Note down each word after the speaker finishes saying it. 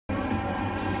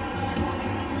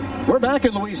We're back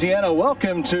in Louisiana.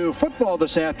 Welcome to football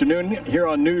this afternoon here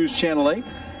on News Channel 8.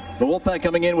 The Wolfpack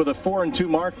coming in with a 4-2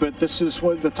 mark, but this is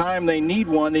the time they need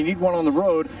one. They need one on the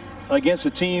road against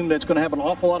a team that's going to have an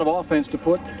awful lot of offense to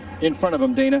put in front of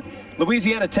them, Dana.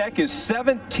 Louisiana Tech is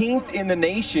 17th in the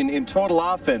nation in total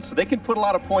offense, so they can put a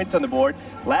lot of points on the board.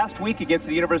 Last week against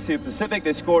the University of Pacific,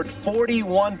 they scored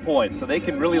 41 points, so they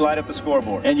can really light up the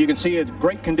scoreboard. And you can see it's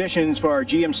great conditions for our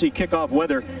GMC kickoff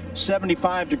weather.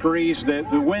 75 degrees. The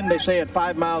wind, they say, at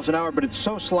 5 miles an hour, but it's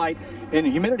so slight. And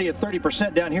humidity at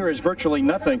 30% down here is virtually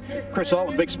nothing. Chris Alt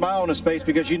with a big smile on his face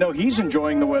because you know he's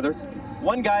enjoying the weather.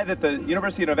 One guy that the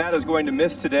University of Nevada is going to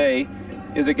miss today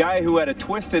is a guy who had a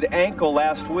twisted ankle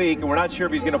last week, and we're not sure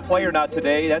if he's going to play or not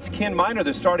today. That's Ken Miner,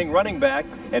 the starting running back.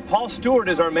 And Paul Stewart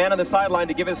is our man on the sideline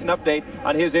to give us an update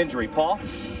on his injury. Paul?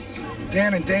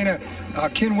 Dan and Dana,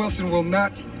 Ken Wilson will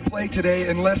not play today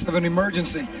unless of an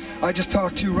emergency. I just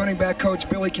talked to running back coach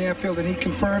Billy Canfield, and he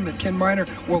confirmed that Ken Miner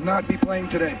will not be playing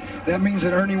today. That means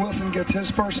that Ernie Wilson gets his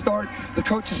first start. The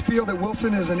coaches feel that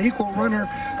Wilson is an equal runner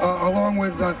along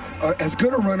with as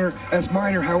good a runner as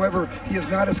Miner. However, he is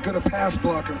not as good a pass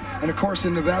blocker. And of course,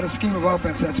 in Nevada's scheme of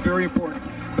offense, that's very important.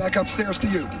 Back upstairs to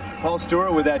you. Paul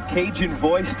Stewart with that Cajun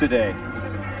voice today.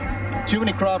 Too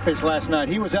many crawfish last night.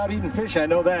 He was out eating fish, I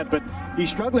know that, but he's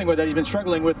struggling with that. He's been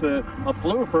struggling with a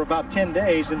flu for about 10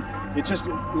 days, and it just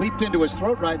leaped into his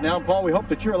throat right now. Paul, we hope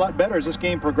that you're a lot better as this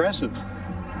game progresses.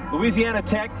 Louisiana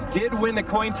Tech did win the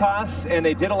coin toss, and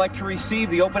they did elect to receive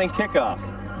the opening kickoff.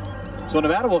 So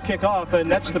Nevada will kick off, and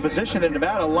that's the position that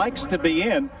Nevada likes to be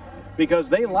in because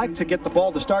they like to get the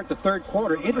ball to start the third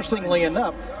quarter. Interestingly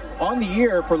enough, on the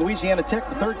year for Louisiana Tech,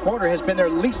 the third quarter has been their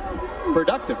least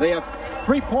productive. They have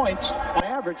 3 points on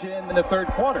average in the third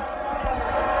quarter.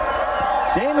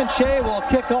 Damon Shea will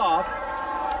kick off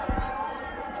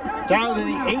down to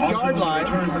the 8-yard line.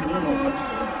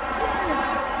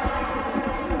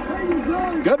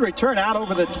 Good return out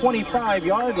over the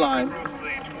 25-yard line.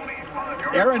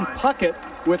 Aaron Puckett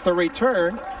with the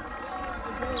return.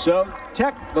 So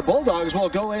Tech, the Bulldogs, will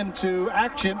go into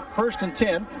action, 1st and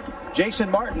 10.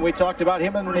 Jason Martin, we talked about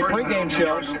him in the pregame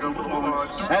show,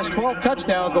 has 12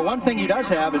 touchdowns, but one thing he does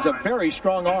have is a very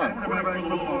strong arm.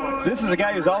 This is a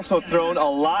guy who's also thrown a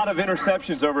lot of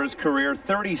interceptions over his career.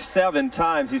 37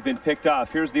 times he's been picked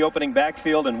off. Here's the opening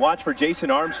backfield, and watch for Jason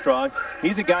Armstrong.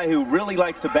 He's a guy who really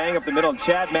likes to bang up the middle. And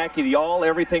Chad Mackey, the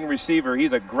all-everything receiver,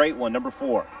 he's a great one, number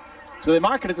 4. So they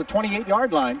mark it at the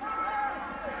 28-yard line.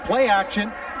 Play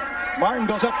action. Martin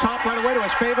goes up top right away to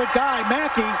his favorite guy,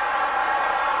 Mackey.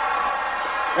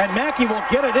 And Mackey will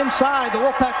get it inside the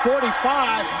Wolfpack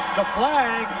 45. The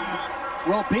flag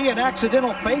will be an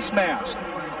accidental face mask.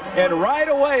 And right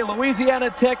away, Louisiana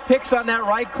Tech picks on that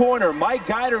right corner. Mike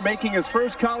Guider making his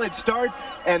first college start,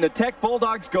 and the Tech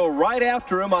Bulldogs go right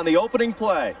after him on the opening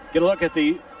play. Get a look at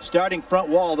the starting front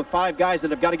wall, the 5 guys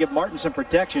that have got to give Martin some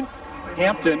protection.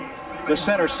 Hampton, the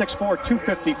center, 6'4",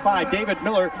 255. David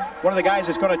Miller, one of the guys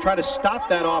that's going to try to stop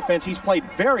that offense. He's played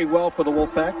very well for the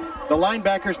Wolfpack. The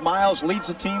linebackers, Miles leads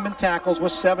the team in tackles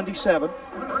with 77.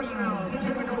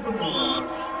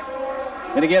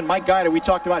 And again, Mike Guider, we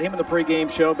talked about him in the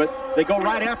pregame show, but they go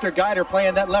right after Guider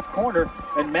playing that left corner,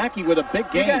 and Mackey with a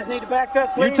big game. You guys need to back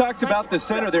up, please. You talked about the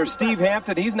center there, Steve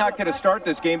Hampton. He's not going to start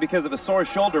this game because of a sore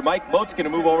shoulder. Mike Moat's going to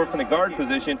move over from the guard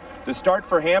position to start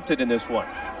for Hampton in this one.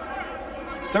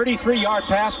 33-yard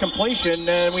pass completion,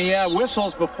 and we have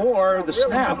whistles before the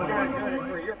snap.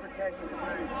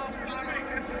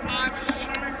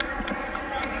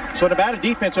 So Nevada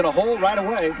defense in a hole right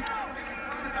away.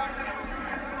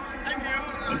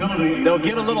 They'll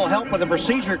get a little help with a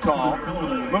procedure call.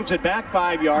 Moves it back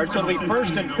 5 yards, so it'll be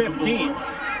 1st and 15.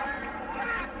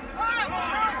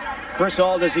 Chris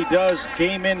Auld, as he does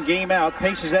game in, game out,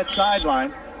 paces that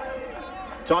sideline.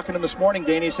 Talking to him this morning,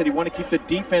 Danny said he wanted to keep the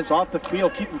defense off the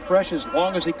field, keep them fresh as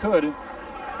long as he could. And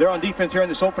they're on defense here in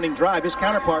this opening drive. His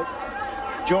counterpart,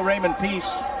 Joe Raymond Peace,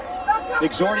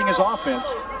 exhorting his offense.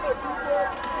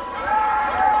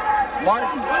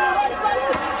 Martin.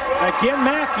 Again,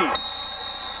 Mackey.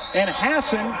 And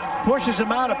Hassan pushes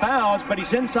him out of bounds, but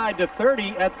he's inside the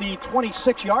 30 at the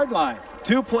 26-yard line.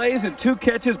 2 plays and 2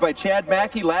 catches by Chad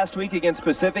Mackey last week against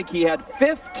Pacific. He had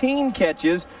 15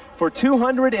 catches for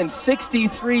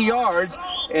 263 yards,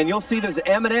 and you'll see this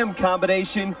M&M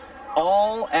combination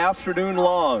all afternoon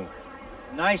long.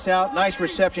 Nice out, nice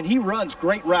reception. He runs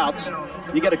great routes.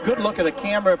 You get a good look at the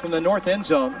camera from the north end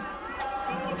zone.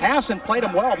 Hassan played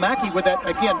him well. Mackey with that,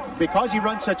 again, because he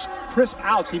runs such crisp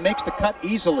outs, he makes the cut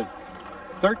easily.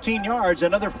 13 yards,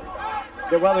 another,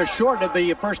 well, they're short of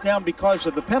the first down because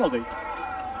of the penalty.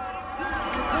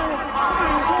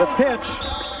 The pitch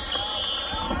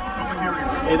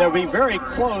And they'll be very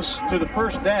close to the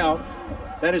first down.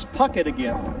 That is Puckett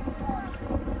again.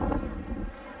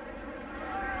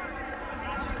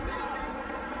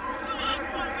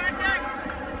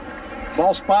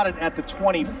 Ball spotted at the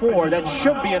 24. That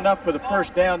should be enough for the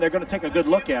first down. They're going to take a good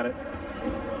look at it.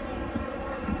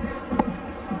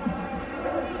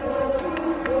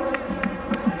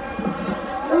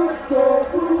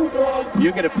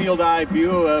 You get a field eye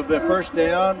view of the first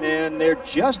down, and they're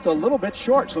just a little bit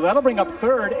short. So that'll bring up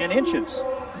third and inches.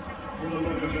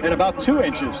 And about 2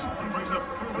 inches.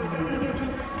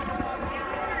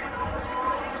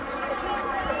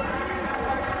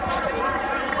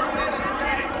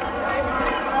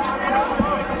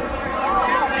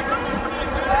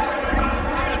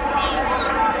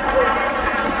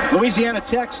 Louisiana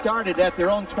Tech started at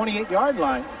their own 28-yard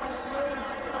line.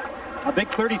 A big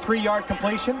 33-yard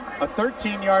completion, a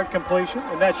 13-yard completion,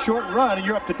 and that short run, and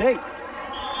you're up to date.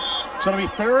 So it'll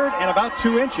be third and about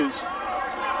 2 inches.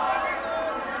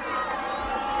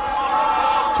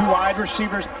 2 wide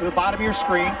receivers to the bottom of your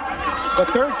screen. The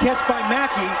third catch by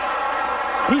Mackey.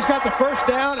 He's got the first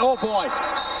down. Oh, boy.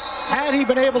 Had he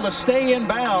been able to stay in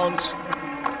bounds,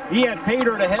 he had pay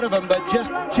dirt ahead of him, but just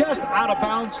out of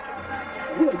bounds.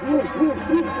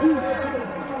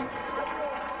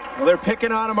 Well, they're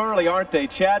picking on him early, aren't they?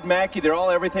 Chad Mackey, they're all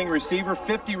everything receiver,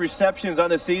 50 receptions on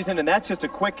the season, and that's just a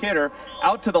quick hitter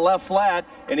out to the left flat,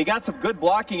 and he got some good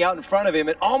blocking out in front of him.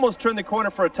 It almost turned the corner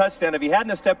for a touchdown. If he hadn't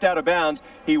have stepped out of bounds,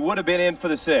 he would have been in for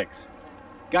the 6.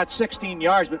 Got 16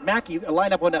 yards, but Mackey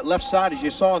lined up on that left side, as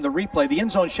you saw in the replay. The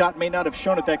end zone shot may not have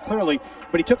shown it that clearly,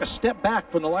 but he took a step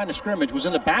back from the line of scrimmage, was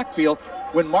in the backfield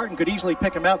when Martin could easily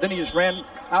pick him out. Then he just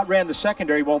outran the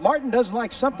secondary. Well, Martin doesn't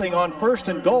like something on 1st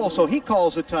and goal, so he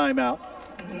calls a timeout.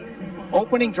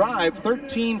 Opening drive,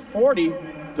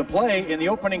 13:40 to play in the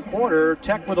opening quarter.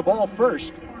 Tech with the ball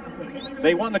first.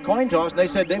 They won the coin toss, and they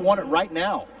said they want it right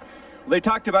now. They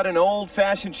talked about an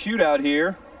old-fashioned shootout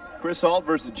here. Chris Ault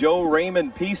versus Joe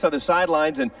Raymond Peace on the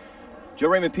sidelines, and Joe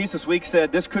Raymond Peace this week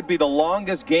said this could be the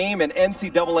longest game in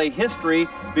NCAA history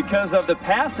because of the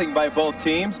passing by both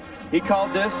teams. He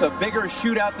called this a bigger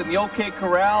shootout than the OK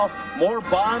Corral, more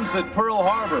bombs than Pearl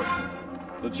Harbor.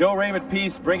 So Joe Raymond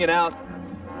Peace bringing out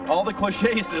all the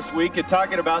cliches this week and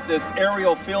talking about this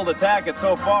aerial field attack, and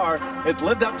so far it's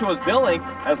lived up to his billing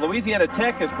as Louisiana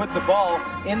Tech has put the ball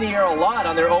in the air a lot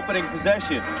on their opening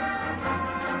possession.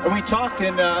 And we talked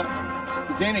in,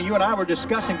 Dana, you and I were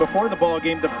discussing before the ball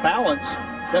game the balance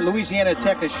that Louisiana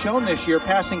Tech has shown this year,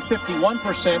 passing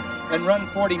 51% and run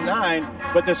 49,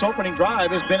 but this opening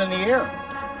drive has been in the air.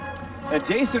 And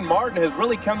Jason Martin has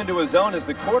really come into his own as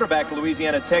the quarterback of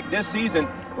Louisiana Tech this season.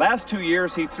 Last 2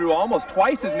 years, he threw almost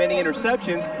twice as many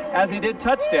interceptions as he did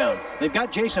touchdowns. They've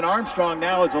got Jason Armstrong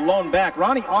now as a lone back.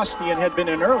 Ronnie Ostian had been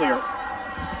in earlier.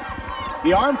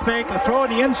 The arm fake, the throw in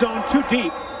the end zone, too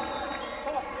deep.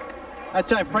 That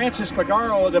time, Francis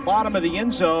Figaro at the bottom of the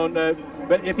end zone,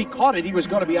 but if he caught it, he was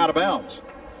going to be out of bounds.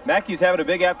 Mackey's having a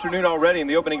big afternoon already in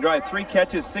the opening drive. 3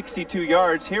 catches, 62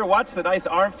 yards. Here, watch the nice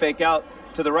arm fake out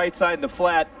to the right side in the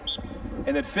flat.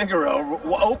 And then Figaro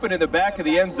open in the back of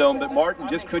the end zone, but Martin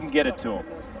just couldn't get it to him.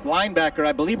 Linebacker,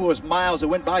 I believe it was Miles, that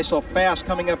went by so fast,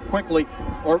 coming up quickly,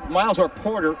 or Miles or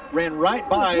Porter ran right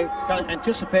by, kind of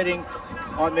anticipating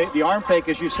on the arm fake,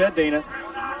 as you said, Dana.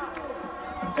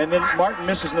 And then Martin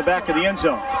misses in the back of the end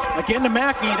zone. Again to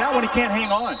Mackey. That one he can't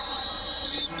hang on.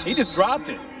 He just dropped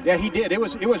it. Yeah, he did. It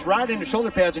was right in the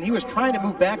shoulder pads, and he was trying to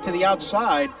move back to the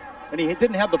outside, and he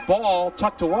didn't have the ball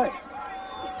tucked away.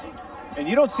 And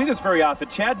you don't see this very often.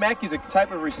 Chad Mackey's a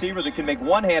type of receiver that can make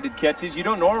one-handed catches. You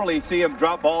don't normally see him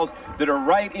drop balls that are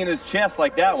right in his chest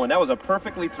like that one. That was a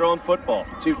perfectly thrown football.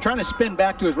 So he was trying to spin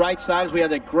back to his right side as we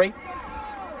had that great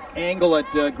angle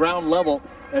at ground level,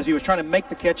 as he was trying to make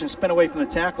the catch and spin away from the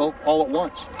tackle all at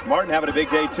once. Martin having a big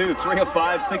day, too. 3 of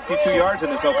 5, 62 yards in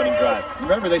this opening drive.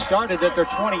 Remember, they started at their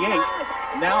 28.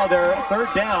 Now they're third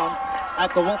down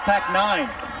at the Wolfpack 9.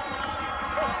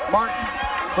 Martin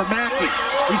for Mackey.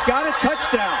 He's got a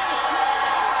touchdown.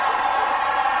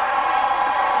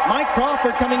 Mike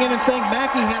Crawford coming in and saying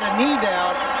Mackey had a knee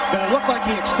down, but it looked like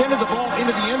he extended the ball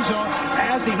into the end zone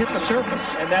as he hit the surface.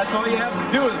 And that's all you have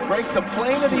to do is break the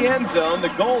plane of the end zone, the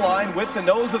goal line, with the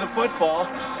nose of the football,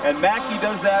 and Mackey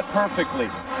does that perfectly.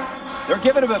 They're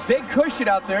giving him a big cushion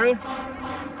out there.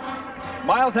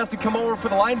 Miles has to come over for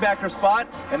the linebacker spot,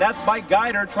 and that's Mike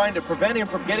Guider trying to prevent him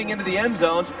from getting into the end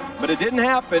zone, but it didn't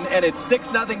happen, and it's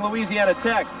 6-0 Louisiana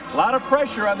Tech. A lot of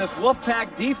pressure on this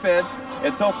Wolfpack defense,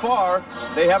 and so far,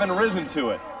 they haven't risen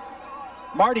to it.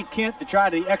 Marty Kent to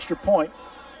try the extra point.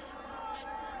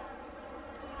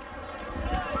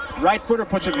 Right footer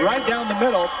puts it right down the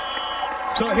middle.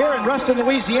 So here in Ruston,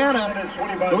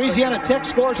 Louisiana Tech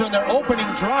scores on their opening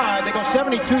drive. They go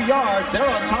 72 yards. They're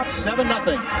on top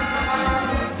 7-0.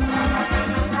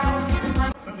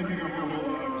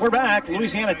 We're back.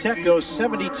 Louisiana Tech goes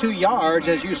 72 yards.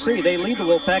 As you see, they lead the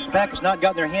Wolfpack. The Pack has not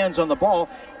gotten their hands on the ball.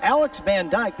 Alex Van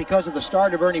Dyke, because of the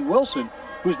start of Ernie Wilson,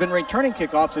 who's been returning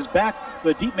kickoffs, is back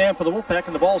the deep man for the Wolfpack,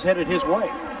 and the ball's headed his way.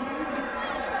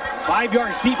 5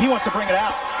 yards deep. He wants to bring it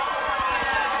out.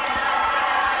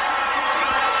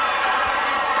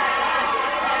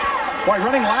 Boy,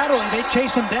 running laterally, they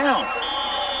chase him down.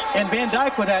 And Van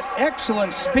Dyke, with that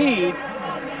excellent speed,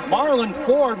 Marlon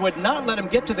Ford would not let him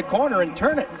get to the corner and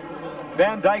turn it.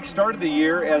 Van Dyke started the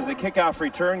year as the kickoff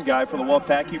return guy for the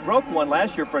Wolfpack. He broke one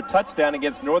last year for a touchdown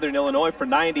against Northern Illinois for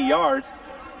 90 yards.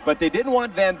 But they didn't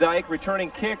want Van Dyke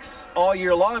returning kicks all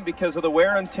year long because of the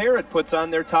wear and tear it puts on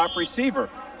their top receiver.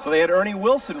 So they had Ernie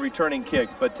Wilson returning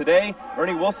kicks. But today,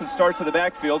 Ernie Wilson starts in the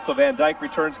backfield, so Van Dyke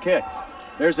returns kicks.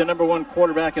 There's the #1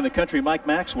 quarterback in the country, Mike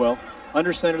Maxwell.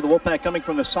 Under center of the Wolfpack, coming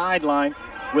from the sideline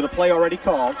with a play already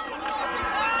called.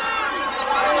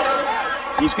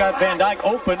 He's got Van Dyke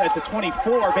open at the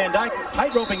 24. Van Dyke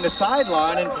tight-roping the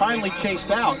sideline and finally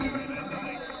chased out.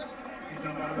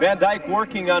 Van Dyke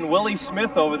working on Willie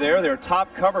Smith over there, their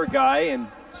top cover guy, and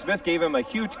Smith gave him a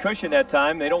huge cushion that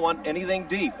time. They don't want anything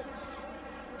deep.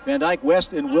 Van Dyke,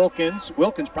 West, and Wilkins.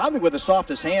 Wilkins probably with the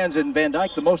softest hands, and Van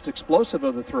Dyke the most explosive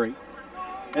of the three.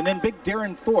 And then big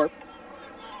Darren Thorpe,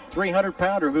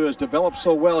 300-pounder who has developed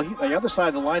so well. The other side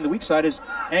of the line, the weak side, is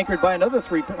anchored by another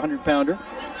 300-pounder.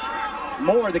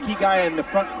 Moore, the key guy in the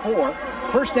front four.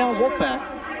 First down, Wolfpack.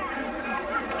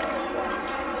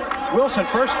 Wilson,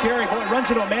 first carry, boy, runs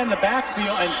into a man in the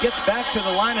backfield and gets back to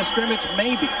the line of scrimmage,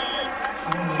 maybe.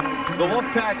 The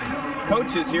Wolfpack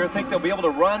coaches here think they'll be able to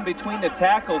run between the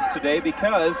tackles today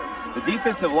because the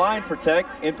defensive line for Tech,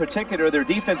 in particular, their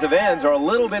defensive ends are a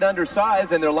little bit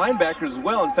undersized, and their linebackers as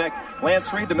well. In fact,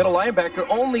 Lance Reed, the middle linebacker,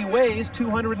 only weighs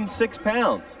 206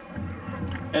 pounds.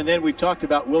 And then we talked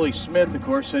about Willie Smith, of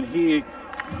course, and he,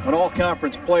 an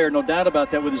all-conference player, no doubt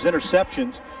about that with his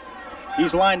interceptions.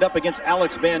 He's lined up against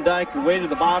Alex Van Dyke, way to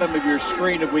the bottom of your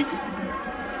screen. You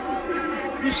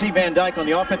see Van Dyke on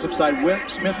the offensive side, Will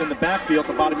Smith in the backfield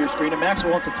at the bottom of your screen, and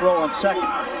Maxwell wants to throw on second.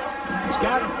 He's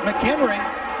got McHenry.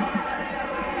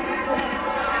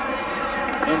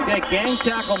 And they gang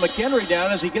tackle McHenry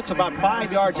down as he gets about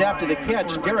 5 yards after the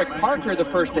catch. Derek Parker the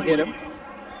first to hit him.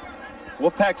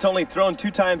 Wolfpack's only thrown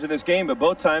 2 times in this game, but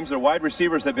both times their wide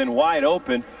receivers have been wide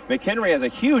open. McHenry has a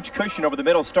huge cushion over the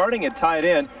middle, starting at tight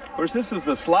end. Of course, this was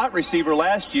the slot receiver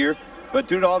last year, but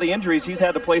due to all the injuries, he's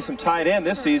had to play some tight end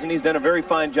this season. He's done a very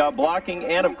fine job blocking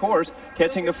and, of course,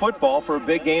 catching the football for a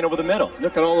big gain over the middle.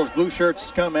 Look at all those blue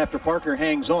shirts come after Parker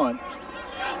hangs on.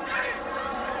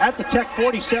 At the Tech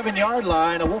 47-yard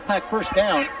line, a Wolfpack first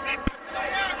down.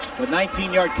 The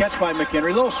 19-yard catch by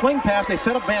McHenry. Little swing pass. They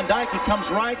set up Van Dyke. He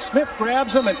comes right. Smith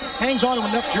grabs him and hangs on to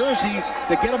enough jersey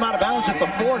to get him out of bounds at the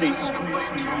 40.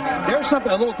 There's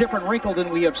something a little different wrinkle than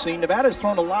we have seen. Nevada's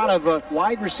thrown a lot of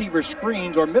wide receiver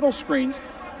screens or middle screens.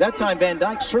 That time Van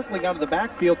Dyke circling out of the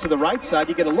backfield to the right side.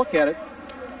 You get a look at it.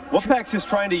 Wolfpack's just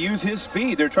trying to use his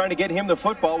speed. They're trying to get him the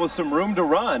football with some room to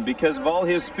run because of all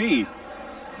his speed.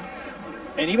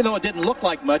 And even though it didn't look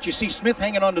like much, you see Smith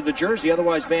hanging onto the jersey.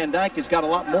 Otherwise, Van Dyke has got a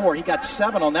lot more. He got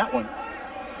 7 on that one.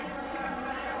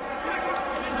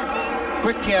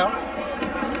 Quick count.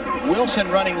 Wilson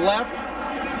running left.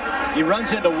 He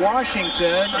runs into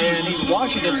Washington, and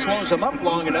Washington slows him up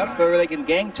long enough where they can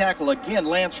gang tackle again.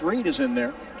 Lance Reed is in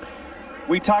there.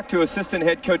 We talked to assistant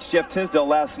head coach Jeff Tisdale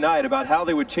last night about how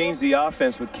they would change the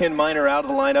offense with Ken Miner out of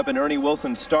the lineup and Ernie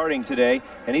Wilson starting today.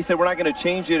 And he said, we're not going to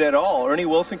change it at all. Ernie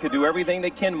Wilson could do everything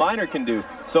that Ken Miner can do.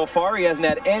 So far, he hasn't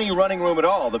had any running room at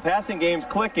all. The passing game's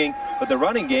clicking, but the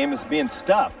running game is being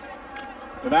stuffed.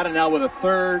 Nevada now with a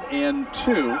 3rd and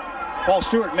 2. Paul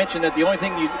Stewart mentioned that the only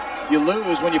thing you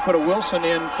lose when you put a Wilson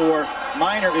in for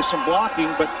Miner is some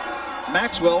blocking, but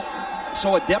Maxwell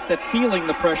so adept at feeling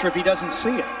the pressure if he doesn't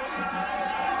see it.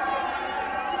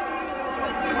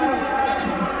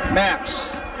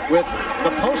 Max with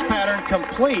the post pattern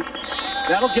complete.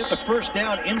 That'll get the first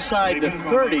down inside the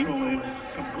 30.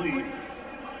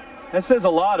 That says a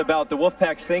lot about the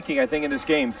Wolfpack's thinking, I think, in this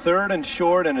game. 3rd and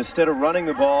short, and instead of running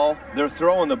the ball, they're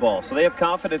throwing the ball. So they have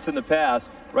confidence in the pass.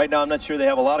 Right now, I'm not sure they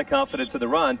have a lot of confidence in the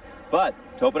run. But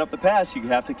to open up the pass, you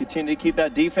have to continue to keep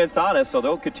that defense honest. So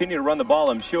they'll continue to run the ball,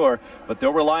 I'm sure. But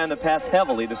they'll rely on the pass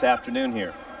heavily this afternoon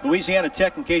here. Louisiana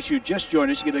Tech, in case you just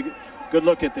joined us, you get a good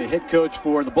look at the head coach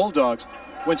for the Bulldogs.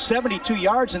 Went 72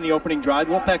 yards in the opening drive.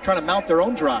 Wolfpack trying to mount their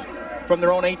own drive from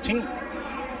their own 18.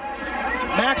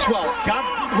 Maxwell got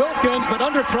Wilkins, but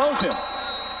underthrows him.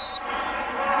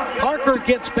 Parker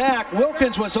gets back.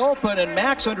 Wilkins was open, and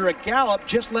Max, under a gallop,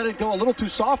 just let it go a little too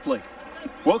softly.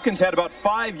 Wilkins had about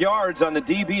 5 yards on the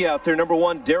DB out there. Number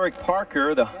 1, Derek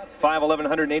Parker, the 5'11",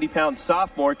 180-pound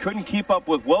sophomore, couldn't keep up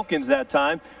with Wilkins that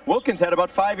time. Wilkins had about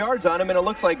 5 yards on him, and it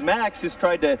looks like Max just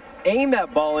tried to aim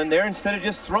that ball in there instead of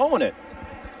just throwing it.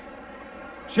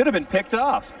 Should have been picked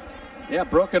off. Yeah,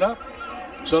 broken up.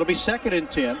 So it'll be 2nd and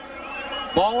 10.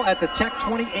 Ball at the Tech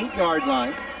 28-yard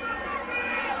line.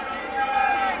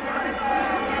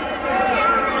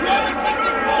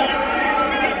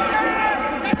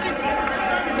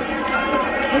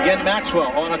 Again,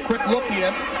 Maxwell on a quick look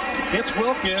in, hits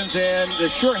Wilkins, and the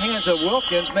sure hands of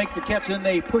Wilkins makes the catch. Then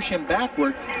they push him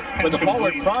backward, but the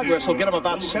forward progress will get him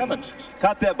about 7.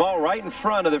 Caught that ball right in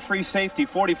front of the free safety,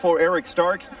 44, Eric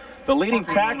Starks, the leading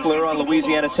tackler on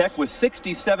Louisiana Tech with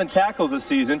 67 tackles this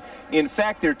season. In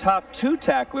fact, their top 2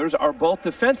 tacklers are both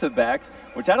defensive backs,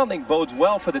 which I don't think bodes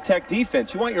well for the Tech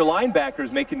defense. You want your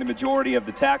linebackers making the majority of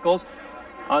the tackles.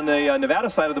 On the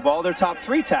Nevada side of the ball, their top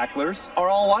 3 tacklers are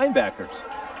all linebackers.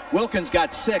 Wilkins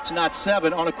got 6, not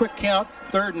 7. On a quick count,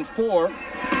 3rd and 4.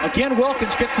 Again,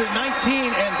 Wilkins gets to the 19,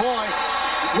 and boy,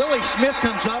 Willie Smith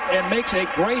comes up and makes a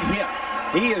great hit.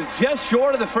 He is just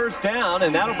short of the first down,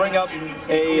 and that'll bring up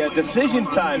a decision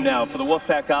time now for the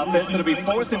Wolfpack offense. It'll be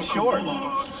 4th and short.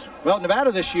 Well,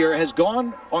 Nevada this year has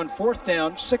gone on 4th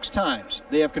down 6 times.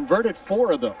 They have converted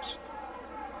 4 of those.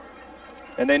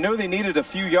 And they knew they needed a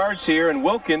few yards here, and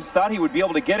Wilkins thought he would be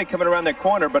able to get it coming around that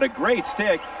corner, but a great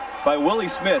stick by Willie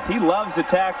Smith. He loves to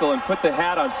tackle and put the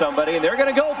hat on somebody, and they're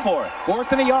going to go for it.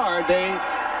 4th and a yard. They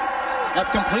have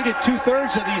completed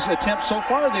 2/3 of these attempts so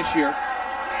far this year.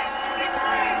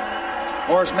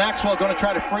 Or is Maxwell going to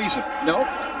try to freeze it? No.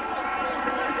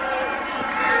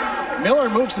 Miller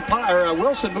moves the pile, or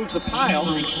Wilson moves the pile.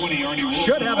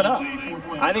 Should have enough.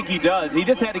 I think he does. He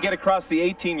just had to get across the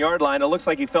 18-yard line. It looks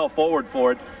like he fell forward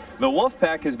for it. The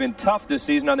Wolfpack has been tough this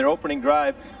season on their opening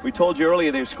drive. We told you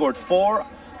earlier they've scored 4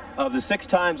 of the 6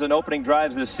 times on opening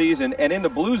drives this season, and in the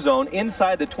blue zone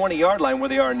inside the 20-yard line where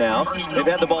they are now, they've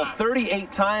had the ball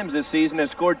 38 times this season and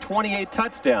scored 28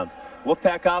 touchdowns.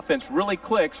 Wolfpack offense really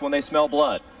clicks when they smell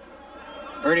blood.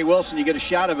 Ernie Wilson, you get a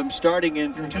shot of him starting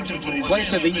in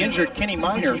place of the injured Kenny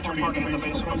Minor.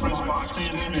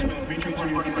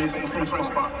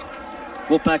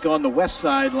 Wolfpack on the west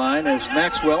sideline as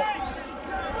Maxwell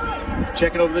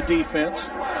checking over the defense.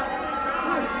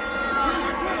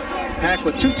 Pack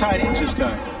with 2 tight ends this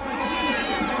time.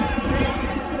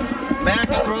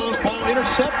 Max throws, ball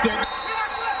intercepted.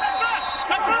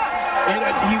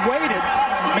 He waited.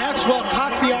 Maxwell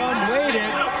caught the arm,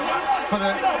 waited for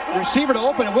the receiver to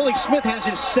open, and Willie Smith has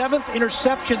his 7th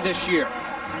interception this year.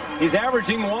 He's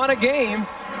averaging 1 a game.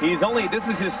 This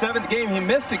is his 7th game. He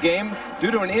missed a game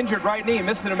due to an injured right knee. He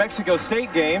missed the New Mexico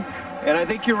State game, and I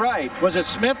think you're right. Was it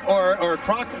Smith or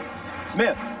Crockett?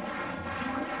 Smith.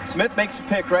 Smith makes a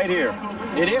pick right here.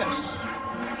 It is.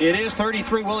 It is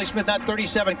 33 Willie Smith, not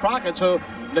 37 Crockett. So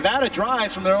Nevada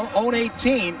drives from their own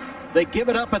 18. They give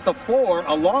it up at the 4.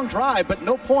 A long drive, but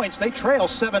no points. They trail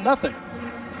 7-0.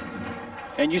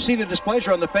 And you see the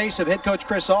displeasure on the face of head coach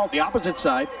Chris Ault, the opposite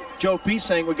side. Joe P.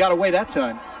 saying, we got away that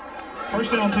time.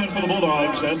 1st down 10 for the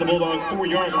Bulldogs and the Bulldog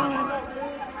 4-yard line.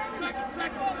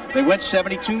 They went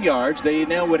 72 yards. They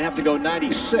now would have to go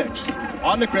 96.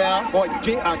 On the ground, boy,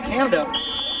 Canada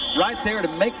right there to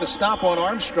make the stop on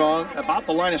Armstrong about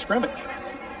the line of scrimmage.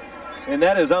 And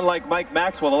that is unlike Mike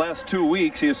Maxwell. The last 2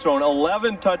 weeks, he has thrown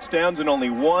 11 touchdowns and only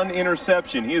 1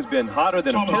 interception. He has been hotter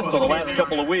than a pistol the last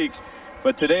couple of weeks.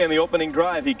 But today in the opening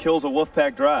drive, he kills a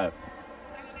Wolfpack drive.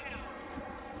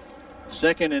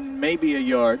 2nd and maybe a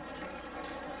yard.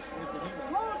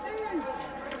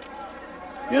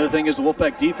 The other thing is the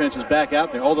Wolfpack defense is back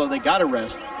out there, although they got a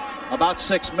rest. About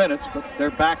 6 minutes, but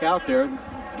they're back out there.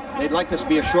 They'd like this to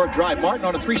be a short drive. Martin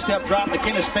on a 3-step drop.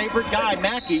 Again, his favorite guy,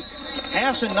 Mackey.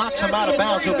 Hassan knocks him out of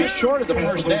bounds. He'll be short of the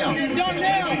 1st down.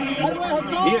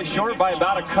 He is short by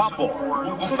about a couple.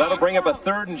 So that'll bring up a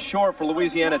 3rd and short for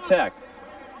Louisiana Tech.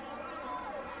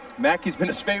 Mackey's been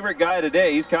his favorite guy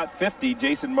today. He's caught 50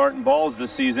 Jason Martin balls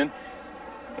this season.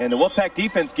 And the Wolfpack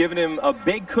defense giving him a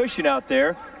big cushion out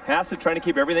there. Hassan trying to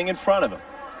keep everything in front of him.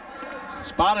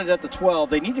 Spotted at the 12.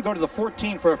 They need to go to the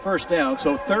 14 for a 1st down.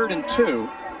 So 3rd and 2.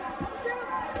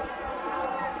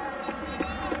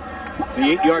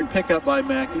 The 8-yard pickup by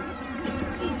Mackey.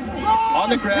 On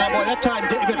the ground, boy, that time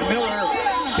David Miller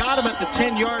got him at the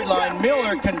 10-yard line.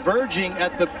 Miller converging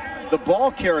at the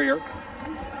ball carrier.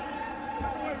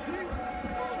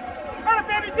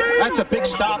 That's a big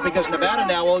stop because Nevada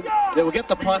now they will get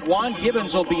the punt. Juan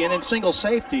Gibbons will be in single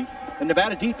safety. the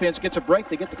Nevada defense gets a break.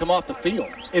 They get to come off the field.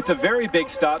 It's a very big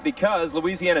stop because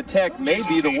Louisiana Tech may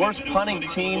be the worst punting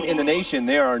team in the nation.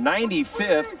 They are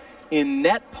 95th in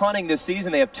net punting this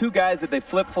season. They have 2 guys that they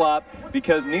flip-flop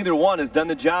because neither one has done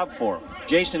the job for them.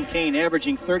 Jason Kane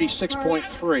averaging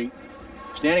 36.3.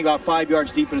 Standing about 5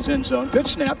 yards deep in his end zone. Good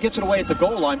snap. Gets it away at the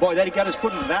goal line. Boy, that he got his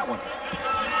foot into that one.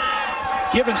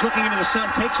 Gibbons looking into the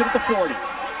sun. Takes it at the 40.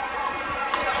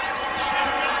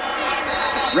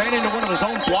 Ran into one of his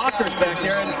own blockers back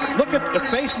there. And look at the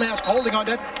face mask holding on.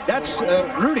 That's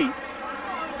Rudy,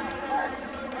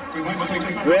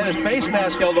 who had his face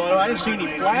mask held on. I didn't see any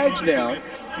flags down.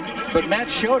 But Matt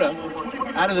Shota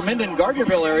out of the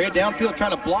Minden-Gardnerville area, downfield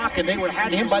trying to block, and they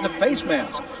had him by the face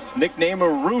mask.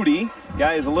 Nicknamer Rudy.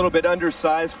 Guy is a little bit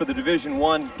undersized for the Division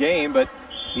I game, but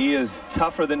he is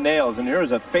tougher than nails. And there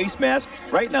is a face mask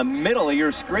right in the middle of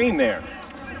your screen there.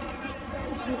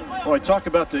 Well, I talk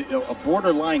about a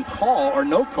borderline call or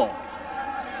no call.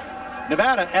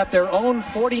 Nevada at their own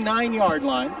 49-yard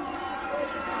line.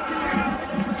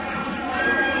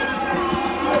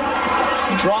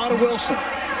 Draw to Wilson.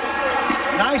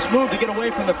 Nice move to get away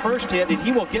from the first hit, and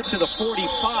he will get to the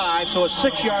 45, so a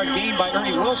 6-yard gain by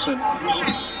Ernie Wilson.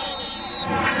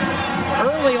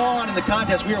 Early on in the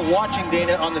contest, we were watching,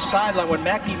 Dana, on the sideline when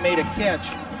Mackey made a catch.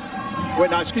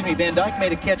 Van Dyke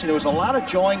made a catch, and there was a lot of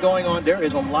jawing going on. There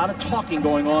is a lot of talking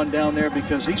going on down there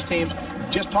because these teams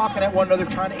just talking at one another,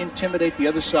 trying to intimidate the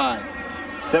other side.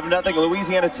 7-0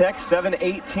 Louisiana Tech,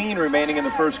 7:18 remaining in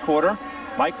the first quarter.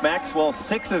 Mike Maxwell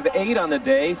 6 of 8 on the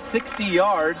day, 60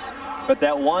 yards, but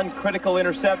that one critical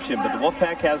interception. But the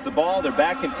Wolfpack has the ball. They're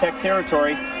back in Tech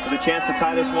territory with a chance to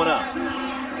tie this one up.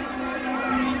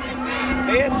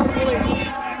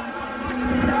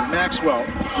 Maxwell,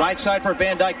 right side for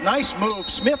Van Dyke. Nice move.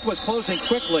 Smith was closing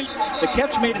quickly. The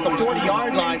catch made at the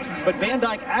 40-yard line, but Van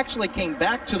Dyke actually came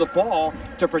back to the ball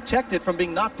to protect it from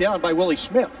being knocked down by Willie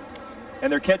Smith.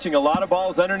 And they're catching a lot of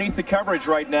balls underneath the coverage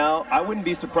right now. I wouldn't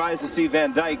be surprised to see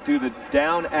Van Dyke do the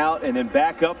down, out, and then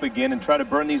back up again and try to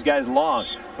burn these guys long.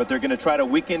 But they're going to try to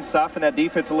weaken, soften that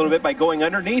defense a little bit by going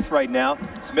underneath right now.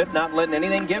 Smith not letting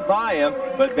anything get by him,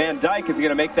 but Van Dyke is going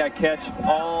to make that catch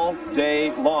all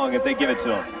day long if they give it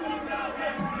to him.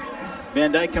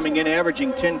 Van Dyke coming in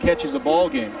averaging 10 catches a ball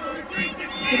game.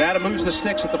 Nevada moves the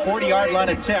sticks at the 40-yard line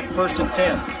at Tech, 1st and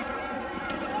 10.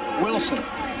 Wilson.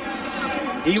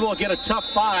 He will get a tough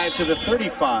 5 to the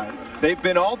 35. They've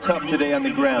been all tough today on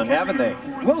the ground, haven't they?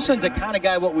 Wilson's the kind of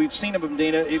guy, what we've seen of him,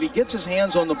 Dana, if he gets his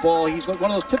hands on the ball, he's one of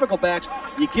those typical backs.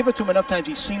 You give it to him enough times,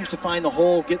 he seems to find the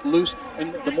hole, get loose,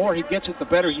 and the more he gets it, the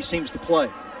better he seems to play.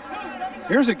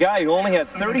 Here's a guy who only had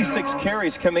 36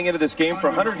 carries coming into this game for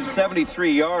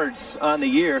 173 yards on the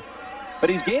year,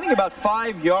 but he's gaining about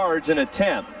 5 yards an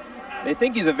attempt. They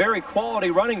think he's a very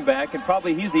quality running back, and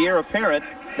probably he's the heir apparent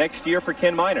next year for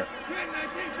Ken Miner.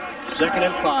 2nd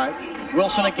and 5.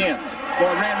 Wilson again.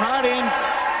 Well, ran right in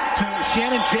to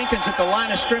Shannon Jenkins at the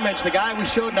line of scrimmage, the guy we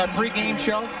showed in our pregame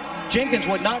show. Jenkins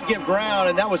would not give ground,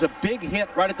 and that was a big hit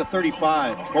right at the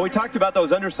 35. Well, we talked about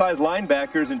those undersized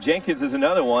linebackers, and Jenkins is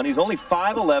another one. He's only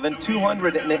 5'11",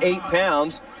 208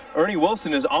 pounds. Ernie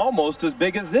Wilson is almost as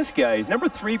big as this guy. He's number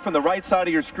 3 from the right side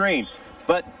of your screen.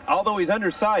 But although he's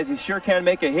undersized, he sure can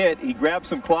make a hit. He grabs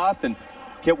some cloth and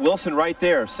get Wilson right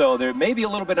there. So they're maybe a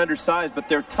little bit undersized, but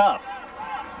they're tough.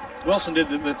 Wilson did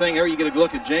the thing here. You get a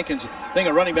look at Jenkins. The thing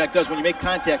a running back does when you make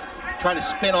contact, trying to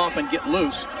spin off and get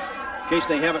loose in case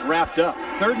they haven't wrapped up.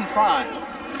 3rd and 5.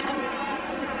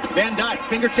 Van Dyke,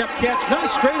 fingertip catch.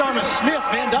 Nice straight arm of Smith.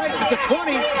 Van Dyke at the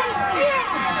 20.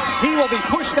 He will be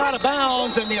pushed out of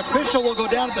bounds, and the official will go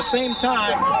down at the same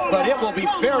time, but it will be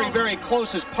very, very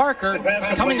close as Parker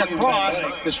coming across.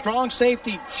 The strong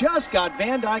safety just got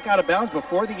Van Dyke out of bounds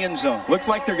before the end zone. Looks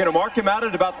like they're going to mark him out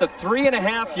at about the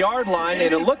 3.5-yard line,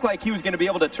 and it looked like he was going to be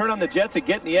able to turn on the Jets and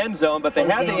get in the end zone, but they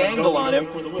had the angle on him.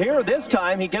 Here, this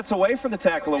time, he gets away from the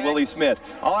tackle of Willie Smith.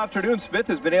 All afternoon, Smith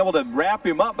has been able to wrap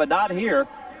him up, but not here.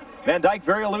 Van Dyke,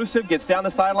 very elusive, gets down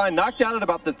the sideline, knocked out at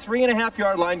about the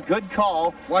 3.5-yard line. Good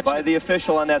call by the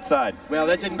official on that side. Well,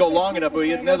 that didn't go long enough, but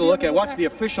we had another look at. Watch the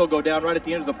official go down right at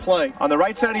the end of the play. On the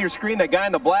right side of your screen, that guy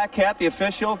in the black hat, the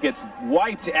official, gets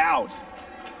wiped out.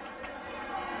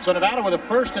 So Nevada with a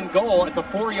 1st and goal at the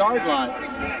 4-yard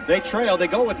line. They trail. They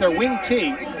go with their wing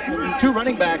T. 2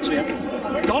 running backs in.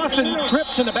 Dawson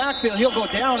trips in the backfield. He'll go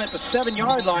down at the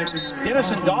 7-yard line.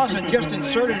 Dennison Dawson just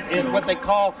inserted in what they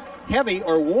call heavy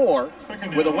or war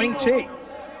with a wing T.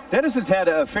 Dennison's had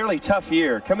a fairly tough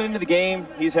year. Coming into the game,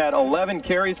 he's had 11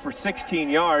 carries for 16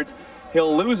 yards.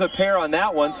 He'll lose a pair on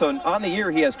that one, so on the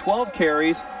year he has 12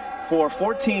 carries for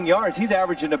 14 yards. He's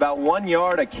averaging about 1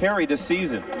 yard a carry this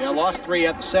season. Yeah, lost 3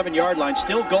 at the 7-yard line.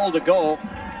 Still goal to go.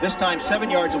 This time 7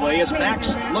 yards away as Max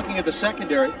looking at the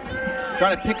secondary,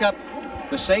 trying to pick up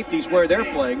the safeties where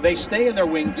they're playing. They stay in their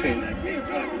wing tee.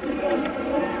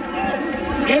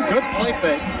 Good play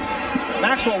fake.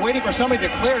 Maxwell waiting for somebody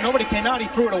to clear. Nobody came out. He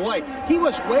threw it away. He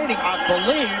was waiting, I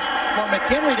believe, for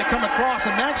McHenry to come across,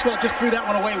 and Maxwell just threw that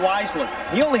one away wisely.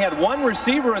 He only had one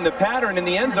receiver in the pattern in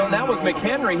the end zone. That was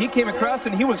McHenry. He came across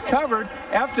and he was covered.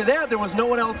 After that, there was no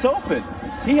one else open.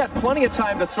 He had plenty of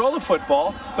time to throw the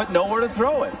football, but nowhere to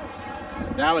throw it.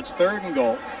 Now it's 3rd and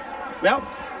goal. Well,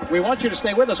 we want you to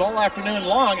stay with us all afternoon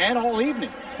long and all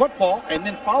evening. Football, and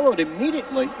then followed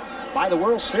immediately by the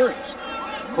World Series.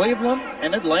 Cleveland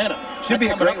and Atlanta. Should be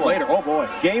a great one. Later. Oh, boy.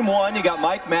 Game 1, you got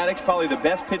Mike Maddox, probably the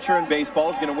best pitcher in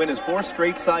baseball. He's going to win his 4th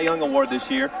straight Cy Young Award this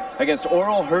year against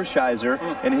Oral Hershiser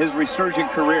in his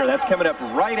resurgent career. That's coming up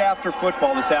right after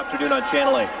football this afternoon on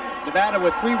Channel 8. Nevada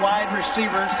with 3 wide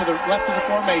receivers to the left of the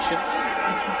formation.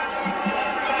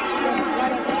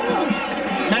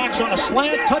 Max on a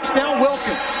slant, touchdown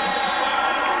Wilkins.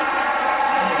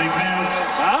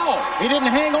 Wow, he didn't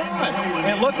hang on.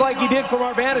 It looked like he did from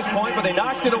our vantage point, but they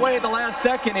knocked it away at the last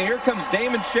second. And here comes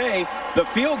Damon Shea, the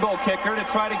field goal kicker, to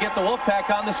try to get the Wolfpack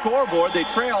on the scoreboard. They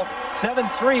trail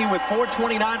 7-3 with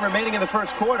 4:29 remaining in the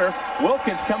first quarter.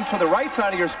 Wilkins comes from the right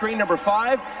side of your screen, number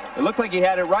 5. It looked like he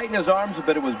had it right in his arms,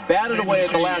 but it was batted away at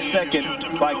the last second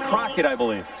by Crockett, I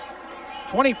believe.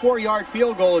 24-yard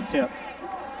field goal attempt.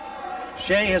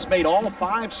 Shea has made all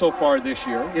 5 so far this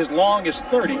year. His long is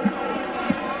 30.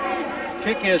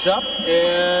 Kick is up,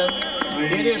 and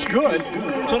it is good.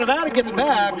 So Nevada gets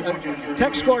back.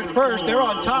 Tech scored first. They're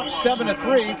on top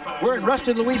 7-3. We're in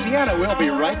Ruston, Louisiana. We'll be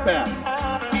right back.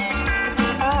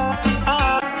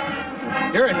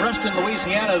 Here in Ruston,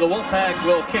 Louisiana, the Wolfpack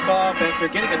will kick off after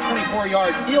getting a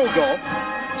 24-yard field goal.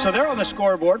 So they're on the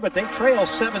scoreboard, but they trail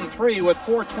 7-3 with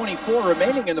 4:24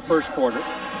 remaining in the first quarter.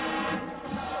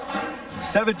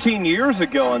 17 years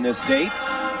ago on this date,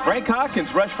 Frank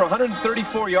Hawkins rushed for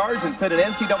 134 yards and set an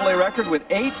NCAA record with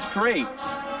 8 straight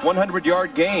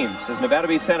 100-yard games as Nevada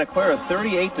beat Santa Clara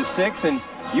 38-6, and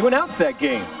you announced that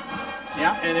game.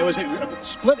 Yeah, and it was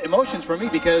split emotions for me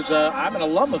because I'm an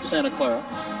alum of Santa Clara.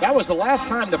 That was the last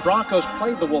time the Broncos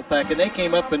played the Wolfpack, and they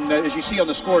came up and, as you see on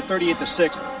the score,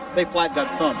 38-6, they flat got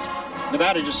thumped.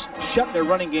 Nevada just shut their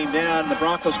running game down, and the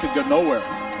Broncos could go nowhere.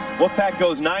 Wolfpack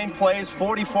goes 9 plays,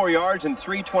 44 yards, and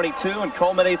 3:22, and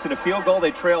culminates in a field goal. They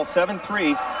trail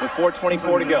 7-3 with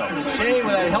 4:24 to go. Shea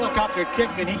with that helicopter kick,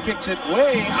 and he kicks it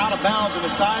way out of bounds on the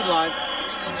sideline.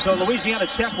 So Louisiana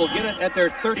Tech will get it at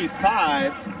their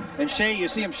 35. And Shea, you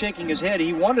see him shaking his head.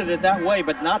 He wanted it that way,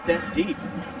 but not that deep.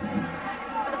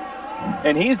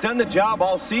 And he's done the job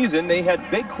all season. They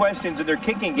had big questions in their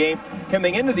kicking game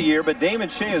coming into the year, but Damon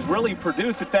Shea has really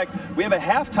produced. In fact, we have a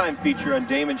halftime feature on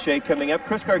Damon Shea coming up.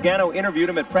 Chris Gargano interviewed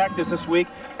him at practice this week,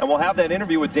 and we'll have that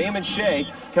interview with Damon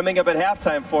Shea coming up at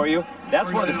halftime for you.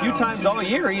 That's one of the few times all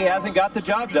year he hasn't got the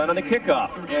job done on the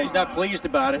kickoff. Yeah, he's not pleased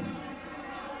about it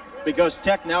because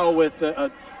Tech now with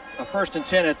a 1st and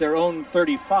 10 at their own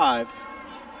 35.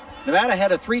 Nevada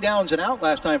had a 3 downs and out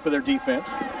last time for their defense.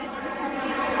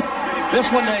 This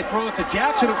one they throw it to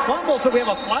Jackson, who fumbles, and we have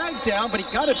a flag down, but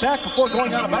he got it back before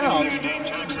going out of bounds.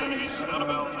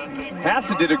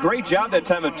 Hassan did a great job that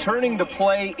time of turning the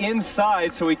play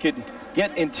inside so he could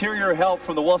get interior help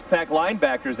from the Wolfpack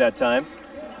linebackers that time.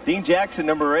 Dean Jackson,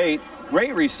 number 8,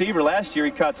 great receiver last year.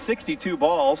 He caught 62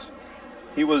 balls.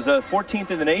 He was 14th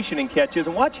in the nation in catches.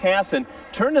 And watch Hassan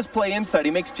turn this play inside.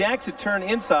 He makes Jackson turn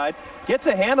inside, gets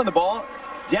a hand on the ball.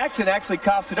 Jackson actually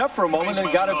coughed it up for a moment and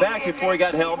got it back before he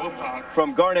got help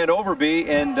from Garnett Overby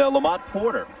and Lamont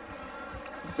Porter.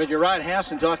 But you're right,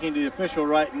 Hassan, talking to the official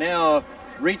right now,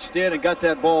 reached in and got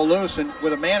that ball loose, and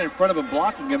with a man in front of him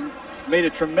blocking him, made a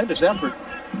tremendous effort.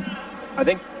 I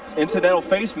think incidental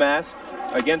face mask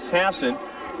against Hassan,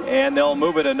 and they'll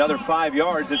move it another 5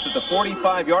 yards. It's at the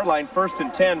 45-yard line, 1st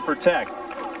and 10 for Tech.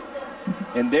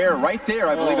 And there, right there,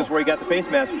 I believe is where he got the face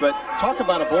mask. But talk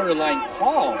about a borderline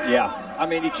call. Yeah. I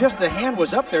mean, the hand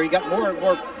was up there. He got more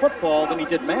football than he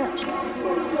did mask.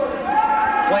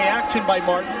 Play action by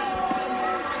Martin.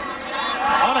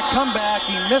 On a comeback,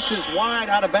 he misses wide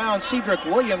out of bounds. Cedric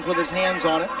Williams with his hands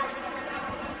on it.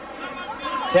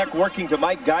 Tech working to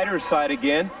Mike Guider's side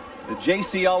again. The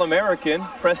JC All-American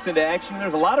pressed into action.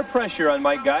 There's a lot of pressure on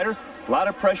Mike Guider. A lot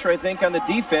of pressure, I think, on the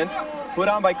defense put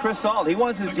on by Chris Ault. He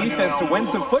wants his defense to win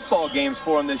some football games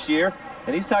for him this year.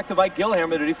 And he's talked to Mike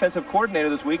Gilhammer, the defensive coordinator,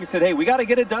 this week, and said, hey, we got to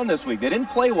get it done this week. They didn't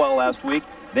play well last week.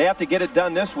 They have to get it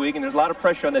done this week, and there's a lot of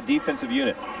pressure on the defensive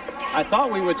unit. I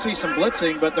thought we would see some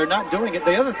blitzing, but they're not doing it.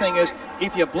 The other thing is,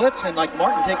 if you blitz and like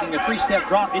Martin taking a three-step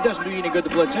drop, it doesn't do you any good to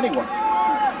blitz anyway.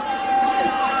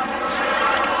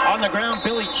 On the ground,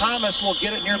 Billy Thomas will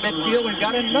get it near midfield. We've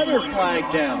got another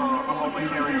flag down.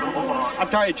 I'm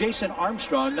sorry, Jason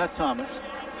Armstrong, not Thomas.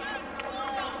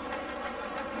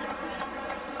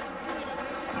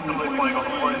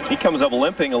 He comes up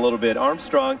limping a little bit.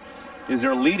 Armstrong is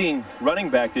their leading running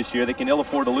back this year. They can ill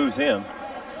afford to lose him.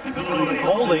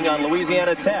 Holding on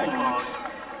Louisiana Tech.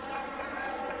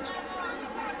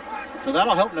 So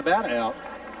that'll help Nevada out.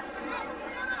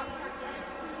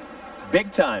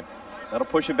 Big time. That'll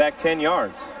push him back 10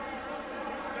 yards.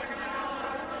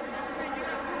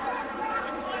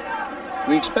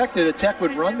 We expected that Tech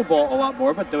would run the ball a lot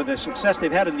more, but with the success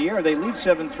they've had in the air, they lead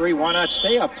 7-3. Why not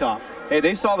stay up top? Hey,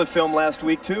 they saw the film last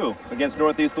week, too, against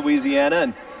Northeast Louisiana,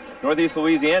 and Northeast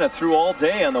Louisiana threw all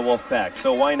day on the Wolfpack,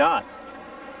 so why not?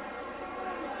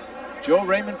 Joe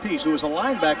Raymond Peace, who was a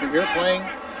linebacker here playing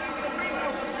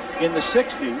in the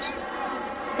 60s,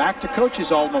 back to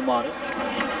coach's alma mater.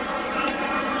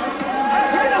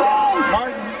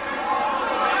 Martin,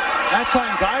 that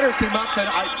time Guider came up, and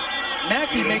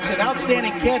Mackey makes an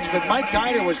outstanding catch, but Mike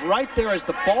Guider was right there as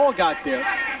the ball got there.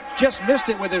 Just missed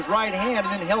it with his right hand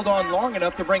and then held on long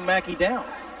enough to bring Mackey down.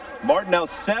 Martin now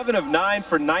 7 of 9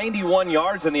 for 91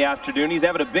 yards in the afternoon. He's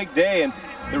having a big day, and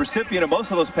the recipient of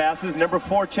most of those passes, number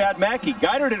 4, Chad Mackey.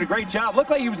 Guider did a great job. Looked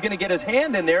like he was going to get his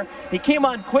hand in there. He came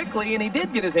on quickly, and he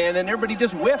did get his hand in there, but he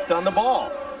just whiffed on the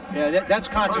ball. Yeah, that's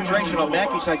concentration on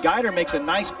Mackey's side. Guider makes a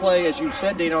nice play, as you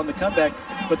said, Dana, on the comeback,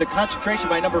 but the concentration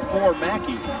by number 4,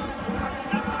 Mackey.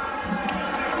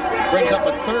 Brings up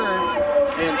a 3rd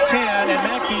and 10, and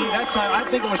Mackey, that time, I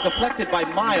think it was deflected by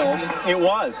Miles. It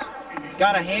was.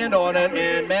 Got a hand on it,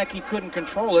 and Mackey couldn't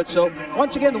control it. So,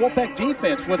 once again, the Wolfpack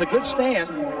defense with a good stand.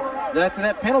 After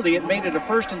that penalty, it made it a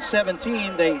 1st and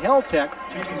 17. They held Tech,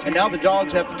 and now the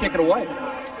Dogs have to kick it away.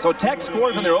 So Tech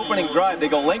scores on their opening drive. They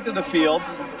go length of the field.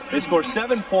 They score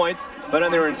 7 points, but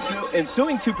on their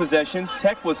ensuing 2 possessions,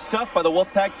 Tech was stuffed by the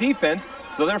Wolfpack defense,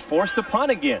 so they're forced to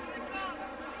punt again.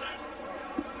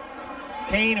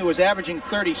 Kane, who was averaging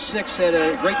 36, had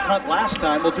a great punt last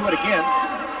time. We'll do it again.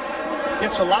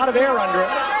 Gets a lot of air under it.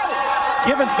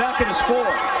 Gibbons back at his 4.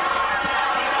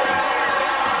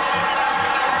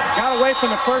 Got away from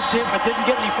the first hit, but didn't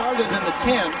get any farther than the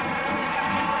 10.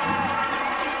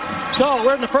 So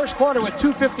we're in the first quarter with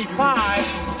 2:55.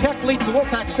 Tech leads the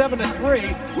Wolfpack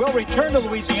 7-3. We'll return to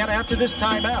Louisiana after this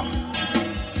timeout.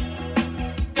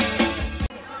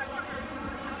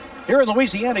 Here in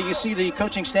Louisiana, you see the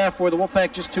coaching staff for the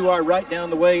Wolfpack just to our right down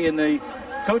the way in the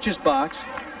coach's box.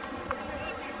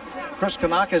 Chris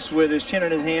Kanakis with his chin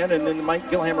in his hand, and then Mike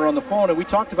Gilhammer on the phone. And we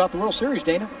talked about the World Series,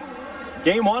 Dana.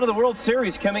 Game 1 of the World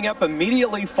Series coming up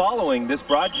immediately following this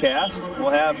broadcast. We'll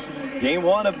have Game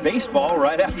 1 of baseball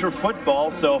right after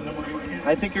football. So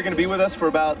I think you're going to be with us for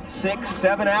about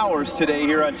 6-7 hours today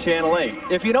here on Channel 8,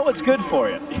 if you know what's good for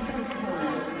you.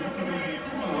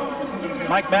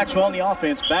 Mike Maxwell on the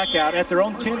offense, back out at their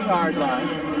own 10-yard line.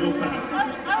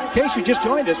 In case you just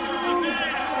joined us,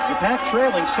 the Pack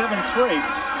trailing 7-3.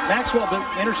 Maxwell been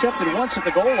intercepted once at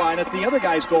the goal line, at the other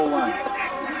guy's goal line.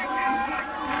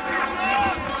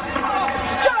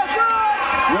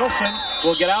 Wilson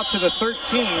will get out to the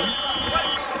 13.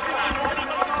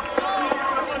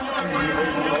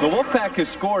 The Wolfpack has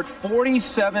scored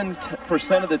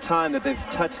 47% of the time that they've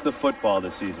touched the football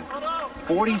this season.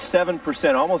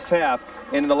 47%, almost half.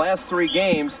 And in the last 3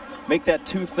 games, make that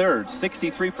 2/3,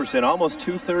 63%, almost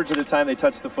 2/3 of the time they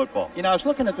touch the football. You know, I was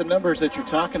looking at the numbers that you're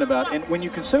talking about, and when you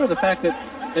consider the fact that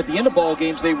at the end of ball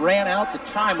games, they ran out the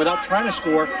time without trying to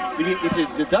score, if you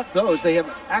deduct those, they have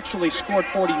actually scored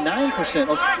 49%,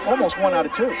 almost 1 out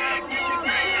of 2.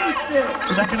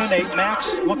 2nd and 8,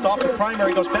 Max looked off the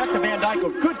primary, goes back to Van Dyke, a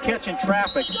good catch in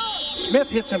traffic. Smith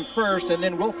hits him first, and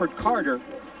then Wilford Carter.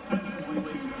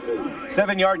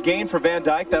 7-yard gain for Van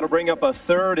Dyke. That'll bring up a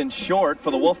 3rd and short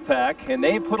for the Wolfpack. And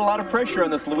they put a lot of pressure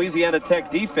on this Louisiana Tech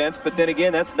defense, but then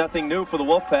again, that's nothing new for the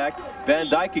Wolfpack. Van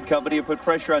Dyke and company have put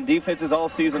pressure on defenses all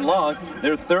season long.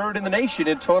 They're 3rd in the nation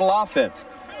in total offense.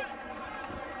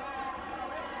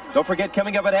 Don't forget,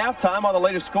 coming up at halftime, all the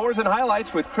latest scores and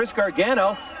highlights with Chris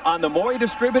Gargano on the Moy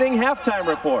Distributing Halftime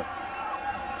Report.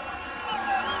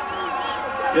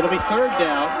 It'll be 3rd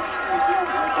down.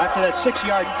 After that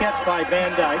 6-yard catch by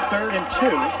Van Dyke, 3rd and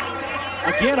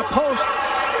 2. Again, a post.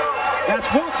 That's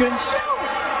Wilkins.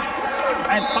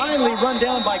 And finally run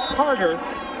down by Carter.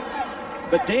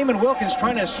 But Damon Wilkins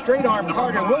trying to straight arm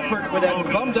Carter. Wilford with that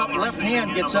bummed up left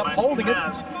hand gets up holding it.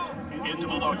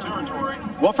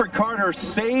 Wilford Carter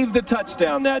saved the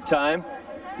touchdown that time.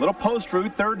 Little post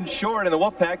route, 3rd and short, and the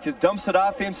Wolfpack just dumps it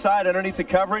off inside underneath the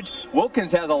coverage.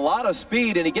 Wilkins has a lot of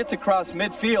speed, and he gets across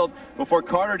midfield before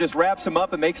Carter just wraps him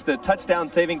up and makes the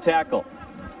touchdown-saving tackle.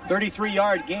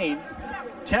 33-yard gain.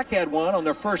 Tech had one on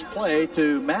their first play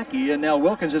to Mackey, and now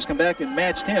Wilkins has come back and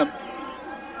matched him.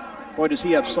 Boy, does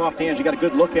he have soft hands. You got a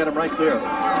good look at him right there.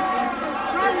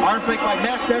 Arm fake by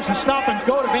Max. There's the stop and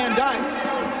go to Van Dyke.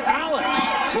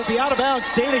 Alex will be out of bounds.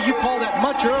 Dana, you called that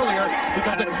much earlier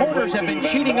because the corners have been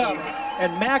cheating up.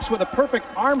 And Max with a perfect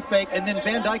arm fake, and then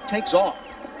Van Dyke takes off.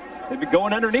 They've been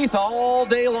going underneath all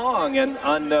day long and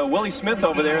on Willie Smith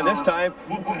over there. And this time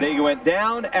they went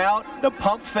down, out, the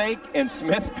pump fake, and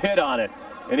Smith bit on it.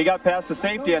 And he got past the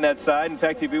safety on that side. In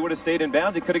fact, if he would have stayed in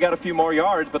bounds, he could have got a few more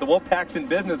yards. But the Wolfpack's in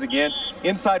business again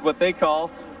inside what they call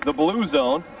the blue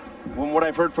zone. From what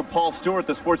I've heard from Paul Stewart,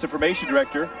 the sports information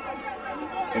director.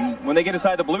 And when they get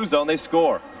inside the blue zone, they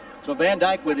score. So Van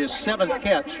Dyke with his 7th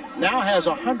catch now has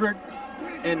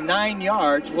 109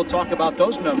 yards. We'll talk about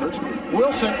those numbers.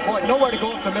 Wilson, boy, nowhere to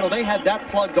go up the middle. They had that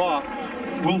plugged off.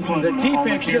 The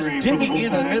defense just digging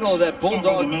in the middle of that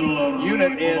Bulldog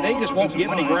unit, and they just won't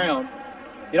give any ground.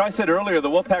 You know, I said earlier the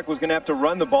Wolfpack was going to have to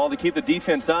run the ball to keep the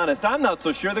defense honest. I'm not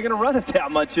so sure they're going to run it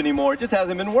that much anymore. It just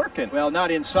hasn't been working. Well,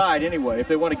 not inside anyway. If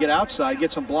they want to get outside,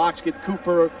 get some blocks, get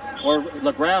Cooper or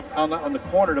LaGraff on the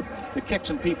corner to kick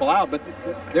some people out. But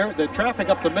the traffic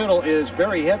up the middle is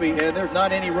very heavy, and there's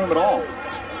not any room at all.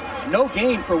 No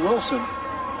gain for Wilson.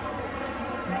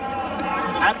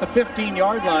 At the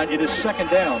 15-yard line, it is 2nd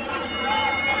down.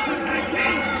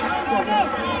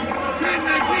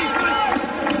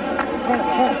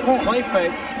 Play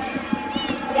fake.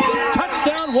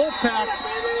 Touchdown Wolfpack.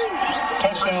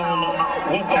 Touchdown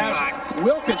Wolfpack.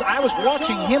 Wilkins, I was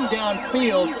watching him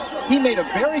downfield. He made a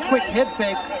very quick head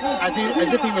fake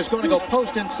as if he was going to go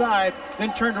post inside,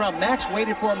 then turned around. Max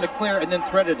waited for him to clear and then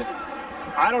threaded it.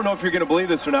 I don't know if you're going to believe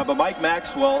this or not, but Mike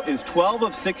Maxwell is 12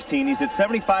 of 16. He's at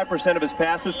 75% of his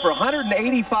passes for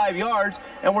 185 yards,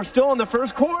 and we're still in the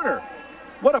first quarter.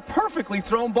 What a perfectly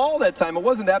thrown ball that time. It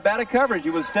wasn't that bad a coverage. He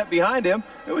was a step behind him.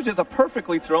 It was just a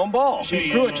perfectly thrown ball.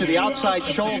 He threw it to the outside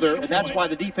shoulder, and that's why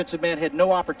the defensive man had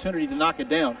no opportunity to knock it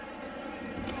down.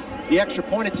 The extra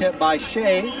point attempt by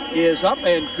Shea is up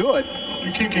and good.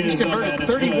 He's converted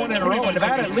 31 in a row, and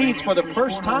Nevada leads for the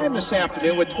first time this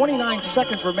afternoon with 29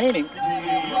 seconds remaining.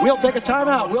 We'll take a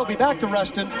timeout. We'll be back to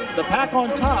Ruston. The Pack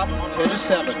on top,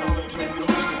 10-7.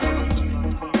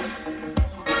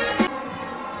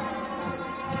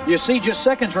 You see just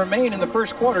seconds remain in the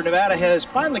first quarter. Nevada has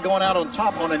finally gone out on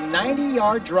top on a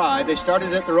 90-yard drive. They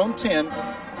started at their own 10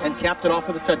 and capped it off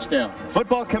with a touchdown.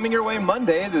 Football coming your way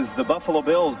Monday. This is the Buffalo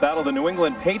Bills battle the New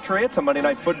England Patriots on Monday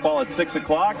Night Football at 6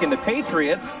 o'clock. And the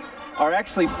Patriots are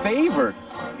actually favored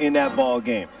in that ball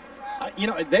game. You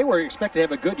know, they were expected to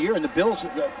have a good year, and the Bills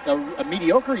a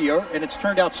mediocre year, and it's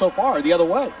turned out so far the other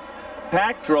way.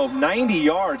 Pack drove 90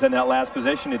 yards on that last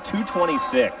possession at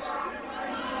 2:26.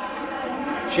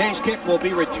 Shea's kick will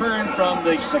be returned from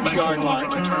the 6-yard line.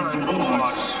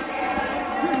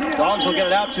 Dogs will get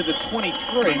it out to the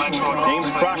 23. James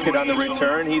Crockett on the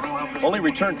return. He's only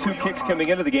returned 2 kicks coming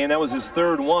into the game. That was his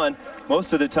 3rd one.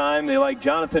 Most of the time, they like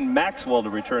Jonathan Maxwell to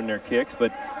return their kicks,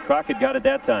 but Crockett got it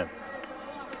that time.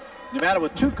 Nevada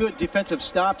with 2 good defensive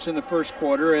stops in the first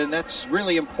quarter, and that's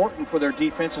really important for their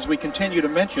defense, as we continue to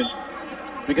mention,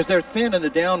 because they're thin in the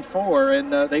down 4,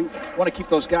 and they want to keep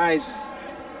those guys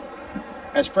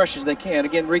as fresh as they can.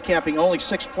 Again, recapping only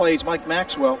 6 plays. Mike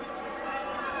Maxwell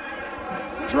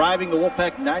driving the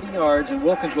Wolfpack 90 yards, and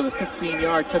Wilkins with a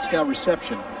 15-yard touchdown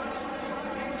reception.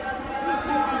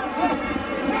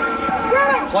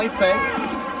 Play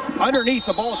fake. Underneath,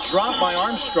 the ball dropped by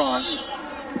Armstrong.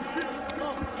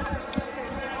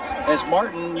 As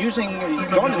Martin he's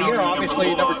going to the air,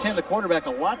 obviously, number 10, the quarterback,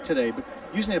 a lot today, but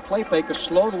using a play fake to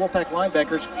slow the Wolfpack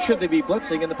linebackers should they be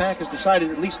blitzing, and the Pack has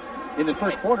decided, at least in the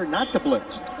first quarter, not to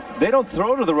blitz. They don't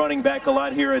throw to the running back a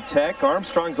lot here at Tech.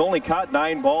 Armstrong's only caught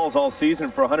 9 balls all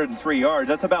season for 103 yards.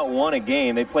 That's about 1 a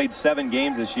game. They played 7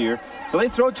 games this year, so they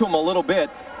throw to him a little bit,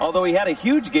 although he had a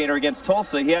huge gainer against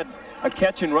Tulsa. He had a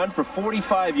catch and run for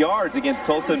 45 yards against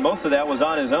Tulsa, and most of that was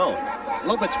on his own. A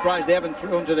little bit surprised they haven't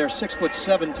thrown to their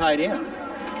 6'7" tight end.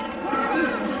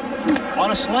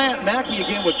 On a slant, Mackey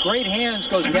again with great hands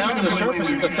goes down to the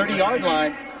surface at the 30-yard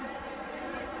line.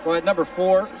 Go ahead, number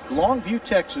 4, Longview,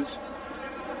 Texas.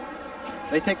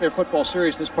 They take their football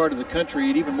serious in this part of the country,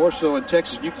 and even more so in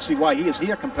Texas. You can see why. He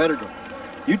a competitor.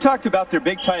 You talked about their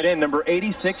big tight end, number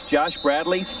 86, Josh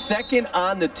Bradley, 2nd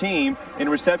on the team in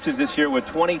receptions this year with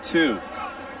 22.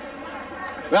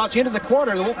 Well, it's the end of the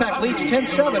quarter. The Wolfpack leads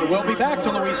 10-7. We'll be back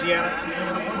to Louisiana.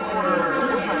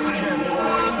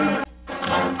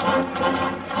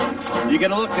 You get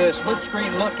a split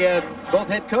screen look at both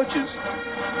head coaches.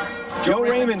 Joe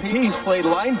Raymond Peace played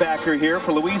linebacker here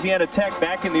for Louisiana Tech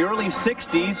back in the early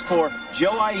 60s for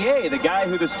Joe Aye, the guy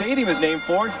who the stadium is named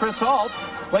for. And Chris Ault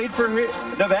played for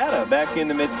Nevada back in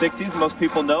the mid-60s, most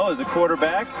people know, as a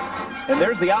quarterback. And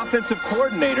there's the offensive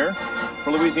coordinator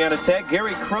for Louisiana Tech,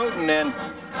 Gary Croton, and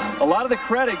a lot of the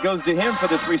credit goes to him for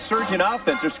this resurgent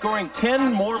offense. They're scoring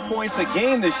 10 more points a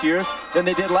game this year than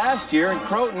they did last year, and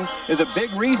Croton is a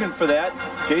big reason for that.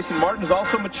 Jason Martin's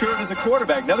also matured as a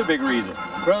quarterback, another big reason.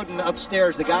 Croton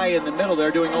upstairs, the guy in the middle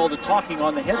there doing all the talking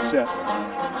on the headset.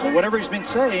 But whatever he's been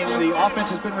saying, the offense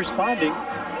has been responding.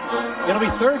 It'll be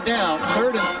third down,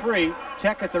 3rd and 3,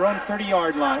 Tech at their own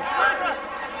 30-yard line.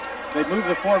 They move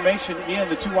the formation in,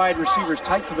 the 2 wide receivers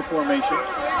tight to the formation.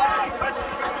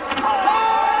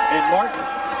 And Martin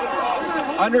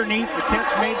underneath, the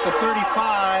catch made at the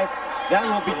 35. That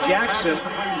will be Jackson.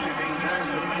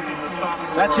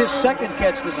 That's his second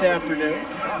catch this afternoon.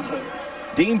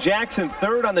 Dean Jackson,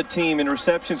 3rd on the team in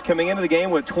receptions coming into the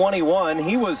game with 21.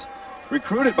 He was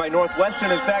recruited by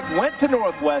Northwestern. In fact, went to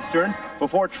Northwestern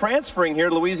before transferring here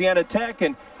to Louisiana Tech,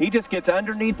 and he just gets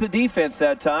underneath the defense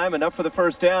that time. Enough for the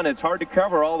first down. It's hard to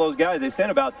cover all those guys. They sent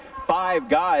about 5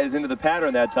 guys into the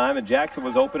pattern that time, and Jackson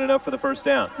was open enough for the first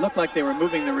down. Looked like they were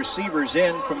moving the receivers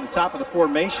in from the top of the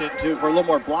formation for a little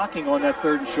more blocking on that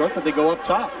 3rd and short, but they go up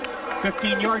top.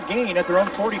 15-yard gain at their own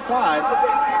 45.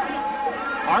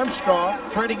 Armstrong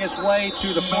threading his way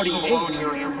to the 48.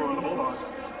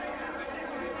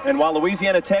 And while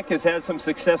Louisiana Tech has had some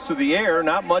success through the air,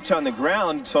 not much on the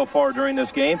ground so far during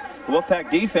this game, the Wolfpack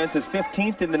defense is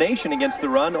 15th in the nation against the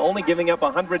run, only giving up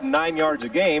 109 yards a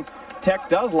game. Tech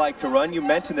does like to run. You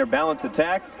mentioned their balanced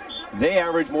attack. They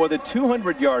average more than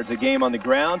 200 yards a game on the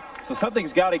ground, so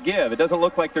something's got to give. It doesn't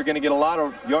look like they're going to get a lot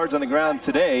of yards on the ground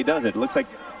today, does it? It looks like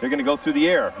they're going to go through the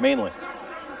air, mainly.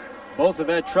 Both have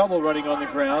had trouble running on the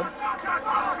ground.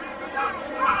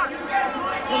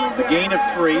 The gain of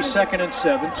 3, 2nd and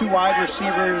 7. 2 wide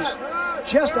receivers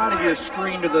just out of your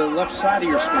screen to the left side of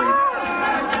your screen.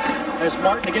 As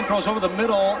Martin again throws over the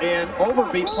middle, and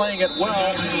Overby playing it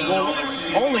well will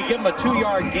only give him a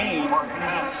 2-yard gain.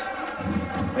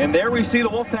 And there we see the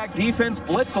Wolfpack defense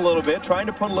blitz a little bit, trying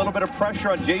to put a little bit of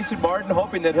pressure on Jason Martin,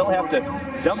 hoping that he'll have to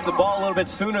dump the ball a little bit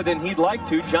sooner than he'd like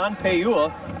to. John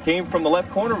Payua came from the left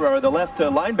corner, or the left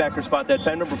linebacker spot that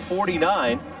time, number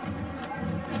 49.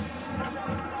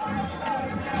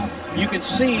 You can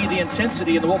see the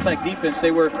intensity in the Wolfpack defense.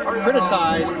 They were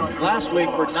criticized last week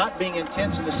for not being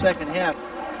intense in the second half.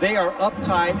 They are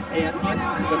uptight and in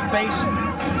the face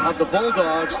of the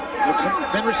Bulldogs.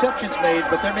 There's been receptions made,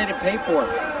 but they're made to pay for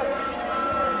it.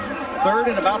 3rd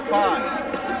and about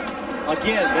 5.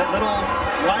 Again, that little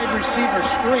wide receiver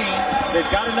screen,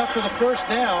 they've got enough for the first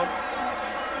down.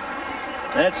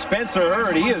 That's Spencer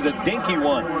Hurd. He is a dinky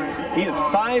one. He is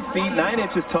 5 feet 9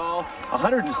 inches tall,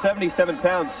 177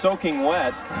 pounds, soaking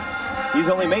wet. He's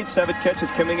only made 7 catches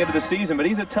coming into the season, but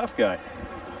he's a tough guy.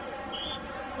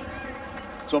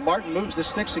 So Martin moves the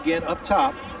sticks again up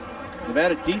top.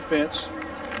 Nevada defense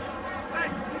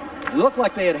looked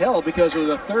like they had held because it was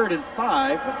a 3rd and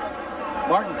 5. But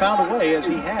Martin found a way, as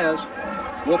he has.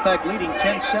 Wolfpack leading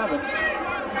 10-7.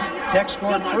 Tech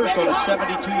scored first on a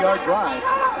 72-yard drive.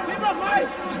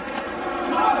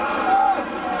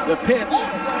 The pitch.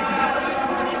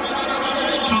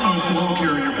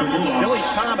 Billy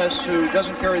Thomas, who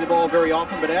doesn't carry the ball very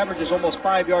often but averages almost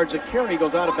 5 yards a carry,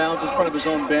 goes out of bounds in front of his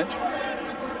own bench.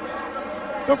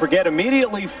 Don't forget,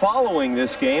 immediately following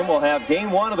this game, we'll have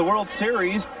Game 1 of the World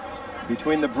Series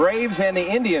between the Braves and the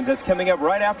Indians. That's coming up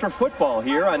right after football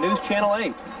here on News Channel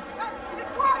 8.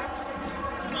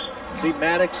 See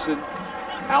Maddox and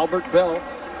Albert Bell,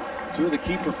 2 of the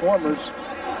key performers.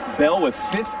 Bell with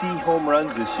 50 home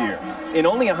runs this year in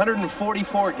only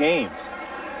 144 games.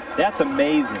 That's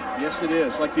amazing. Yes, it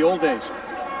is, like the old days.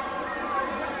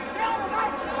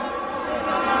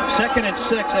 2nd and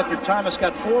 6 after Thomas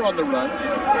got 4 on the run.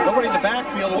 Nobody in the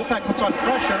backfield. Wolfpack puts on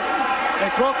pressure. They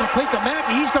throw it complete to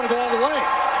Mackey. He's going to go all the way.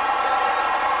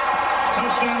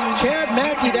 Chad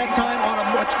Mackey that time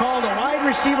on what's called a wide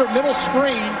receiver middle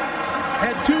screen.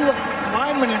 Had 2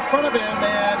 linemen in front of him,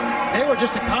 and they were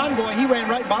just a convoy. He ran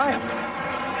right by him.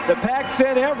 The Pack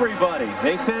sent everybody.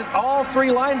 They sent all 3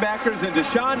 linebackers, and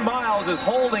Deshaun Miles is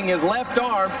holding his left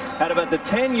arm at about the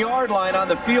 10-yard line on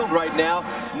the field right now.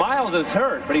 Miles is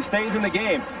hurt, but he stays in the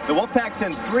game. The Wolfpack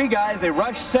sends 3 guys. They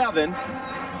rushed 7,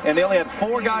 and they only had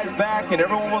 4 guys back, and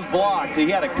everyone was blocked. He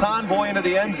had a convoy into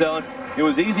the end zone. It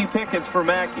was easy pickings for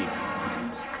Mackey.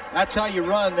 That's how you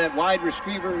run that wide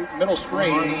receiver middle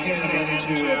screen.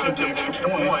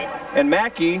 And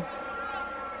Mackey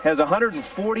has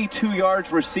 142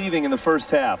 yards receiving in the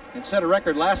first half. And set a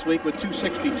record last week with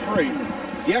 263.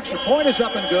 The extra point is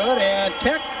up and good, and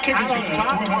Tech out on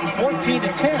top,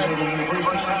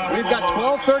 14-10. We've got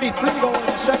 12:33 to go in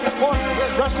the second quarter. We're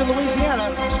at Ruston,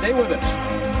 Louisiana. Stay with us.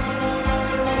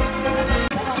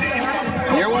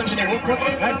 You're watching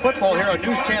High Football here on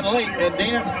News Channel 8. And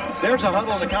Dana, there's a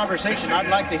huddle in the conversation I'd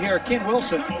like to hear. Kenny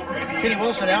Wilson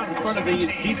out in front of the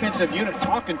defensive unit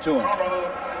talking to him.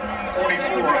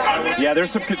 Yeah,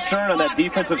 there's some concern on that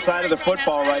defensive side of the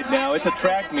football right now. It's a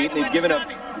track meet, and they've given up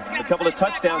a couple of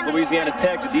touchdowns, Louisiana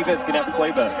Tech. The defense can have to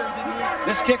play better.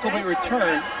 This kick will be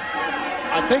returned.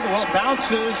 I think it will.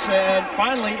 Bounces, and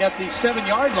finally at the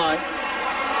 7-yard line,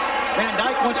 Van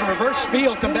Dyke wants a reverse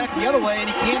field, come back the other way, and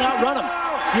he can't outrun him.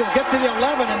 He'll get to the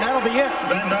 11, and that'll be it.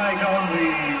 Van Dyke on the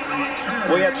return.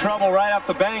 Well, he had trouble right off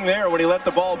the bang there when he let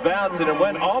the ball bounce, and it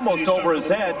went almost over his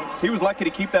head. He was lucky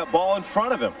to keep that ball in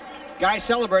front of him. Guy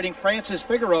celebrating, Francis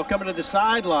Figueroa, coming to the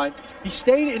sideline. He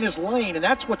stayed in his lane, and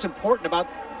that's what's important about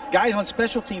guys on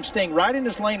special teams staying right in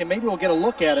his lane, and maybe we'll get a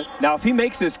look at it. Now, if he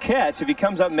makes his catch, if he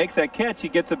comes up and makes that catch, he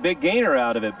gets a big gainer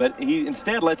out of it. But he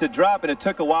instead lets it drop, and it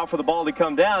took a while for the ball to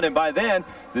come down. And by then,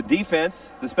 the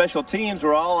defense, the special teams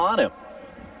were all on him.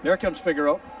 There comes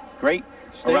Figueroa. Great.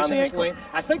 Stays around in the his ankle. lane.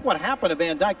 I think what happened to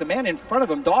Van Dyke, the man in front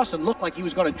of him, Dawson, looked like he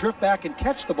was going to drift back and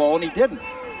catch the ball, and he didn't.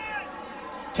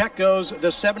 Tech goes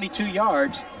the 72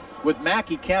 yards with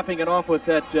Mackey capping it off with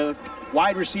that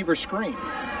wide receiver screen.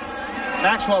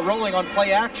 Maxwell rolling on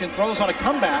play action, throws on a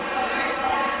comeback.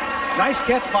 Nice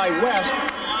catch by West,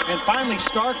 and finally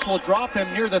Starks will drop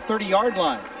him near the 30-yard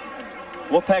line.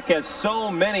 Wolfpack has so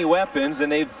many weapons,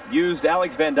 and they've used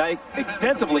Alex Van Dyke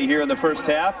extensively here in the first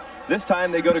half. This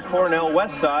time they go to Cornell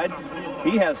Westside.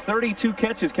 He has 32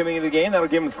 catches coming into the game. That'll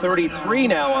give him 33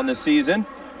 now on the season.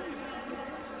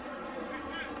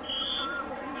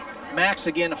 Max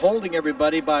again holding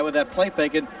everybody with that play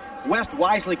fake, and West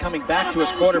wisely coming back to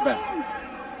his quarterback.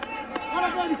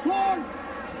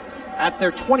 At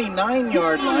their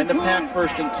 29-yard line, the Pack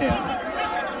 1st and 10.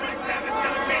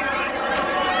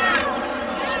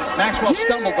 Maxwell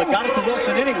stumbled, but got it to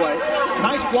Wilson anyway.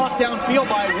 Nice block downfield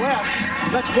by West.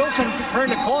 Lets Wilson turn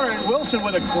the corner, and Wilson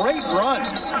with a great run.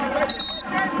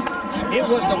 It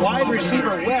was the wide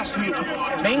receiver West who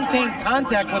maintained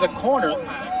contact with a corner,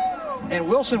 and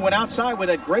Wilson went outside with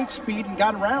a great speed and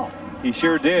got around. He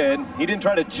sure did. He didn't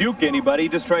try to juke anybody. He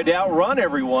just tried to outrun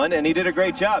everyone, and he did a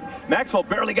great job. Maxwell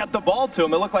barely got the ball to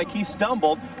him. It looked like he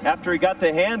stumbled after he got the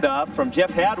handoff from Jeff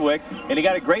Hadwick, and he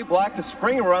got a great block to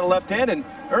spring him around the left end, and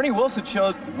Ernie Wilson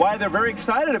showed why they're very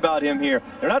excited about him here.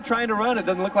 They're not trying to run. It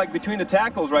doesn't look like between the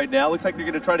tackles right now. It looks like they're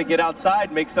going to try to get outside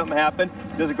and make something happen.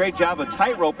 He does a great job of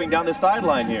tight roping down the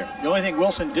sideline here. The only thing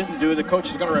Wilson didn't do, the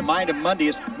coach is going to remind him Monday,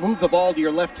 is move the ball to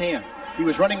your left hand. He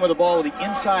was running with the ball with the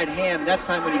inside hand. That's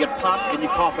time when you get popped and you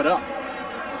cough it up.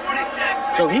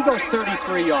 So he goes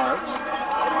 33 yards.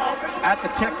 At the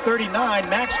Tech 39,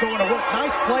 Max going to work.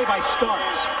 Nice play by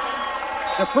Starks.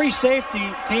 The free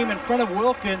safety came in front of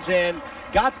Wilkins and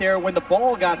got there when the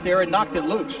ball got there and knocked it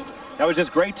loose. That was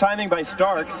just great timing by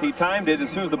Starks. He timed it as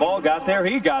soon as the ball got there.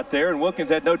 He got there, and Wilkins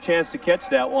had no chance to catch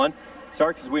that one.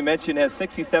 Starks, as we mentioned, has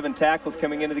 67 tackles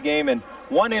coming into the game and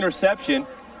 1 interception.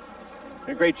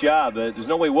 A great job. There's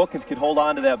no way Wilkins could hold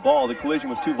on to that ball. The collision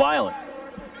was too violent.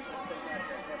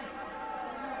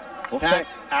 Pack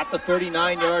at the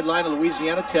 39-yard line of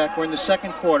Louisiana Tech. We're in the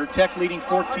second quarter. Tech leading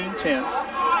 14-10.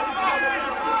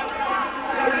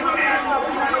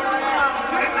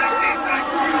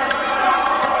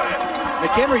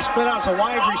 McHenry split out as a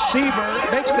wide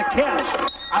receiver, makes the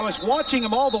catch. I was watching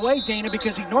him all the way, Dana,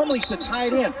 because he normally is the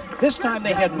tight end. This time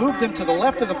they had moved him to the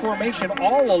left of the formation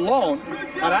all alone,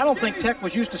 and I don't think Tech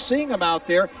was used to seeing him out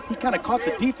there. He kind of caught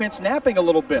the defense napping a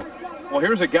little bit. Well,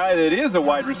 here's a guy that is a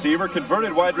wide receiver,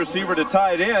 converted wide receiver to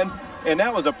tight end, and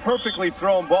that was a perfectly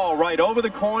thrown ball right over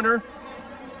the corner.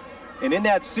 And in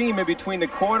that seam in between the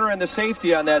corner and the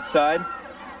safety on that side.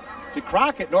 See,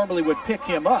 Crockett normally would pick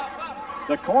him up,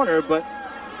 the corner, but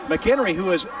McHenry,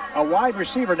 who is a wide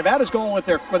receiver, Nevada's going with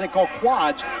their what they call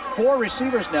quads. 4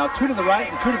 receivers now, 2 to the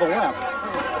right and 2 to the left.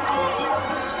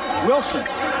 Wilson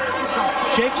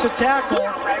shakes a tackle.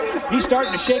 He's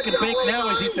starting to shake and bake now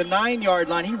as he's at the 9-yard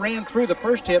line. He ran through the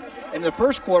first hit. In the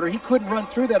first quarter, he couldn't run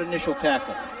through that initial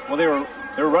tackle. Well, they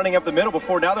were running up the middle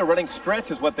before. Now they're running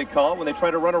stretch is what they call it when they try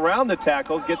to run around the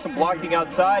tackles, get some blocking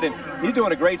outside, and he's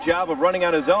doing a great job of running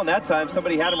on his own. That time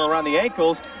somebody had him around the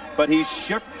ankles, but he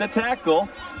shook the tackle.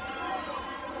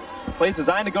 Play's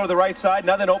designed to go to the right side,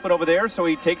 nothing open over there, so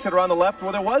he takes it around the left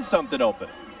where there was something open.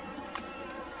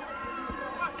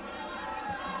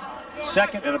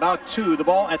 2nd and about 2. The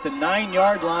ball at the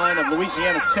 9-yard line of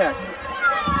Louisiana Tech.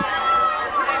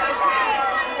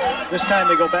 This time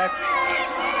they go back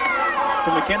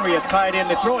to McHenry, a tight end.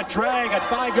 They throw a drag at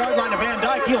 5-yard line to Van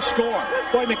Dyke. He'll score.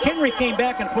 Boy, McHenry came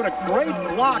back and put a great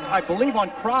block, I believe,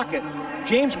 on Crockett.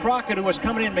 James Crockett, who was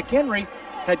coming in, McHenry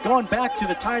had gone back to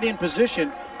the tight end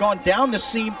position, gone down the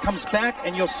seam, comes back,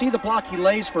 and you'll see the block he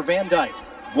lays for Van Dyke.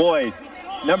 Boy,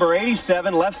 number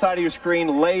 87, left side of your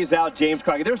screen, lays out James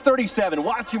Crockett. There's 37.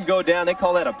 Watch him go down. They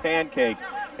call that a pancake.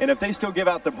 And if they still give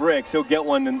out the bricks, he'll get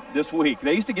one this week.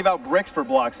 They used to give out bricks for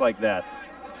blocks like that.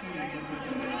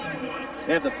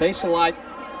 They have the Baselite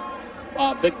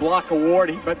Big Block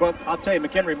Award, but I'll tell you,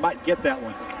 McHenry might get that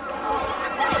one.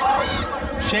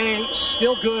 Shea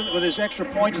still good with his extra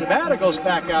points. Nevada goes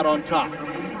back out on top.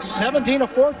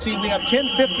 17-14. We have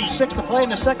 10:56 to play in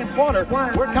the second quarter.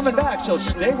 We're coming back, so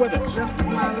stay with us. Rest of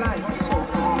my life was so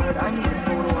hard. I need a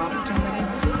photo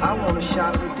opportunity. I want a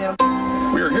shot with them.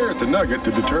 We are here at the Nugget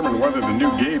to determine whether the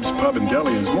new Gabe's Pub and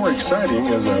Deli is more exciting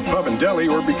as a pub and deli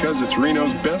or because it's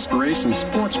Reno's best race and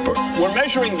sports book. We're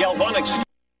measuring galvanic.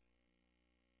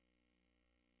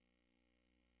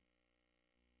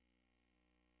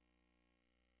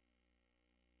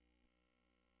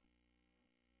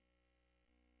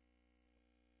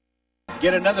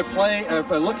 Get another play, a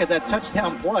look at that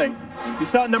touchdown play. You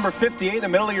saw number 58 in the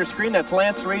middle of your screen. That's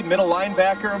Lance Reed, middle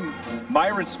linebacker.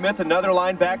 Myron Smith, another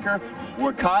linebacker.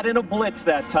 Were caught in a blitz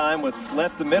that time, which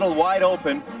left the middle wide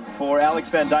open for Alex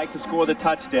Van Dyke to score the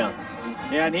touchdown.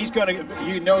 Yeah, and he's going to,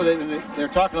 you know that they're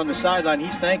talking on the sideline.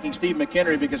 He's thanking Steve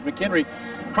McHenry because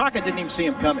Crockett didn't even see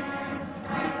him coming.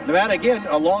 Nevada, again,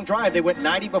 a long drive. They went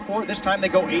 90 before. This time they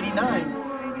go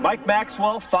 89. Mike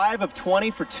Maxwell, 5 of 20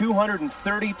 for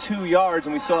 232 yards,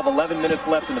 and we still have 11 minutes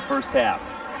left in the first half.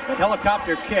 The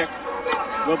helicopter kick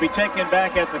will be taken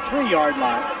back at the 3-yard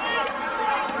line.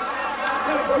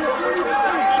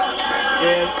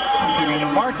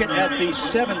 And mark it at the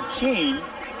 17.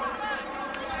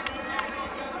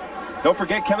 Don't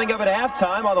forget, coming up at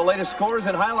halftime, all the latest scores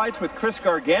and highlights with Chris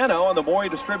Gargano on the Maury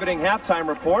Distributing Halftime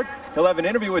Report. He'll have an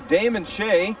interview with Damon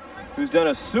Shea, who's done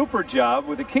a super job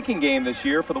with the kicking game this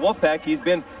year for the Wolfpack. He's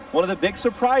been one of the big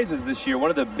surprises this year, one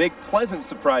of the big pleasant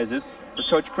surprises for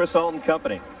Coach Chris Alton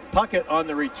Company. Puckett on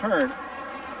the return,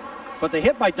 but the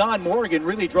hit by Don Morgan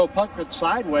really drove Puckett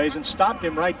sideways and stopped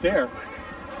him right there.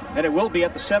 And it will be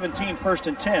at the 17, 1st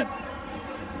and 10.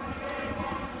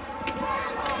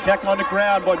 Tech on the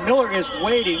ground, but Miller is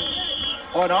waiting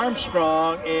on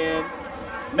Armstrong and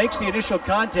makes the initial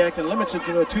contact and limits it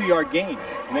to a 2-yard gain.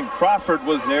 And then Crawford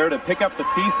was there to pick up the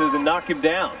pieces and knock him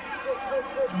down.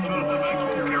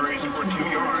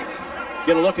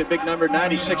 Get a look at big number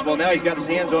 96. Well, now he's got his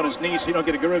hands on his knees, so you don't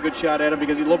get a real good shot at him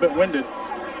because he's a little bit winded.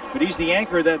 But he's the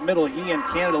anchor of that middle. He and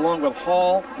Canada along with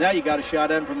Hall. Now you got a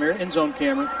shot at him from your end zone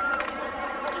camera.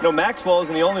 No, Maxwell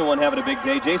isn't the only one having a big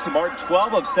day. Jason Martin,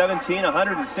 12 of 17,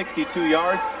 162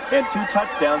 yards and 2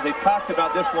 touchdowns. They talked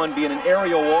about this one being an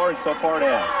aerial war, and so far it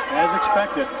has. As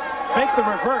expected. Fake the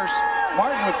reverse.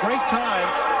 Martin with great time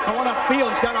going upfield.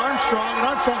 He's got Armstrong, and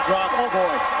Armstrong dropped. Oh,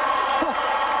 boy.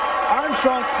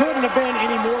 Armstrong couldn't have been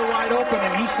any more wide open,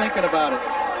 and he's thinking about it.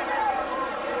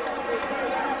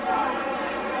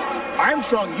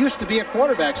 Armstrong used to be a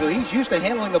quarterback, so he's used to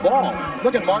handling the ball.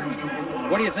 Look at Martin.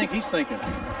 What do you think he's thinking?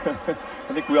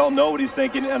 I think we all know what he's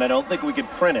thinking, and I don't think we can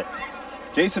print it.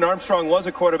 Jason Armstrong was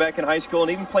a quarterback in high school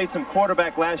and even played some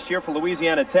quarterback last year for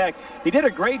Louisiana Tech. He did a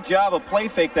great job of play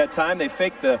fake that time. They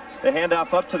faked the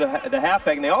handoff up to the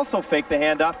halfback, and they also faked the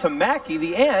handoff to Mackey,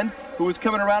 the end, who was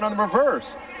coming around on the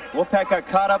reverse. Wolfpack got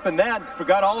caught up in that,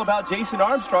 forgot all about Jason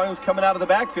Armstrong, who was coming out of the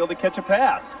backfield to catch a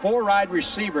pass. 4 wide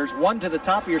receivers, 1 to the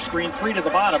top of your screen, 3 to the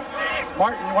bottom.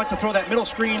 Martin wants to throw that middle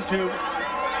screen to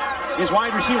his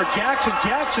wide receiver, Jackson.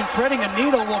 Jackson threading a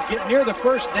needle will get near the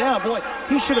first down. Boy,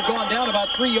 he should have gone down about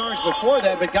 3 yards before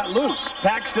that, but got loose.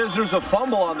 Pack says there's a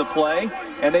fumble on the play,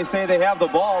 and they say they have the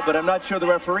ball, but I'm not sure the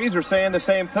referees are saying the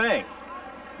same thing.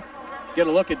 Get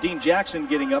a look at Dean Jackson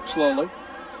getting up slowly.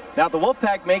 Now the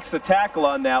Wolfpack makes the tackle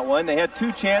on that one. They had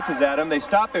 2 chances at him. They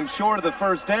stop him short of the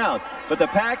first down. But the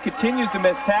Pack continues to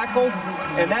miss tackles,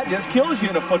 and that just kills you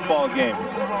in a football game.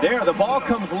 There, the ball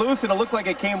comes loose, and it looked like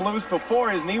it came loose before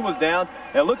his knee was down.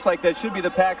 It looks like that should be the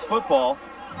Pack's football.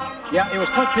 Yeah, it was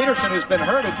Clint Peterson, who's been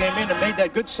hurt, who came in and made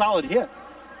that good solid hit.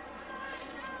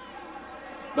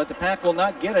 But the Pack will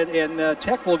not get it, and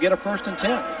Tech will get a 1st and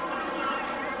 10.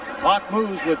 Clock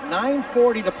moves with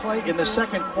 9:40 to play in the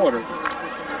second quarter.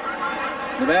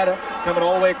 Nevada coming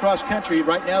all the way across country.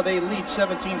 Right now they lead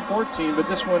 17-14, but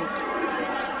this one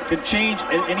can change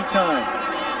at any time.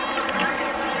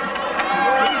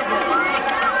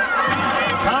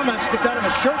 Thomas gets out of a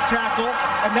shirt tackle,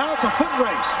 and now it's a foot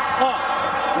race. Oh,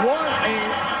 what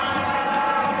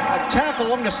a tackle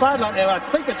along the sideline, and I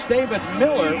think it's David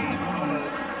Miller.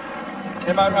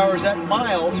 Or is that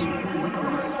Miles?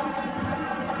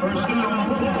 First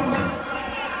down.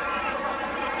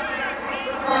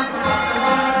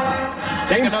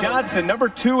 James Johnson, number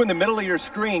 2 in the middle of your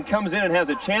screen, comes in and has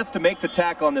a chance to make the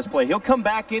tackle on this play. He'll come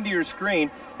back into your screen.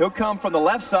 He'll come from the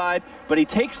left side, but he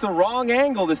takes the wrong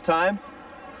angle this time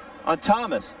on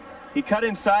Thomas. He cut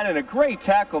inside and a great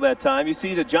tackle that time. You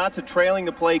see the Johnson trailing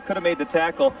the play, could have made the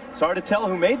tackle. It's hard to tell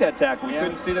who made that tackle. We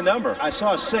couldn't see the number. I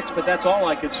saw a 6, but that's all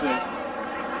I could see.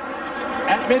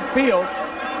 At midfield,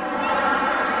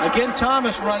 again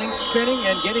Thomas running, spinning,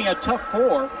 and getting a tough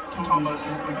 4.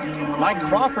 Mike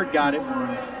Crawford got it.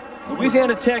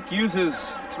 Louisiana Tech uses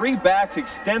 3 backs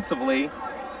extensively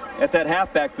at that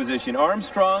halfback position.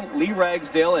 Armstrong, Lee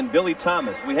Ragsdale, and Billy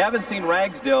Thomas. We haven't seen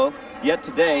Ragsdale yet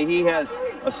today. He has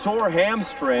a sore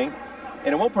hamstring,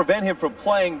 and it won't prevent him from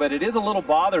playing, but it is a little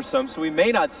bothersome, so we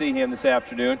may not see him this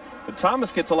afternoon. But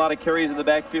Thomas gets a lot of carries in the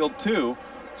backfield too,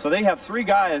 so they have 3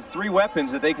 guys, 3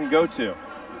 weapons that they can go to.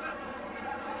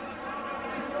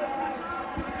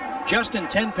 Justin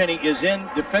Tenpenny is in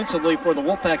defensively for the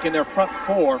Wolfpack in their front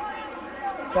 4.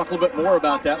 Talk a little bit more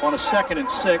about that on a 2nd and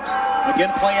 6.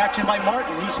 Again, play action by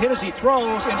Martin. He's hit as he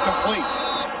throws, incomplete.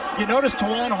 You notice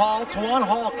Tawan Hall. Tawan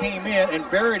Hall came in and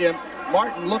buried him.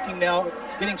 Martin looking now,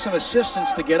 getting some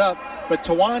assistance to get up. But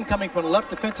Tawan, coming from the left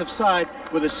defensive side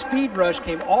with a speed rush,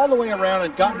 came all the way around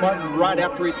and got Martin right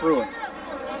after he threw it.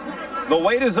 The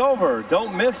wait is over.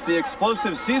 Don't miss the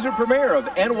explosive season premiere of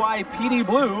NYPD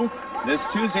Blue this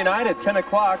Tuesday night at 10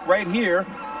 o'clock right here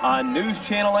on News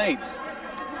Channel 8.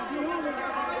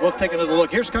 We'll take another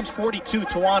look. Here comes 42,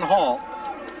 Tawan Hall.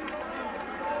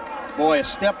 Boy, a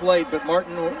step late, but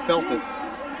Martin felt it.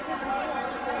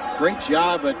 Great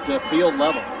job at field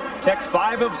level. Tech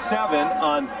 5 of 7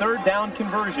 on 3rd down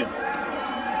conversion.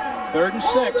 3rd and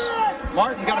 6.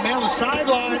 Martin got a man on the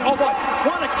sideline. Oh, boy,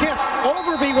 what a catch.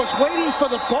 Overby was waiting for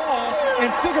the ball,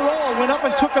 and Figueroa went up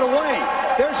and took it away.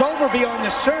 There's Overby on the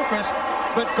surface,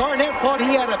 but Garnett thought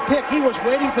he had a pick. He was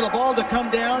waiting for the ball to come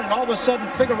down, and all of a sudden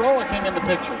Figueroa came in the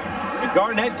picture. And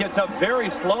Garnett gets up very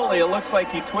slowly. It looks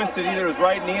like he twisted either his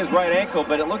right knee or his right ankle,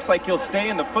 but it looks like he'll stay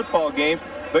in the football game.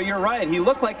 But you're right, he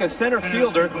looked like a center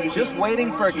fielder just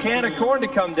waiting for a can of corn to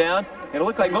come down, and it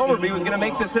looked like Overby was going to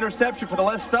make this interception for the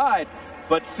left side.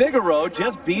 But Figueroa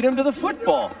just beat him to the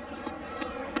football.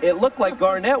 It looked like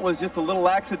Garnett was just a little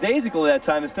lackadaisical at that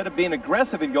time instead of being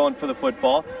aggressive and going for the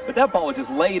football. But that ball was just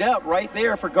laid up right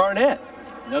there for Garnett.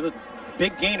 Another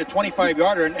big gain, a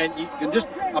 25-yarder, and you can just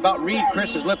about read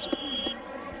Chris's lips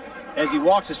as he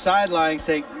walks the sideline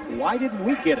saying, why didn't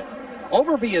we get it?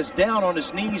 Overby is down on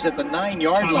his knees at the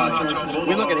 9-yard line.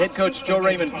 We look at head coach Joe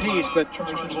Raymond Peace, but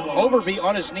Overby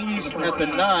on his knees at the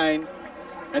 9,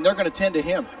 and they're going to tend to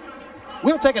him.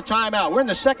 We'll take a timeout. We're in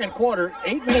the second quarter,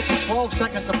 8 minutes and 12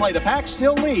 seconds to play. The Pack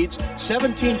still leads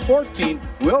 17-14.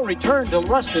 We'll return to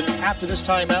Ruston after this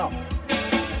timeout.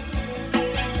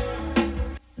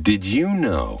 Did you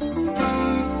know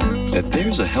that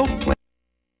there's a health plan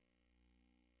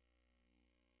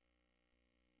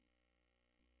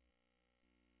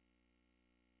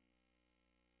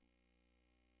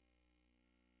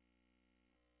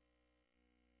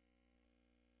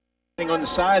on the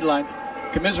sideline,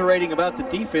 commiserating about the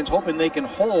defense, hoping they can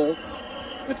hold.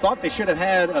 They thought they should have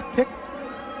had a pick,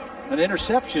 an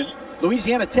interception.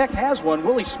 Louisiana Tech has one.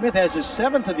 Willie Smith has his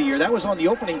 7th of the year. That was on the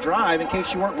opening drive, in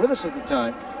case you weren't with us at the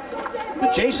time.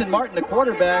 But Jason Martin, the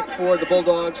quarterback for the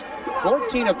Bulldogs,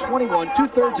 14 of 21,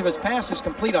 2/3 of his passes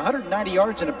complete, 190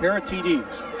 yards and a pair of TDs.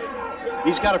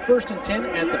 He's got a 1st and 10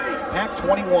 at the Pack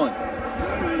 21.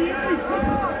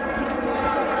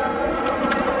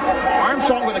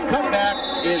 Armstrong with a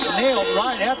cutback is nailed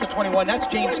right at the 21. That's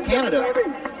James Canada.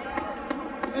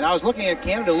 And I was looking at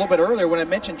Canada a little bit earlier when I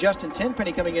mentioned Justin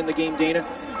Tenpenny coming in the game, Dana.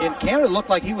 And Canada looked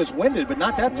like he was winded, but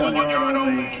not that time.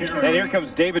 And here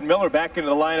comes David Miller back into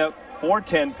the lineup for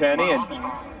Tenpenny. And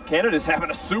Canada's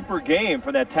having a super game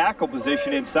for that tackle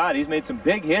position inside. He's made some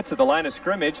big hits at the line of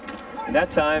scrimmage. And that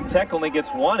time, Tech only gets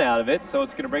 1 out of it, so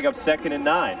it's going to bring up 2nd and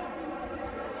 9.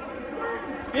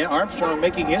 Yeah, Armstrong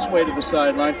making his way to the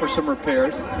sideline for some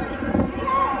repairs.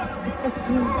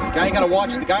 Guy you got to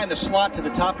watch, the guy in the slot to the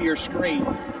top of your screen,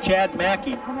 Chad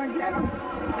Mackey.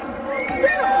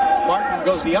 Martin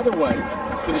goes the other way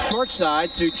to the short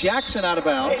side to Jackson out of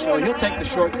bounds, so he'll take the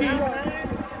short gain.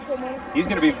 He's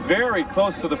going to be very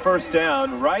close to the 1st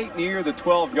down, right near the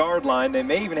 12-yard line. They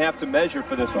may even have to measure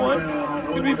for this one.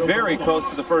 He'll be very close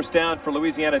to the 1st down for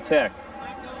Louisiana Tech.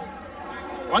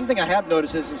 One thing I have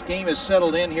noticed is this game has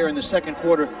settled in here in the second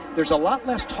quarter. There's a lot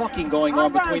less talking going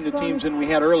on between the teams than we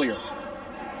had earlier.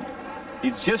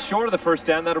 He's just short of the first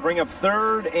down. That'll bring up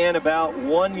third and about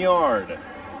 1 yard.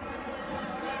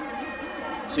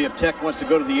 See if Tech wants to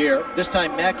go to the air. This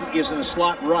time Mackey is in the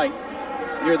slot right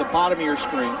near the bottom of your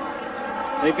screen.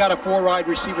 They've got a 4 wide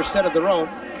receiver set of their own,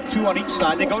 2 on each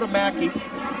side. They go to Mackey.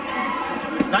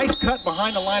 Nice cut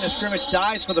behind the line of scrimmage,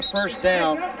 dives for the first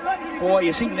down. Boy,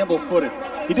 is he nimble-footed.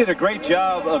 He did a great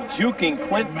job of juking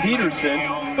Clint Peterson,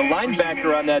 the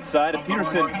linebacker on that side. If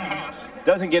Peterson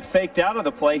doesn't get faked out of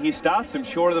the play, he stops him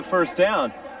short of the first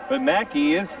down. But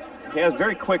Mackey has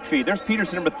very quick feet. There's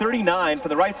Peterson, number 39, for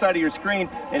the right side of your screen,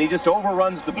 and he just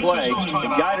overruns the play.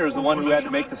 And Guider is the one who had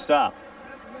to make the stop.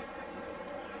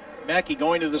 Mackey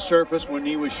going to the surface when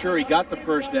he was sure he got the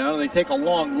first down, and they take a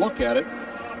long look at it.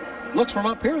 Looks from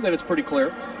up here that it's pretty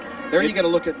clear. There you get a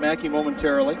look at Mackey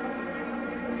momentarily.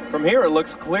 From here, it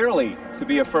looks clearly to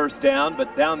be a first down,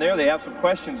 but down there they have some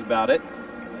questions about it.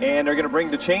 And they're going to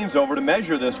bring the chains over to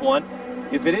measure this one.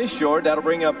 If it is short, that'll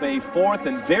bring up a 4th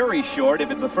and very short. If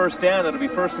it's a first down, it'll be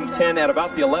 1st and 10 at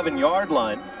about the 11-yard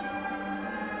line.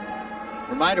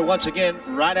 Reminder once again,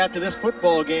 right after this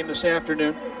football game this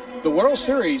afternoon, the World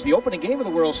Series, the opening game of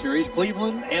the World Series,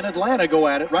 Cleveland and Atlanta go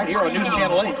at it right here on News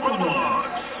Channel 8.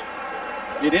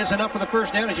 It is enough for the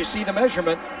first down as you see the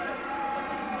measurement.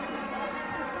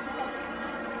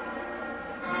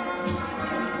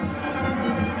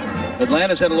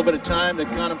 Atlanta's had a little bit of time to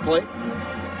contemplate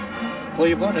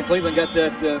Cleveland, and Cleveland got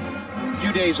that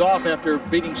few days off after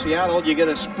beating Seattle. You get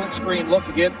a split screen look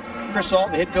again. Chris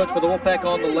Ault, the head coach for the Wolfpack,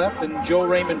 on the left, and Joe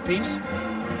Raymond Peace.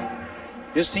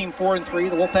 His team 4-3,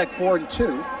 the Wolfpack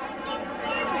 4-2.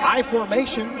 I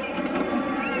formation.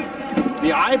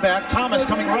 The I back, Thomas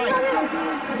coming right.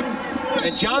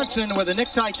 And Johnson with a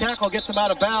necktie tackle gets him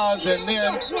out of bounds, and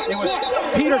then it was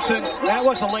Peterson. That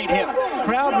was a late hit.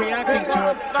 Crowd reacting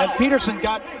to it, and Peterson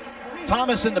got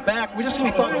Thomas in the back. We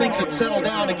thought things had settled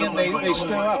down. Again, they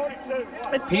stir up.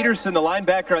 And Peterson, the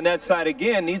linebacker on that side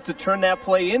again, needs to turn that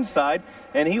play inside,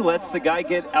 and he lets the guy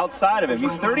get outside of him.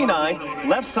 He's 39,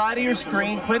 left side of your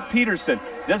screen, Clint Peterson.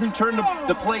 Doesn't turn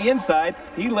the play inside.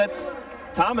 He lets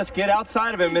Thomas get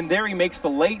outside of him, and there he makes the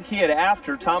late hit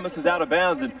after Thomas is out of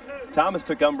bounds, and Thomas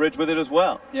took umbrage with it as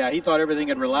well. Yeah, he thought everything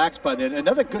had relaxed by then.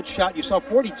 Another good shot. You saw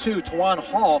 42, Tawan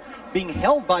Hall, being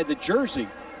held by the jersey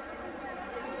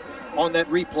on that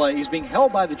replay. He's being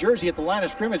held by the jersey at the line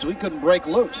of scrimmage. We couldn't break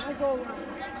loose.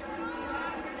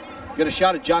 Get a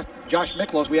shot at Josh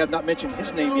Miklos. We have not mentioned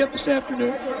his name yet this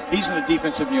afternoon. He's in the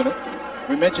defensive unit.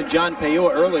 We mentioned John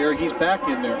Payua earlier. He's back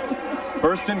in there.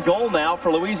 First and goal now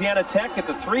for Louisiana Tech at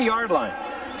the 3-yard line.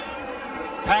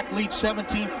 Pack leads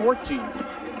 17-14.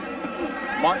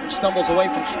 Martin stumbles away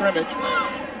from scrimmage.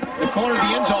 The corner of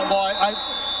the end zone, boy.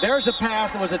 There's a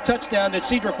pass that was a touchdown that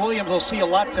Cedric Williams will see a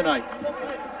lot tonight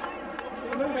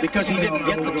because he didn't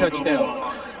get the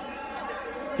touchdown.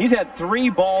 He's had 3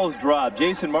 balls dropped.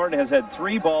 Jason Martin has had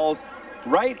 3 balls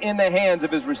right in the hands of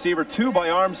his receiver. 2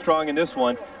 by Armstrong, and this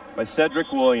one by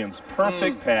Cedric Williams.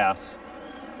 Perfect pass.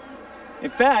 In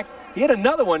fact, he had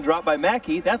another one dropped by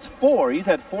Mackey. That's 4. He's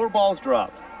had 4 balls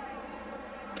dropped.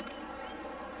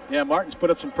 Yeah, Martin's put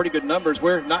up some pretty good numbers.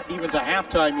 We're not even to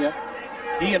halftime yet.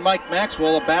 He and Mike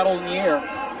Maxwell, a battle in the air,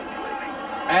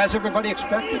 as everybody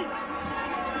expected.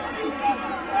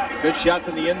 Good shot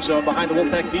from the end zone behind the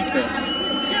Wolfpack defense.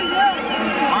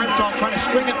 Armstrong trying to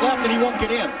string it left, and he won't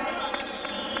get in.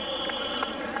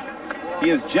 He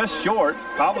is just short,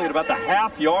 probably at about the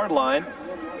half-yard line,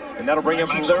 and that'll bring him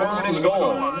 3rd and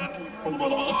goal.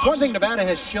 One thing Nevada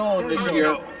has shown this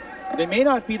year, they may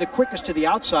not be the quickest to the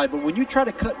outside, but when you try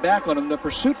to cut back on them, the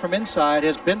pursuit from inside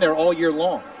has been there all year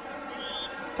long.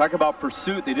 Talk about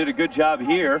pursuit. They did a good job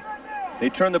here. They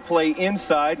turn the play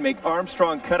inside, make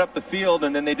Armstrong cut up the field,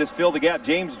 and then they just fill the gap.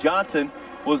 James Johnson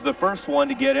was the first one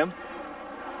to get him.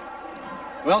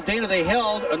 Well, Dana, they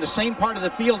held on the same part of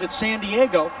the field at San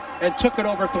Diego and took it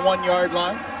over at the 1-yard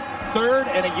line. 3rd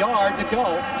and a yard to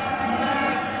go.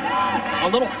 A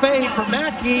little fade for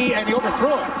Mackey, and he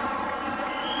overthrew it.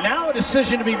 Now a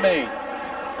decision to be made.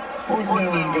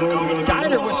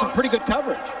 Guider with some pretty good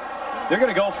coverage. They're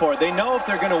going to go for it. They know if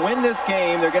they're going to win this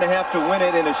game, they're going to have to win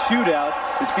it in a shootout.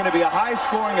 It's going to be a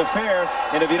high-scoring affair,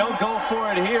 and if you don't go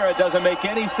for it here, it doesn't make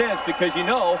any sense because you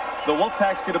know the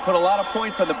Wolfpack's going to put a lot of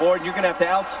points on the board, and you're going to have to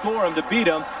outscore them to beat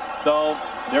them. So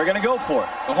they're going to go for it.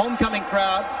 The homecoming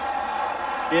crowd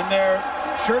in their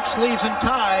shirt sleeves and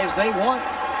ties, they want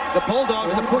the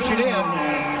Bulldogs to push it in,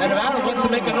 and Nevada wants to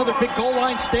make another big goal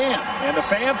line stand. And the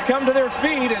fans come to their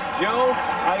feet at Joe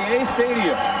Aye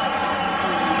Stadium.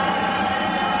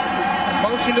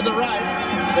 Motion to the right.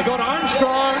 They go to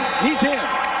Armstrong. He's in.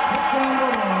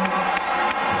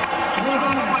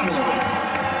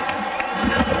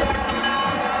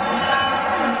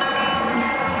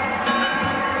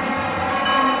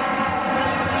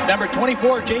 Number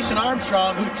 24, Jason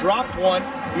Armstrong, who dropped one.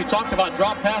 You talked about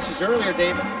drop passes earlier,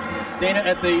 Dana,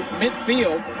 at the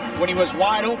midfield when he was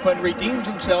wide open, redeems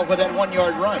himself with that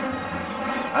 1-yard run.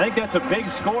 I think that's a big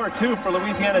score, too, for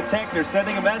Louisiana Tech. They're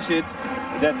sending a message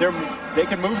that they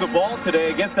can move the ball today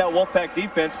against that Wolfpack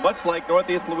defense, much like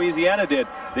Northeast Louisiana did.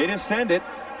 They just send it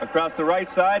across the right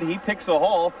side. He picks a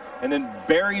hole and then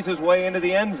buries his way into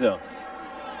the end zone.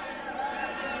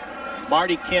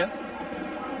 Marty Kent,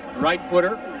 right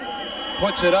footer,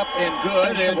 puts it up and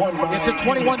good, and it's a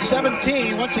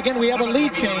 21-17. Once again, we have a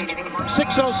lead change.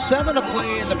 6:07 to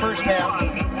play in the first half.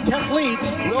 Tech leads,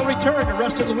 will return to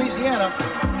rest of Louisiana.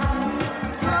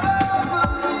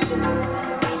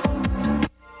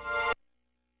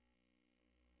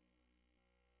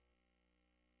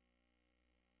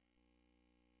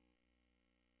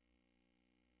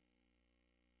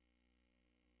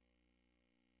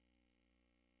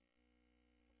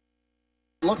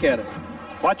 Look at it.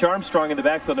 Watch Armstrong in the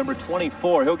backfield, number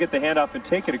 24. He'll get the handoff and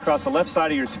take it across the left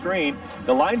side of your screen.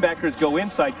 The linebackers go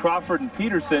inside, Crawford and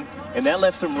Peterson, and that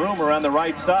left some room around the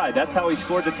right side. That's how he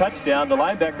scored the touchdown. The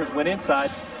linebackers went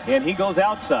inside, and he goes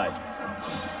outside.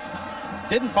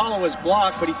 Didn't follow his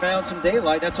block, but he found some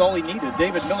daylight. That's all he needed.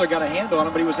 David Miller got a hand on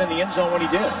him, but he was in the end zone when he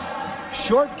did.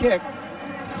 Short kick.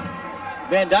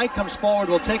 Van Dyke comes forward,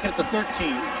 will take it at the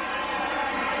 13.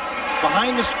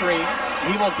 Behind the screen.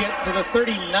 He will get to the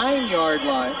 39-yard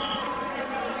line.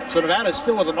 So Nevada's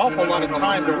still with an awful lot of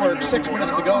time to work. 6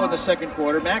 minutes to go in the second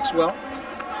quarter. Maxwell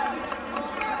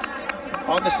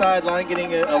on the sideline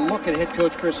getting a look at head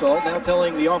coach Chris Ault, now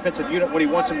telling the offensive unit what he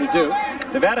wants him to do.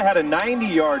 Nevada had a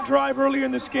 90-yard drive earlier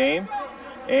in this game,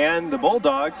 and the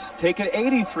Bulldogs take it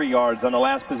 83 yards on the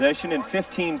last possession in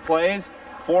 15 plays,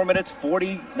 4 minutes,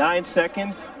 49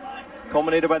 seconds.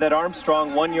 Culminated by that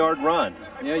Armstrong 1-yard run.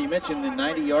 Yeah, you mentioned the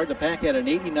 90-yard. The Pack had an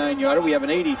 89-yarder. We have an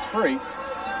 83.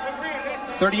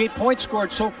 38 points scored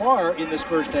so far in this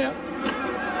first half.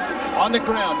 On the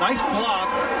ground, nice block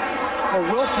for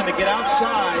Wilson to get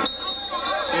outside,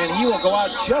 and he will go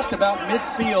out just about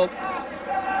midfield.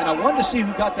 And I wanted to see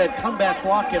who got that comeback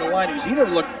block in a line. It was either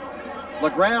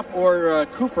LaGraff or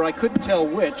Cooper. I couldn't tell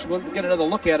which. We'll get another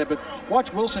look at it, but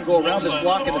watch Wilson go around this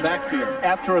block in the backfield.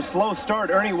 After a slow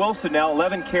start, Ernie Wilson now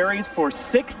 11 carries for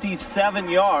 67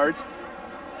 yards.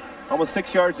 Almost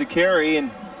 6 yards a carry,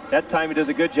 and that time he does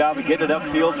a good job of getting it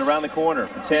upfield and around the corner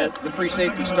for 10. The free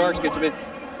safety Starks gets a bit.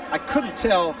 I couldn't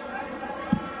tell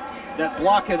that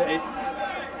block.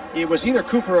 It was either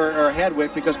Cooper or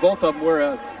Hadwick because both of them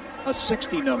were a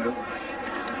 60 number.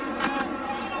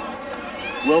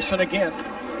 Wilson again.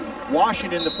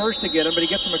 Washington the first to get him, but he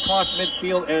gets him across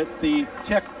midfield at the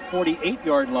Tech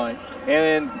 48-yard line.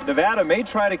 And Nevada may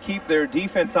try to keep their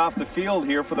defense off the field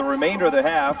here for the remainder of the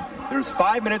half. There's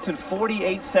 5 minutes and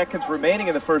 48 seconds remaining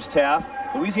in the first half.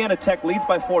 Louisiana Tech leads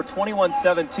by 4,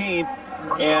 21-17.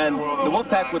 And the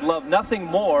Wolfpack would love nothing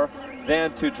more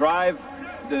than to drive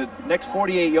the next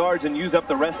 48 yards and use up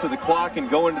the rest of the clock and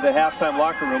go into the halftime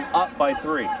locker room up by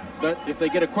 3. But if they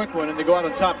get a quick one and they go out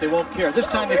on top, they won't care. This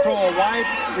time they throw a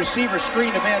wide receiver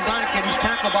screen to Van Dyke, and he's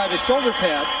tackled by the shoulder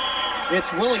pad.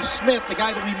 It's Willie Smith, the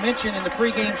guy that we mentioned in the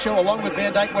pregame show, along with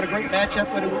Van Dyke. What a great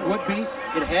matchup it would be.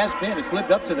 It has been. It's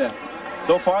lived up to that.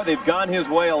 So far, they've gone his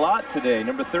way a lot today.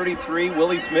 Number 33,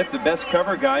 Willie Smith, the best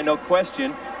cover guy, no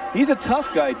question. He's a tough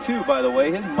guy, too, by the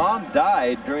way. His mom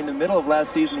died during the middle of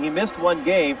last season. He missed one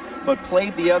game, but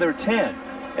played the other 10.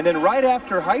 And then right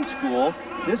after high school,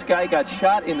 this guy got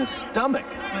shot in the stomach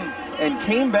and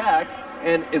came back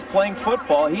and is playing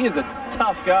football. He is a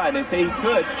tough guy, and they say he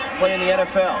could play in the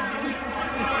NFL.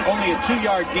 Only a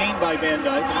 2-yard gain by Van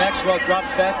Dyke. Maxwell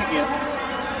drops back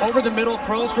again. Over the middle,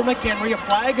 throws for McHenry. A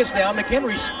flag is down.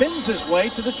 McHenry spins his way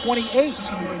to the 28.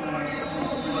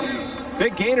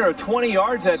 Big gainer of 20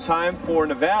 yards that time for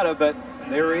Nevada, but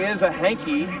there is a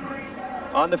hanky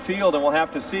on the field, and we'll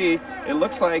have to see. It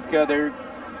looks like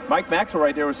Mike Maxwell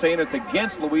right there was saying it's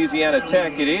against Louisiana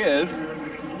Tech. It is.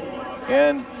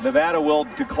 And Nevada will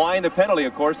decline the penalty,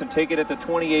 of course, and take it at the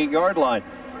 28-yard line.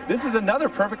 This is another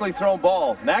perfectly thrown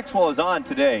ball. Maxwell is on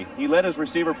today. He led his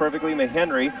receiver perfectly,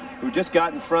 McHenry, who just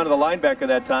got in front of the linebacker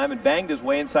that time and banged his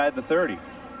way inside the 30.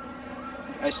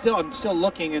 I'm still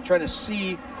looking and trying to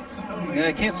see. And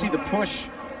I can't see the push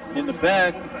in the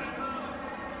back.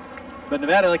 But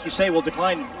Nevada, like you say, will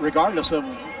decline regardless of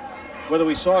whether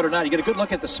we saw it or not. You get a good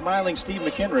look at the smiling Steve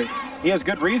McHenry. He has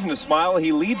good reason to smile.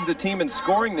 He leads the team in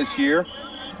scoring this year.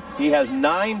 He has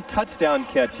 9 touchdown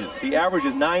catches. He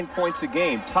averages 9 points a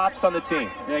game. Tops on the team.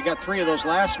 Yeah, I got 3 of those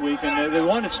last week, and the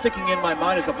one that's sticking in my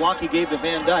mind is the block he gave to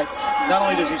Van Dyke. Not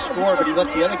only does he score, but he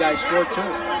lets the other guy score too.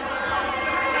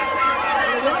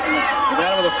 And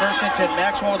that with a 1st and 10.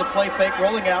 Maxwell with a play fake,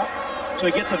 rolling out. So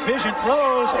he gets a vision,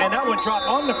 throws, and that one dropped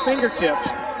on the fingertips.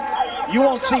 You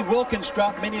won't see Wilkins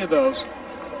drop many of those.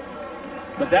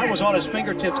 But that was on his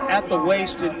fingertips at the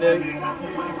waist, and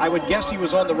I would guess he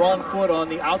was on the wrong foot, on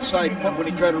the outside foot, when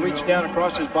he tried to reach down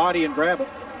across his body and grab it.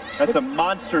 That's a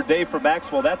monster day for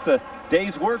Maxwell. That's a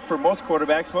day's work for most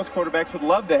quarterbacks. Most quarterbacks would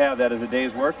love to have that as a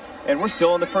day's work, and we're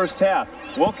still in the first half.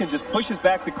 Wilkins just pushes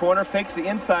back the corner, fakes the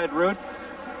inside route,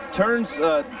 turns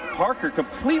Parker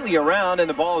completely around, and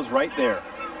the ball is right there.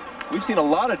 We've seen a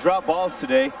lot of drop balls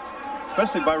today,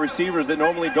 especially by receivers that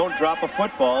normally don't drop a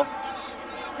football.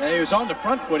 And he was on the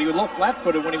front foot. He was a little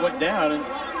flat-footed when he went down and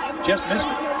just missed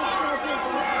it.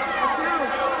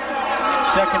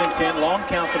 2nd and 10, long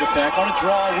count for the Pack. On a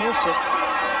draw, Wilson.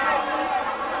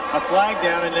 A flag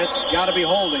down, and it's got to be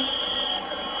holding.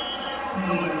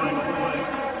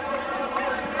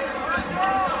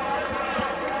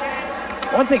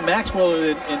 One thing Maxwell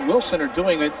and Wilson are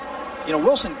doing,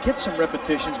 Wilson gets some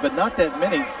repetitions, but not that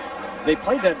many. They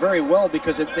played that very well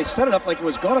because they set it up like it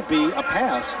was going to be a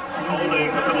pass.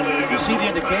 You see the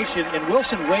indication, and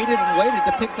Wilson waited and waited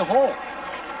to pick the hole.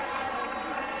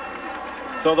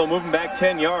 So they'll move him back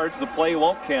 10 yards. The play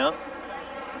won't count.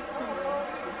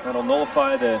 That'll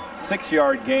nullify the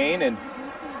 6-yard gain, and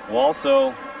will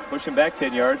also push him back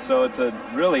 10 yards. So it's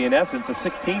really, in essence, a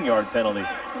 16-yard penalty.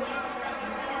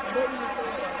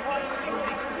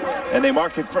 And they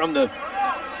mark it from the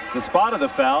spot of the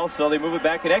foul, so they move it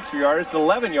back an extra yard. It's an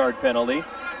 11-yard penalty.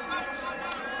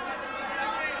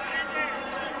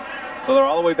 So they're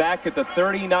all the way back at the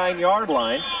 39-yard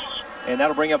line, and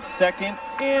that'll bring up 2nd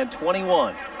and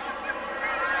 21.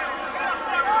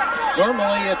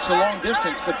 Normally it's a long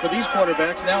distance, but for these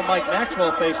quarterbacks, now Mike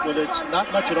Maxwell faced with it, it's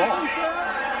not much at all.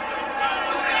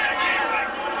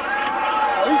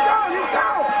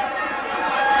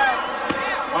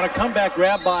 On a comeback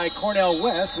grab by Cornell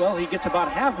West, well, he gets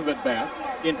about half of it back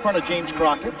in front of James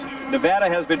Crockett. Nevada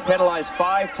has been penalized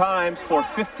 5 times for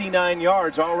 59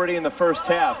 yards already in the first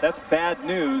half. That's bad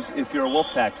news if you're a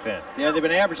Wolfpack fan. Yeah, they've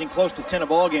been averaging close to 10 a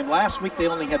ball game. Last week they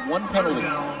only had 1 penalty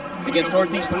against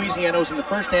Northeast Louisiana. In the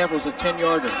first half was a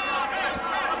 10-yarder.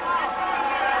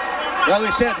 Well,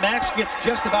 we said Max gets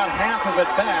just about half of it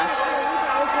back.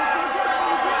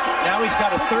 Now he's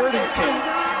got a 3rd and 10.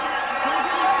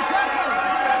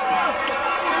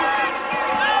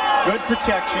 Good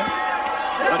protection.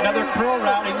 Another curl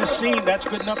route in the seam. That's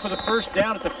good enough for the first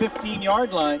down at the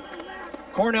 15-yard line.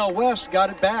 Cornell West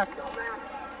got it back.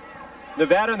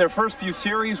 Nevada in their first few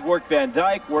series worked Van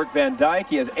Dyke.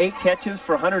 He has 8 catches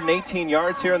for 118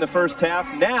 yards here in the first half.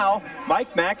 Now,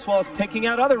 Mike Maxwell is picking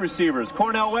out other receivers.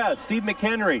 Cornell West, Steve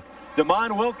McHenry,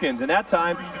 Damon Wilkins. And that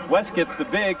time, West gets the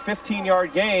big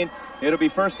 15-yard gain. It'll be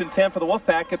 1st and 10 for the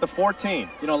Wolfpack at the 14.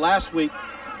 Last week,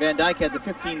 Van Dyke had the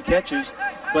 15 catches,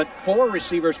 but 4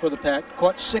 receivers for the Pack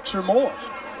caught 6 or more.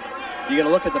 You got to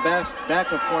look at the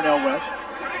back of Cornell West.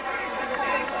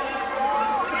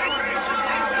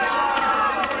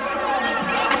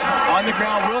 On the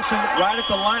ground, Wilson right at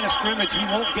the line of scrimmage. He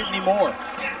won't get any more.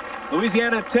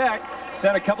 Louisiana Tech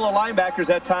sent a couple of linebackers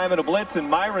that time in a blitz, and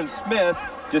Myron Smith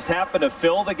just happened to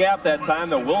fill the gap that time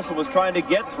that Wilson was trying to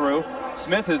get through.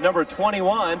 Smith is number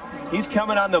 21. He's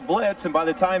coming on the blitz, and by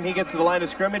the time he gets to the line of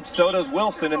scrimmage, so does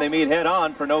Wilson, and they meet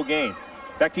head-on for no gain.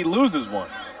 In fact, he loses one.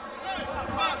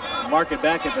 Mark it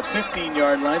back at the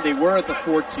 15-yard line. They were at the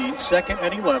 14, 2nd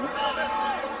and 11.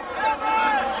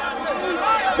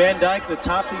 Van Dyke, the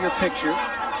top of your picture.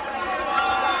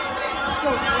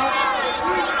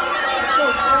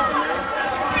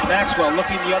 Maxwell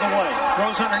looking the other way.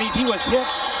 Throws underneath. He was hit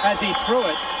as he threw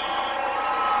it.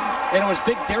 And it was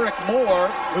big Derek Moore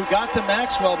who got to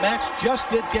Maxwell. Max just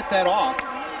did get that off.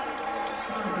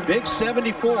 Big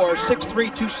 74, 6'3",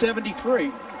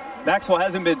 273. Maxwell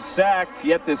hasn't been sacked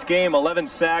yet this game, 11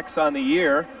 sacks on the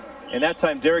year. And that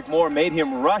time Derek Moore made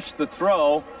him rush the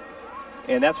throw,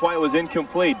 and that's why it was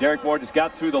incomplete. Derek Moore just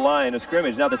got through the line of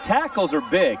scrimmage. Now the tackles are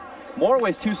big. Moore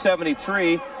weighs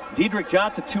 273. Diedrich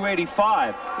Johnson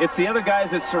 285. It's the other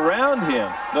guys that surround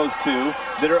him, those two,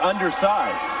 that are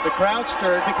undersized. The crowd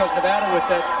stirred because Nevada with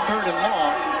that 3rd and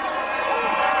long.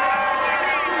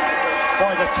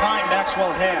 Boy, the time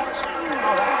Maxwell has.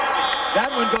 That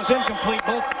one goes incomplete.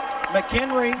 Both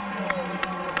McHenry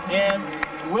and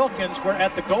Wilkins were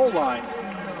at the goal line.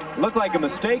 Looked like a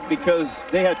mistake because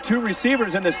they had two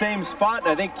receivers in the same spot,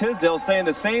 and I think Tisdale's saying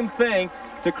the same thing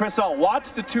to Chris Hall.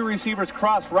 Watch the two receivers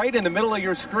cross right in the middle of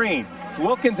your screen. It's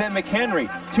Wilkins and McHenry.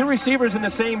 Two receivers in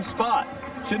the same spot.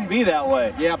 Shouldn't be that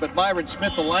way. Yeah, but Myron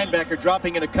Smith, the linebacker,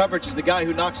 dropping into coverage is the guy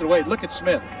who knocks it away. Look at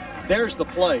Smith. There's the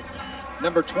play.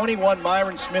 Number 21,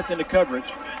 Myron Smith into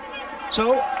coverage.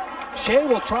 So Shea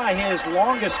will try his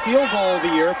longest field goal of the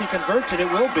year. If he converts it, it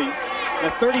will be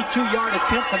a 32-yard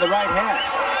attempt from the right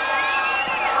hash.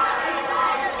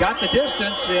 He's got the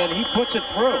distance, and he puts it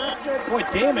through. Boy,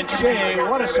 Damon Shea,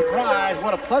 what a surprise,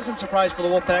 what a pleasant surprise for the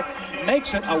Wolfpack.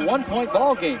 Makes it a one-point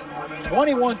ball game.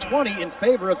 21-20 in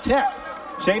favor of Tech.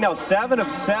 Shea now 7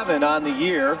 of 7 on the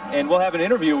year, and we'll have an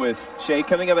interview with Shea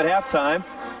coming up at halftime,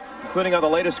 including on the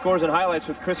latest scores and highlights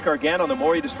with Chris Gargano, the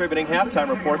Maury Distributing halftime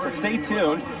report. So stay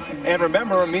tuned. And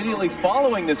remember, immediately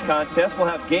following this contest, we'll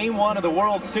have Game 1 of the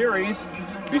World Series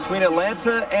between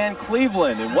Atlanta and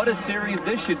Cleveland. And what a series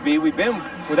this should be. We've been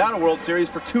without a World Series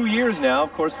for 2 years now,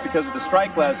 of course, because of the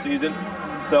strike last season.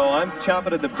 So I'm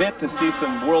chomping at the bit to see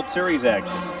some World Series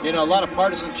action. You know, a lot of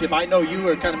partisanship. I know you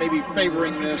are kind of maybe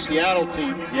favoring the Seattle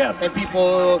team. Yes. And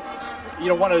people, you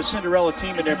know, want a Cinderella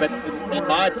team in there. But in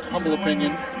my humble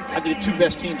opinion, I think the two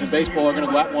best teams in baseball are going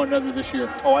to go at one another this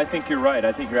year. Oh, I think you're right.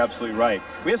 I think you're absolutely right.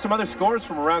 We have some other scores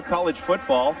from around college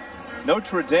football.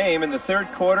 Notre Dame in the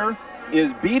third quarter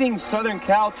is beating Southern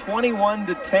Cal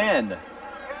 21-10.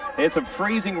 They had some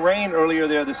freezing rain earlier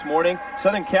there this morning.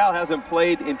 Southern Cal hasn't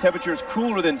played in temperatures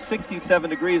cooler than 67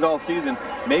 degrees all season.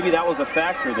 Maybe that was a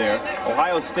factor there.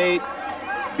 Ohio State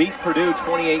beat Purdue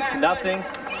 28-0.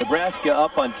 Nebraska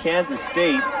up on Kansas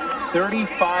State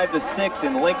 35-6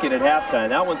 in Lincoln at halftime.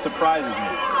 That one surprises me.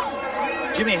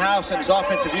 Jimmy House and his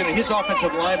offensive unit, his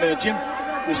offensive lineman, Jim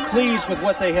is pleased with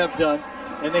what they have done,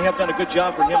 and they have done a good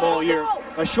job for him all year.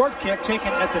 A short kick taken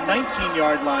at the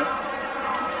 19-yard line.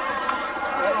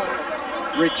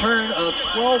 Return of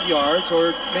 12 yards,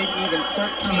 or maybe even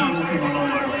 13.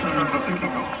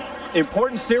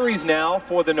 Important series now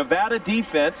for the Nevada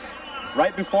defense.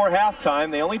 Right before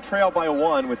halftime, they only trail by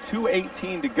 1 with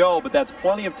 2:18 to go, but that's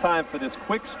plenty of time for this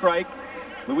quick strike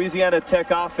Louisiana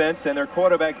Tech offense and their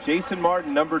quarterback Jason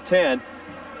Martin, number 10.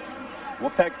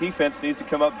 Wolfpack defense needs to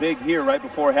come up big here right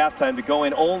before halftime to go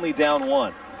in only down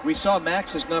 1. We saw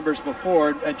Max's numbers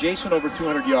before, Jason over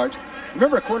 200 yards.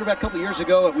 Remember a quarterback a couple years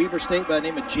ago at Weber State by the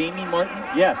name of Jamie Martin?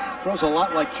 Yes. Throws a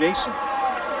lot like Jason.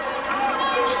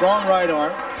 Strong right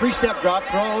arm. 3-step drop,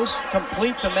 throws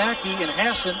complete to Mackey, and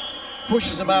Hassan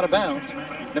pushes him out of bounds.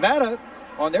 Nevada,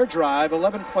 on their drive,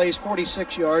 11 plays,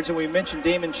 46 yards, and we mentioned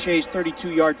Damon Shea's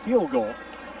 32-yard field goal.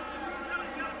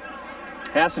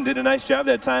 Hassan did a nice job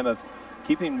that time of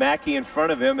keeping Mackey in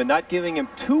front of him and not giving him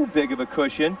too big of a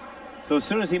cushion. So as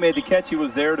soon as he made the catch, he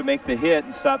was there to make the hit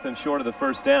and stop him short of the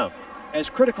first down. As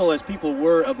critical as people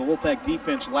were of the Wolfpack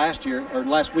defense last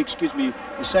week,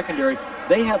 the secondary,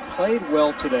 they have played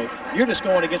well today. You're just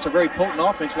going against a very potent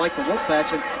offense like the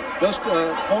Wolfpacks, and those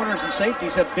corners and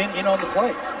safeties have been in on the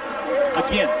play.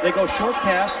 Again, they go short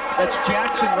pass. That's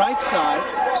Jackson right side.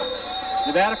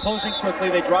 Nevada closing quickly.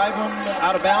 They drive them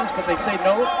out of bounds, but they say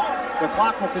no. The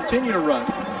clock will continue to run.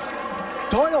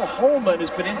 Doyle Holman has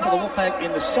been in for the Wolfpack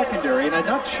in the secondary, and I'm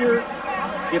not sure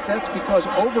if that's because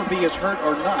Overby is hurt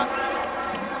or not.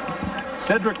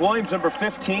 Cedric Williams, number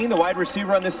 15, the wide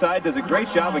receiver on this side, does a great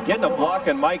job of getting a block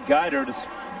on Mike Guider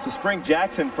to spring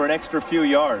Jackson for an extra few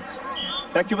yards.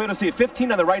 In fact, you'll be able to see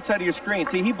 15 on the right side of your screen.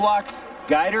 See, he blocks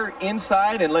Guider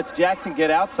inside and lets Jackson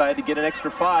get outside to get an extra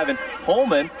 5. And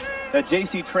Holman, that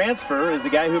JC transfer, is the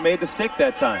guy who made the stick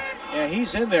that time. Yeah,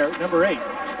 he's in there, number 8.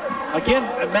 Again,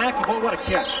 Mack, well, what a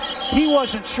catch. He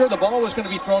wasn't sure the ball was going to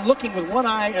be thrown, looking with one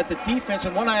eye at the defense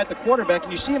and one eye at the quarterback,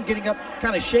 and you see him getting up,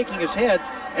 kind of shaking his head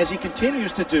as he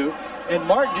continues to do, and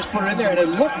Martin just put it in there, and it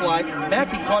looked like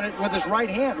Mackey caught it with his right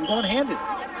hand, one-handed.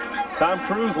 Tom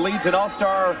Cruise leads an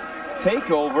all-star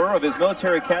takeover of his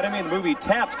military academy in the movie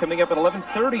Taps, coming up at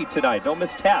 11:30 tonight. Don't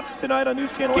miss Taps tonight on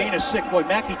News Channel 8. Gain is sick. Boy,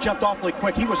 Mackey jumped awfully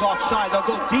quick. He was offside. They'll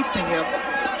go deep to him.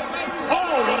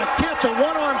 Oh, what a catch, a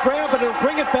one-arm grab, and it'll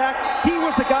bring it back. He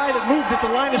was the guy that moved at the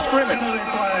line of scrimmage.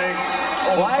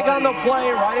 Flag on the play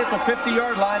right at the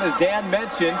 50-yard line, as Dan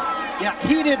mentioned.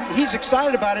 Yeah, he's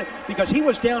excited about it because he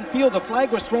was downfield. The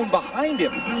flag was thrown behind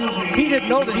him. He didn't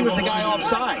know that he was the guy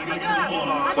offside.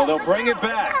 So they'll bring it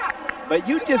back. But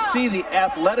you just see the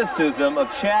athleticism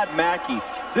of Chad Mackey.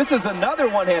 This is another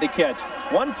one-handed catch.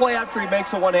 One play after he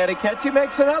makes a one-handed catch, he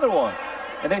makes another one.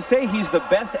 And they say he's the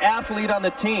best athlete on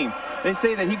the team. They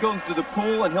say that he goes to the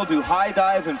pool and he'll do high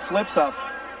dives and flips off.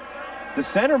 The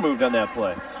center moved on that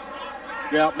play.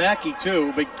 Yeah, Mackey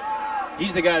too, but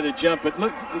he's the guy that jumped. But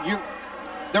look,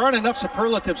 there aren't enough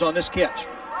superlatives on this catch.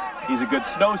 He's a good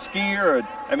snow skier.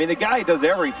 I mean, the guy does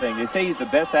everything. They say he's the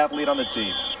best athlete on the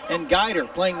team. And Guider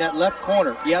playing that left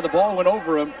corner. Yeah, the ball went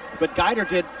over him, but Guider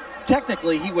did.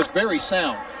 Technically, he was very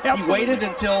sound. Absolutely. He waited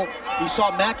until he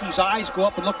saw Mackey's eyes go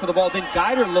up and look for the ball. Then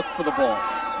Guider looked for the ball.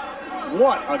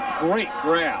 What a great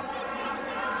grab.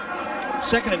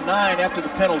 2nd and 9 after the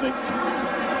penalty.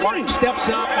 Martin steps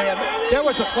up, and there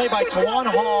was a play by Tawan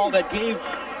Hall that gave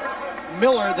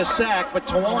Miller the sack, but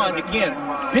Tawan, again,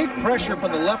 big pressure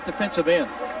from the left defensive end.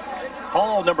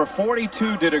 Hall, number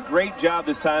 42, did a great job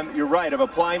this time, you're right, of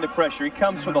applying the pressure. He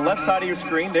comes from the left side of your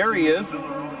screen. There he is.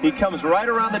 He comes right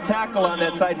around the tackle on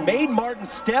that side, made Martin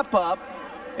step up,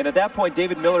 and at that point,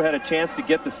 David Miller had a chance to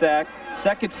get the sack.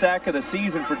 2nd sack of the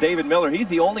season for David Miller. He's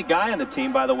the only guy on the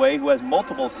team, by the way, who has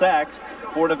multiple sacks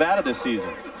for Nevada this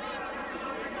season.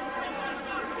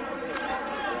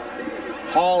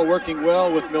 Hall working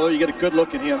well with Miller. You get a good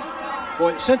look at him.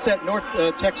 Boy, since that North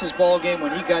Texas ball game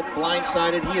when he got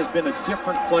blindsided, he has been a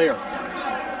different player.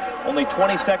 Only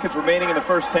 20 seconds remaining in the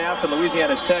first half, and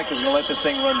Louisiana Tech is going to let this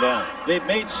thing run down. They've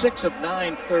made 6 of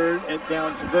 9 third and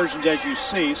down conversions, as you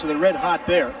see, so they're red hot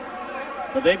there.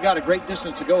 But they've got a great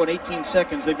distance to go in 18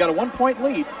 seconds. They've got a 1-point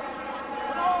lead.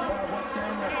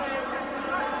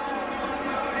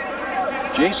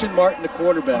 Jason Martin, the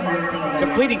quarterback,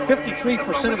 completing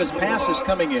 53% of his passes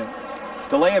coming in.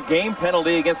 Delay of game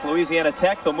penalty against Louisiana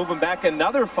Tech. They'll move him back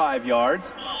another 5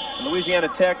 yards. And Louisiana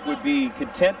Tech would be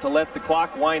content to let the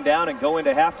clock wind down and go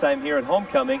into halftime here at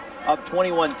homecoming, up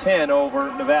 21-10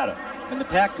 over Nevada. And the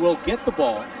Pack will get the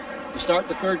ball to start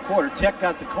the third quarter. Tech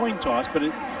got the coin toss, but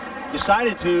it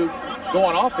decided to go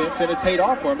on offense, and it paid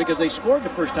off for them because they scored the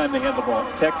first time they had the ball.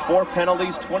 Tech 4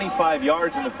 penalties, 25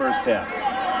 yards in the first half.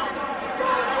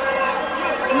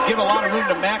 You give a lot of room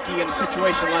to Mackey in a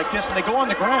situation like this, and they go on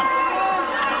the ground.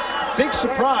 Big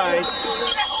surprise.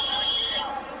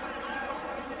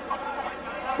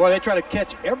 Boy, they try to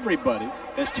catch everybody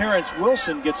as Terrence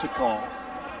Wilson gets a call.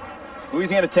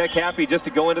 Louisiana Tech happy just to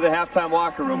go into the halftime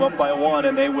locker room up by 1,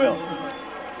 and they will.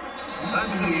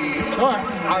 So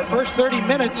our first 30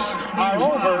 minutes are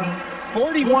over.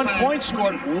 41 points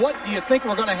scored. What do you think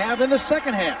we're going to have in the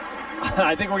second half?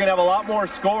 I think we're going to have a lot more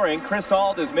scoring. Chris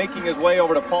Ault is making his way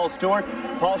over to Paul Stewart.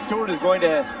 Paul Stewart is going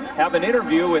to have an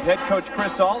interview with head coach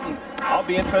Chris Ault, and I'll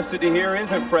be interested to hear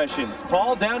his impressions.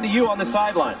 Paul, down to you on the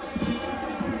sideline.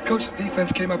 Coach, the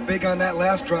defense came up big on that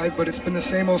last drive, but it's been the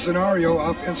same old scenario.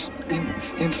 Offense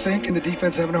in sync, and the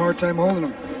defense having a hard time holding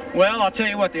them. Well, I'll tell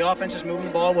you what, the offense is moving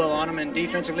the ball well on them, and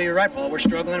defensively, you're right, Paul. We're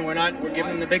struggling. We're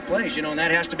giving them the big plays, and that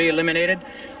has to be eliminated.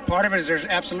 Part of it is there's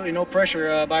absolutely no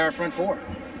pressure by our front four.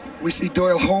 We see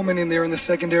Doyle Holman in there in the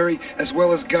secondary, as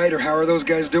well as Guider. How are those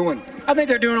guys doing? I think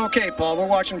they're doing okay, Paul. We're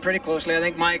watching pretty closely. I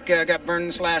think Mike got burned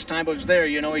this last time, but was there.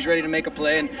 He's ready to make a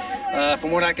play, and from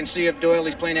what I can see of Doyle,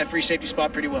 he's playing that free safety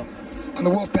spot pretty well. On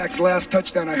the Wolfpack's last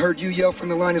touchdown, I heard you yell from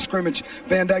the line of scrimmage,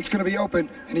 Van Dyke's going to be open,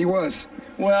 and he was.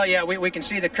 Well, yeah, we can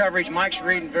see the coverage. Mike's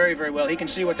reading very, very well. He can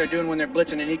see what they're doing when they're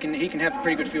blitzing, and he can have a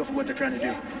pretty good feel for what they're trying to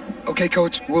do. Okay,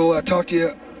 Coach, we'll talk to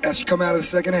you as you come out of the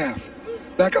second half.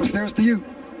 Back upstairs to you.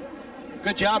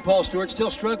 Good job, Paul Stewart.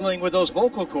 Still struggling with those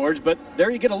vocal cords, but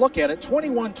there you get a look at it.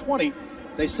 21-20.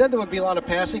 They said there would be a lot of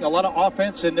passing, a lot of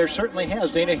offense, and there certainly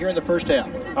has, Dana, here in the first half.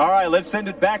 All right, let's send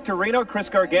it back to Reno. Chris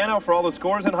Gargano for all the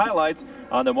scores and highlights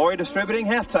on the Maury Distributing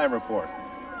Halftime Report.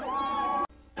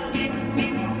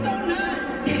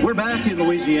 We're back in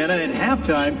Louisiana at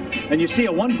halftime, and you see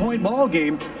a one-point ball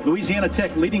game. Louisiana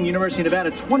Tech leading University of Nevada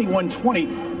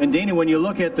 21-20. And Dana, when you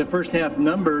look at the first half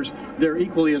numbers, they're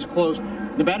equally as close.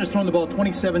 Nevada's thrown the ball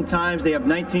 27 times. They have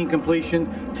 19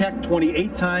 completion. Tech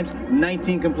 28 times,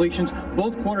 19 completions.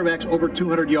 Both quarterbacks over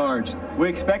 200 yards. We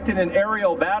expected an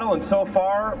aerial battle, and so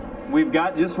far we've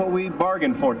got just what we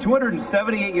bargained for.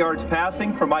 278 yards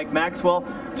passing for Mike Maxwell,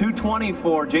 220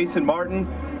 for Jason Martin.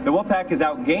 The Wolfpack has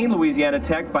outgained Louisiana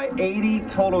Tech by 80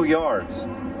 total yards.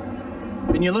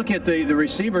 And you look at the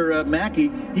receiver,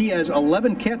 Mackey, he has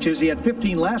 11 catches. He had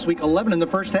 15 last week, 11 in the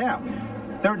first half.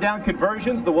 Third down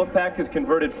conversions, the Wolfpack has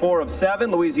converted 4 of 7.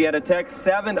 Louisiana Tech,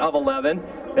 7 of 11.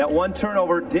 That one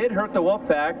turnover did hurt the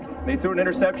Wolfpack. They threw an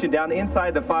interception down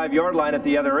inside the 5-yard line at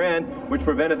the other end, which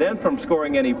prevented them from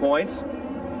scoring any points.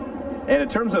 And in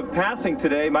terms of passing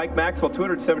today, Mike Maxwell,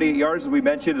 278 yards, as we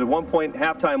mentioned, is a 1-point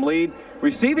halftime lead.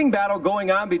 Receiving battle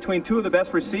going on between two of the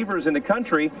best receivers in the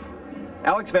country.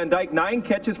 Alex Van Dyke, 9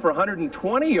 catches for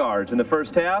 120 yards in the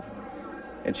first half.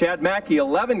 And Chad Mackey,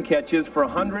 11 catches for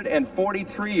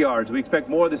 143 yards. We expect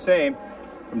more of the same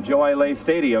from Joe Ailey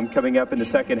Stadium coming up in the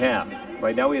second half.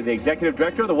 Right now we have the executive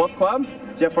director of the Wolf Club,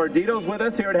 Jeff Ardito's with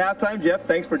us here at halftime. Jeff,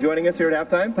 thanks for joining us here at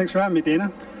halftime. Thanks for having me,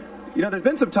 Dana. You know, there's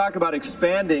been some talk about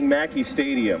expanding Mackey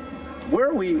Stadium. Where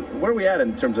are we at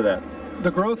in terms of that?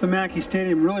 The growth of Mackey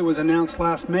Stadium really was announced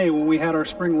last May when we had our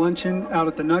spring luncheon out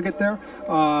at the Nugget there.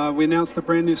 We announced the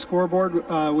brand new scoreboard,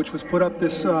 which was put up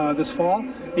this fall,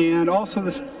 and also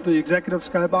the Executive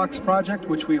Skybox project,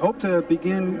 which we hope to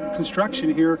begin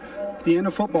construction here at the end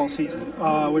of football season.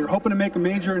 We were hoping to make a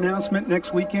major announcement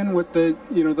next weekend with the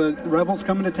Rebels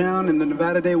coming to town and the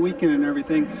Nevada Day weekend and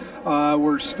everything.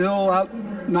 We're still out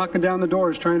knocking down the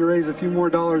doors trying to raise a few more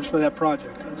dollars for that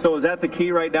project. So is that the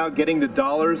key right now, getting the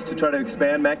dollars to try to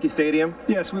expand Mackey Stadium?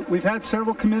 Yes, we've had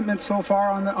several commitments so far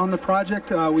on the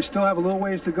project. We still have a little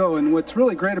ways to go, and what's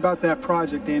really great about that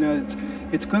project, Dana,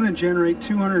 it's going to generate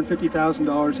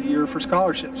 $250,000 a year for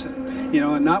scholarships, and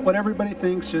and not what everybody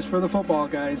thinks just for the football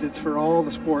guys. It's for all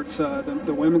the sports,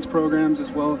 the women's programs as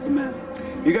well as the men.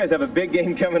 You guys have a big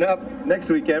game coming up next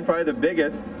weekend, probably the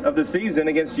biggest of the season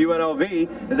against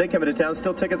UNLV as they come into town.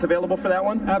 Still tickets available for that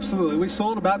one? Absolutely. We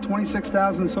sold about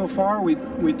 26,000 so far. We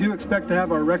do expect to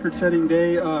have our record-setting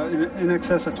day in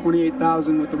excess of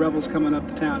 28,000 with the Rebels coming up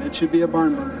to town. It should be a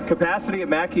barn burner. Capacity at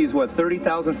Mackey is what,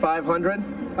 30,500?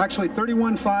 Actually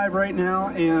 31.5 right now,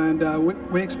 and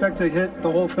we expect to hit the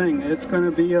whole thing. It's going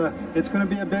to be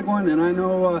a big one, and I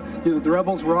know the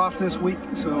Rebels were off this week,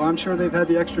 so I'm sure they've had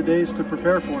the extra days to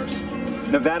prepare for us.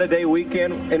 Nevada Day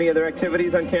weekend, any other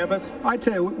activities on campus? I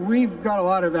tell you, we've got a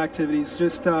lot of activities.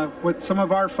 Just with some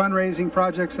of our fundraising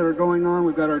projects that are going on,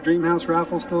 we've got our Dream House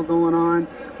raffle still going on,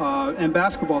 and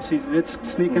basketball season. It's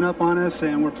sneaking up on us,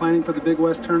 and we're planning for the Big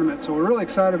West tournament. So we're really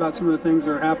excited about some of the things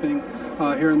that are happening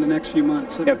here in the next few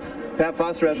months. Yeah, Pat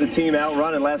Foster has the team out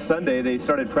running. Last Sunday they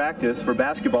started practice for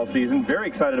basketball season. Very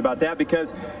excited about that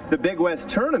because the Big West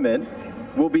tournament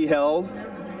will be held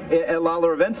at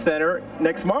Lawler Event Center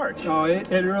next March. Oh, it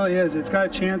really is. It's got a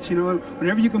chance,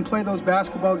 whenever you can play those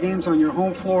basketball games on your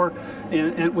home floor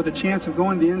and with a chance of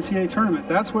going to the NCAA tournament.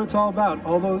 That's what it's all about.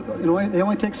 Although, they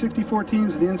only take 64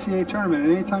 teams to the NCAA tournament,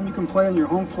 and anytime you can play on your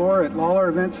home floor at Lawler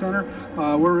Event Center,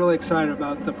 we're really excited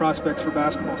about the prospects for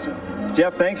basketball soon.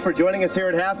 Jeff, thanks for joining us here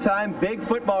at halftime. Big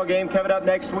football game coming up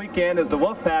next weekend as the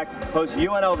Wolfpack hosts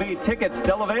UNLV. Tickets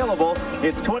still available.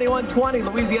 It's 21-20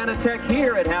 Louisiana Tech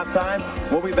here at halftime.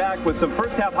 We'll be back with some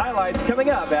first half highlights coming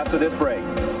up after this break.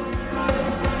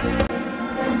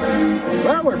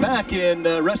 Well, we're back in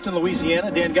Reston,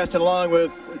 Louisiana. Dan Gustin along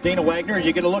with Dana Wagner.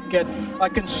 You get a look at a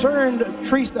concerned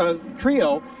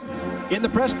trio in the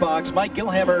press box. Mike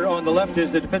Gilhammer on the left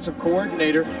is the defensive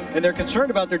coordinator, and they're concerned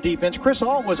about their defense. Chris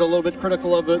Ault was a little bit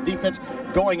critical of the defense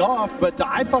going off, but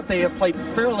I thought they have played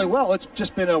fairly well. It's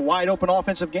just been a wide-open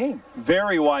offensive game.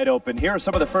 Very wide open. Here are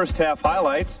some of the first half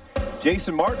highlights.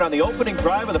 Jason Martin on the opening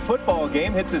drive of the football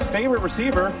game hits his favorite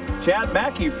receiver, Chad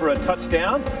Mackey, for a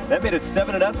touchdown. That made it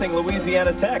 7-0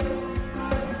 Louisiana Tech.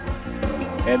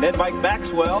 And then Mike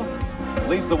Maxwell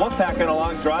leads the Wolfpack on a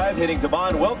long drive, hitting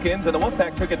Devon Wilkins, and the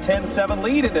Wolfpack took a 10-7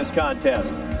 lead in this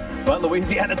contest. But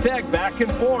Louisiana Tech back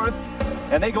and forth,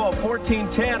 and they go up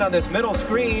 14-10 on this middle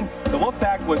screen. The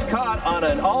Wolfpack was caught on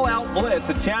an all-out blitz,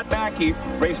 and Chad Mackey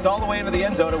raced all the way into the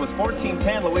end zone. It was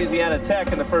 14-10 Louisiana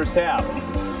Tech in the first half.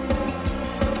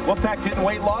 Wolfpack didn't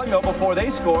wait long, though, before they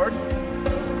scored.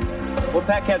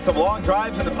 Wolfpack had some long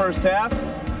drives in the first half.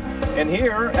 And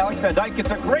here, Alex Van Dyke gets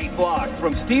a great block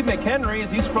from Steve McHenry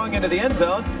as he sprung into the end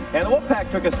zone. And the Wolfpack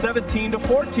took a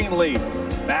 17-14 lead.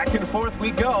 Back and forth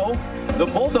we go. The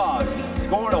Bulldogs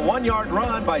scoring a 1-yard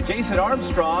run by Jason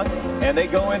Armstrong. And they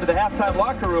go into the halftime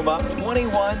locker room up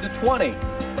 21-20.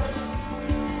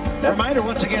 Reminder,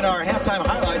 once again, our halftime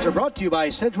highlights are brought to you by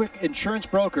Sedgwick Insurance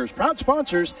Brokers, proud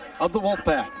sponsors of the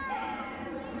Wolfpack.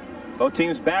 Both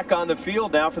teams back on the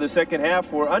field now for the second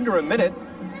half. We're under a minute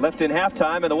left in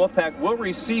halftime, and the Wolfpack will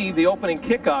receive the opening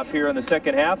kickoff here in the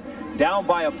second half, down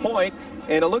by a point,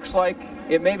 and it looks like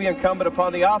it may be incumbent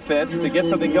upon the offense to get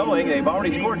something going. They've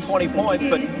already scored 20 points,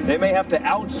 but they may have to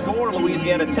outscore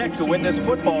Louisiana Tech to win this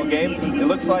football game. It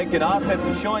looks like an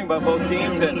offensive showing by both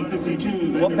teams, and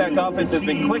Wolfpack offense has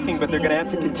been clicking, but they're going to have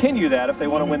to continue that if they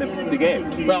want to win the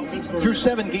game. Well, through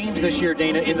 7 games this year,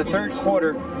 Dana, in the third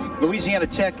quarter, Louisiana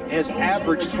Tech has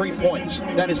averaged 3 points.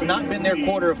 That has not been their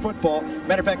quarter of football.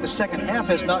 Matter of fact, the second half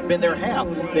has not been their half.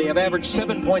 They have averaged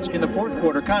 7 points in the fourth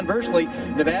quarter. Conversely,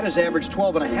 Nevada's averaged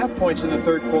 12.5 points in the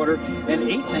third quarter and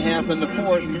 8.5 in the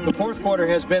fourth. The fourth quarter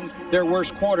has been their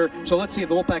worst quarter, so let's see if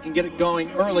the Wolfpack can get it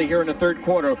going early here in the third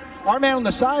quarter. Our man on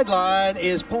the sideline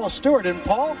is Paul Stewart. And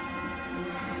Paul?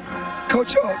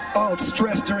 Coach Ault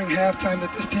stressed during halftime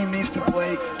that this team needs to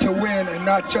play to win and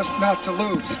not to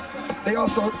lose. He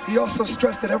also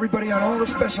stressed that everybody on all the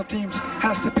special teams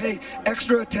has to pay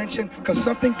extra attention because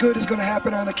something good is going to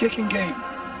happen on the kicking game.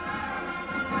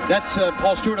 That's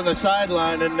Paul Stewart on the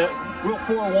sideline, and we'll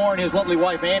forewarn his lovely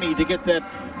wife Annie to get that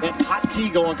hot tea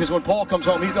going, because when Paul comes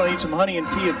home, he's going to need some honey and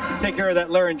tea and take care of that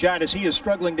laryngitis. He is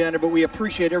struggling down there, but we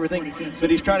appreciate everything that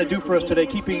he's trying to do for us today,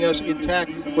 keeping us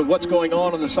intact with what's going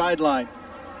on the sideline.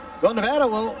 Well, Nevada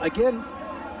will again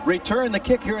return the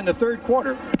kick here in the third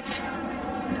quarter.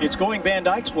 It's going Van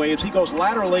Dyke's way as he goes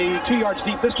laterally 2 yards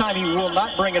deep. This time he will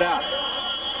not bring it out.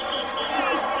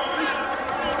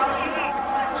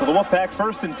 So the Wolfpack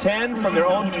 1st and 10 from their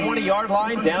own 20-yard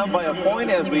line, down by a point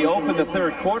as we open the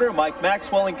third quarter. Mike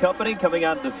Maxwell and company coming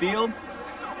out of the field.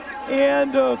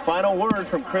 And final word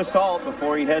from Chris Ault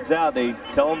before he heads out. They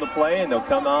tell him to play, and they'll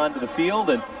come on to the field,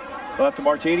 and they'll have to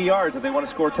march 80 yards if they want to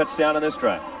score a touchdown on this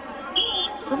drive.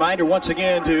 Reminder once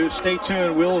again to stay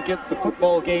tuned. We'll get the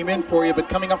football game in for you, but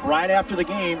coming up right after the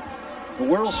game, the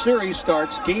World Series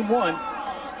starts, Game 1.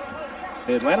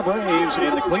 The Atlanta Braves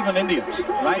and the Cleveland Indians,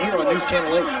 right here on News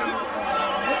Channel 8.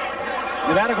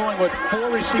 Nevada going with 4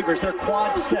 receivers. They're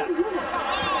quad set.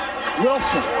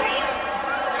 Wilson.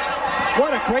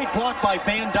 What a great block by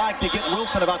Van Dyke to get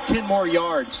Wilson about 10 more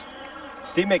yards.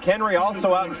 Steve McHenry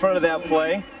also out in front of that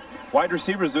play. Wide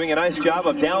receivers doing a nice job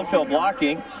of downfield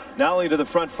blocking, not only to the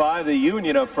front 5, the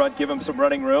Union up front give him some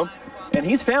running room. And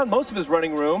he's found most of his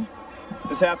running room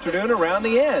this afternoon around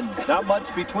the end. Not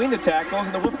much between the tackles,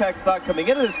 and the Wolfpack thought coming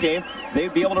into this game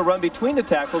they'd be able to run between the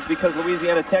tackles because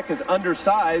Louisiana Tech is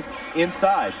undersized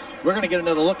inside. We're going to get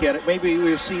another look at it. Maybe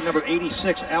we'll see number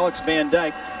 86, Alex Van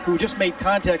Dyke, who just made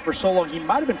contact for so long. He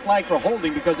might have been flagged for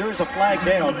holding because there is a flag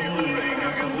down.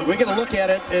 We're going to look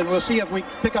at it, and we'll see if we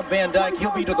pick up Van Dyke.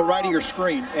 He'll be to the right of your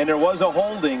screen. And there was a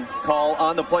holding call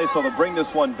on the play, so they'll bring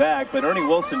this one back. But Ernie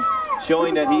Wilson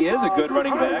showing that he is a good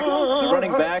running back, the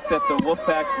running back that the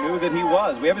Wolfpack knew that he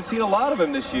was. We haven't seen a lot of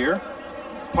him this year.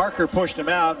 Parker pushed him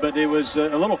out, but it was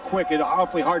a little quick. It's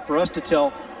awfully hard for us to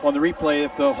tell on the replay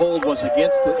if the hold was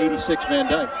against the 86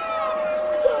 Van Dyke.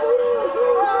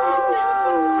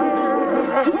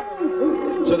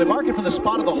 So they mark it from the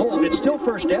spot of the hold. It's still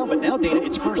first down, but now, Dana,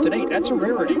 it's 1st and 8. That's a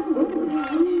rarity.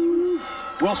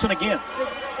 Wilson again.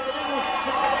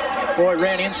 Boy,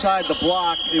 ran inside the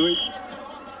block.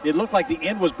 It looked like the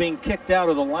end was being kicked out,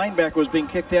 or the linebacker was being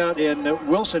kicked out, and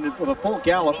Wilson, with a full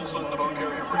gallop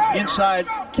inside,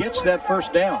 gets that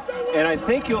first down. And I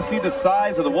think you'll see the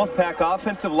size of the Wolfpack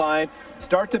offensive line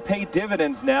start to pay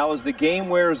dividends now as the game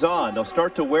wears on. They'll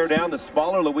start to wear down the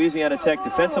smaller Louisiana Tech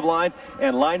defensive line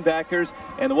and linebackers,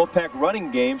 and the Wolfpack running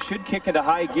game should kick into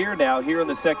high gear now here in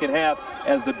the second half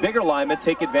as the bigger linemen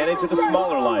take advantage of the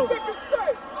smaller line.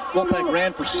 Wolfpack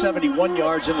ran for 71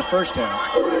 yards in the first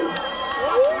half.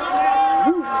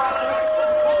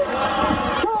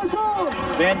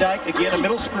 Van Dyke, again, a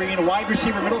middle screen, a wide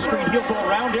receiver middle screen. He'll go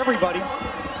around everybody.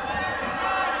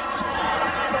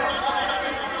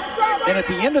 And at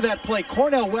the end of that play,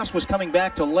 Cornell West was coming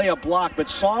back to lay a block, but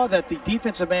saw that the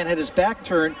defensive man had his back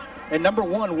turned, and number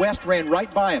 1, West, ran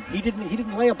right by him. He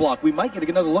didn't lay a block. We might get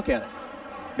another look at it.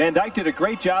 Van Dyke did a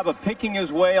great job of picking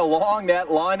his way along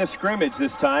that line of scrimmage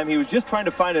this time. He was just trying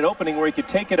to find an opening where he could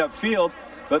take it upfield,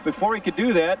 but before he could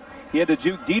do that, he had to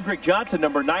juke Dedrick Johnson,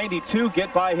 number 92,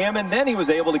 get by him, and then he was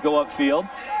able to go upfield.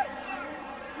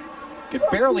 Could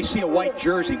barely see a white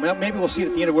jersey. Well, maybe we'll see it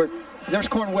at the end of where. There's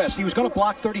Corn West. He was going to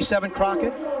block 37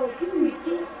 Crockett,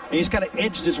 and he's kind of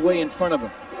edged his way in front of him.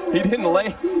 He didn't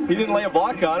lay a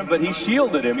block on him, but he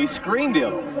shielded him. He screened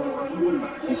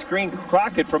him. He screened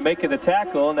Crockett from making the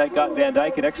tackle, and that got Van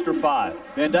Dyke an extra 5.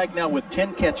 Van Dyke now with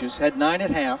 10 catches, had 9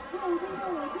 at half.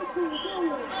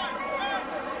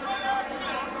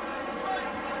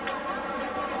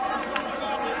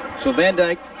 So Van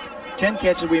Dyke, 10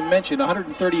 catches, we mentioned,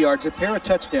 130 yards, a pair of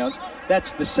touchdowns.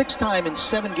 That's the 6th time in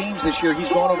 7 games this year he's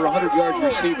gone over 100 yards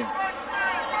receiving.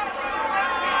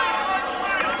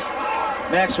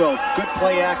 Maxwell, good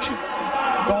play action.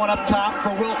 Going up top for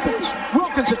Wilkins.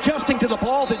 Wilkins adjusting to the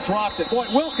ball, then dropped it. Boy,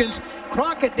 Wilkins,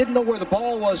 Crockett didn't know where the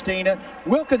ball was, Dana.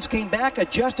 Wilkins came back,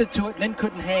 adjusted to it, and then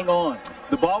couldn't hang on.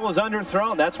 The ball was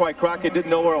underthrown. That's why Crockett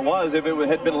didn't know where it was. If it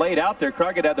had been laid out there,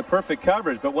 Crockett had the perfect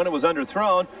coverage. But when it was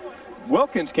underthrown,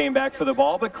 Wilkins came back for the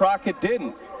ball, but Crockett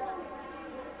didn't.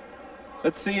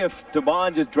 Let's see if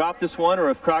DeBond just dropped this one or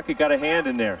if Crockett got a hand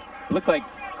in there. It looked like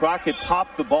Crockett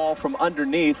popped the ball from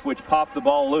underneath, which popped the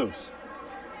ball loose.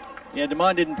 Yeah,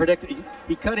 DeMond didn't predict it.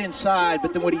 He cut inside,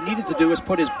 but then what he needed to do was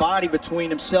put his body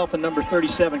between himself and number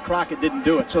 37. Crockett didn't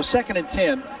do it. So 2nd and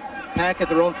 10. Pack at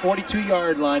their own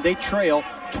 42-yard line. They trail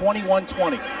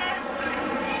 21-20.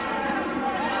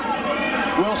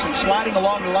 Wilson sliding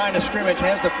along the line of scrimmage,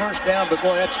 has the first down, but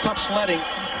boy, that's tough sledding.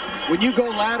 When you go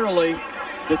laterally,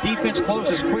 the defense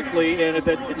closes quickly, and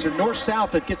it's a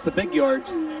north-south that gets the big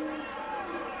yards.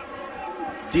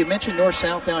 Do you mention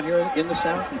north-south down here in the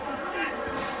South?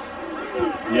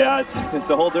 Yeah, it's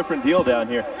a whole different deal down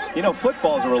here. You know,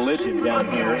 football's a religion down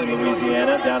here in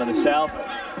Louisiana, down in the South.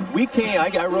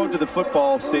 I rode to the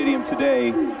football stadium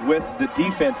today with the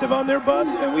defensive on their bus,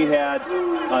 and we had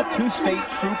 2 state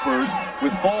troopers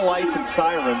with full lights and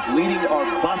sirens leading our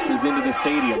buses into the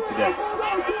stadium today.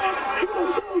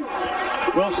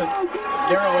 Wilson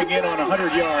narrowing in on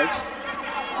 100 yards.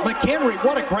 McHenry,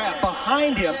 what a grab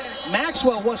behind him.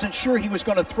 Maxwell wasn't sure he was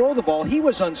going to throw the ball. He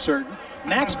was uncertain.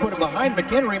 Max put him behind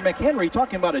McHenry. McHenry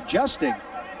talking about adjusting.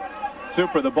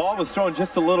 Super. The ball was thrown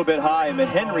just a little bit high, and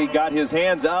McHenry got his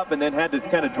hands up and then had to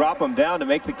kind of drop him down to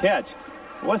make the catch.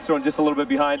 It was thrown just a little bit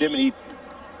behind him, and he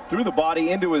threw the ball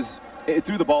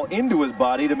into his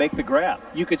body to make the grab.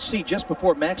 You could see just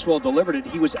before Maxwell delivered it,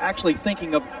 he was actually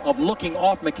thinking of looking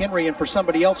off McHenry and for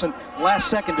somebody else, and last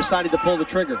second decided to pull the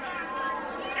trigger.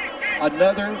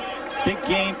 Another big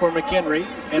gain for McHenry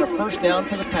and a first down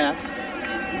for the Pack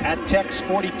at Tech's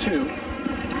 42.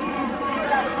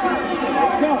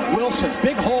 Wilson,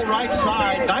 big hole right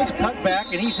side, nice cutback,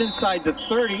 and he's inside the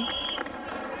 30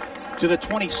 to the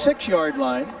 26-yard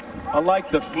line.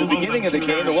 Unlike the beginning of the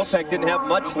game, the Wolfpack didn't have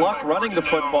much luck running the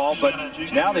football, but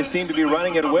now they seem to be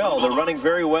running it well. They're running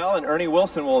very well, and Ernie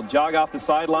Wilson will jog off the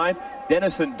sideline.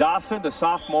 Dennison Dawson, the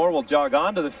sophomore, will jog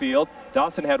onto the field.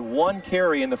 Dawson had 1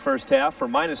 carry in the first half for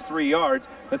 -3 yards.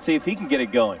 Let's see if he can get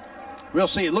it going. We'll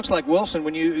see. It looks like Wilson,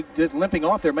 when you did limping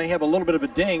off there, may have a little bit of a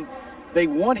ding. They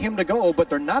want him to go, but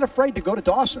they're not afraid to go to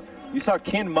Dawson. You saw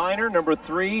Ken Miner, number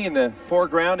 3, in the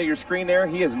foreground of your screen there.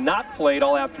 He has not played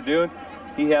all afternoon.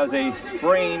 He has a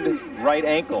sprained right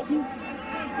ankle.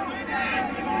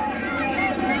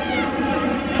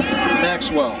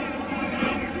 Maxwell.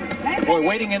 Boy,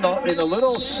 waiting in the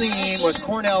little seam was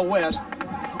Cornell West.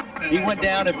 He went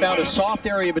down and found a soft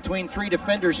area between 3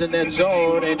 defenders in that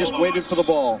zone and just waited for the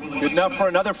ball. Good enough for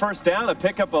another first down, a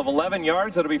pickup of 11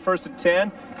 yards. That'll be 1st and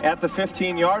 10 at the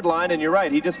 15-yard line. And you're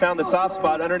right, he just found the soft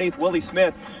spot underneath Willie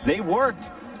Smith. They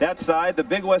worked that side. The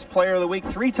Big West Player of the Week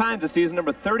 3 times this season.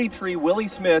 Number 33, Willie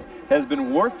Smith, has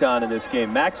been worked on in this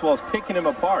game. Maxwell's picking him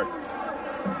apart.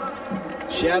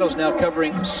 Shadows now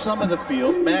covering some of the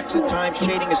field. Max at times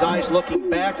shading his eyes, looking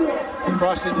back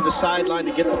across into the sideline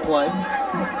to get the play.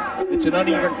 It's an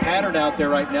uneven pattern out there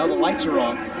right now. The lights are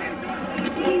on.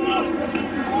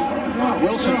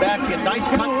 Wilson back in. Nice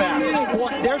cutback.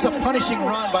 Boy, there's a punishing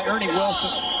run by Ernie Wilson.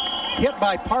 Hit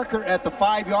by Parker at the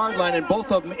 5-yard line, and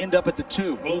both of them end up at the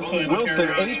 2. Wilson,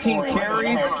 18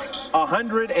 carries,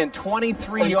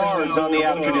 123 yards on the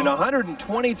afternoon.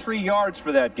 123 yards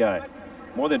for that guy.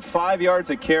 More than 5 yards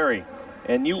a carry.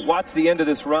 And you watch the end of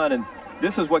this run, and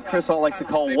this is what Chris Hall likes to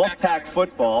call Wolfpack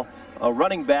football. A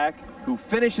running back who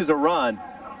finishes a run.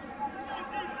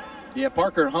 Yeah,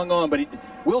 Parker hung on, but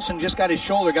Wilson just got his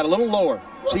shoulder, got a little lower.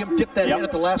 See him dip that head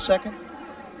at the last second?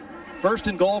 1st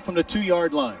and goal from the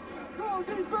 2-yard line.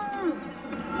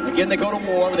 Again, they go to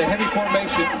war with a heavy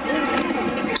formation.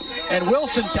 And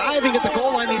Wilson diving at the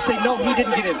goal line. They say, no, he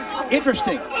didn't get in.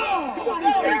 Interesting.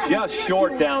 Just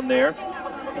short down there.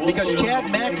 Because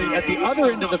Chad Mackey at the other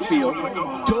end of the field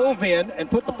dove in and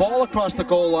put the ball across the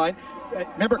goal line.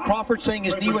 Remember Crawford saying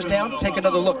his knee was down? Take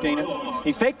another look, Dana.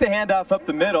 He faked the handoff up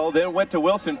the middle, then went to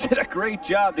Wilson, did a great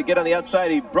job to get on the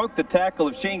outside. He broke the tackle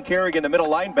of Shane Kerrigan, the middle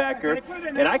linebacker,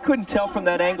 and I couldn't tell from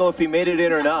that angle if he made it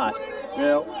in or not.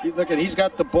 Well, look at, he's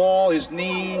got the ball, his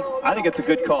knee. I think it's a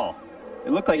good call.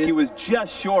 It looked like he was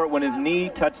just short when his knee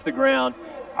touched the ground.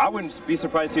 I wouldn't be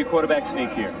surprised to see a quarterback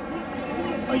sneak here.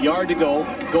 A yard to go,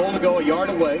 goal to go, a yard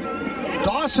away.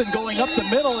 Dawson going up the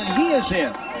middle, and he is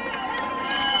in.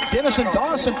 Dennison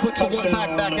Dawson puts the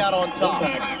Wolfpack back out on top.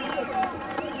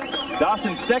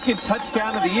 Dawson's 2nd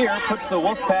touchdown of the year puts the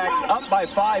Wolfpack up by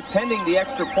 5 pending the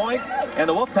extra point, and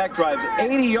the Wolfpack drives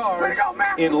 80 yards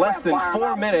in less than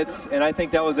 4 minutes, and I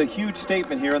think that was a huge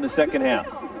statement here in the second half.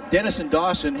 Dennison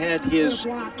Dawson had his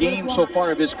game so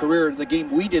far of his career, the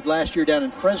game we did last year down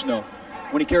in Fresno,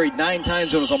 when he carried 9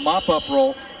 times. It was a mop-up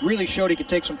roll. Really showed he could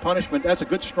take some punishment. That's a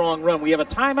good, strong run. We have a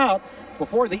timeout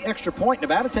before the extra point.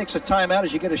 Nevada takes a timeout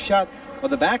as you get a shot of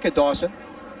the back of Dawson.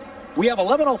 We have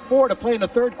 11:04 to play in the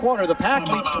 3rd quarter. The Pack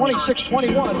leads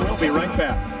 26-21. We'll be right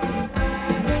back.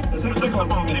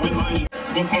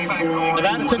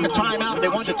 Nevada took a timeout. They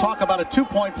wanted to talk about a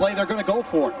 2-point play. They're going to go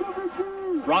for it.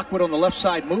 Rockwood on the left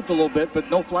side moved a little bit, but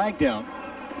no flag down.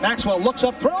 Maxwell looks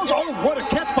up, throws. Oh, what a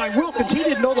catch by Wilkins. He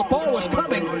didn't know the ball was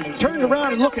coming. Turned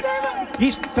around and look at.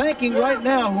 He's thanking right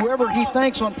now whoever he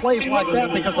thanks on plays like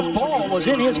that because the ball was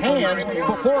in his hands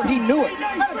before he knew it.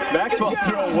 Maxwell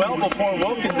threw it well before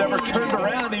Wilkins ever turned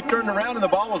around. He turned around and the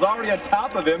ball was already on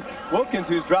top of him. Wilkins,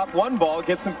 who's dropped one ball,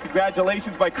 gets some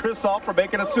congratulations by Chris Hall for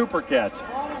making a super catch.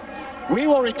 We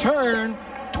will return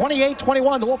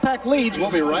 28-21. The Wolfpack leads. We'll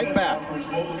be right back.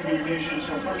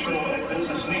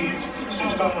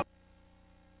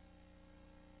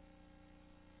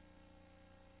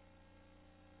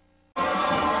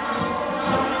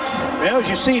 Well, as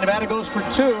you see, Nevada goes for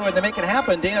 2, and they make it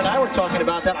happen. Dana and I were talking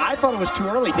about that. I thought it was too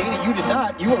early. Dana, you did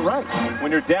not. You were right.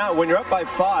 When you're down, when you're up by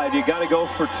 5, you got to go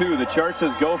for 2. The chart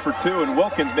says go for 2, and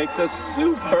Wilkins makes a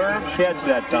superb catch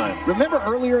that time. Remember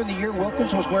earlier in the year,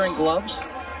 Wilkins was wearing gloves?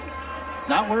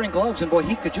 Not wearing gloves, and boy,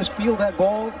 he could just feel that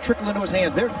ball trickle into his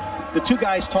hands. There, the two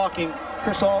guys talking,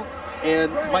 Chris Hall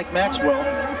and Mike Maxwell.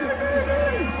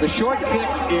 The short kick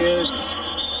is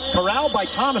corralled by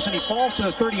Thomas, and he falls to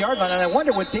the 30-yard line. And I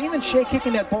wonder, with Damon Shea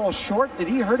kicking that ball short, did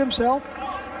he hurt himself?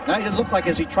 Now he didn't look like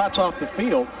as he trots off the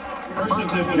field.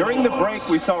 During the break,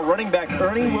 we saw running back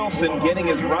Ernie Wilson getting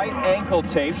his right ankle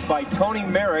taped by Tony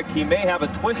Merrick. He may have a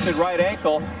twisted right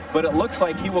ankle, but it looks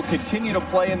like he will continue to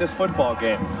play in this football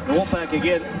game. The Wolfpack,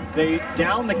 again, they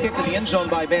downed the kick to the end zone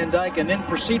by Van Dyke and then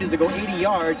proceeded to go 80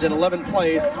 yards in 11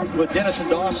 plays with Dennis and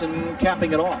Dawson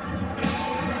capping it off.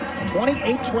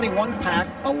 28-21 Pack,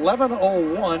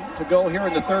 11:01 to go here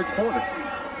in the third quarter.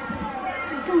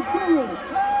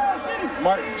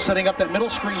 Martin setting up that middle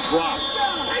screen drop.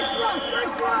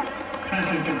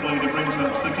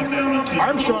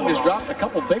 Armstrong has dropped a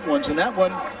couple big ones, and that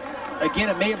one, again,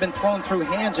 it may have been thrown through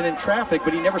hands and in traffic,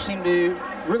 but he never seemed to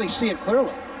really see it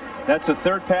clearly. That's the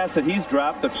third pass that he's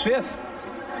dropped. The fifth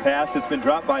pass that's been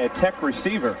dropped by a Tech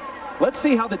receiver. Let's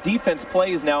see how the defense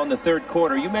plays now in the third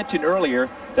quarter. You mentioned earlier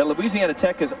that Louisiana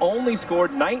Tech has only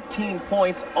scored 19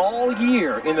 points all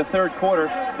year in the third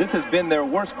quarter. This has been their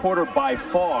worst quarter by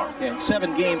far. And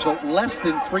 7 games, so less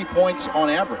than 3 points on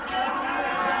average.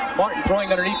 Martin throwing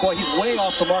underneath. Boy, he's way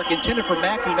off the mark. Intended for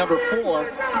Mackey, number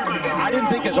 4. I didn't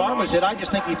think his arm was hit. I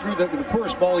just think he threw the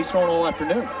poorest ball he's thrown all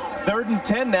afternoon. 3rd and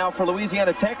 10 now for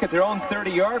Louisiana Tech at their own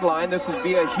 30-yard line. This would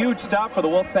be a huge stop for the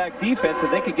Wolfpack defense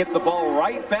if they could get the ball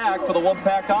right back for the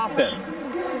Wolfpack offense.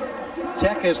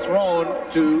 Tech has thrown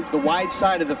to the wide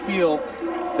side of the field.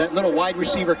 That little wide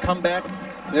receiver comeback.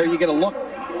 There you get a look.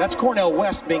 That's Cornell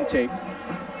West being taped.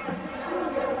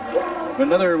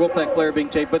 Another Wolfpack player being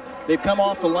taped, but they've come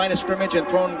off the line of scrimmage and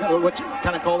thrown what's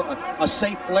kind of called a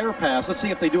safe flare pass. Let's see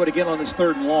if they do it again on this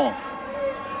 3rd and long.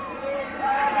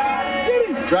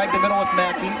 Drag the middle with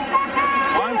Mackey.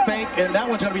 Arm fake, and that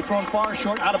one's going to be thrown far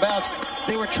short, out of bounds.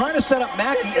 They were trying to set up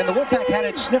Mackey, and the Wolfpack had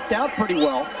it sniffed out pretty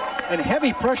well. And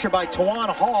heavy pressure by Tawan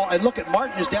Hall. And look at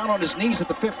Martin is down on his knees at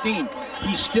the 15.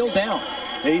 He's still down.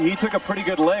 He took a pretty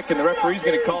good lick, and the referee's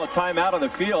going to call a timeout on the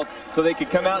field so they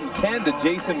could come out and tend to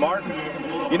Jason Martin.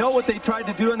 You know what they tried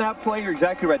to do in that play? You're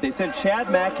exactly right. They sent Chad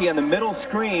Mackey on the middle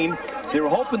screen. They were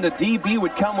hoping the DB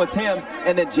would come with him,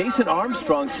 and then Jason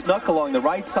Armstrong snuck along the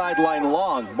right sideline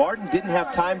long. Martin didn't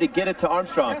have time to get it to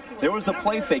Armstrong. There was the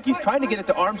play fake. He's trying to get it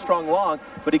to Armstrong long,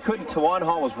 but he couldn't. Tawan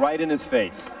Hall was right in his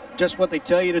face. Just what they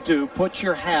tell you to do. Put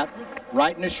your hat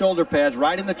right in the shoulder pads,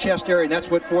 right in the chest area, and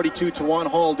that's what 42 Tawan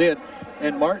Hall did.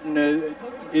 And Martin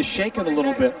is shaken a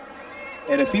little bit.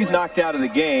 And if he's knocked out of the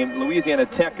game, Louisiana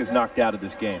Tech is knocked out of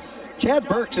this game. Chad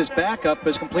Burks, his backup,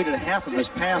 has completed half of his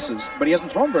passes, but he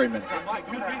hasn't thrown very many.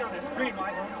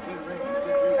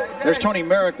 There's Tony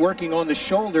Merrick working on the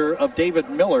shoulder of David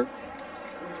Miller.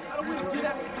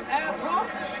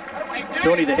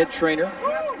 Tony, the head trainer,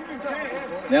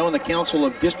 now in the Council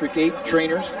of District 8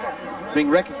 trainers, being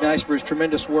recognized for his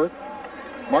tremendous work.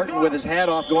 Martin with his hat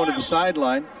off going to the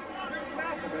sideline.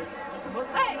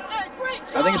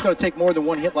 I think it's going to take more than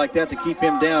one hit like that to keep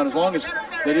him down, as long as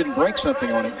they didn't break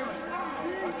something on him.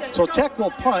 So Tech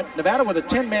will punt. Nevada with a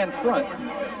 10-man front.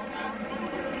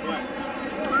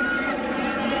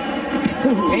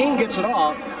 Payne gets it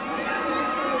off.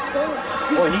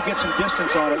 Boy, he gets some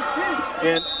distance on it.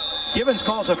 And Gibbons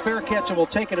calls a fair catch and will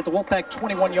take it at the Wolfpack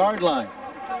 21-yard line.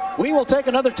 We will take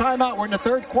another timeout. We're in the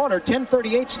third quarter.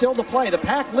 10:38 still to play. The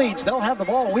Pack leads. They'll have the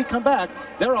ball when we come back.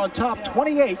 They're on top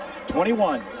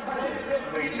 28-21.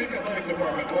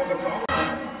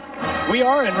 We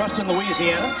are in Ruston,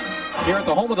 Louisiana, here at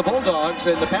the home of the Bulldogs,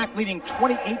 and the Pack leading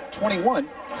 28-21.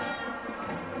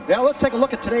 Now let's take a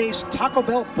look at today's Taco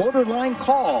Bell borderline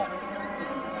call.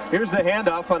 Here's the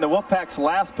handoff on the Wolfpack's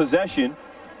last possession.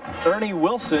 Ernie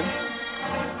Wilson.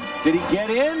 Did he get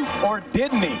in or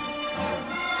didn't he?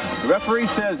 The referee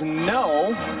says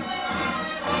no.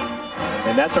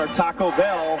 And that's our Taco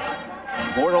Bell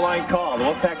borderline call. The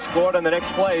Wolfpack scored on the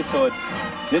next play, so it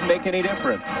didn't make any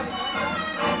difference.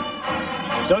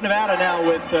 So Nevada now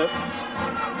with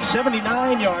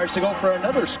 79 yards to go for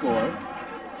another score.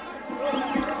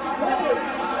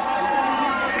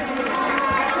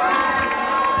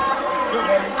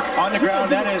 On the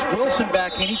ground, that is Wilson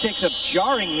back in. He takes a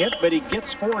jarring hit, but he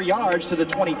gets 4 yards to the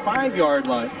 25-yard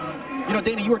line. You know,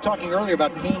 Dana, you were talking earlier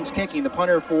about Kane's kicking, the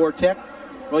punter for Tech.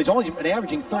 Well, he's only been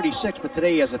averaging 36, but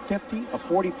today he has a 50, a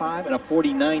 45, and a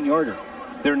 49-yarder.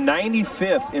 They're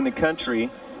 95th in the country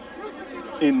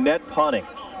in net punting,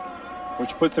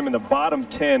 which puts them in the bottom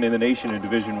 10 in the nation in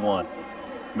Division I.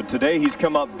 But today he's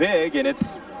come up big, and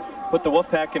it's put the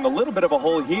Wolfpack in a little bit of a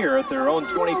hole here at their own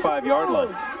 25-yard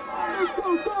line.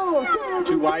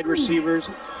 2 wide receivers,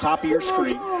 top of your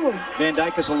screen. Van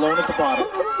Dyke is alone at the bottom.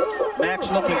 Max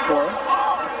looking for him.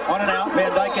 On and out,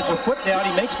 Van Dyke gets a foot down.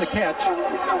 He makes the catch.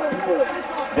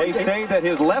 They say that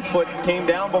his left foot came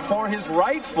down before his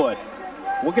right foot.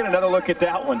 We'll get another look at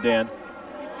that one, Dan.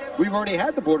 We've already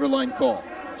had the borderline call.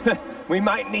 We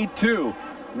might need 2.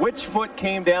 Which foot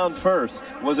came down first?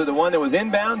 Was it the one that was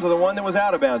inbounds or the one that was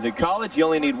out of bounds? In college, you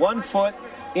only need 1 foot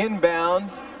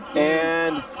inbounds,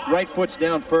 and right foot's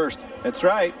down first. That's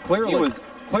right.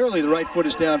 Clearly the right foot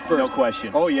is down first. No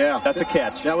question. Oh, yeah. That's a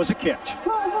catch. That was a catch.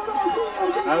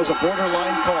 That was a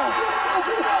borderline call.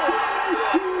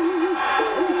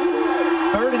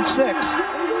 3rd and 6.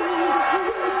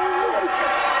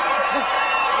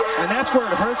 And that's where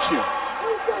it hurts you.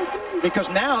 Because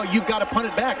now you've got to punt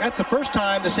it back. That's the first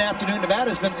time this afternoon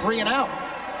Nevada's been 3 and out.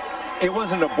 It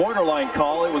wasn't a borderline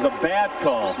call. It was a bad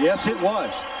call. Yes, it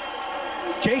was.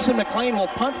 Jason McLean will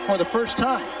punt for the first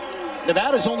time.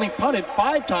 Nevada's only punted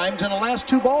 5 times in the last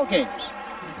 2 ball games.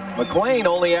 McLean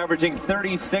only averaging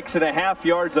 36.5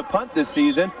 yards a punt this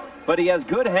season, but he has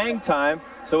good hang time,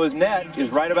 so his net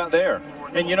is right about there.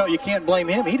 And you know, you can't blame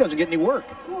him. He doesn't get any work.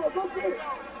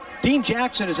 Dean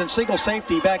Jackson is in single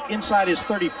safety back inside his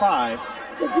 35.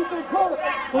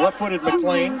 The left-footed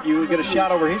McLean, you get a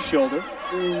shot over his shoulder.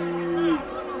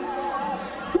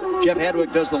 Jeff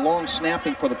Hadwick does the long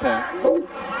snapping for the Pack.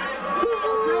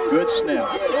 Good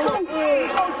snap.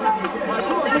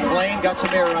 McLean got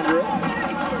some air under it.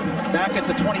 Back at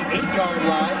the 28-yard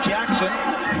line, Jackson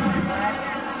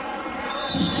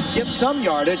gets some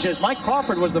yardage as Mike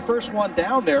Crawford was the first one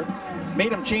down there,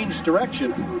 made him change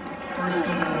direction.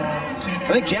 I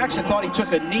think Jackson thought he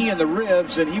took a knee in the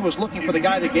ribs, and he was looking for the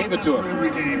guy that gave it to him.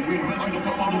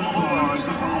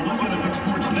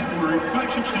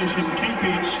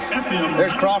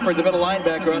 There's Crawford, the middle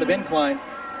linebacker out of incline.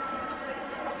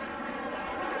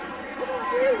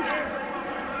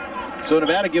 So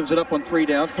Nevada gives it up on 3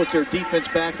 downs, puts their defense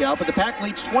back out, but the Pack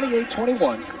leads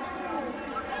 28-21.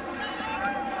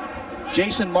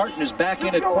 Jason Martin is back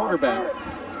in at quarterback.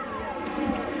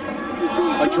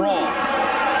 A draw.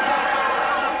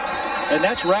 And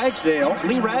that's Ragsdale,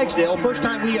 Lee Ragsdale. First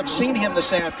time we have seen him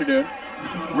this afternoon.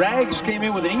 Rags came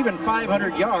in with an even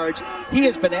 500 yards. He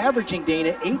has been averaging,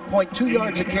 Dana, 8.2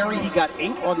 yards a carry. He got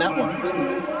 8 on that one.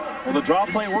 Well, the draw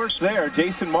play works there.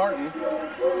 Jason Martin.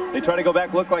 They try to go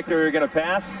back, look like they're going to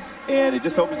pass, and it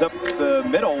just opens up the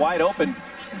middle wide open.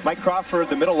 Mike Crawford,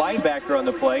 the middle linebacker on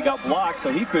the play, got blocked,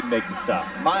 so he couldn't make the stop.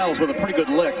 Miles with a pretty good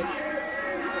lick.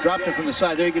 Dropped him from the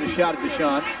side. There you get a shot at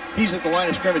Deshaun. He's at the line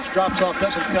of scrimmage. Drops off,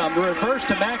 doesn't come. The reverse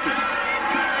to Mackey.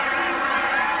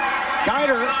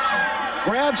 Guider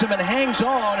grabs him and hangs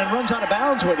on and runs out of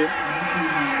bounds with him.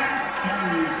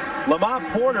 Lamont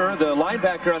Porter, the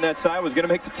linebacker on that side, was going to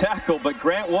make the tackle, but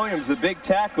Grant Williams, the big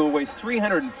tackle, weighs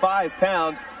 305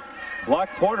 pounds,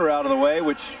 blocked Porter out of the way,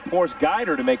 which forced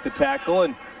Guider to make the tackle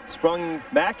and sprung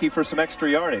Mackey for some extra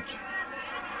yardage.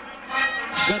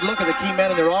 Good look at the key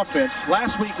men in their offense.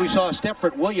 Last week we saw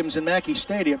Stepford Williams in Mackey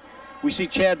Stadium. We see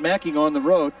Chad Mackey on the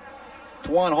road.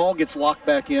 Tawan Hall gets locked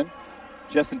back in.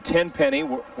 Justin Tenpenny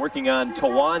working on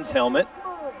Tawan's helmet.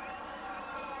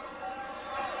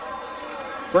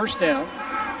 First down.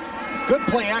 Good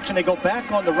play action. They go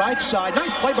back on the right side.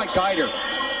 Nice play by Guider.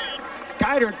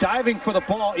 Guider diving for the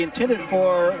ball intended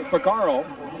for Figaro.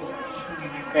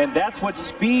 And that's what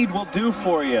speed will do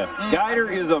for you.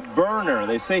 Guider is a burner.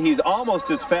 They say he's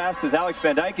almost as fast as Alex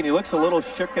Van Dyke, and he looks a little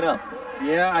shooken up.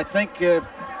 Yeah, I think it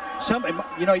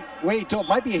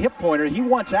might be a hip pointer. He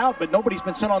wants out, but nobody's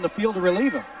been sent on the field to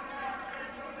relieve him.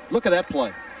 Look at that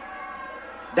play.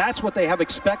 That's what they have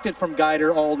expected from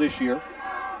Guider all this year.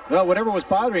 Well, whatever was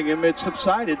bothering him, it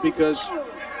subsided because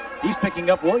he's picking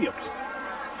up Williams.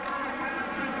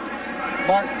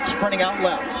 Martin sprinting out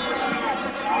left.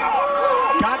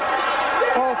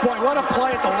 Boy, what a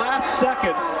play at the last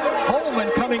second.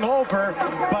 Holman coming over,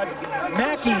 but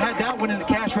Mackey had that one in the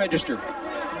cash register.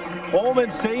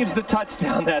 Holman saves the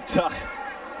touchdown that time.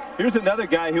 Here's another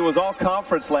guy who was all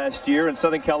conference last year in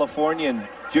Southern California in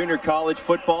junior college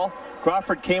football.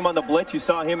 Crawford came on the blitz. You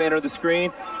saw him enter the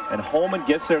screen, and Holman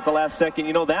gets there at the last second.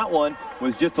 You know, that one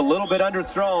was just a little bit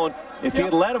underthrown. If he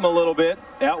had let him a little bit,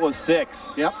 that was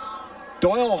 6. Yep.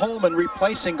 Doyle Holman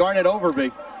replacing Garnett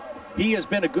Overby. He has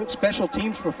been a good special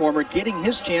teams performer, getting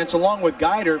his chance along with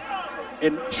Guider.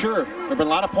 And sure, there have been a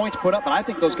lot of points put up, but I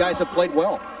think those guys have played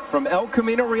well. From El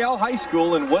Camino Real High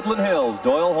School in Woodland Hills,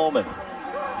 Doyle Holman.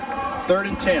 3rd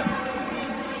and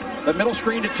 10. The middle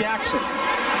screen to Jackson.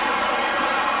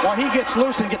 Well, he gets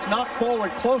loose and gets knocked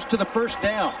forward close to the first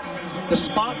down. The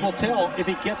spot will tell if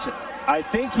he gets it. I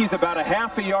think he's about a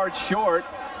half a yard short,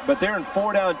 but they're in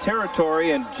 4-down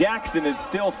territory, and Jackson is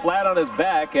still flat on his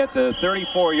back at the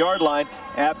 34-yard line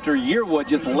after Yearwood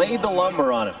just laid the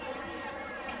lumber on him.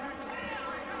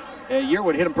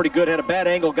 Yearwood hit him pretty good, had a bad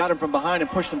angle, got him from behind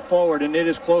and pushed him forward, and it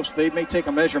is close. They may take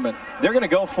a measurement. They're going to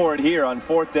go for it here on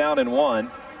 4th down and 1.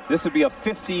 This would be a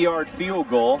 50-yard field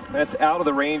goal. That's out of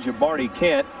the range of Marty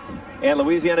Kent. And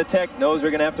Louisiana Tech knows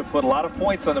they're going to have to put a lot of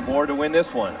points on the board to win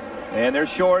this one. And they're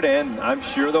short, and I'm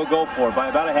sure they'll go for it by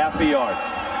about a half a yard.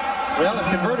 Well,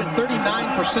 they've converted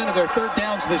 39% of their 3rd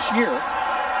downs this year.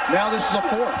 Now this is a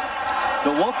 4th. The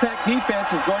Wolfpack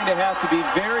defense is going to have to be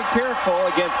very careful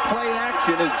against play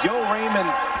action as Joe Raymond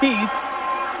Peace,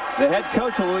 the head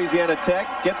coach of Louisiana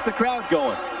Tech, gets the crowd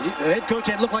going. The head coach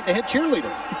had looked like the head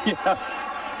cheerleader. Yes.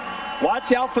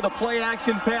 Watch out for the play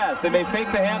action pass. They may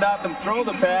fake the handoff and throw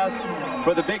the pass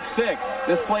for the big 6.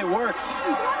 This play works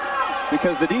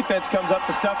because the defense comes up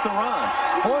to stuff the run.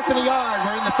 4th and a yard.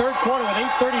 We're in the 3rd quarter with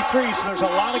 8:33, so there's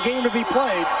a lot of game to be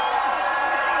played.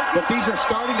 But these are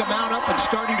starting to mount up and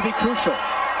starting to be crucial.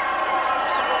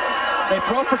 They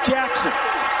throw for Jackson.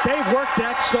 They've worked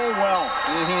that so well.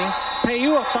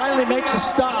 Payua finally makes a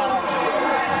stop,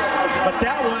 but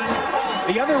that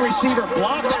one, the other receiver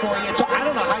blocks for you. So I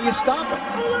don't know how you stop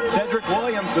it. Cedric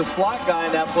Williams, the slot guy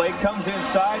in that play, comes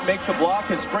inside, makes a block,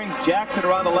 and springs Jackson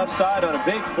around the left side on a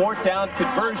big 4th down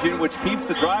conversion, which keeps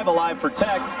the drive alive for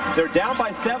Tech. They're down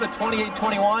by 7,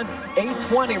 28-21,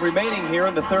 8:20 remaining here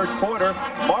in the 3rd quarter.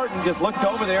 Martin just looked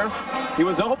over there. He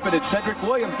was open, and Cedric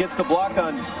Williams gets the block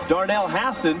on Darnell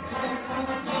Hassan.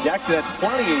 Jackson had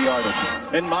plenty of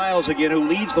yardage. And Miles again, who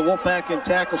leads the Wolfpack in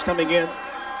tackles coming in,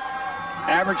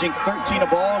 averaging 13 a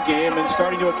ball game and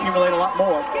starting to accumulate a lot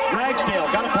more.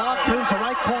 Ragsdale got a block, turns the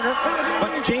right corner,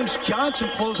 but James Johnson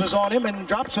closes on him and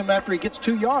drops him after he gets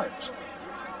 2 yards.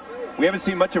 We haven't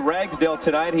seen much of Ragsdale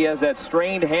tonight. He has that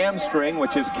strained hamstring,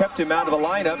 which has kept him out of the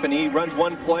lineup, and he runs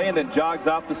one play and then jogs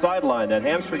off the sideline. That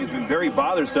hamstring has been very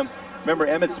bothersome. Remember,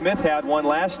 Emmitt Smith had one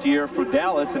last year for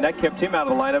Dallas, and that kept him out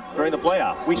of the lineup during the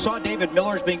playoffs. We saw David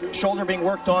Miller's shoulder being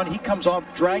worked on. He comes off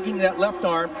dragging that left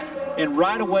arm, and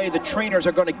right away the trainers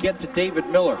are going to get to David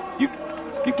Miller. You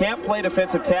can't play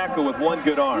defensive tackle with one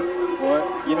good arm.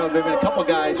 Well, you know, there have been a couple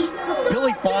guys.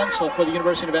 Billy Bonsall for the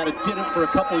University of Nevada did it for a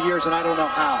couple years, and I don't know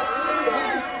how.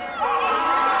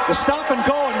 The stop and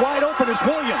go, and wide open is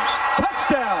Williams.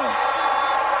 Touchdown!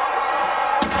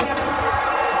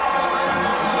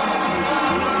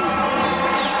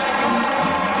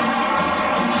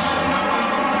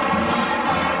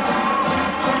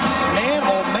 Man,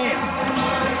 oh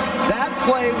man. That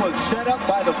play was set up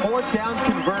by the 4th down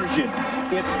conversion.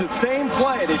 It's the same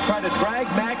play. They try to drag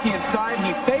Mackey inside.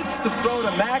 He fakes the throw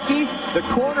to Mackey. The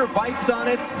corner bites on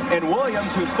it, and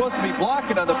Williams, who's supposed to be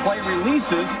blocking on the play,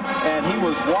 releases, and he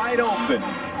was wide open.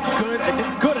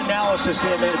 Good analysis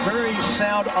in a very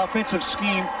sound offensive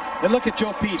scheme. And look at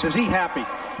Joe Peace. Is he happy?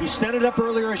 He set it up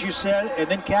earlier, as you said, and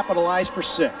then capitalized for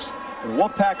 6. And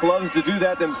Wolfpack loves to do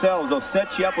that themselves. They'll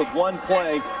set you up with one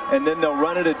play, and then they'll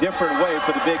run it a different way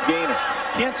for the big gainer.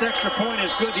 Kent's extra point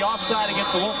is good. The offside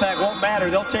against the Wolfpack won't matter.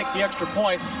 They'll take the extra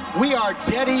point. We are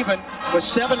dead even with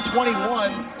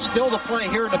 7:21 still to play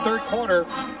here in the 3rd quarter.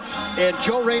 And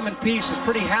Joe Raymond Peace is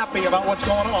pretty happy about what's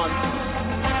going on.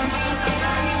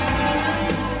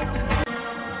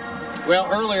 Well,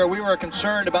 earlier we were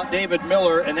concerned about David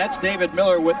Miller, and that's David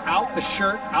Miller without the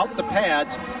shirt, out the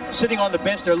pads, sitting on the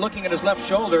bench there looking at his left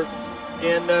shoulder.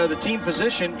 in the team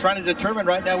position, trying to determine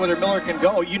right now whether Miller can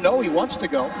go. You know he wants to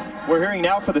go. We're hearing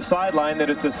now for the sideline that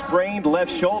it's a sprained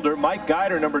left shoulder. Mike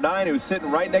Geider, number 9, who's sitting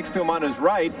right next to him on his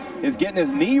right, is getting his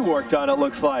knee worked on, it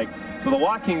looks like. So the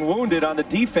walking wounded on the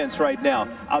defense right now.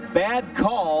 A bad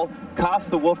call cost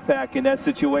the Wolfpack in that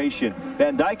situation.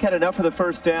 Van Dyke had enough of the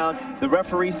first down. The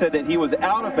referee said that he was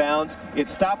out of bounds. It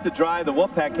stopped the drive. The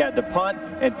Wolfpack had to punt,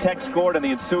 and Tech scored on the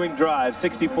ensuing drive,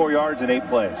 64 yards in 8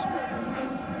 plays.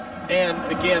 And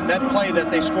again, that play that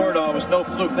they scored on was no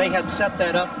fluke. They had set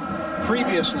that up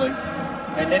previously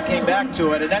and then came back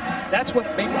to it. And that's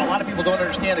what maybe a lot of people don't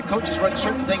understand. The coaches run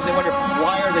certain things. They wonder,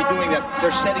 why are they doing that?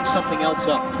 They're setting something else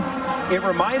up. It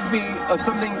reminds me of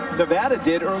something Nevada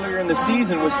did earlier in the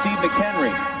season with Steve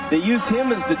McHenry. They used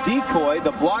him as the decoy,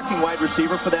 the blocking wide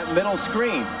receiver for that middle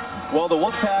screen. Well, the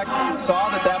Wolfpack saw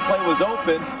that that play was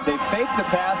open. They faked the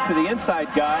pass to the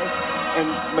inside guy, and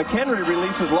McHenry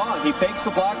releases long. He fakes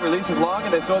the block, releases long,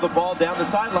 and they throw the ball down the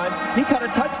sideline. He caught a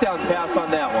touchdown pass on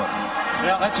that one.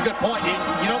 Yeah, that's a good point.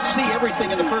 You don't see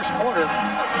everything in the first quarter.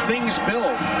 Things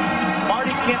build.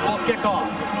 Marty Kent will kick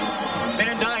off.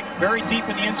 Van Dyke, very deep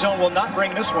in the end zone, will not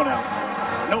bring this one out.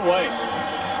 No way.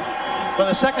 For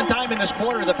the second time in this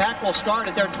quarter, the Pack will start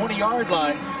at their 20-yard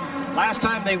line. Last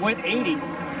time they went 80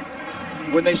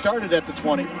 when they started at the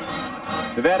 20.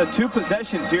 Nevada 2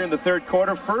 possessions here in the third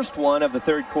quarter. First one of the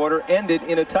third quarter ended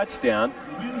in a touchdown.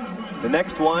 The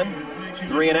next one,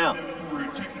 3 and out.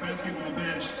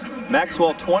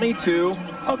 Maxwell 22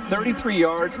 of 33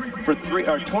 yards for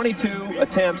 22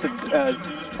 attempts,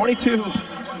 22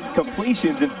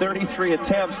 completions in 33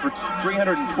 attempts for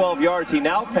 312 yards. He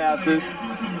now passes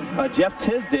Jeff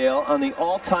Tisdale on the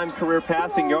all-time career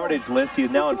passing yardage list. He is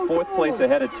now in 4th place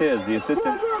ahead of Tiz, the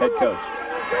assistant head coach.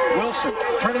 Wilson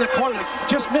turning the corner,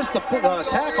 just missed the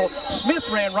tackle. Smith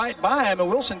ran right by him, and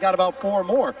Wilson got about 4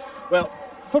 more. Well,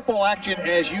 football action,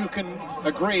 as you can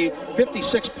agree,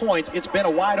 56 points. It's been a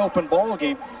wide-open ball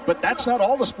game, but that's not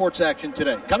all the sports action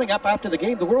today. Coming up after the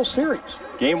game, the World Series.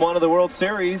 Game 1 of the World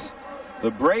Series.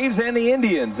 The Braves and the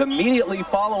Indians immediately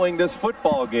following this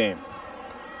football game.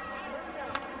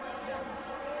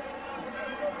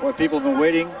 Boy, people have been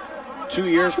waiting 2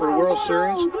 years for the World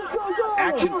Series.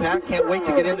 Action-packed. Can't wait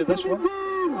to get into this one.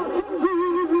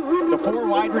 The 4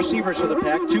 wide receivers for the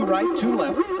Pack. 2 right, 2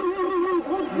 left.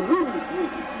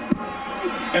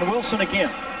 And Wilson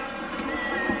again.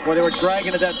 Well, they were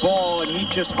dragging at that ball, and he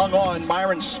just hung on.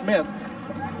 Myron Smith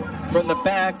from the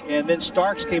back, and then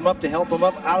Starks came up to help him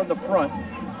up out in the front.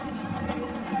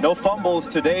 No fumbles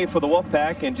today for the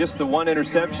Wolfpack, and just the 1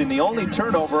 interception, the only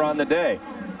turnover on the day.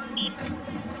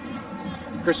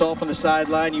 Chris Alf on the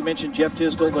sideline. You mentioned Jeff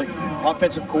Tisdale, the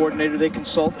offensive coordinator. They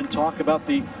consult and talk about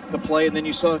the play, and then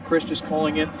you saw Chris just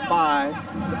calling it 5.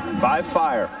 5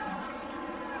 fire.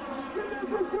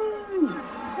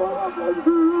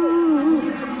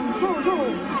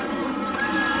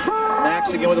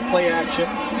 Max again with a play action.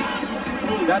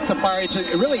 That's a fire. It's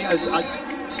really a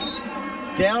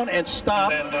down and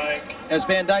stop as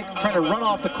Van Dyke trying to run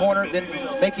off the corner, then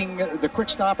making the quick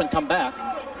stop and come back.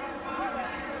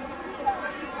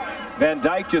 Van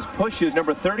Dyke just pushes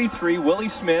number 33, Willie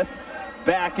Smith,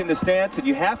 back in the stance, and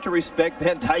you have to respect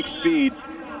Van Dyke's speed.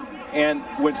 And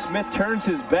when Smith turns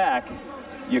his back,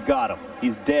 you got him.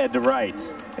 He's dead to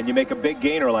rights, and you make a big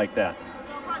gainer like that.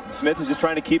 Smith is just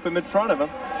trying to keep him in front of him.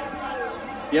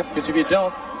 Yep, because if you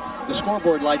don't, the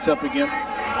scoreboard lights up again.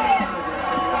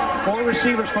 4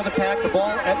 receivers for the Pack, the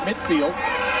ball at midfield.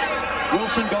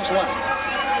 Wilson goes left.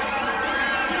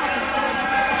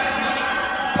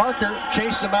 Parker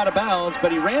chases him out of bounds,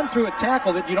 but he ran through a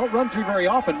tackle that you don't run through very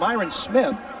often. Myron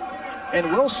Smith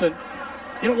and Wilson,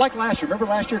 like last year. Remember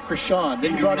last year, Krishan.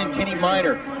 They brought in Kenny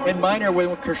Minor. And Minor,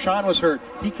 when Krishan was hurt,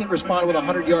 he can respond with a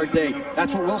 100-yard day.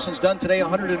 That's what Wilson's done today,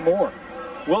 100 and more.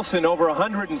 Wilson over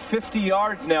 150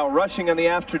 yards now rushing in the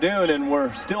afternoon, and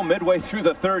we're still midway through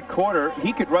the third quarter.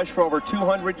 He could rush for over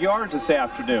 200 yards this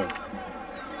afternoon.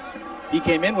 He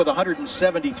came in with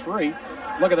 173.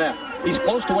 Look at that. He's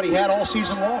close to what he had all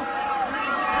season long.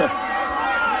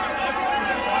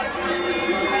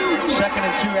 2nd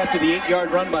and 2 after the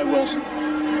 8-yard run by Wilson.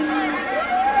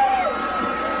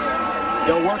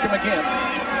 They'll work him again.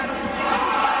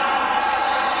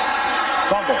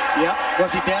 Fumble. Yeah.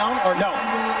 Was he down or no?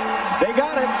 They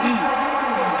got it.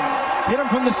 Hit him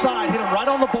from the side. Hit him right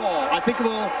on the ball. I think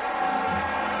we'll...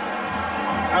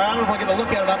 I don't know if we're going to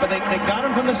look at it up, but they got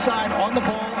him from the side on the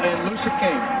ball, and loose it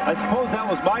came. I suppose that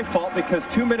was my fault because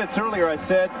 2 minutes earlier I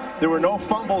said there were no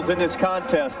fumbles in this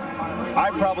contest. I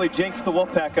probably jinxed the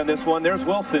Wolfpack on this one. There's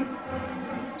Wilson.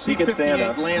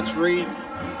 C58, Lance Reed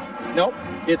Nope,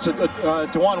 it's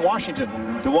DeJuan Washington.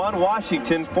 DeJuan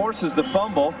Washington forces the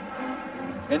fumble.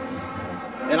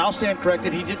 And I'll stand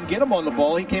corrected, he didn't get him on the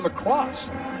ball, he came across.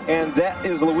 And that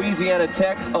is Louisiana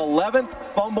Tech's 11th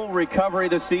fumble recovery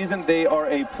this season. They are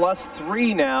a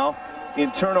 +3 now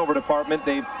in turnover department.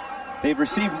 They've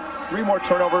received 3 more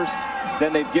turnovers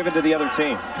than they've given to the other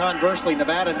team. Conversely,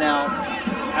 Nevada now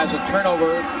has a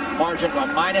turnover margin of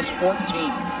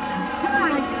 -14.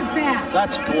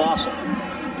 That's colossal.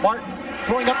 Martin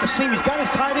throwing up the seam. He's got his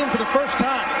tight end for the first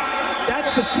time.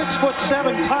 That's the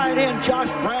 6'7" tight end, Josh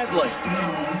Bradley.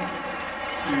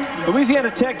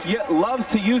 Louisiana Tech loves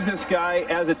to use this guy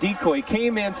as a decoy. He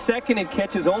came in second in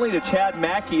catches only to Chad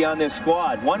Mackey on this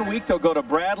squad. One week they'll go to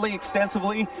Bradley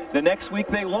extensively. The next week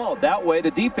they won't. That way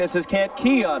the defenses can't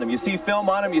key on him. You see film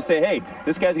on him, you say, hey,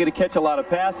 this guy's going to catch a lot of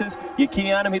passes. You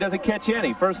key on him, he doesn't catch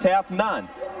any. First half, none.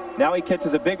 Now he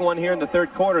catches a big one here in the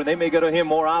third quarter. They may go to him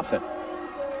more often.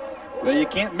 Well, you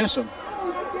can't miss him.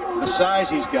 The size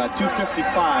he's got,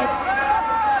 255.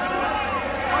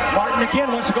 Martin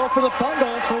again wants to go for the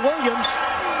bundle for Williams.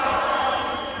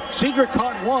 Cedric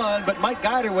caught one, but Mike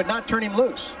Guider would not turn him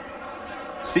loose.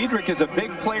 Cedric is a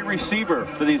big play receiver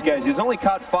for these guys. He's only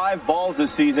caught 5 balls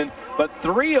this season, but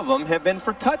 3 of them have been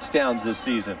for touchdowns this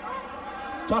season.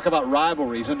 Talk about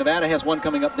rivalries, and Nevada has one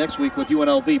coming up next week with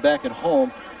UNLV back at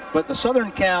home. But the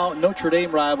Southern Cal Notre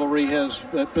Dame rivalry has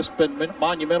just been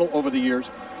monumental over the years.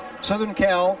 Southern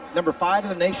Cal, number 5 in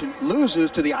the nation, loses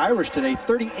to the Irish today,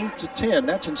 38-10.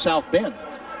 That's in South Bend.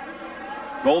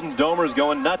 Golden Domers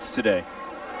going nuts today.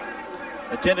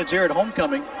 Attendance here at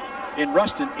homecoming in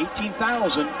Ruston,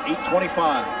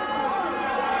 18,825.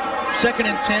 2nd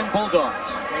and 10,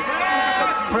 Bulldogs.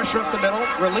 Pressure up the middle,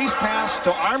 release pass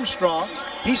to Armstrong.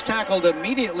 He's tackled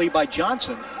immediately by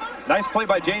Johnson. Nice play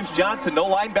by James Johnson. No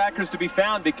linebackers to be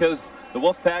found because the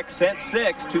Wolfpack sent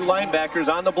 6, 2 linebackers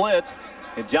on the blitz.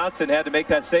 And Johnson had to make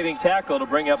that saving tackle to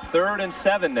bring up 3rd and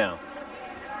 7 now.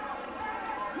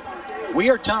 We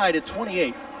are tied at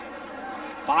 28.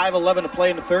 5:11 to play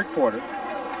in the third quarter.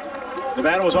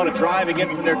 Nevada was on a drive again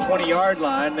from their 20-yard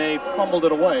line. They fumbled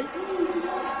it away.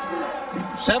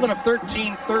 7 of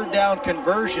 13 third down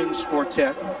conversions for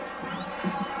Tech.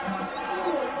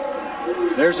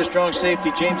 There's the strong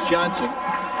safety, James Johnson.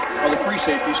 Or the free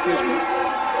safety, excuse me.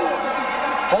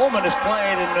 Holman has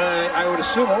played, and I would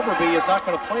assume Overby is not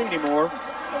going to play anymore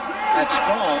at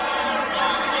strong.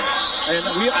 And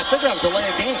I think that would delay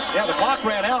a game. Yeah, the clock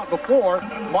ran out before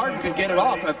Martin could get it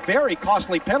off. A very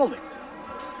costly penalty.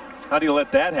 How do you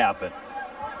let that happen?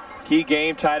 Key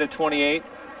game tied at 28,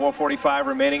 4:45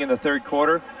 remaining in the third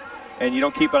quarter, and you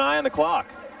don't keep an eye on the clock.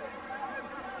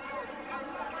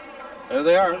 There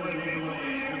they are.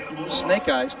 Snake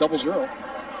eyes, 0-0.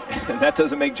 And that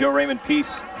doesn't make Joe Raymond Peace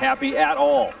happy at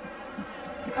all.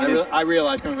 I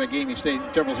realize coming to the game you stay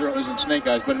 0-0 isn't snake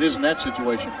eyes, but it is in that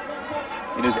situation.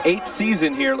 In his 8th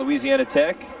season here at Louisiana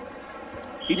Tech,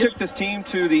 he took this team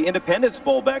to the Independence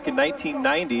Bowl back in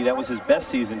 1990. That was his best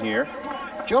season here.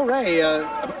 Joe Ray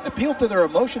appealed to their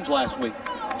emotions last week.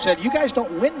 Said, you guys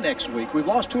don't win next week. We've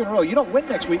lost 2 in a row. You don't win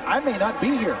next week. I may not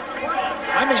be here.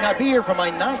 I may not be here for my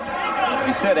 9th.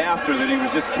 He said after that he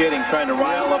was just kidding, trying to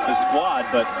rile up the squad,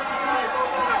 but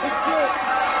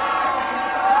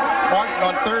Martin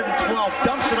on 3rd and 12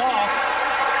 dumps it off.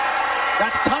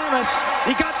 That's Thomas.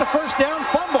 He got the first down,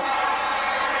 fumble.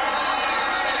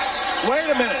 Wait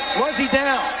a minute. Was he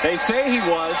down? They say he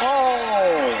was.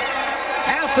 Oh.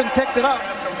 Hassan picked it up.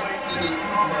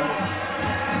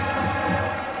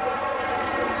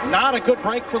 Not a good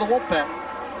break for the Wolfpack.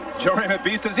 Joe Raymond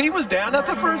B says he was down. That's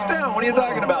a first down. What are you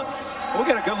talking about? We'll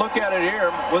get a good look at it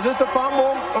here. Was this a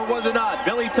fumble or was it not?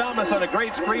 Billy Thomas on a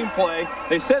great screenplay.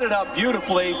 They set it up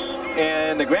beautifully,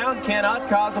 and the ground cannot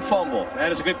cause a fumble.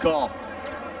 That is a good call.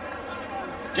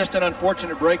 Just an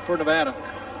unfortunate break for Nevada.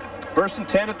 1st and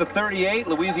 10 at the 38.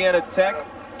 Louisiana Tech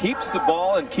keeps the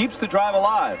ball and keeps the drive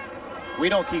alive. We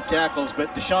don't keep tackles,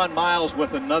 but Deshaun Miles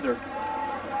with another.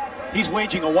 He's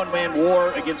waging a one-man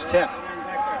war against Tech.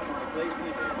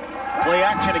 Play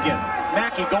action again.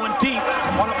 Mackey going deep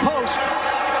on a post.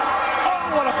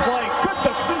 Oh, what a play. Good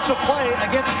defensive play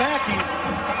against Mackey.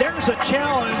 There's a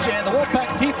challenge, and the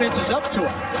Wolfpack defense is up to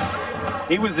it.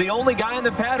 He was the only guy in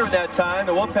the pattern that time.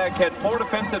 The Wolfpack had 4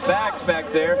 defensive backs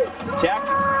back there.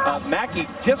 Mackey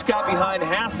just got behind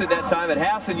Hassan that time, and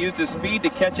Hassan used his speed to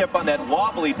catch up on that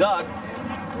wobbly duck.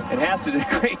 And Hassan did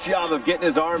a great job of getting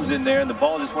his arms in there, and the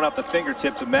ball just went off the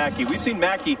fingertips of Mackey. We've seen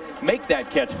Mackey make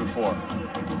that catch before.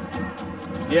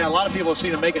 Yeah, a lot of people have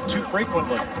seen him make it too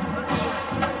frequently.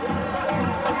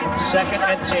 2nd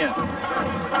and 10.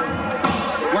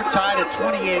 We're tied at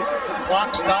 28.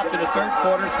 Clock stopped in the third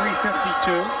quarter,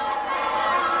 3:52.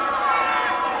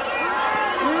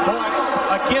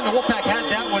 Again, the Wolfpack had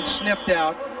that one sniffed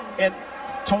out. And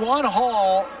Tawan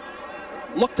Hall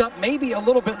looked up maybe a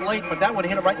little bit late, but that one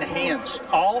hit him right in the hands.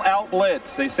 All out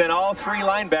blitz. They sent all 3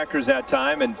 linebackers that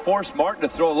time and forced Martin to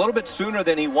throw a little bit sooner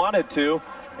than he wanted to.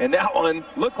 And that one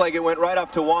looked like it went right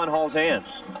up to Tawan Hall's hand.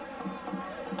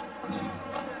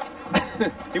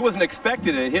 He wasn't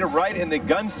expecting it. It hit him right in the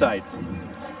gun sights.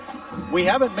 We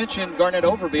haven't mentioned Garnett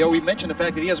Overby. We mentioned the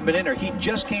fact that he hasn't been in there. He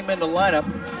just came in the lineup.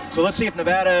 So let's see if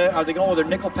Nevada, are they going with their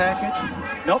nickel package?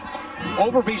 Nope.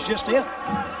 Overby's just in.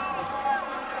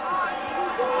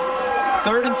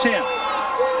 3rd and 10.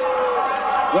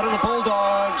 What are the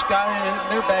Bulldogs got in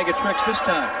their bag of tricks this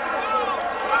time?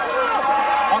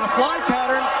 On a fly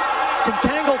pattern, some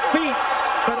tangled feet,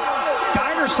 but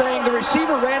Guider saying the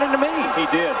receiver ran into me. He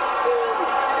did.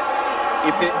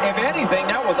 If anything,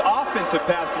 that was offensive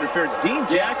pass interference. Dean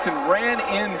Jackson ran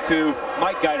into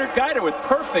Mike Guider. Guider with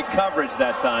perfect coverage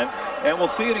that time. And we'll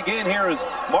see it again here as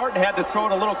Martin had to throw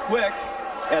it a little quick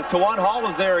as Tawan Hall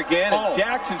was there again. And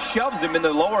Jackson shoves him in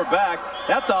the lower back.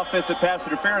 That's offensive pass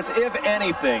interference, if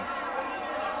anything.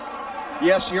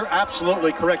 Yes, you're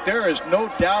absolutely correct. There is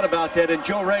no doubt about that. And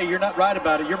Joe Ray, you're not right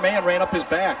about it. Your man ran up his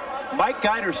back. Mike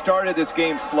Guider started this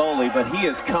game slowly, but he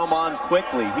has come on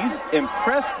quickly. He's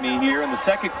impressed me here in the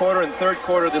 2nd quarter and 3rd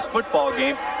quarter of this football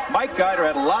game. Mike Guider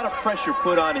had a lot of pressure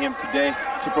put on him today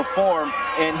to perform,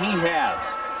 and he has.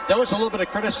 There was a little bit of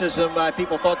criticism.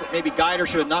 People thought that maybe Guider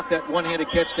should have knocked that one-handed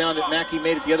catch down that Mackey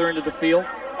made at the other end of the field.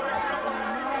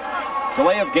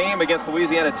 Delay of game against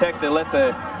Louisiana Tech. They let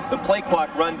the play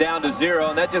clock run down to 0,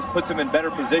 and that just puts him in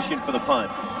better position for the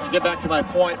punt. Get back to my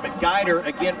point, but Guider,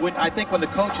 again, I think when the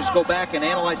coaches go back and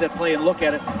analyze that play and look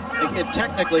at it,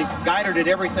 technically, Guider did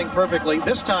everything perfectly.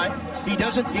 This time, he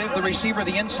doesn't give the receiver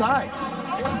the inside.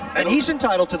 And he's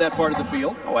entitled to that part of the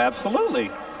field. Oh,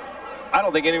 absolutely. I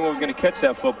don't think anyone was going to catch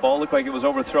that football. Looked like it was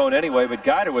overthrown anyway, but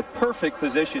Guider with perfect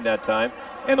position that time.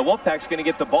 And the Wolfpack's going to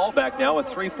get the ball back now with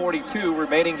 3:42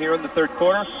 remaining here in the 3rd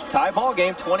quarter. Tie ball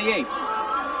game, 28th.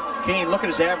 Kane, look at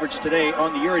his average today.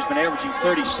 On the year, he's been averaging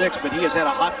 36, but he has had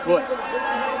a hot foot.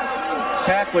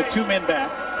 Pack with 2 men back.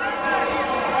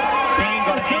 Kane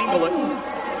going to angle it.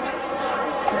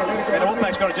 And the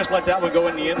Wolfpack's going to just let that one go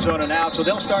in the end zone and out. So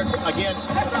they'll start again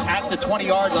at the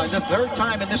 20-yard line. The 3rd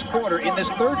time in this quarter, in this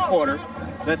 3rd quarter,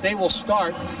 that they will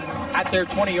start at their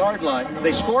 20-yard line.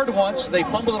 They scored once. They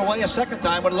fumbled it away a 2nd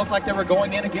time when it looked like they were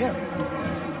going in again.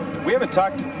 We haven't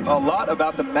talked a lot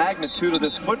about the magnitude of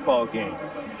this football game.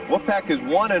 Wolfpack is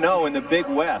 1-0 in the Big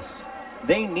West.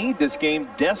 They need this game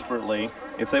desperately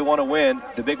if they want to win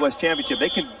the Big West Championship.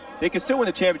 They can still win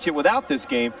the championship without this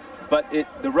game, but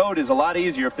the road is a lot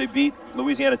easier if they beat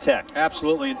Louisiana Tech.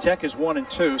 Absolutely, and Tech is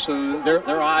 1-2, so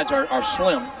their odds are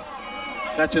slim.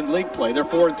 That's in league play. They're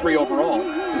 4-3 overall.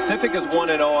 Pacific is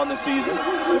 1-0 on the season.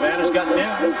 Nevada's got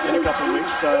them in a couple of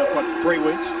weeks, 3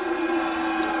 weeks.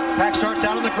 Pack starts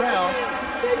out on the ground.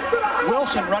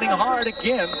 Wilson running hard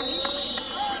again.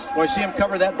 Boy, see him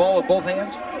cover that ball with both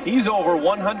hands. He's over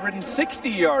 160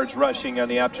 yards rushing on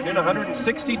the afternoon,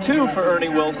 162 for Ernie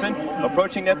Wilson,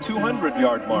 approaching that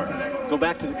 200-yard mark. Go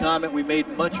back to the comment we made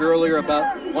much earlier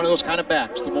about one of those kind of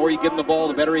backs. The more you give him the ball,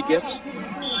 the better he gets.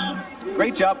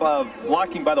 Great job of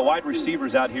blocking by the wide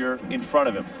receivers out here in front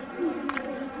of him.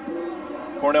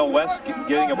 Cornell West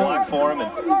getting a block for him.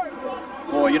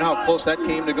 And boy, you know how close that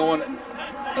came to going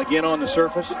again on the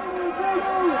surface?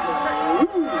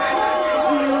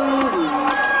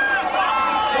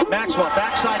 Maxwell,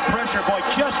 backside pressure. Boy,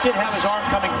 just didn't have his arm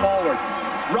coming forward.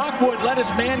 Rockwood let his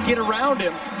man get around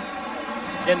him.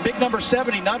 And big number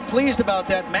 70, not pleased about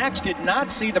that. Max did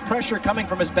not see the pressure coming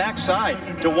from his backside.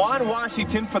 DeJuan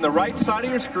Washington from the right side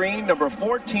of your screen, number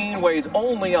 14, weighs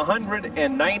only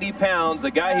 190 pounds.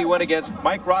 The guy he went against,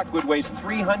 Mike Rockwood, weighs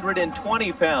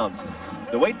 320 pounds.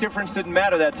 The weight difference didn't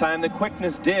matter that time. The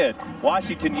quickness did.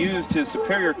 Washington used his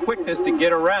superior quickness to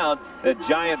get around that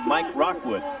giant Mike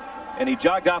Rockwood. And he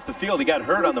jogged off the field. He got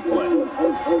hurt on the play.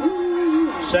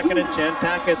 2nd and 10.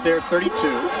 Pack at their 32.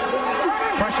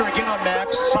 Pressure again on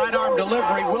Max. Sidearm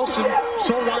delivery. Wilson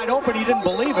so wide open he didn't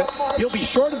believe it. He'll be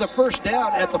short of the 1st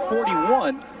down at the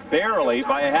 41. Barely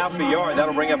by a half a yard.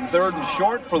 That'll bring up 3rd and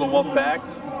short for the Wolfpack.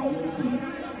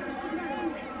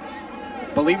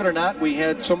 Believe it or not, we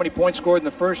had so many points scored in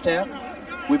the 1st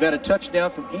half. We've had a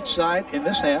touchdown from each side in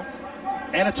this half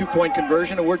and a 2-point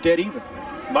conversion, and we're dead even.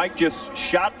 Mike just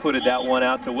shot-putted that one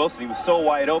out to Wilson. He was so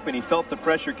wide open. He felt the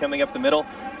pressure coming up the middle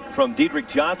from Dedrick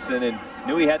Johnson and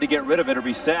knew he had to get rid of it or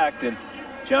be sacked. And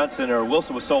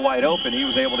Wilson was so wide open, he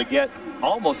was able to get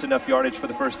almost enough yardage for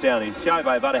the 1st down. He's shy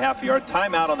by about a half a yard.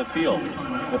 Timeout on the field.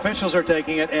 The officials are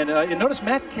taking it. And you notice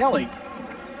Matt Kelly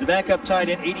The backup tight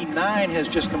end, 89, has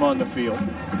just come on the field.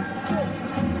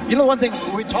 You know, one thing,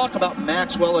 we talk about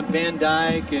Maxwell and Van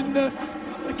Dyke and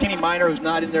Kenny Minor, who's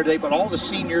not in there today, but all the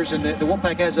seniors, and the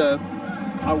Wolfpack has a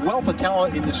wealth of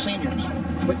talent in the seniors.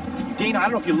 But, Dana, I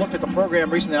don't know if you looked at the program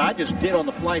recently. I just did on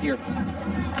the flight here.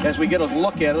 As we get a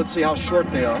look at it, let's see how short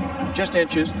they are. Just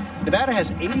inches. Nevada has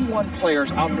 81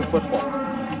 players out for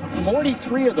football.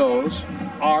 43 of those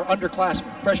are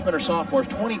underclassmen, freshmen or sophomores.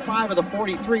 25 of the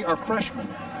 43 are freshmen.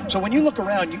 So when you look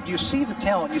around, you see the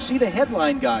talent, you see the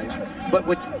headline guys. But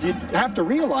what you have to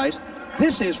realize,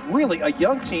 this is really a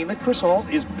young team that Chris Ault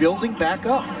is building back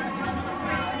up.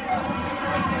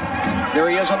 There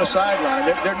he is on the sideline.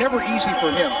 They're never easy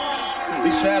for him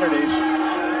these Saturdays.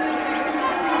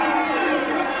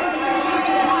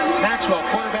 Maxwell,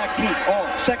 quarterback keep.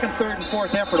 Oh, second, third, and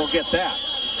fourth effort will get that.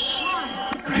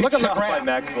 Great Look at job LaGraff. by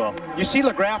Maxwell. You see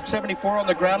LaGraff, 74 on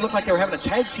the ground. Looked like they were having a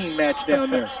tag team match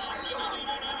down there.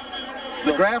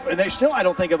 LaGraff, and they still, I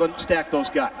don't think, have unstacked those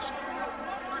guys.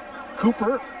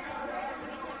 Cooper.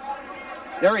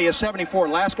 There he is, 74.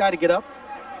 Last guy to get up.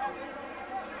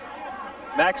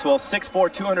 Maxwell,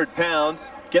 6'4", 200 pounds,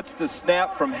 gets the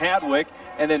snap from Hadwick,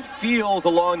 and then feels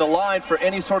along the line for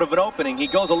any sort of an opening. He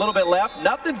goes a little bit left.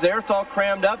 Nothing's there. It's all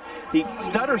crammed up. He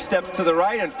stutter steps to the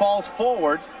right and falls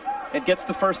forward and gets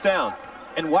the first down.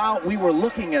 And while we were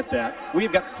looking at that,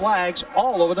 we've got flags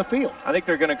all over the field. I think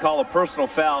they're going to call a personal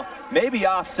foul, maybe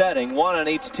offsetting, one on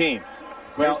each team.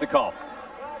 Here's the call.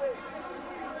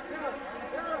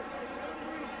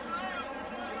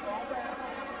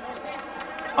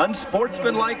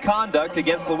 Unsportsmanlike conduct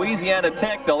against Louisiana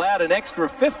Tech. They'll add an extra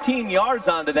 15 yards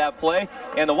onto that play,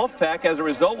 and the Wolfpack, as a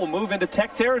result, will move into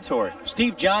Tech territory.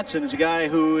 Steve Johnson is a guy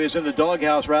who is in the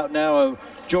doghouse right now of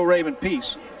Joe Raven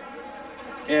Peace,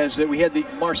 as we had the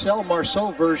Marcel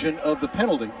Marceau version of the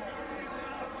penalty.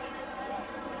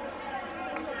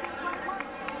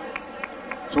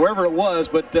 So wherever it was,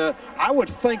 but I would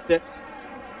think that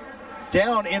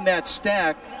down in that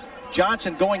stack,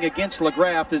 Johnson going against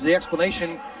LaGraff is the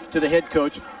explanation to the head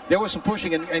coach. There was some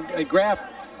pushing, and LaGraff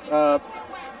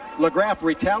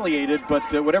retaliated, but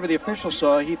whatever the official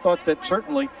saw, he thought that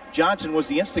certainly Johnson was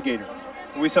the instigator.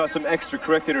 We saw some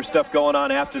extracurricular stuff going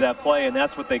on after that play, and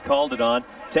that's what they called it on.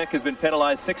 Tech has been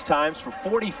penalized 6 times for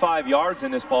 45 yards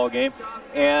in this ball game,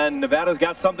 and Nevada's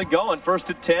got something going. First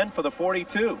and 10 for the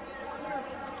 42.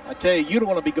 I tell you, you don't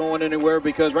want to be going anywhere,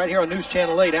 because right here on News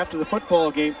Channel 8, after the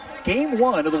football game, Game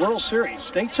 1 of the World Series.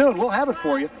 Stay tuned. We'll have it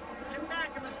for you.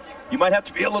 You might have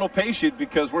to be a little patient,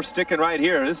 because we're sticking right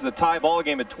here. This is a tie ball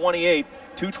game at 28.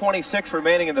 2:26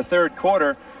 remaining in the third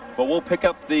quarter. But we'll pick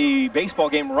up the baseball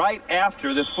game right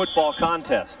after this football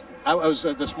contest. I was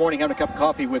this morning having a cup of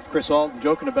coffee with Chris Ault and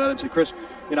joking about it, and said, Chris,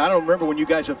 you know, I don't remember when you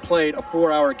guys have played a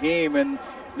 4-hour game, and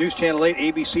News Channel 8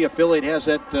 ABC affiliate has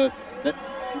that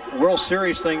World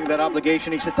Series thing, that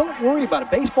obligation. He said, don't worry about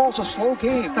it. Baseball's a slow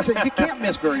game. He said, you can't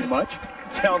miss very much.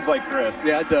 Sounds like Chris.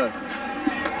 Yeah, it does.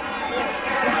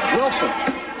 Wilson.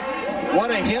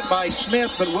 What a hit by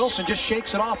Smith, but Wilson just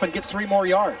shakes it off and gets 3 more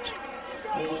yards.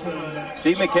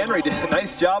 Steve McHenry did a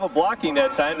nice job of blocking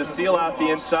that time to seal out the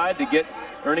inside to get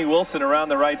Ernie Wilson around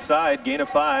the right side. Gain of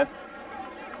 5.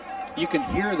 You can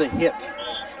hear the hit.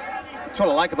 That's what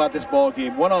I like about this ball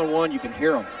game. One-on-one, you can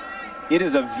hear them. It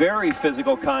is a very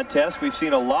physical contest. We've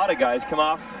seen a lot of guys come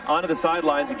off onto the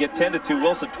sidelines and get 10-2.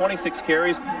 Wilson, 26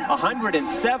 carries,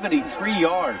 173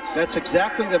 yards. That's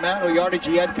exactly the amount of yardage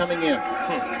he had coming in.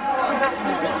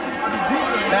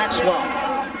 Maxwell.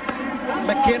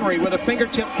 McHenry with a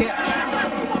fingertip catch.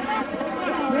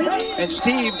 And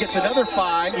Steve gets another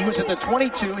 5. He was at the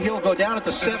 22. He'll go down at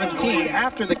the 17.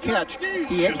 After the catch,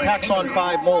 he tacks on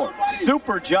 5 more.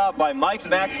 Super job by Mike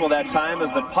Maxwell that time as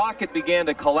the pocket began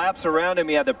to collapse around him.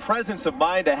 He had the presence of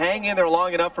mind to hang in there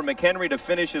long enough for McHenry to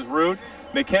finish his route.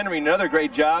 McHenry, another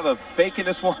great job of faking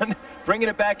this one, bringing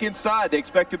it back inside. They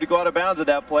expect him to go out of bounds at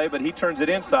that play, but he turns it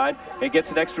inside and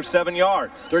gets an extra 7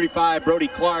 yards. 35, Brody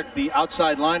Clark, the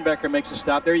outside linebacker, makes a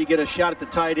stop. There you get a shot at the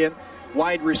tight end.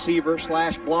 Wide receiver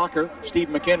 / blocker, Steve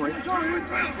McHenry.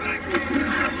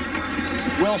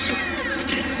 Wilson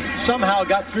somehow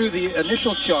got through the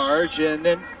initial charge and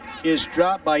then is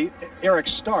dropped by Eric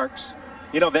Starks.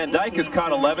 You know, Van Dyke has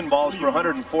caught 11 balls for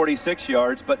 146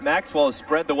 yards, but Maxwell has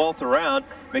spread the wealth around.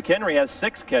 McHenry has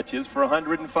 6 catches for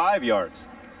 105 yards.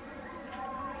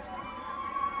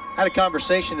 I had a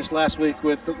conversation this last week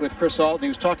with Chris Ault, and he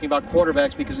was talking about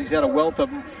quarterbacks because he's had a wealth of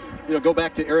them. You know, go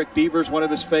back to Eric Beavers, one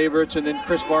of his favorites, and then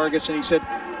Chris Vargas, and he said,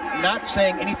 not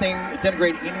saying anything,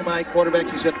 denigrating any of my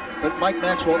quarterbacks, he said, but Mike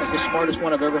Maxwell is the smartest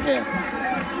one I've ever had.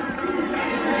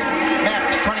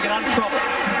 Max trying to get out of trouble.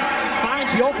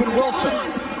 Finds the open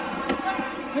Wilson.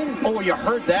 Oh, you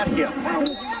heard that hit.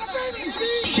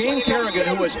 Shane Kerrigan,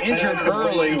 who was injured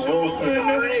early,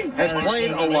 has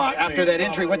played a lot after that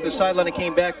injury, went to the sideline and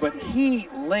came back, but he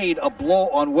laid a blow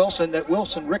on Wilson that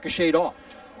Wilson ricocheted off.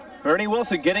 Ernie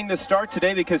Wilson getting the start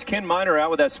today because Ken Miner out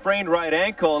with that sprained right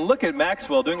ankle. And look at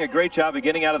Maxwell doing a great job of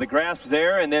getting out of the grasp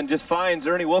there, and then just finds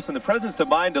Ernie Wilson the presence of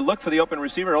mind to look for the open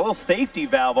receiver, a little safety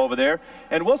valve over there.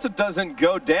 And Wilson doesn't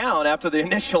go down after the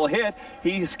initial hit.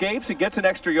 He escapes and gets an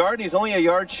extra yard, and he's only a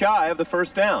yard shy of the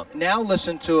first down. Now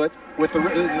listen to it with the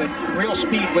real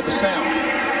speed with the sound.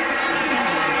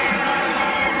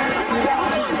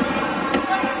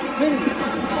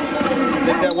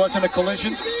 Think that wasn't a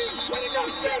collision?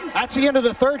 That's the end of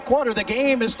the third quarter. The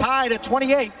game is tied at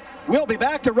 28. We'll be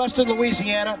back to Ruston,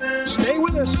 Louisiana. Stay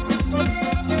with us.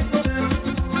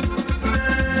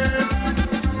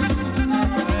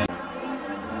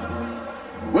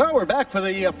 Well, we're back for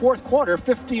the fourth quarter.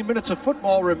 15 minutes of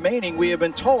football remaining. We have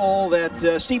been told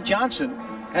that Steve Johnson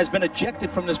has been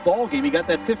ejected from this ball game. He got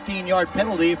that 15-yard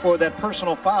penalty for that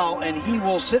personal foul, and he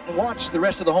will sit and watch the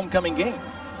rest of the homecoming game.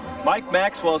 Mike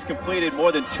Maxwell has completed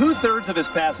more than 2/3 of his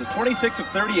passes, 26 of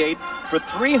 38 for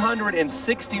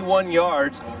 361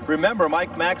 yards. Remember,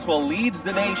 Mike Maxwell leads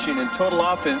the nation in total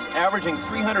offense, averaging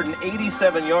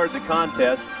 387 yards a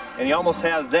contest, and he almost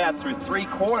has that through 3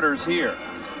 quarters here.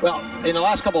 Well, in the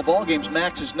last couple of ball games,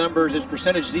 Max's numbers, his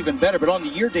percentage is even better. But on the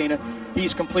year, Dana,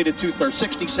 he's completed 2/3,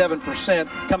 67%.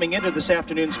 Coming into this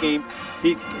afternoon's game,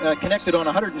 he connected on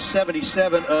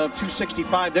 177 of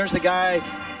 265. There's the guy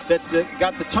that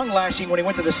got the tongue lashing when he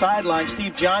went to the sideline,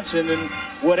 Steve Johnson, and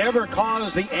whatever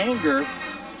caused the anger,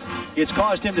 it's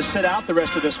caused him to sit out the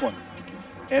rest of this one.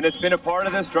 And it's been a part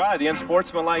of this drive. The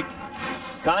unsportsmanlike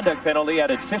conduct penalty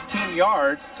added 15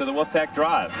 yards to the Wolfpack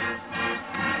drive.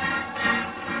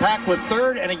 Pack with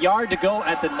 3rd and a yard to go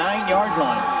at the 9-yard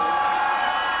line.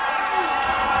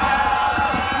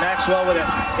 Maxwell with a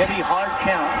heavy, hard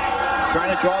count,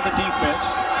 trying to draw the defense.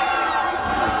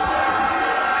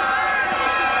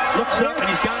 Looks up, and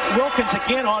he's got Wilkins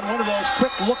again on one of those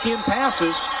quick look-in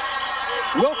passes.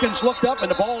 Wilkins looked up,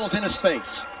 and the ball's in his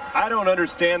face. I don't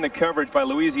understand the coverage by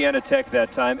Louisiana Tech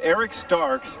that time. Eric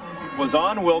Starks was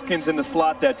on Wilkins in the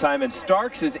slot that time, and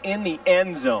Starks is in the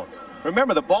end zone.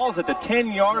 Remember, the ball's at the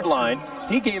 10-yard line.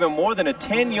 He gave him more than a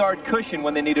 10-yard cushion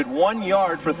when they needed 1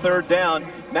 yard for 3rd down.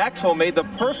 Maxwell made the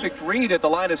perfect read at the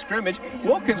line of scrimmage.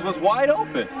 Wilkins was wide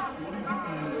open.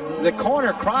 The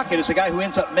corner, Crockett, is the guy who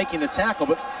ends up making the tackle,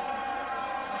 but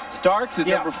Starks is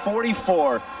number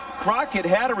 44. Crockett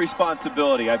had a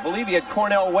responsibility. I believe he had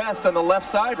Cornell West on the left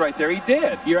side right there. He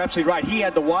did. You're absolutely right. He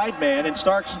had the wide man, and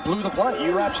Starks blew the play.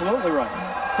 You're absolutely right.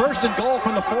 1st and goal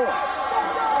from the 4.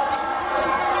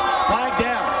 Flag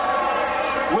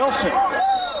down. Wilson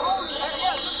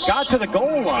got to the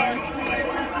goal line.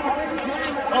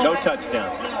 No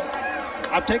touchdown.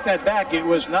 I'll take that back. It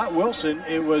was not Wilson.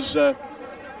 It was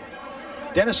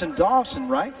Dennison Dawson,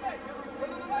 right?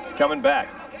 He's coming back.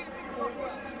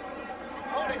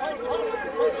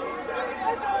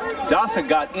 Dawson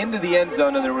got into the end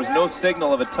zone, and there was no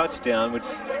signal of a touchdown, which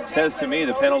says to me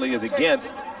the penalty is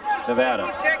against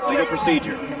Nevada. Legal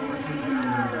procedure.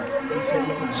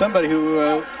 Somebody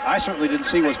who I certainly didn't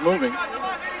see was moving.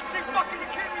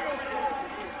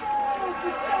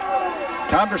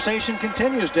 Conversation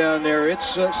continues down there.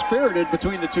 It's spirited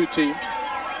between the two teams.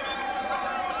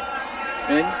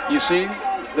 And you see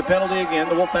the penalty again,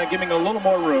 the Wolfpack giving a little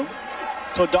more room.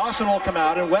 So Dawson will come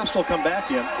out and West will come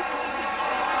back in.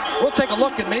 We'll take a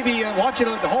look and maybe watch it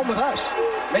at home with us.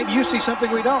 Maybe you see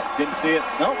something we don't. Didn't see it.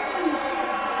 Nope.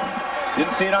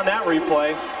 Didn't see it on that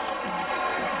replay.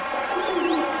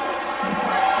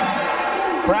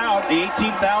 Crowd, the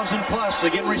 18,000 plus,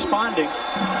 again responding.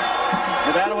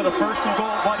 Nevada with a 1st and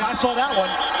goal. Boy, I saw that one.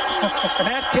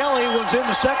 Matt Kelly was in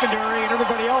the secondary and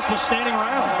everybody else was standing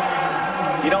around.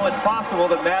 You know, it's possible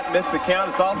that Matt missed the count.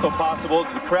 It's also possible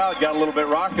the crowd got a little bit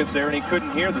raucous there and he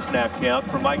couldn't hear the snap count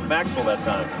from Mike Maxwell that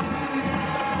time.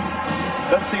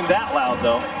 Doesn't seem that loud,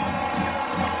 though.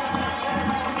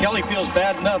 Kelly feels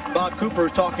bad enough. Bob Cooper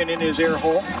is talking in his air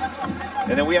hole.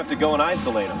 And then we have to go and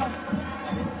isolate him.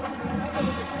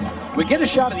 We get a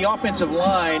shot of the offensive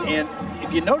line, and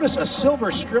if you notice a silver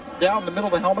strip down the middle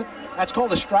of the helmet, that's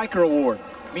called a striker award.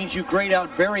 It means you grade out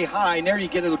very high, and there you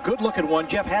get a good look at one.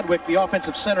 Jeff Hadwick, the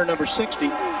offensive center, number 60.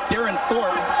 Darren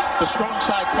Thornton, the strong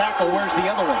side tackle, wears the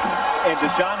other one. And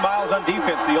Deshaun Miles on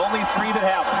defense, the only 3 that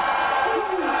have them.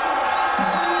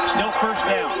 Still 1st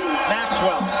down.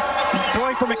 Maxwell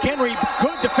throwing for McHenry.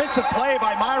 Good defensive play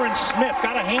by Myron Smith.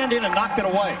 Got a hand in and knocked it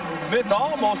away. Smith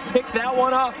almost picked that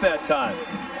one off that time.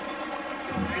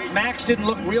 Max didn't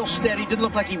look real steady, didn't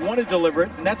look like he wanted to deliver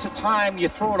it, and that's the time you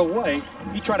throw it away.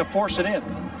 He tried to force it in.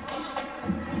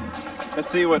 Let's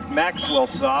see what Maxwell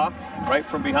saw right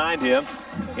from behind him.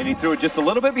 And he threw it just a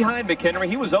little bit behind McHenry.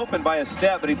 He was open by a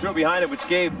step, but he threw it behind it, which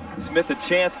gave Smith a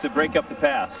chance to break up the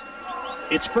pass.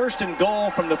 It's second and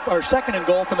goal from the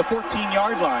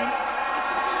 14-yard line.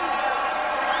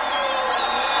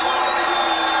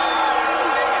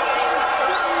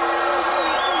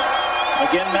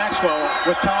 Again, Maxwell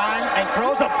with time and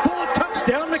throws a bullet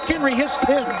touchdown. McHenry, his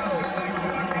 10th.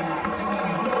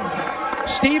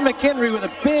 Steve McHenry with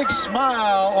a big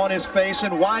smile on his face,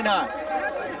 and why not?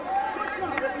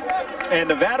 And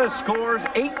Nevada scores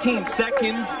 18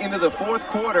 seconds into the fourth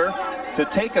quarter to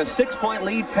take a 6-point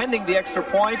lead pending the extra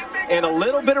point, and a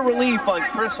little bit of relief on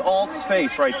Chris Alt's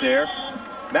face right there.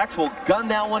 Maxwell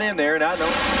gunned that one in there, and I know,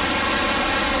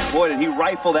 boy, did he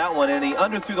rifle that one in. He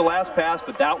underthrew the last pass,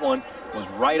 but that one was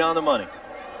right on the money.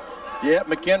 Yeah,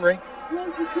 McHenry.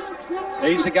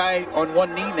 He's the guy on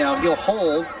one knee now. He'll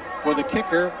hold for the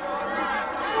kicker.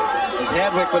 As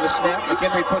Hadwick with a snap,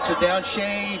 McHenry puts it down.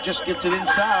 Shea just gets it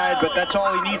inside, but that's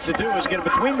all he needs to do is get it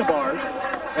between the bars.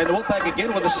 And the Wolfpack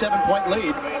again with a 7-point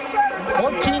lead.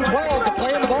 14-12 to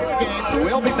play in the ball game.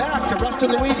 We'll be back to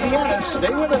Ruston, Louisiana.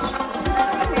 Stay with us.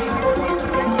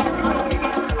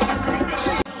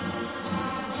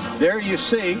 There you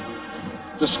see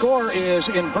the score is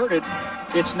inverted.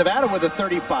 It's Nevada with a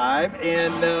 35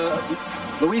 and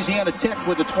Louisiana Tech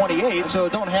with the 28, so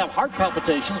don't have heart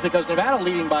palpitations because Nevada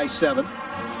leading by 7.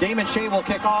 Damon Shea will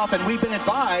kick off, and we've been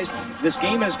advised this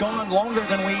game has gone longer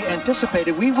than we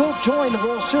anticipated. We will join the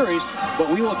World Series, but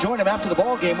we will join them after the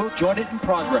ball game. We'll join it in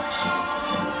progress.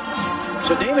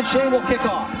 So Damon Shea will kick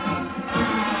off.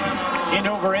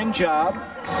 End-over-end job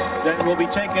that will be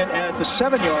taken at the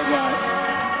 7-yard line.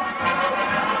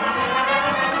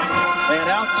 And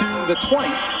out to the 20.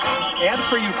 And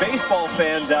for you baseball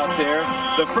fans out there,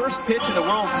 the first pitch in the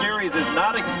World Series is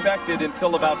not expected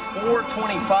until about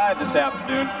 4:25 this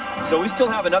afternoon. So we still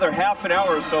have another half an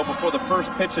hour or so before the first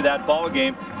pitch of that ball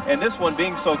game. And this one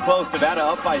being so close, Nevada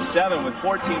up by 7 with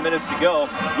 14 minutes to go.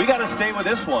 We got to stay with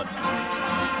this one.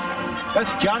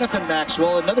 That's Jonathan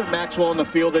Maxwell, another Maxwell in the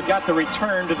field that got the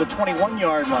return to the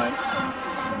 21-yard line.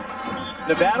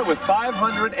 Nevada with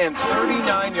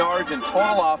 539 yards in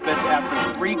total offense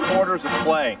after 3 quarters of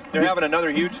play. They're having another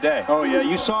huge day. Oh, yeah.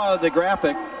 You saw the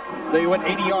graphic. They went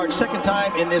 80 yards. Second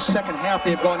time in this second half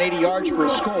they've gone 80 yards for a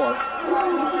score.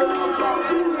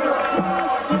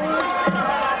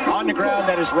 On the ground,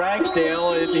 that is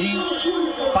Ragsdale, and he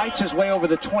fights his way over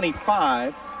the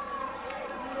 25.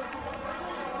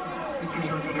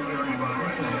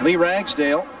 Lee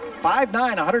Ragsdale, 5'9",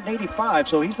 185,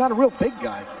 so he's not a real big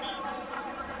guy.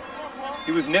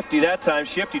 He was nifty that time.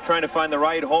 Shifty trying to find the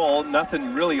right hole.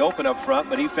 Nothing really open up front,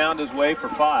 but he found his way for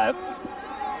 5.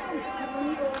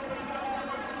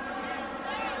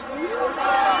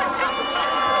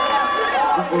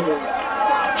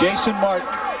 Jason Martin,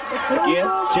 again,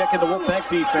 checking the Wolfpack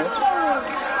defense.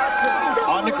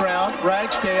 On the ground,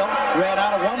 Ragsdale ran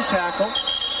out of one tackle.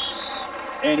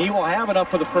 And he will have enough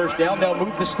for the first down. They'll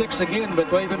move the sticks again, but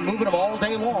they've been moving them all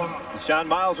day long. Sean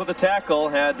Miles with the tackle,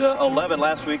 had 11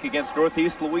 last week against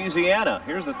Northeast Louisiana.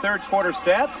 Here's the third quarter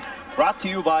stats, brought to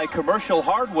you by Commercial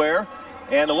Hardware.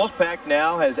 And the Wolfpack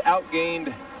now has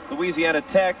outgained Louisiana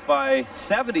Tech by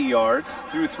 70 yards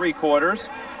through 3 quarters.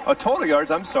 Total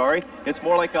yards, I'm sorry. It's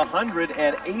more like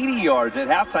 180 yards. At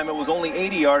halftime, it was only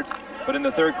 80 yards, but in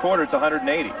the third quarter, it's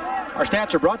 180. Our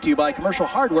stats are brought to you by Commercial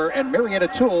Hardware and Marietta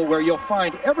Tool, where you'll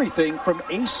find everything from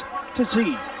Ace to Z.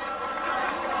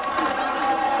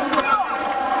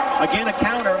 Again, a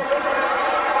counter.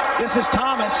 This is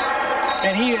Thomas,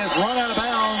 and he is run out of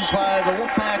bounds by the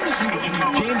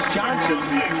Wolfpack's James Johnson.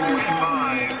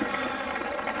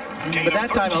 But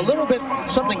that time, a little bit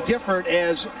something different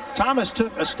as Thomas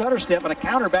took a stutter step and a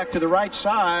counter back to the right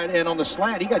side, and on the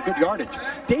slant, he got good yardage.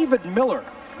 David Miller.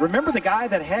 Remember the guy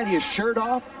that had his shirt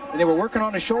off and they were working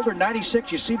on his shoulder?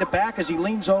 96, you see the back as he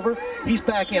leans over. He's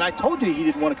back in. I told you he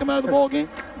didn't want to come out of the ball game.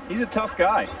 He's a tough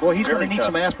guy. Well, he's going to need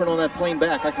some aspirin on that plane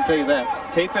back, I can tell you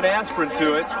that. Tape and aspirin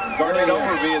to it. Garnet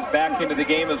Overby is back into the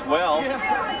game as well.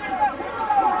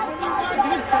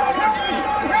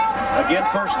 Again,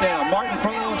 first down. Martin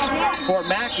throws for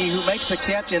Mackey, who makes the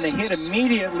catch, and they hit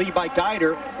immediately by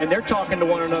Geider, and they're talking to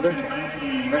one another.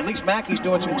 Or at least Mackey's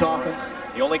doing some talking.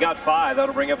 He only got 5.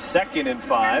 That'll bring up 2nd and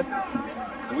 5.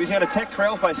 Louisiana Tech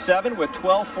trails by 7 with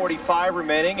 12:45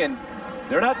 remaining, and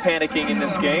they're not panicking in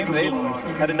this game. They've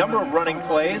had a number of running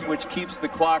plays, which keeps the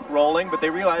clock rolling, but they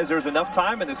realize there's enough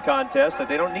time in this contest that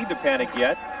they don't need to panic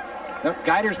yet. Now,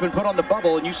 Guider's been put on the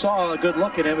bubble, and you saw a good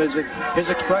look at him, his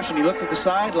expression. He looked at the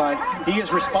sideline. He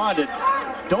has responded.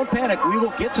 Don't panic. We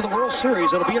will get to the World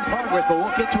Series. It'll be in progress, but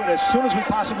we'll get to it as soon as we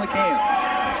possibly can.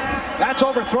 That's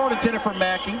overthrown, intended for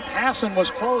Mackey. Hassan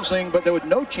was closing, but there was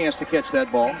no chance to catch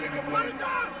that ball.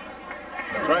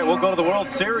 That's right. We'll go to the World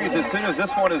Series as soon as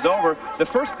this one is over. The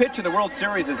first pitch in the World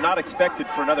Series is not expected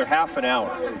for another half an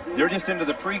hour. They're just into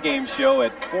the pregame show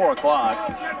at 4 o'clock.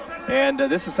 And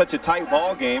this is such a tight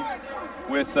ball game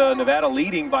with Nevada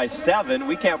leading by 7.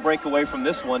 We can't break away from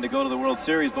this one to go to the World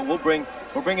Series, but we're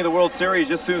bringing the World Series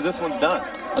just as soon as this one's done.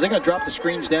 Are they going to drop the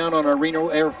screens down on our Reno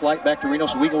Air flight back to Reno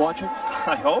so we can watch it?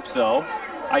 I hope so.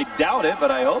 I doubt it, but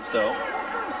I hope so.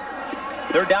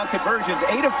 Third down conversions,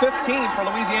 8 of 15 for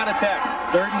Louisiana Tech.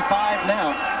 3rd and 5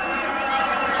 now.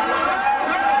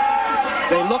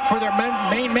 They look for their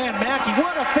main man, Mackey.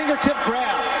 What a fingertip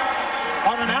grab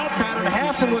on an out pattern.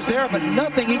 Hassan was there, but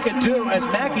nothing he could do as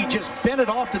Mackey just bent it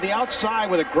off to the outside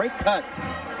with a great cut.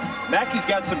 Mackey's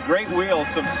got some great wheels,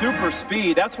 some super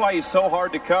speed. That's why he's so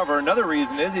hard to cover. Another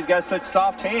reason is he's got such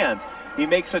soft hands. He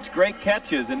makes such great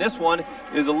catches, and this one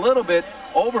is a little bit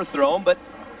overthrown, but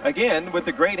again, with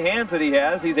the great hands that he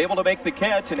has, he's able to make the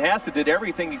catch, and Hassan did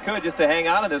everything he could just to hang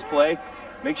on to this play,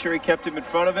 make sure he kept him in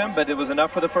front of him, but it was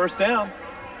enough for the first down.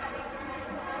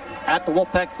 At the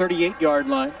Wolfpack 38-yard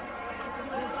line.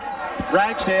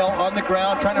 Ragsdale on the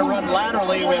ground trying to run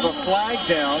laterally. We have a flag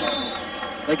down.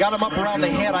 They got him up around the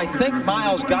head. I think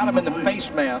Miles got him in the face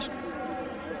mask.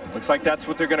 Looks like that's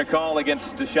what they're going to call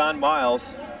against Deshaun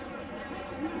Miles.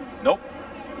 Nope.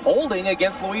 Holding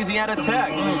against Louisiana Tech.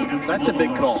 That's a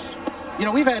big call. You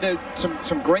know, we've had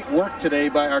some great work today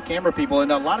by our camera people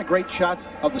and a lot of great shots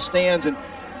of the stands. And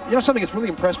you know something that's really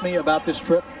impressed me about this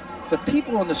trip? The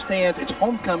people in the stands, it's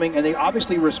homecoming, and they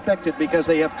obviously respect it because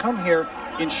they have come here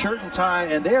in shirt and tie,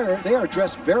 and they are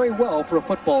dressed very well for a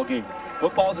football game.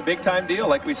 Football is a big-time deal.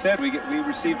 Like we said, we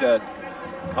received a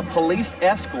police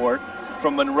escort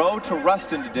from Monroe to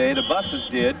Ruston today. The buses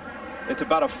did. It's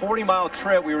about a 40-mile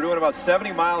trip. We were doing about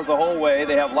 70 miles the whole way.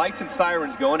 They have lights and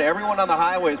sirens going. Everyone on the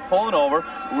highway is pulling over,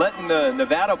 letting the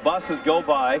Nevada buses go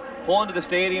by, pulling to the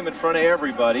stadium in front of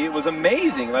everybody. It was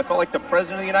amazing. I felt like the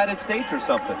President of the United States or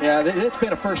something. Yeah, it's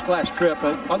been a first-class trip.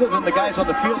 But other than the guys on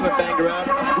the field that banged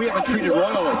around, we haven't treated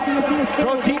royally.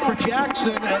 Throw deep for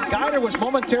Jackson, and Guider was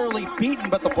momentarily beaten,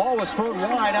 but the ball was thrown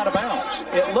wide out of bounds.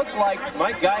 It looked like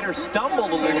Mike Guider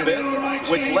stumbled a little bit,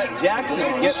 which let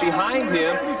Jackson get behind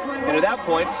him. And at that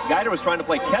point, Guider was trying to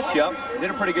play catch-up.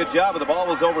 Did a pretty good job, but the ball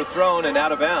was overthrown and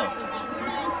out of bounds.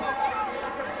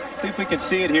 See if we can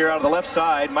see it here out of the left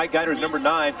side. Mike Guider is number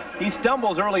 9. He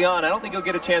stumbles early on. I don't think you'll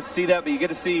get a chance to see that, but you get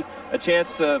to see a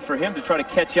chance for him to try to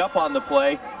catch up on the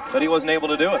play, but he wasn't able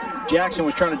to do it. Jackson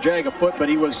was trying to drag a foot, but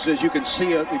he was, as you can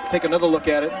see, take another look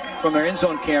at it from their end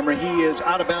zone camera, he is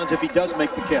out of bounds if he does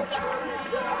make the catch.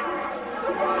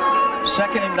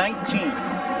 2nd and 19.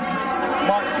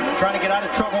 Martin trying to get out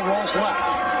of trouble, rolls left.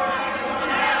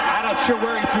 I'm not sure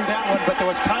where he threw that one, but there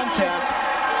was contact.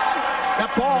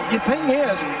 That ball, the thing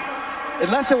is,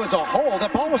 unless it was a hole,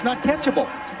 that ball was not catchable.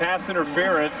 Pass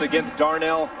interference against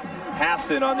Darnell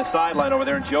Hassan on the sideline over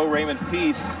there, and Joe Raymond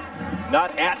Peace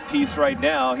not at peace right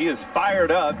now. He is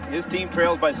fired up. His team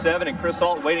trails by 7, and Chris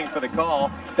Alt waiting for the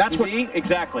call. That's what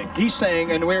exactly he's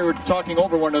saying, and we were talking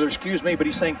over one another, excuse me, but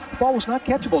he's saying the ball was not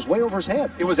catchable. It's way over his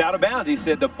head. It was out of bounds. He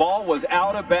said the ball was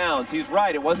out of bounds. He's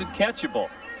right. It wasn't catchable.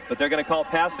 But they're going to call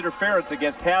pass interference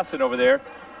against Hassan over there.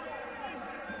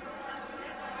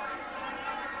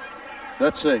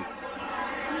 Let's see.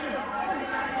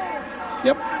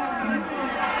 Yep.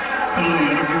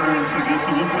 Penalty interference against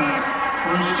the Wolfpack.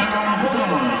 First down,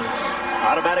 Bulldogs.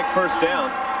 Automatic first down.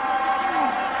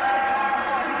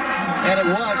 And it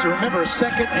was, remember,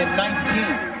 2nd and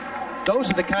 19. Those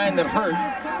are the kind that hurt.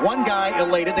 One guy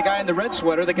elated, the guy in the red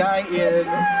sweater, the guy in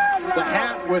the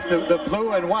hat with the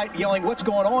blue and white yelling, "What's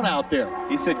going on out there?"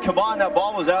 He said, "Come on, that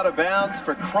ball was out of bounds,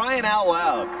 for crying out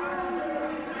loud."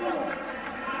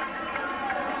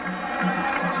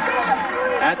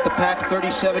 At the Pack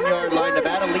 37-yard line,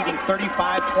 Nevada leading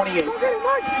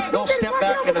 35-28. They'll step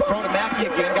back and a throw to Mackey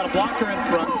again. Got a blocker in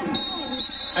front.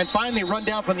 And finally run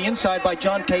down from the inside by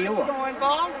John Payua.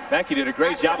 Mackey did a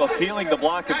great job of feeling the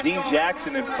block of Dean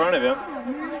Jackson in front of him.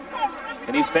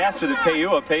 And he's faster than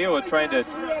Payua. Payua trying to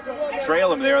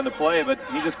trail him there on the play, but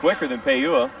he's just quicker than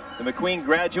Payua. The McQueen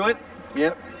graduate.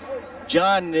 Yep.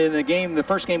 John, in the game, the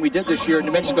first game we did this year,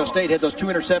 New Mexico State had those 2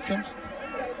 interceptions.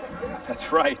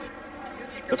 That's right.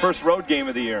 The first road game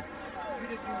of the year.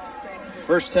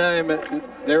 First time,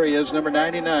 there he is, number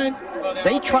 99.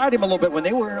 They tried him a little bit when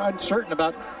they were uncertain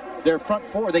about their front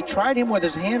four. They tried him with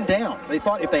his hand down. They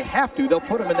thought if they have to, they'll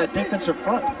put him in that defensive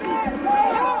front.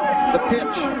 The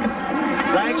pitch.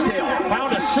 Ragsdale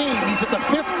found a seam. He's at the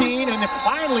 15 and it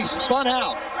finally spun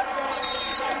out.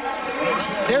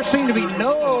 There seemed to be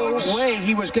no way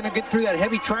he was going to get through that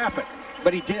heavy traffic,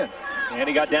 but he did. And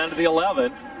he got down to the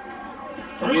 11.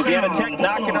 Louisiana Tech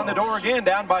knocking on the door again,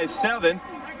 down by 7.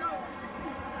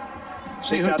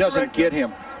 See who doesn't get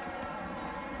him.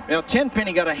 Now,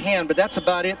 Tenpenny got a hand, but that's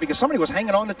about it because somebody was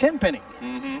hanging on to Tenpenny.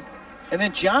 And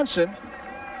then Johnson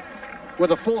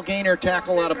with a full gainer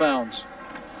tackle out of bounds.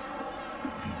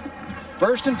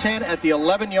 1st and 10 at the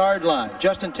 11-yard line.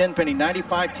 Justin Tenpenny,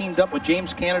 95, teamed up with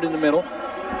James Canada in the middle.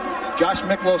 Josh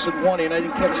Miklos at 1 and I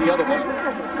didn't catch the other one.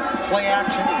 Play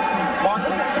action.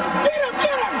 Martin. Get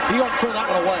him! He ought to throw that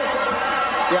one away.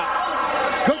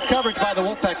 Yeah. Good coverage by the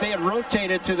Wolfpack. They had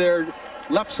rotated to their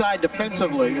left side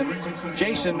defensively. And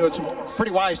Jason, it was a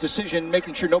pretty wise decision,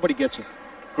 making sure nobody gets it.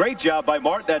 Great job by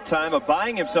Martin that time of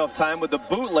buying himself time with the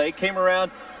bootleg. Came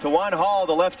around to Juan Hall,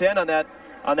 the left end on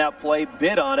that play,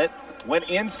 bid on it. Went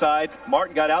inside.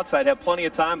 Martin got outside, had plenty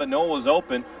of time, but no one was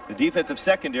open. The defensive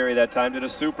secondary that time did a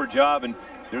super job, and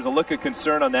there's a look of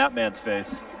concern on that man's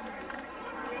face.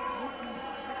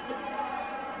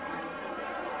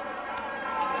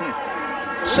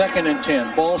 Second and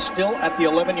 10. Ball still at the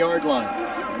 11-yard line.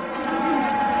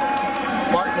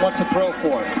 Martin wants to throw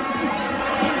for it.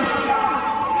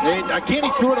 Again,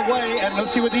 he threw it away, and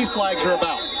let's see what these flags are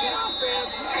about.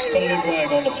 Penalty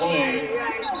flag on the play.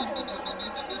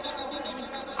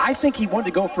 I think he wanted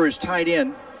to go for his tight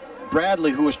end,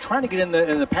 Bradley, who was trying to get in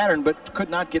the pattern but could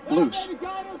not get loose.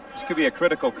 This could be a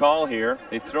critical call here.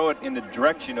 They throw it in the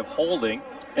direction of holding.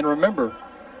 And remember,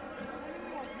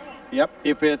 yep,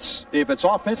 if it's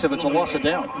offensive, it's a loss of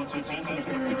down.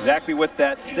 Exactly what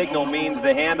that signal means.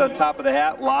 The hand on top of the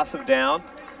hat, loss of down.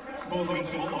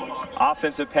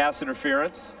 Offensive pass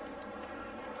interference.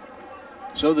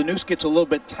 So the noose gets a little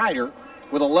bit tighter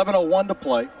with 11:01 to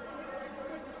play.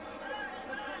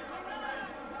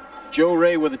 Joe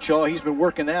Ray with a chaw. He's been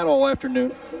working that all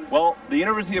afternoon. Well, the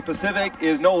University of Pacific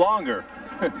is no longer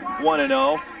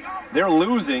 1-0. They're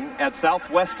losing at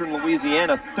Southwestern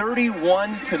Louisiana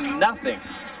 31-0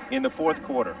 in the 4th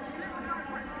quarter.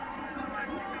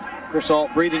 Chris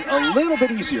Ault breathing a little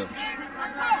bit easier.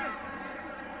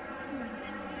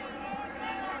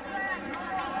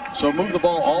 So move the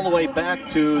ball all the way back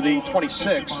to the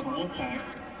 26.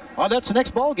 Oh, that's the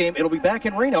next ball game. It'll be back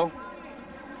in Reno.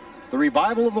 The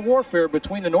revival of the warfare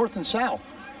between the North and South.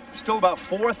 Still about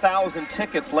 4,000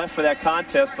 tickets left for that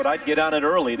contest, but I'd get on it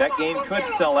early. That game could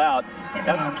sell out.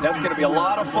 That's going to be a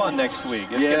lot of fun next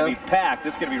week. It's going to be packed.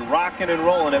 It's going to be rocking and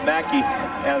rolling at Mackey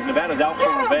as Nevada's out for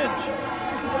revenge.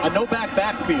 A no-back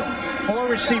backfield. 4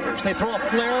 receivers. They throw a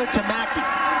flare to Mackey.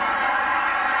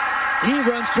 He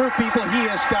runs through people. He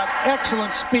has got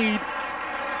excellent speed.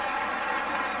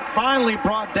 Finally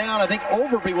brought down. I think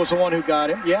Overby was the one who got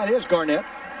him. Yeah, it is Garnett.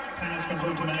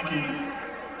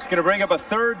 It's going to bring up a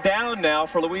 3rd down now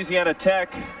for Louisiana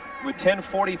Tech with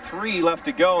 10:43 left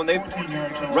to go, and they've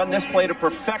run this play to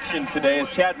perfection today as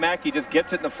Chad Mackey just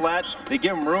gets it in the flat. They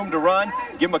give him room to run,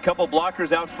 give him a couple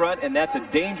blockers out front, and that's a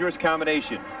dangerous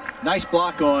combination. Nice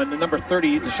block on the number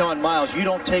 30, Deshaun Miles. You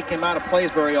don't take him out of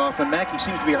plays very often. Mackey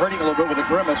seems to be hurting a little bit with a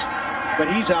grimace,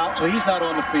 but he's out, so he's not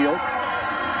on the field.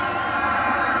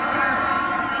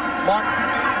 Martin.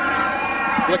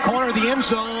 The corner of the end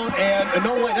zone, and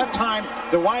no way that time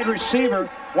the wide receiver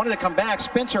wanted to come back.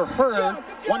 Spencer Hurd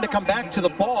wanted to come back to the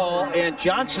ball, and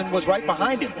Johnson was right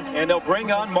behind him. And they'll bring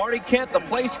on Marty Kent, the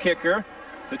place kicker,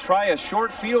 to try a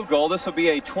short field goal. This will be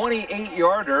a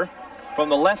 28-yarder from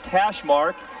the left hash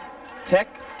mark. Tech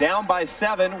down by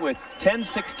 7 with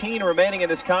 10:16 remaining in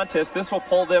this contest. This will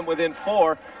pull them within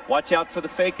 4. Watch out for the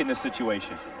fake in this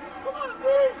situation.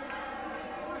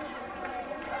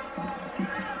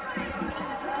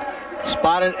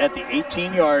 Spotted at the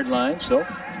 18-yard line, so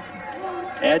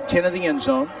add 10 of the end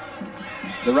zone.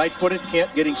 The right-footed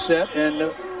Kent getting set,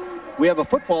 and we have a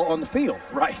football on the field.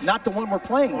 Right. Not the one we're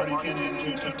playing with.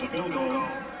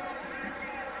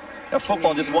 That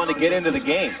football just wanted to get into the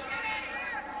game.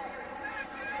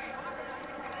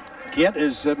 Kent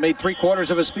has made 3/4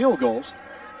 of his field goals.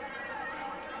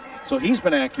 So he's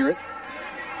been accurate.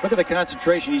 Look at the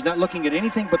concentration. He's not looking at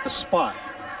anything but the spot.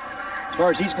 As far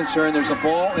as he's concerned, there's a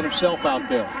ball and himself out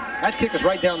there. That kick is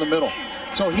right down the middle.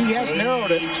 So he has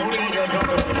narrowed it.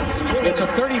 It's a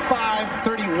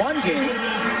 35-31 game.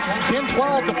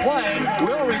 10-12 to play.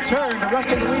 We'll return to rest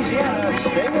of Louisiana.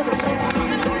 Stay with us.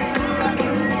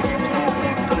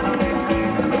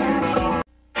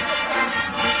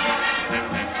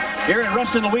 Here in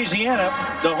Reston, Louisiana,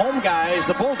 the home guys,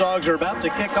 the Bulldogs, are about to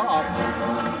kick off.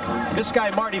 This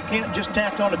guy, Marty Kent, just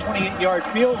tacked on a 28-yard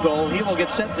field goal. He will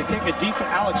get set to kick it deep to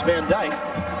Alex Van Dyke.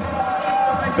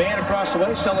 Band across the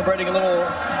way celebrating a little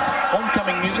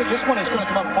homecoming music. This one is going to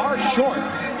come up far short.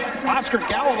 Oscar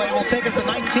Galloway will take it to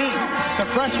 19, the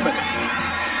freshman.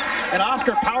 And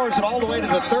Oscar powers it all the way to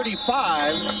the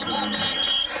 35.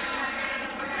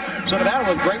 So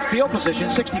Nevada with great field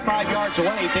position, 65 yards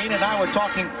away. Dana and I were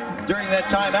talking during that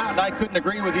timeout, and I couldn't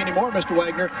agree with you anymore, Mr.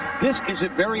 Wagner. This is a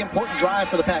very important drive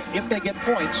for the Pack. If they get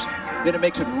points, then it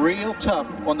makes it real tough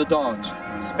on the Dogs.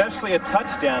 Especially a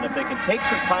touchdown. If they can take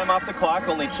some time off the clock,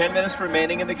 only 10 minutes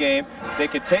remaining in the game, they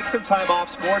could take some time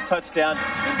off, score a touchdown,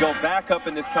 and go back up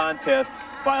in this contest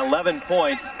by 11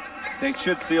 points. They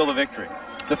should seal the victory.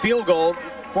 The field goal,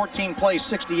 14 plays,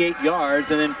 68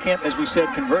 yards, and then Kent, as we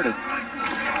said, converted.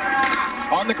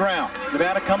 On the ground,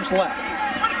 Nevada comes left.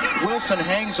 Wilson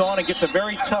hangs on and gets a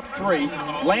very tough three.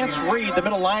 Lance Reed, the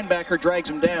middle linebacker, drags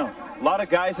him down. A lot of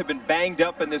guys have been banged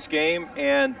up in this game,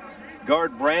 and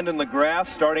guard Brandon LeGraff,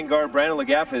 starting guard Brandon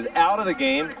LeGraff, is out of the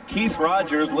game. Keith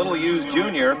Rogers, Little U's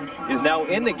Jr., is now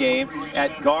in the game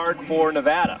at guard for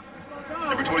Nevada.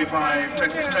 Number 25,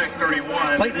 Texas Tech,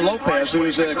 31. Clayton Lopez, who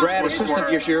is a grad assistant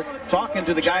this year, talking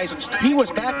to the guys. He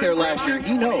was back there last year.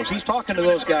 He knows. He's talking to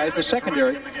those guys, the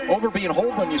secondary. Overby and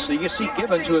Holman, you see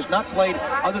Gibbons, who has not played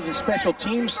other than special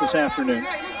teams this afternoon.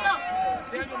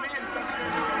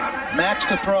 Max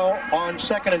to throw on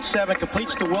 2nd and 7,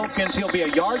 completes to Wilkins. He'll be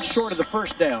a yard short of the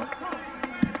first down.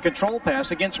 Control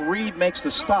pass against Reed makes the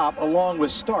stop along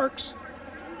with Starks.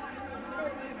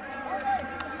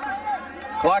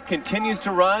 Clock continues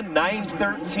to run,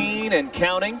 9:13 and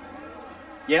counting.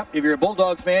 Yep, if you're a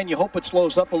Bulldog fan, you hope it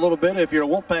slows up a little bit. If you're a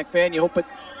Wolfpack fan, you hope it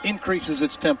increases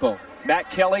its tempo.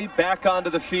 Matt Kelly back onto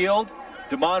the field.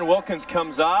 Damon Wilkins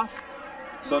comes off.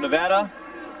 So Nevada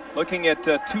looking at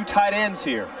two tight ends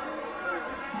here.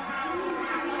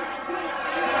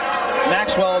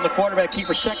 Maxwell, the quarterback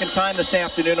keeper, second time this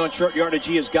afternoon on short yardage.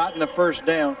 He has gotten the first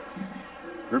down.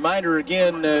 Reminder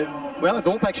again, well, if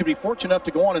the Wolfpack should be fortunate enough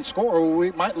to go on and score,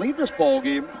 we might lead this ball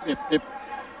game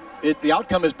if the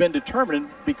outcome has been determined,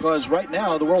 because right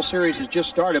now the World Series has just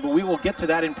started, but we will get to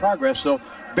that in progress, so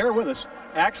bear with us.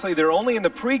 Actually, they're only in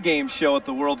the pregame show at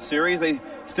the World Series. They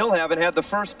still haven't had the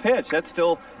first pitch. That's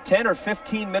still 10 or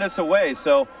 15 minutes away,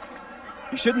 so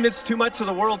you shouldn't miss too much of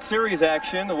the World Series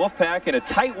action. The Wolfpack in a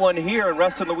tight one here in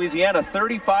Reston, Louisiana,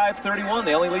 35-31.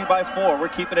 They only lead by 4. We're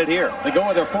keeping it here. They go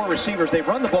with their 4 receivers. They've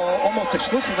run the ball almost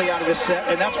exclusively out of this set,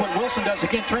 and that's what Wilson does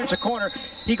again. Turns the corner.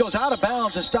 He goes out of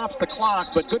bounds and stops the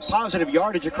clock, but good positive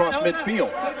yardage across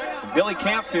midfield. Billy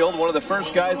Campfield, one of the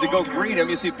first guys to go greet him.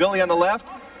 You see Billy on the left.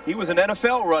 He was an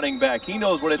NFL running back. He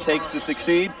knows what it takes to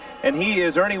succeed, and he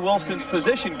is Ernie Wilson's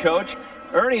position coach.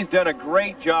 Ernie's done a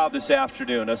great job this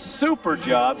afternoon, a super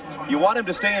job. You want him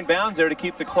to stay in bounds there to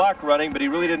keep the clock running, but he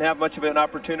really didn't have much of an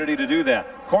opportunity to do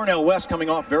that. Cornell West coming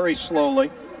off very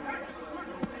slowly.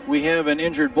 We have an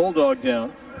injured Bulldog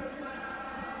down.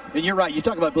 And you're right, you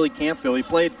talk about Billy Campfield. He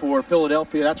played for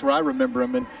Philadelphia. That's where I remember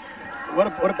him. And what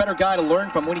a better guy to learn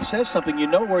from. When he says something, you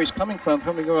know where he's coming from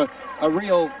a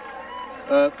real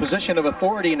position of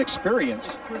authority and experience.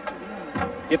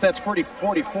 If that's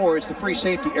 44, it's the free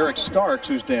safety, Eric Starks,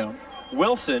 who's down.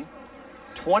 Wilson,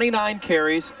 29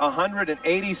 carries,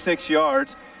 186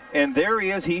 yards, and there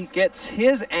he is. He gets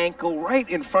his ankle right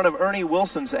in front of Ernie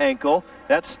Wilson's ankle.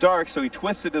 That's Starks, so he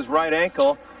twisted his right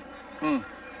ankle.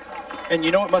 And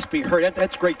you know it must be hurt.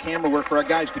 That's great camera work for our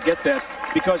guys to get that,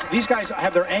 because these guys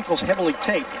have their ankles heavily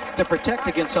taped to protect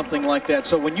against something like that.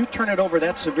 So when you turn it over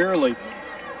that severely,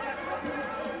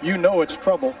 you know it's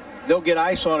trouble. They'll get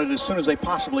ice on it as soon as they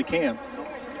possibly can.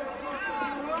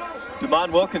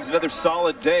 Damon Wilkins, another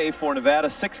solid day for Nevada.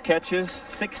 6 catches,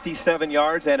 67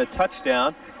 yards, and a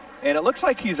touchdown. And it looks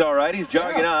like he's all right. He's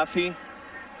jogging off. You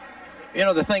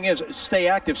know, the thing is, stay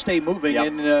active, stay moving,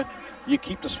 and you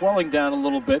keep the swelling down a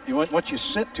little bit. Once you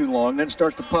sit too long, then it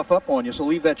starts to puff up on you, so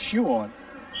leave that shoe on.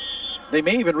 They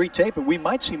may even retape it. We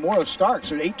might see more of Starks.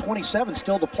 There's 8:27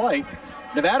 still to play.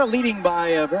 Nevada leading by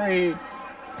a very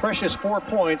precious 4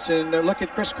 points, and look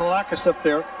at Chris Kalakis up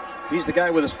there. He's the guy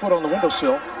with his foot on the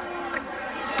windowsill.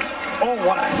 Oh,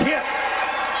 what a hit.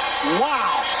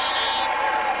 Wow.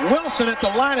 Wilson at the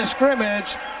line of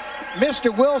scrimmage.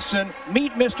 Mr. Wilson,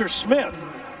 meet Mr. Smith.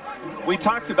 We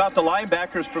talked about the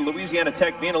linebackers for Louisiana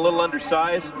Tech being a little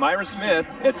undersized. Myron Smith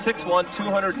at 6'1",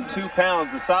 202 pounds,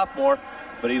 the sophomore,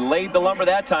 but he laid the lumber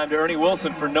that time to Ernie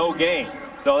Wilson for no gain.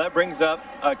 So that brings up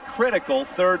a critical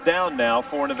 3rd down now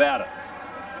for Nevada.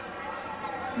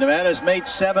 Nevada's made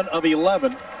 7 of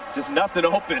 11. Just nothing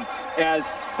open. as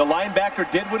the linebacker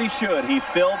did what he should. He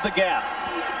filled the gap.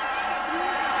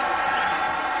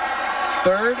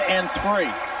 3rd and 3.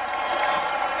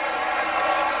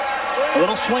 A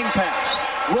little swing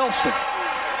pass. Wilson.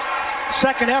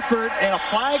 Second effort, and a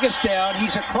flag is down.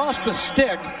 He's across the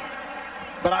stick.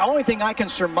 But the only thing I can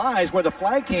surmise where the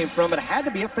flag came from, it had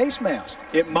to be a face mask.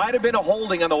 It might have been a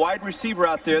holding on the wide receiver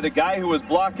out there, the guy who was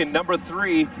blocking number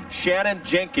 3, Shannon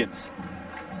Jenkins.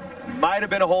 Might have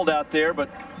been a hold out there, but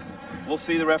we'll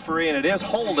see the referee, and it is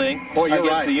holding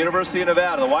against the University of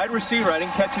Nevada. The wide receiver, I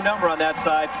didn't catch a number on that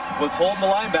side, was holding the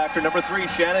linebacker, number 3,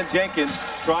 Shannon Jenkins,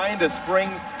 trying to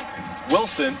spring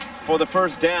Wilson for the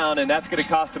first down, and that's going to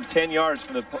cost him 10 yards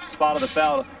from the spot of the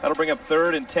foul. That'll bring up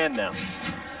 3rd and 10 now.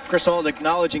 Chris Auld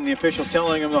acknowledging the official,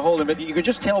 telling him to hold him, but you could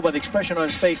just tell by the expression on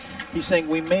his face, he's saying,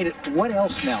 we made it. What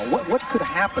else now? What could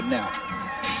happen now?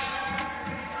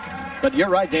 But you're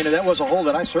right, Dana, that was a hold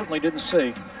that I certainly didn't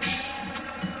see.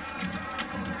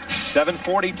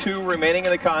 7:42 remaining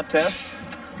in the contest.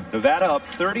 Nevada up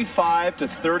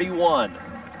 35-31.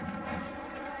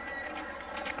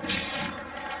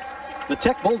 The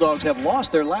Tech Bulldogs have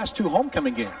lost their last 2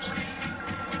 homecoming games.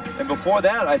 And before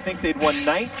that, I think they'd won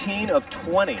 19 of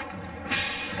 20.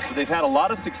 So they've had a lot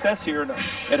of success here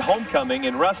at homecoming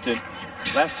in Ruston.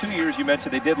 Last 2 years, you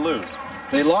mentioned they did lose.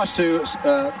 They lost to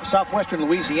Southwestern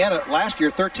Louisiana last year,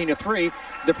 13-3.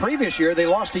 The previous year, they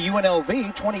lost to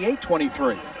UNLV,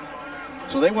 28-23.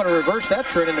 So they want to reverse that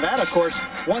trend. And Nevada, of course,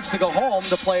 wants to go home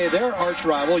to play their arch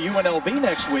rival, UNLV,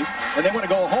 next week. And they want to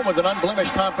go home with an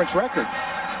unblemished conference record.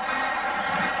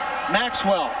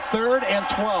 Maxwell, 3rd and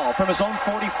 12 from his own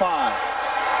 45.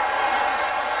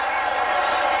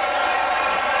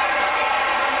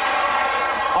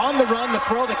 On the run, the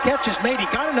throw, the catch is made. He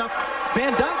got enough.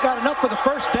 Van Dyke got enough for the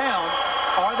first down.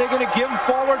 Are they going to give him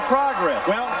forward progress?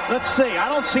 Well, let's see. I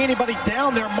don't see anybody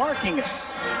down there marking it.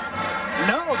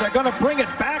 No, they're going to bring it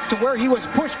back to where he was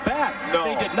pushed back. No.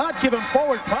 They did not give him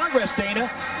forward progress,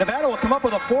 Dana. Nevada will come up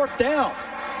with a 4th down.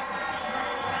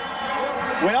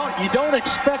 Well, you don't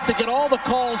expect to get all the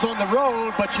calls on the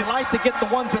road, but you like to get the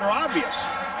ones that are obvious.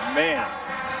 Man,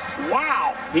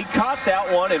 wow. He caught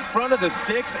that one in front of the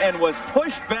sticks and was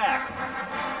pushed back.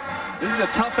 This is a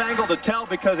tough angle to tell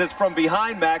because it's from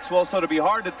behind Maxwell, so it'll be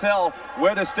hard to tell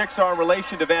where the sticks are in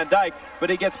relation to Van Dyke.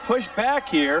 But he gets pushed back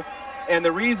here, and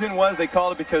the reason was they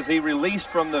called it because he released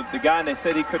from the guy, and they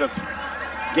said he could have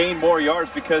gained more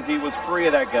yards because he was free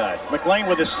of that guy. McLean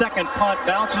with his second punt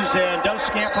bounces and does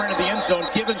scamper into the end zone.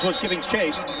 Gibbons was giving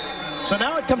chase. So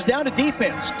now it comes down to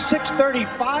defense.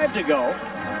 6:35 to go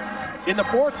in the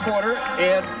 4th quarter,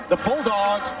 and the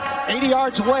Bulldogs 80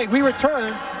 yards away. We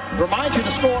return. Remind you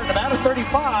to score: Nevada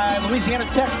 35, Louisiana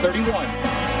Tech 31.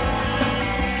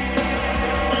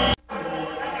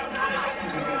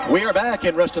 We are back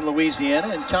in Ruston, Louisiana,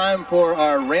 and time for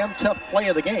our Ram Tough play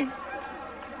of the game.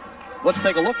 Let's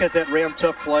take a look at that Ram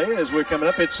Tough play as we're coming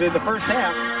up. It's in the first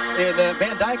half, and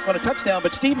Van Dyke won a touchdown,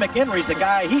 but Steve McHenry's the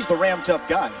guy. He's the Ram Tough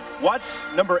guy. Watch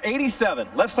number 87,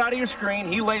 left side of your screen.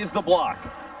 He lays the block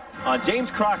on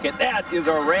James Crockett. That is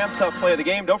our Ram Tough play of the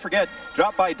game. Don't forget,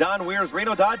 drop by Don Weir's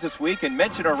Reno Dodge this week and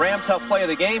mention our Ram Tough play of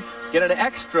the game. Get an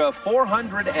extra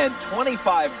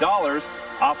 $425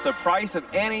 off the price of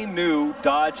any new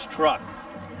Dodge truck.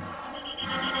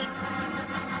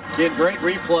 Again, great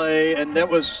replay, and that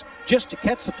was just to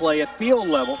catch the play at field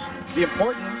level. The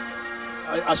important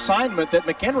assignment that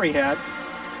McHenry had,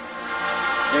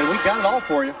 and we got it all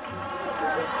for you.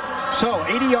 So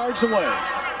 80 yards away.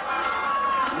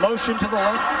 Motion to the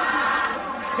left.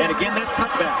 And again, that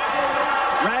cutback.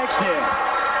 Ragsdale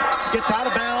gets out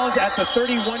of bounds at the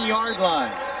 31-yard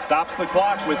line. Stops the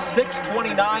clock with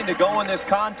 6:29 to go in this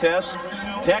contest.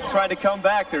 Tech trying to come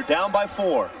back. They're down by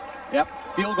 4. Yep,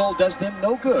 field goal does them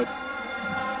no good.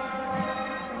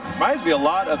 Reminds me a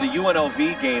lot of the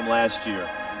UNLV game last year,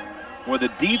 where the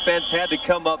defense had to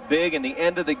come up big in the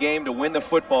end of the game to win the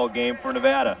football game for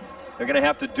Nevada. They're going to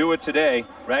have to do it today.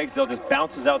 Ragsdale just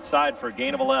bounces outside for a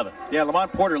gain of 11. Yeah,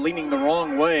 Lamont Porter leaning the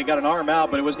wrong way. Got an arm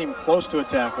out, but it wasn't even close to a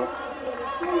tackle.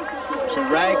 So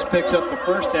Rags picks up the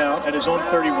first down at his own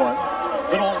 31.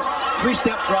 Little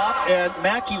 3-step drop, and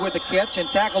Mackey with the catch and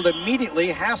tackled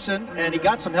immediately. Hassan, and he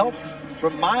got some help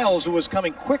from Miles, who was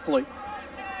coming quickly.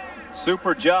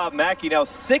 Super job. Mackey now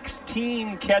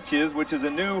 16 catches, which is a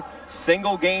new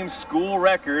single-game school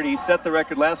record. He set the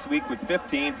record last week with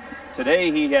 15.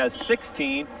 Today he has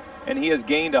 16, and he has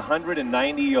gained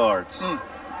 190 yards.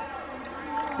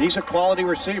 He's a quality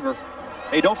receiver.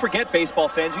 Hey, don't forget, baseball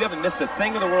fans, you haven't missed a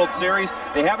thing of the World Series.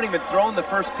 They haven't even thrown the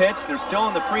first pitch. They're still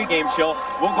in the pregame show.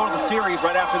 We'll go to the series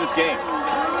right after this game.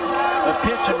 The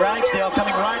pitch, and Ragsdale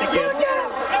coming right again.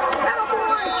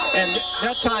 And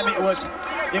time it was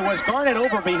Garnett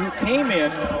Overby who came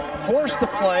in, forced the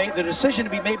play, the decision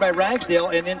to be made by Ragsdale,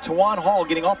 and then Tawan Hall,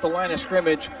 getting off the line of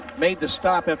scrimmage, made the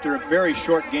stop after a very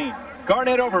short gain.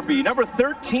 Garnett Overby, number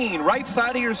 13, right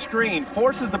side of your screen,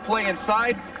 forces the play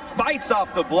inside, fights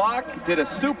off the block, did a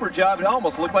super job. It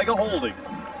almost looked like a holding.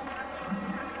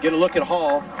 Get a look at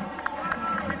Hall.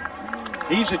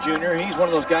 He's a junior. He's one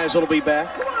of those guys that'll be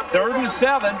back. 3rd and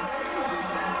 7.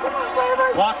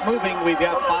 Clock moving. We've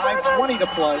got 5:20 to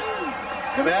play.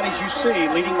 Nevada, as you see,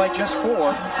 leading by just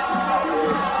 4.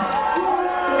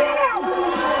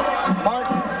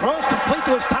 Martin throws complete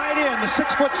to his tight end, the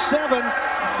 6'7"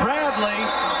 Bradley,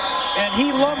 and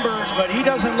he lumbers, but he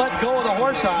doesn't let go of the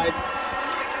horsehide.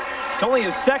 It's only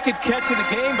his 2nd catch of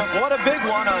the game, but what a big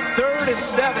one on 3rd and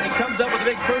 7. He comes up with a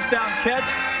big first down catch.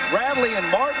 Bradley and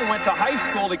Martin went to high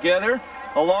school together,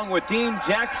 along with Dean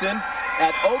Jackson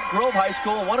at Oak Grove High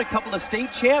School, and won a couple of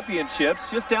state championships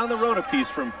just down the road a piece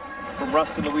from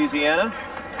Ruston, Louisiana.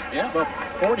 Yeah, about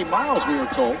 40 miles, we were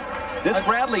told. This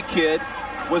Bradley kid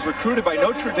was recruited by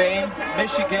Notre Dame,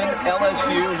 Michigan,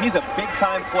 LSU. He's a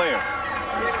big-time player.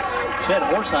 Said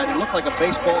horsehide. It looked like a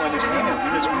baseball in his hand,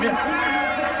 in his mitt.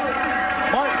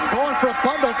 Martin going for a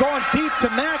bundle, going deep to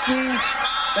Mackey.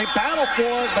 They battle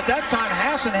for it, but that time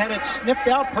Hassan had it sniffed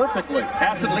out perfectly.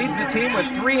 Hassan leads the team with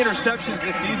 3 interceptions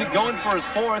this season, going for his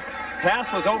 4th.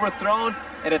 Pass was overthrown,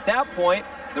 and at that point,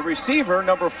 the receiver,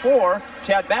 number 4,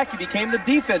 Chad Mackey, became the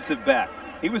defensive back.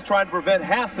 He was trying to prevent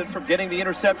Hassan from getting the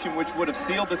interception, which would have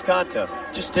sealed this contest.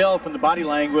 Just tell from the body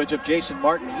language of Jason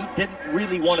Martin, he didn't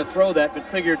really want to throw that, but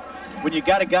figured when you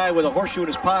got a guy with a horseshoe in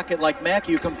his pocket like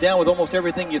Mackey who comes down with almost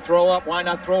everything you throw up, why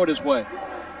not throw it his way?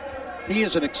 He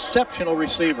is an exceptional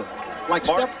receiver, like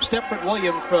Stepford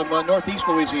Williams from Northeast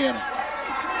Louisiana.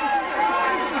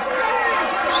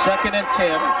 2nd and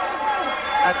 10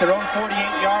 at their own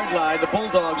 48-yard line. The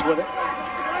Bulldogs with it.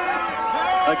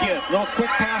 Again, little quick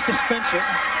pass to Spencer,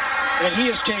 and he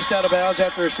is chased out of bounds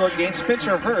after a short gain.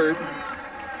 Spencer Hurd,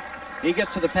 he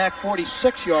gets to the Pack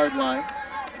 46-yard line.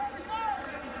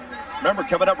 Remember,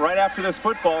 coming up right after this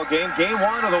football game, Game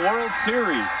 1 of the World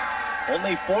Series.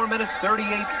 Only 4 minutes,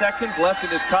 38 seconds left in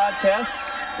this contest.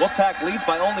 Wolfpack leads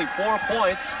by only 4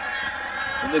 points.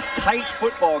 In this tight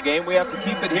football game, we have to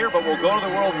keep it here, but we'll go to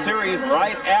the World Series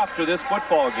right after this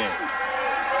football game.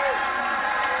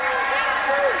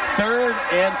 3rd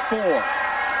and 4.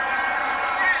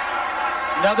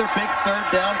 Another big 3rd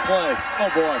down play.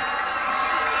 Oh, boy.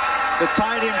 The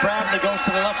tight end, Bradley, goes to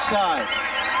the left side.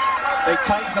 They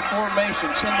tighten the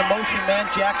formation, send the motion man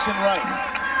Jackson right.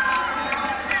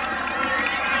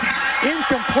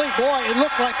 Incomplete. Boy, it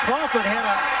looked like Crawford had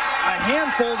a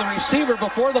handful of the receiver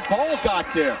before the ball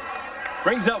got there.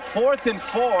 Brings up 4th and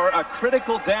 4, a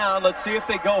critical down. Let's see if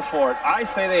they go for it. I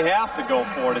say they have to go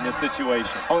for it in this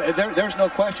situation. Oh, there's no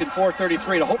question.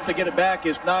 4:33. To hope to get it back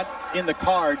is not in the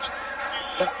cards.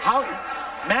 But how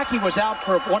Mackey was out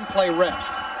for a 1-play rest.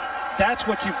 That's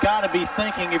what you've got to be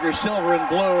thinking if you're silver and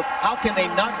blue. How can they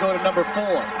not go to number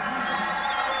 4?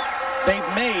 They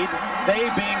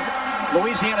being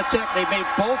Louisiana Tech, they made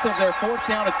both of their 4th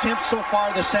down attempts so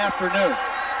far this afternoon.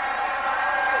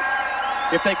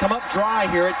 If they come up dry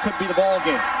here, it could be the ball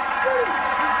game.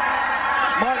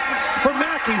 Smart for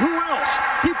Mackey. Who else?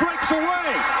 He breaks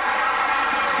away.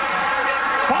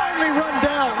 Finally run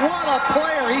down. What a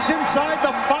player. He's inside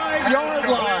the 5-yard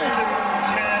line.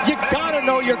 You got to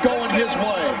know you're going his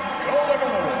way.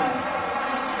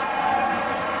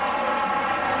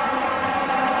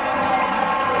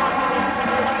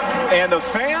 And the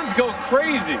fans go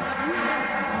crazy.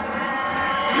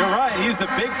 You're right, he's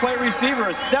the big play receiver,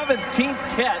 a 17th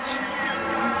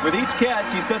catch. With each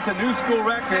catch, he sets a new school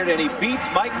record, and he beats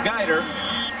Mike Geider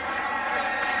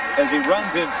as he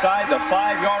runs inside the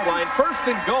 5-yard line.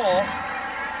 1st and goal,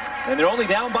 and they're only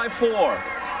down by 4.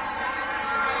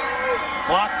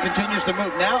 Clock continues to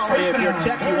move. Now, if you're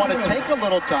Tech, you want to take a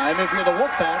little time. If you're the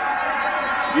Wolfpack,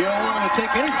 you don't want to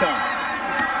take any time.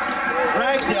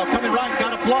 Ragsdale coming right,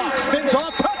 got a block, spins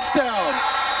off, touchdown.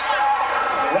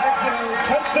 Ragsdale,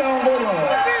 touchdown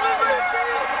Bulldogs.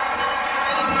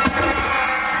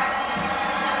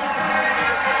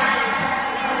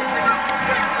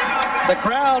 The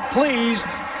crowd pleased.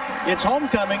 It's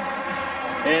homecoming,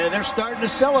 and they're starting to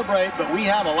celebrate, but we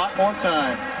have a lot more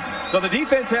time. So the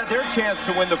defense had their chance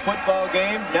to win the football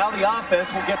game. Now the offense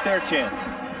will get their chance.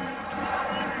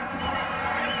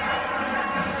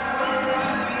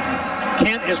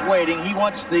 Kent is waiting. He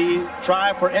wants the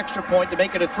try for extra point to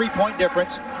make it a 3-point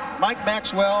difference. Mike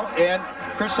Maxwell and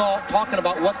Chris Hall talking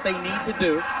about what they need to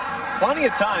do. Plenty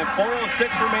of time.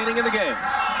 4:06 remaining in the game.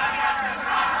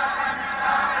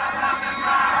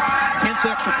 Kent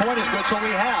This extra point is good, so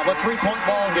we have a 3-point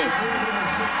ball game.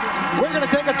 We're going to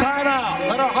take a timeout.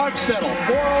 Let our hearts settle.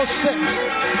 4:06,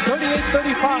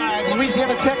 38-35,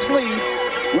 Louisiana Tech's lead.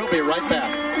 We'll be right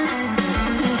back.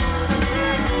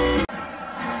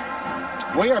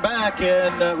 We are back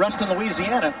in Ruston,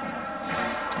 Louisiana.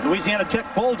 Louisiana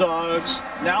Tech Bulldogs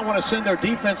now want to send their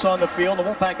defense on the field. The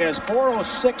Wolfpack has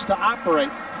 4:06 to operate.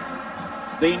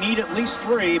 They need at least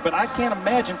 3, but I can't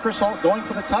imagine Chris Holt going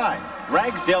for the tie.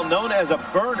 Ragsdale, known as a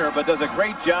burner, but does a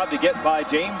great job to get by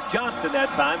James Johnson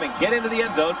that time and get into the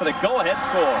end zone for the go-ahead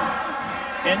score.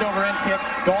 End-over-end kick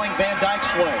going Van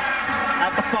Dyke's way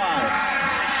at the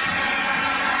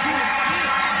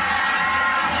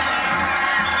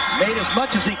 5. Made as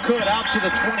much as he could out to the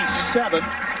 27.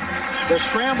 They're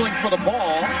scrambling for the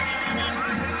ball,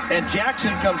 and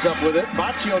Jackson comes up with it.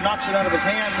 Baccio knocks it out of his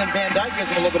hand, and then Van Dyke gives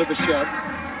him a little bit of a shove.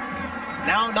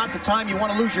 Now not the time you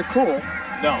want to lose your cool.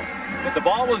 No. But the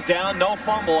ball was down, no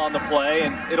fumble on the play,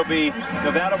 and it'll be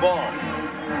Nevada ball.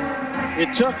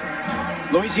 It took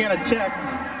Louisiana Tech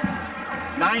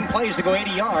 9 plays to go 80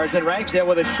 yards, then Ragsdale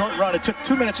with a short run. It took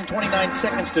 2 minutes and 29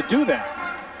 seconds to do that.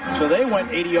 So they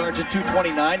went 80 yards at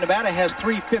 2:29. Nevada has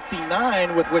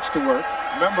 3:59 with which to work.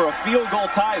 Remember, a field goal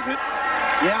ties it.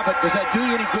 Yeah, but does that do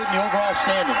you any good in the overall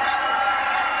standings?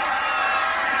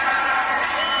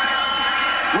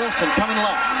 Wilson coming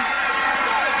left.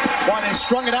 Boy, they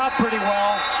strung it out pretty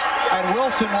well, and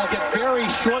Wilson will get very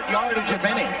short yardage, if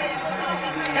any.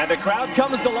 And the crowd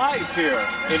comes to life here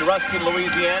in Ruston,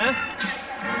 Louisiana.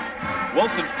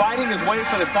 Wilson fighting his way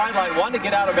for the sideline, wanted to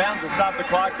get out of bounds and stop the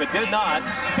clock, but did not.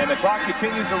 And the clock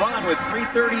continues to run with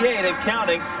 3:38 and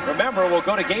counting. Remember, we'll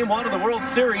go to Game 1 of the World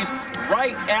Series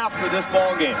right after this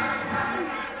ball game.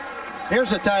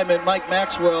 Here's a time in Mike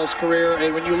Maxwell's career,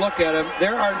 and when you look at him,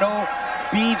 there are no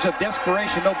beads of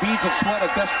desperation, no beads of sweat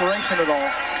of desperation at all.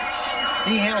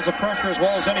 He handles the pressure as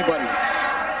well as anybody.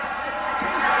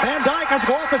 Van Dyke has to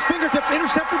go off his fingertips,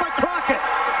 intercepted by Crockett.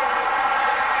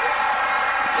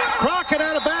 Crockett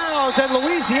out of bounds, and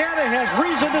Louisiana has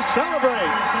reason to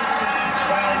celebrate.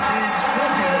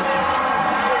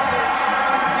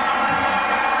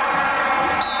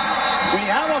 We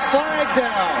have a flag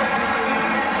down.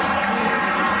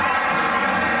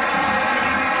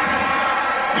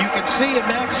 You can see in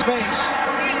Mac's face,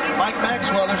 Mike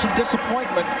Maxwell, there's some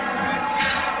disappointment.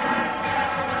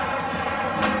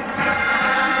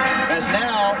 As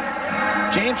now,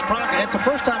 James Crockett, it's the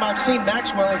first time I've seen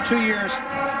Maxwell in 2 years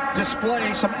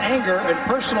display some anger, and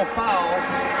personal foul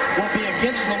will be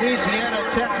against Louisiana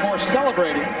Tech for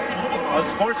celebrating. On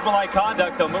sportsmanlike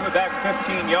conduct, they'll move it back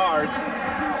 15 yards.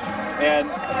 And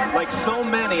like so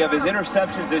many of his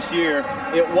interceptions this year,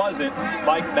 it wasn't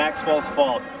Mike Maxwell's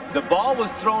fault. The ball was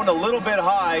thrown a little bit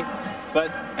high, but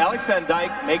Alex Van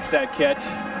Dyke makes that catch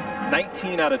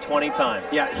 19 out of 20 times.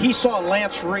 Yeah, he saw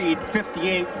Lance Reed,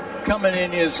 58, coming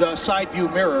in his side view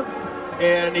mirror,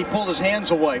 and he pulled his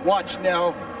hands away. Watch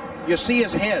now. You see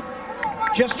his head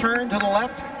just turn to the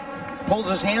left, pulls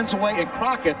his hands away, and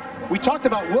Crockett, we talked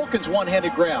about Wilkins'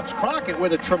 one-handed grabs. Crockett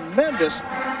with a tremendous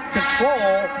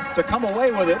control to come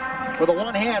away with it with a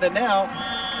one hand, and now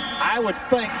I would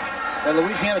think that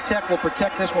Louisiana Tech will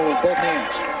protect this one with both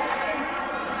hands.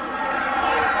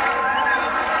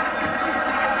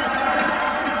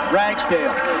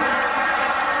 Ragsdale.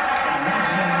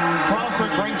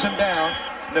 Crawford brings him down.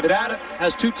 Nevada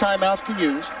has 2 timeouts to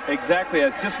use. Exactly.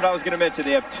 That's just what I was going to mention.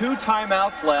 They have 2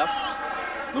 timeouts left.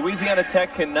 Louisiana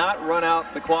Tech cannot run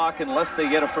out the clock unless they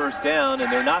get a first down, and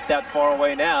they're not that far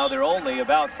away now. They're only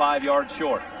about 5 yards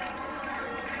short.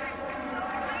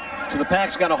 So the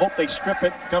Pack's got to hope they strip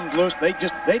it, comes loose. They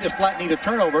just flat need a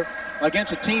turnover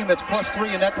against a team that's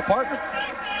 +3 in that department.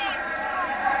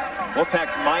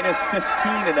 Wolfpack's minus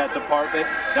 15 in that department.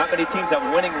 Not many teams have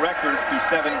winning records through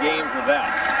 7 games with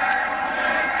that.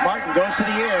 Martin goes to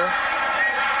the air.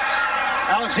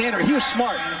 Alexander, he was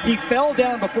smart. He fell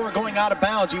down before going out of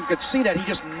bounds. You could see that. He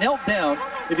just knelt down.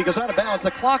 If he goes out of bounds,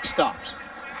 the clock stops.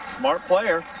 Smart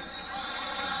player.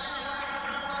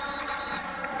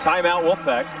 Timeout,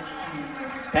 Wolfpack.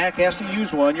 Pack has to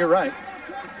use one. You're right.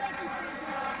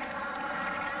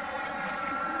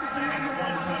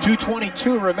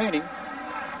 2:22 remaining.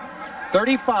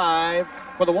 35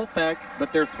 for the Wolfpack,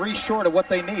 but they're 3 short of what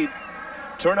they need.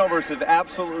 Turnovers have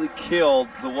absolutely killed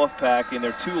the Wolfpack in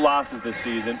their 2 losses this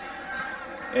season,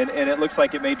 and it looks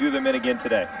like it may do them in again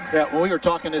today. Yeah, when we were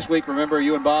talking this week, remember,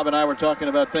 you and Bob and I were talking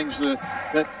about things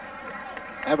that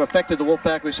have affected the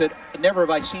Wolfpack. We said, never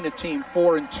have I seen a team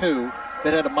 4-2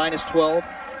 that had a -12,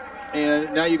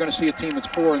 and now you're going to see a team that's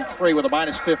 4-3 with a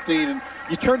 -15, and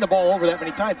you turn the ball over that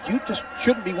many times, you just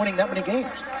shouldn't be winning that many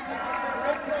games.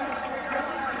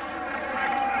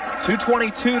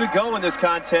 2:22 to go in this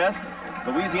contest.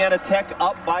 Louisiana Tech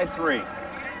up by 3.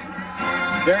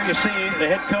 There you see the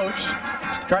head coach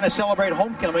trying to celebrate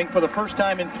homecoming for the first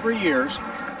time in 3 years.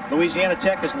 Louisiana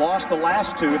Tech has lost the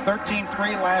last two,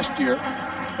 13-3 last year,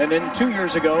 and then 2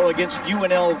 years ago against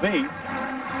UNLV,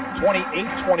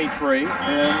 28-23,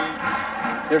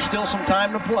 and there's still some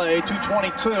time to play,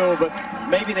 2:22, but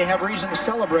maybe they have reason to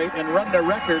celebrate and run their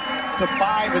record to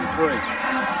 5-3.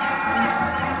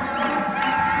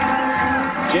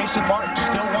 Jason Martin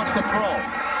still wants to throw.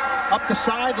 Up the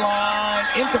sideline,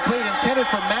 incomplete, intended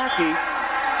for Mackey.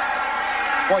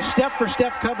 Boy,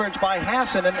 step-for-step coverage by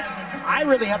Hassan, and I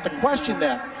really have to question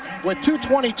that. With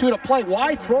 2:22 to play,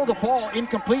 why throw the ball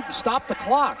incomplete and stop the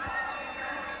clock?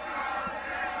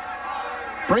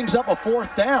 Brings up a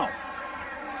 4th down.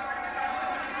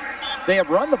 They have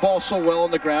run the ball so well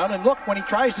on the ground, and look, when he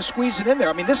tries to squeeze it in there,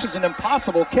 I mean, this is an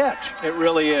impossible catch. It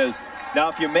really is. Now,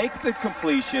 if you make the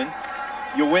completion,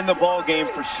 you win the ball game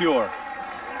for sure.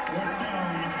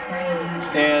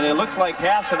 And it looks like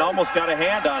Hassan almost got a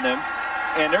hand on him,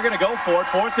 and they're going to go for it,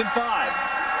 4th and 5.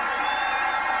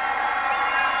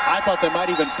 I thought they might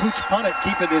even pooch punt it,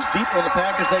 keep it as deep on the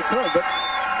pack as they could, but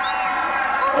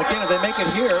again, if they make it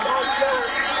here,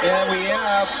 and we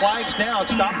have flags down,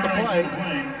 stop the play.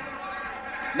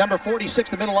 Number 46,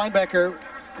 the middle linebacker,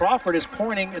 Crawford, is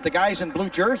pointing at the guys in blue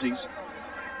jerseys.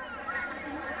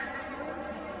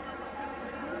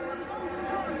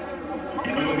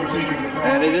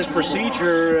 And it is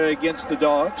procedure against the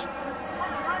Dogs.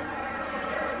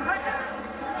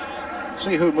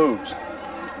 See who moves.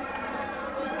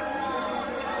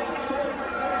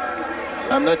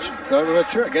 I'm not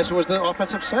sure. I guess it was the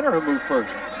offensive center who moved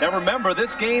first. Now remember,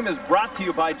 this game is brought to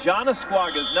you by John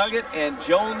Esquaga's Nugget and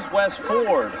Jones West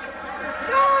Ford.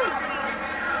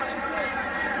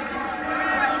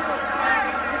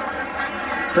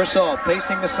 Chris Hall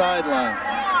pacing the sideline,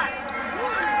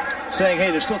 saying,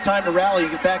 hey, there's still time to rally. You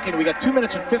get back in. We got 2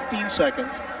 minutes and 15 seconds.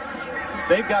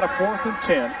 They've got a 4th and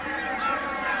 10.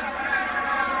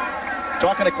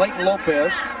 Talking to Clayton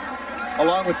Lopez,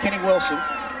 along with Kenny Wilson,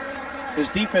 his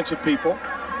defensive people.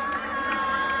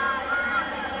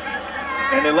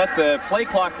 And they let the play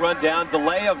clock run down.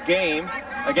 Delay of game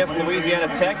against Louisiana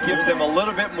Tech gives them a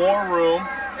little bit more room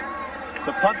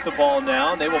to punt the ball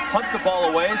now. They will punt the ball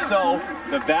away, so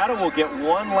Nevada will get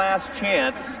one last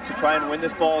chance to try and win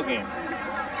this ball game.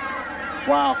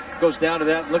 Wow, goes down to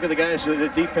that. Look at the guys, the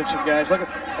defensive guys. Look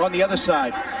at, on the other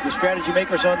side, the strategy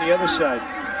makers on the other side.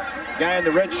 Guy in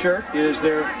the red shirt is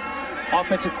their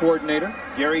offensive coordinator,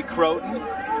 Gary Croton,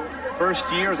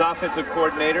 first year as offensive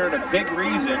coordinator, and a big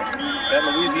reason that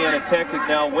Louisiana Tech is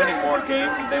now winning more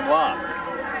games than they've lost.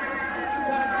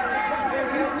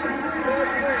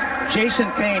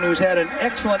 Jason Kane, who's had an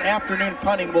excellent afternoon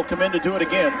punting, will come in to do it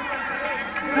again.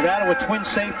 Nevada with twin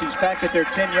safeties back at their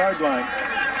 10-yard line.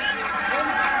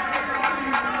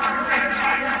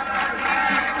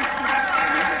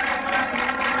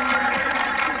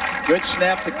 Good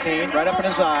snap to Kane, right up in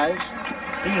his eyes.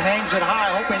 He hangs it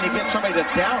high, hoping to get somebody to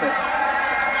down it.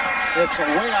 It's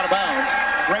way out of bounds.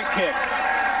 Great kick.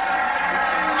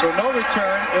 So no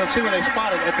return. Let's see where they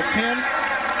spotted at the 10.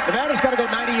 Nevada's got to go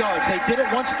 90 yards. They did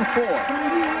it once before.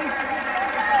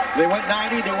 They went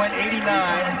 90, they went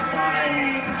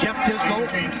 89. Jeff Tisdale,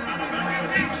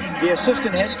 the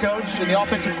assistant head coach and the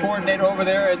offensive coordinator over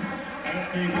there,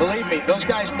 and believe me, those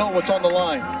guys know what's on the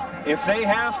line. If they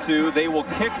have to, they will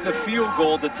kick the field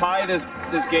goal to tie this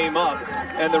game up.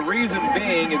 And the reason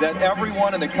being is that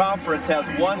everyone in the conference has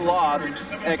one loss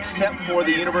except for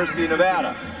the University of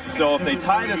Nevada. So if they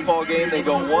tie this ball game, they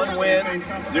go 1 win,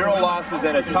 0 losses,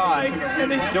 and a tie,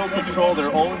 and they still control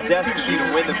their own destiny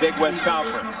to win the Big West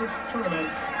Conference.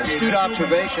 Astute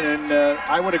observation, and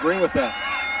I would agree with that.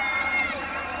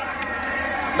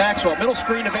 Maxwell, middle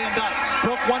screen to Van Dyke.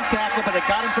 Broke one tackle, but they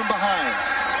got him from behind.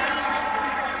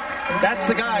 That's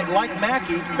the guy, like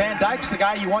Mackey, Van Dyke's the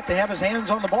guy you want to have his hands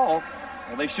on the ball.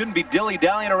 Well, they shouldn't be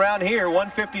dilly-dallying around here.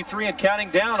 1:53 and counting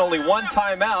down, only one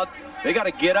timeout. They got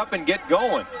to get up and get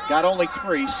going. Got only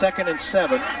 3, 2nd and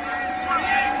 7.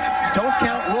 Don't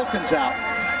count Wilkins out.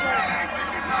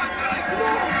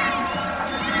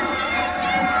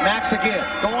 Max again,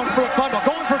 going for a bundle,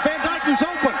 going for Van Dyke, who's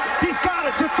open. He's got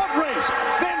it, it's a foot race.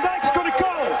 Van Dyke's going to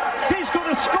go. He's going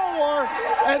to score,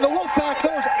 and the Wolfpack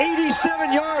goes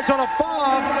 87 yards on a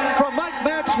bomb from Mike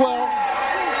Maxwell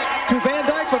to Van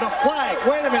Dyke with a flag.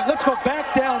 Wait a minute, let's go back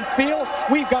downfield.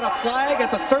 We've got a flag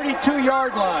at the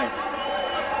 32-yard line.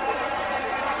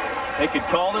 They could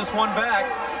call this one back.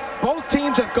 Both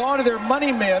teams have gone to their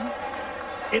money men.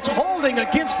 It's holding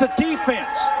against the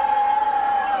defense.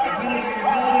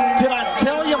 Did I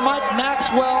tell you Mike Maxwell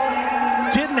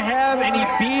Maxwell didn't have any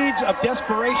beads of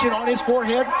desperation on his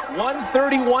forehead.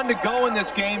 1:31 to go in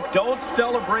this game. Don't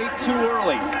celebrate too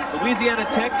early. Louisiana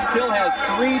Tech still has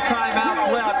 3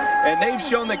 timeouts left, and they've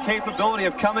shown the capability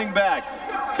of coming back.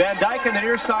 Van Dyke on the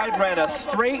near side ran a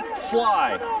straight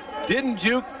fly. Didn't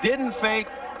juke, didn't fake,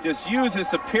 just used his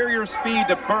superior speed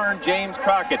to burn James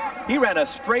Crockett. He ran a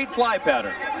straight fly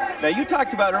pattern. Now, you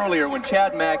talked about earlier when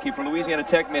Chad Mackey from Louisiana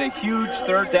Tech made a huge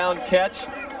 3rd down catch.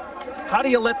 How do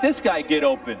you let this guy get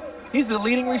open? He's the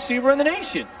leading receiver in the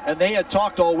nation. And they had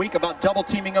talked all week about double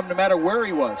teaming him no matter where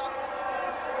he was.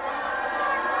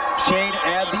 Shade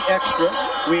add the extra.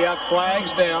 We have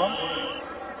flags down.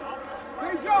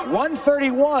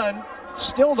 1:31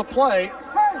 still to play.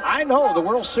 I know the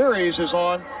World Series is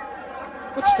on,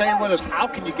 but stay with us. How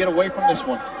can you get away from this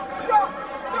one?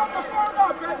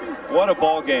 What a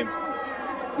ball game.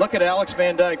 Look at Alex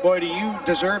Van Dyke. Boy, do you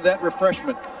deserve that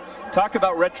refreshment. Talk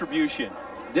about retribution.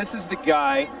 This is the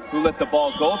guy who let the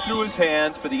ball go through his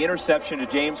hands for the interception to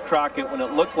James Crockett when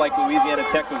it looked like Louisiana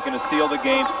Tech was going to seal the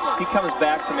game. He comes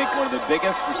back to make one of the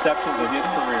biggest receptions of his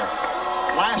career.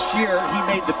 Last year, he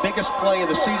made the biggest play of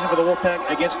the season for the Wolfpack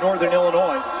against Northern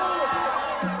Illinois.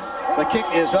 The kick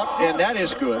is up, and that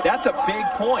is good. That's a big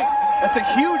point. That's a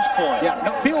huge point. Yeah,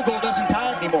 no, field goal doesn't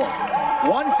tie it anymore.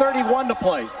 1:31 to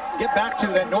play. Get back to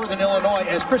that Northern Illinois.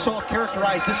 As Chris Hall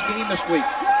characterized this game this week,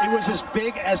 it was as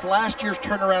big as last year's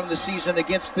turnaround of the season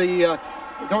against the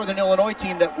Northern Illinois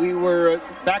team that we were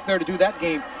back there to do that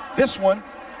game. This one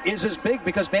is as big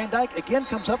because Van Dyke again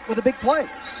comes up with a big play.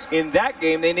 In that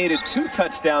game, they needed 2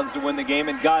 touchdowns to win the game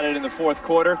and got it in the 4th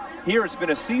quarter. Here, it's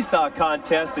been a seesaw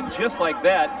contest, and just like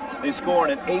that, they score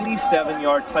an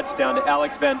 87-yard touchdown to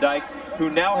Alex Van Dyke, who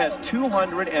now has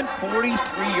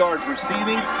 243 yards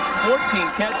receiving, 14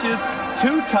 catches,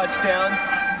 2 touchdowns.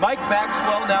 Mike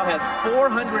Maxwell now has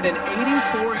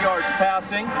 484 yards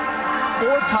passing,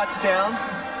 4 touchdowns.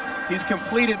 He's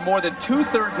completed more than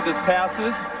 2/3 of his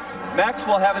passes.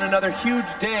 Maxwell having another huge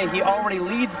day. He already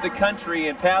leads the country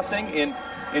in passing, in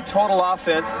total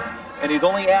offense, and he's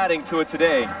only adding to it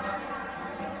today.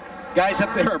 Guys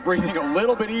up there are breathing a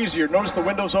little bit easier. Notice the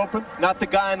windows open. Not the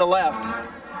guy on the left.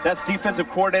 That's defensive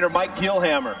coordinator Mike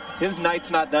Gilhammer. His night's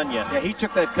not done yet. Yeah, he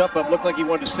took that cup up, looked like he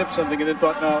wanted to sip something, and then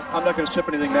thought, no, I'm not going to sip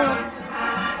anything now.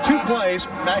 2 plays,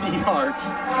 90 yards.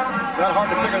 Not hard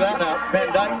to figure that out.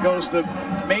 Van Dyke goes the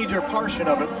major portion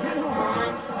of it.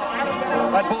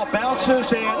 That ball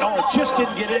bounces, and it just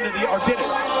didn't get into the, or did it?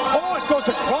 Oh, it goes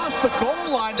across the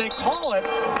goal line. They call it.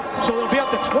 So it'll be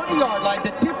at the 20-yard line.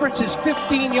 The difference is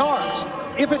 15 yards.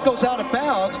 If it goes out of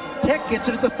bounds, Tech gets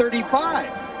it at the 35.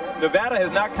 Nevada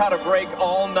has not caught a break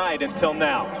all night until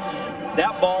now.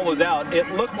 That ball was out. It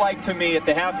looked like to me at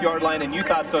the half-yard line, and you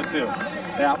thought so too.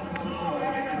 Yeah,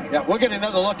 we'll get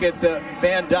another look at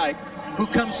Van Dyke, who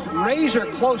comes razor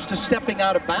close to stepping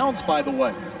out of bounds, by the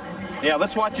way. Yeah,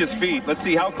 let's watch his feet. Let's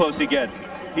see how close he gets.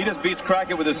 He just beats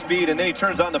Crockett with his speed, and then he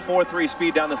turns on the 4.3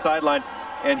 speed down the sideline,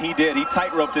 and he did. He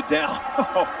tight-roped it down.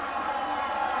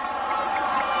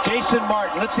 Jason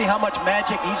Martin, let's see how much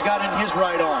magic he's got in his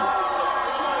right arm.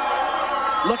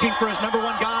 Looking for his number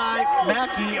 1 guy.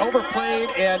 Mackey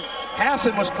overplayed, and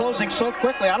Hassan was closing so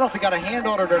quickly. I don't know if he got a hand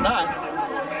on it or not,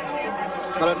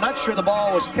 but I'm not sure the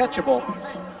ball was catchable.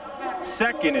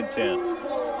 2nd and 10.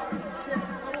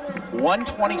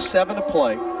 1:27 to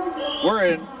play. We're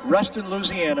in Ruston,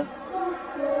 Louisiana.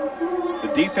 The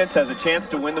defense has a chance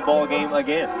to win the ball game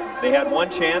again. They had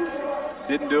 1 chance,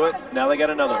 didn't do it. Now they got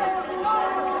another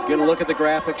one. Get a look at the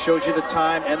graphic, shows you the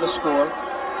time and the score.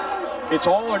 It's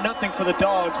all or nothing for the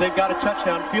Dogs. They've got a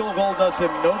touchdown. Field goal does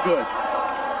them no good.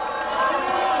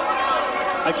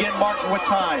 Again, Martin with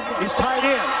time. He's tied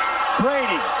in.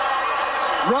 Brady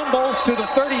rumbles to the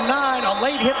 39. A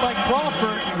late hit by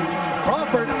Crawford.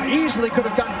 Crawford easily could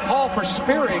have gotten called for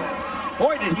spearing.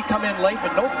 Boy, did he come in late,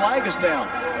 but no flag is down.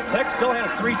 Tech still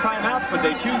has 3 timeouts, but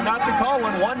they choose not to call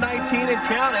one. 1:19 and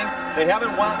counting. They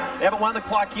haven't won the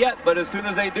clock yet, but as soon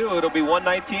as they do, it'll be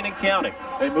 1:19 and counting.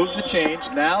 They move the chains.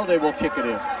 Now they will kick it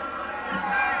in.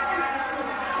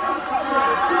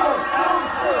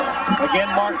 Again,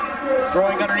 Martin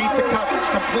throwing underneath the coverage.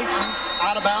 Completion.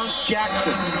 Out of bounds,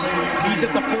 Jackson. He's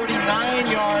at the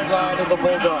 49-yard line of the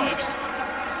Bulldogs.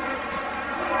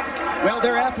 Well,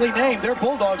 they're aptly named. They're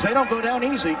Bulldogs. They don't go down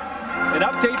easy. An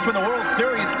update from the World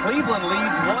Series. Cleveland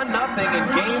leads 1-0 in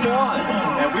Game 1.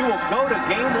 And we will go to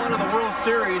Game 1 of the World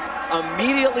Series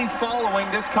immediately following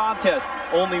this contest.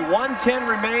 Only 1:10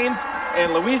 remains,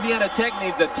 and Louisiana Tech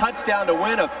needs a touchdown to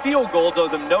win. A field goal does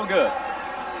them no good.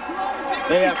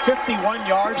 They have 51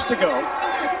 yards to go.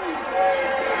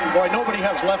 Boy, nobody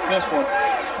has left this one.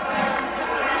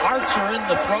 Hearts are in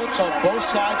the throats on both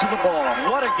sides of the ball.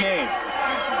 What a game.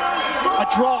 A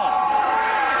draw.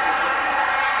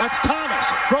 That's Thomas.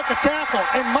 Broke a tackle.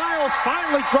 And Miles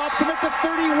finally drops him at the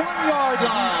 31-yard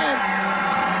line.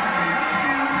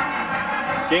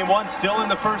 Game one still in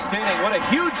the first inning. What a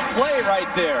huge play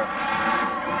right there.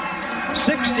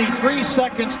 63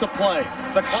 seconds to play.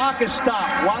 The clock is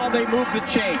stopped while they move the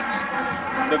chains.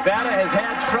 Nevada has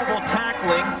had trouble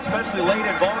tackling, especially late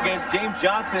in ball games. James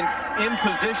Johnson in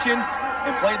position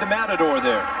and played the matador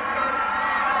there.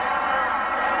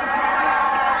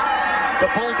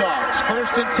 The Bulldogs,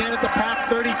 1st and 10 at the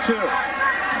Pac 32.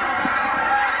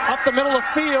 Up the middle of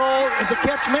the field is a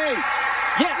catch made.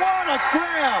 Yeah. What a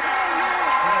grab!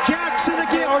 Jackson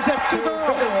again, or is that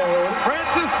Figueroa?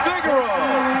 Francis Figueroa.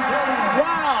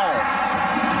 Wow!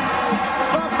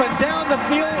 Up and down the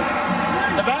field.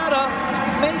 Nevada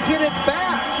making it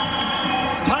back.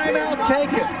 Timeout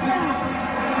taken.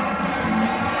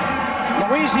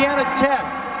 Louisiana Tech.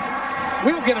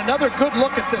 We'll get another good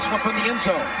look at this one from the end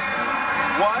zone.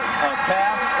 What a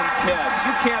pass and catch.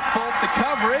 You can't fault the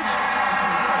coverage.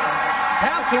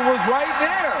 Hassan was right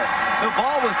there. The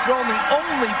ball was thrown the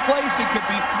only place it could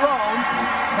be thrown.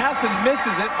 Hassan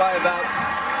misses it by about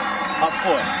a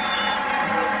foot.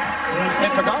 And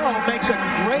Figueroa makes a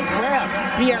great grab.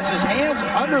 He has his hands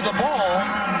under the ball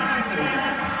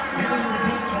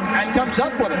and comes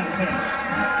up with it.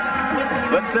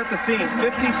 Let's set the scene.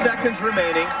 50 seconds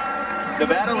remaining.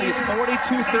 Nevada leads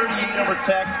 42-38 over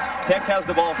Tech. Tech has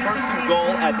the ball 1st and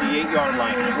goal at the 8-yard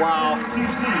line. Wow.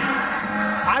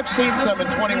 I've seen some in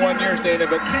 21 years, Dana,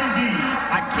 but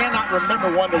I cannot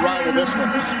remember one to rival this one.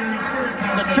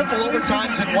 The triple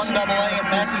overtimes in 1AA at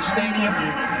Mackey Stadium,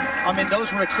 I mean,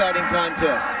 those were exciting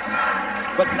contests.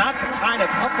 But not the kind of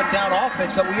up and down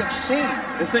offense that we have seen.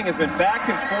 This thing has been back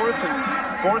and forth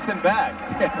and back.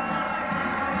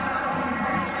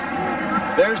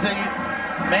 There's the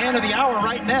man of the hour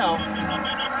right now.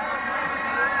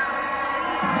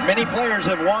 Many players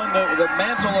have won the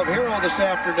mantle of hero this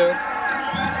afternoon.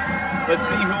 Let's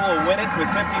see who will win it with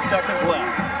 50 seconds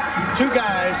left. Two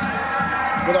guys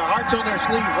with their hearts on their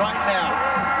sleeves right now.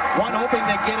 One hoping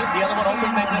they get it, the other one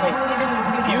hoping they don't.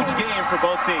 Huge game for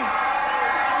both teams.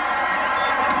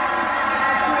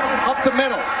 Up the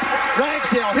middle.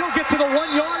 Ragsdale, he'll get to the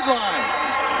 1-yard line.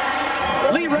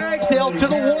 Lee Ragsdale to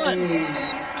the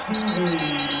 1.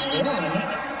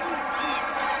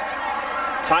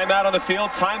 Timeout on the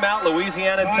field, timeout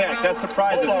Louisiana Tech. That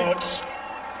surprises me.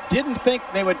 Didn't think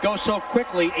they would go so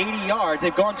quickly, 80 yards.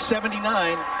 They've gone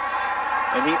 79.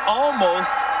 And he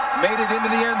almost made it into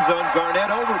the end zone.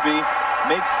 Garnett Overby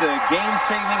makes the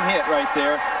game-saving hit right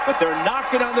there. But they're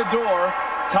knocking on the door.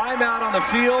 Timeout on the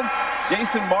field.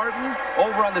 Jason Martin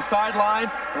over on the sideline.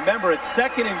 Remember, it's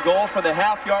 2nd and goal from the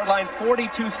half-yard line.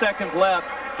 42 seconds left.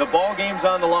 The ball game's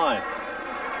on the line.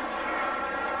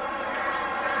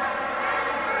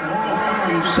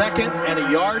 2nd and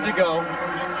a yard to go.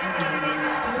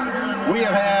 We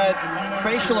have had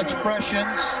facial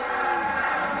expressions,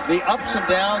 the ups and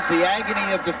downs, the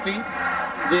agony of defeat,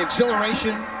 the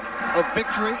exhilaration of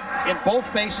victory in both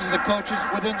faces of the coaches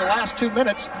within the last 2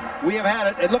 minutes. We have had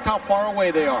it, and look how far away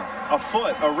they are. A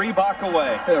foot, a Reebok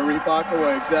away. A Reebok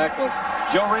away, exactly.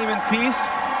 Joe Raymond Peace,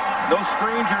 no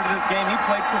stranger to this game. He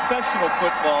played professional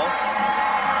football.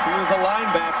 He was a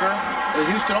linebacker. The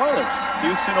Houston Oilers.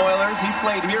 Houston Oilers. He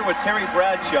played here with Terry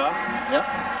Bradshaw. Yep.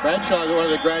 Bradshaw is one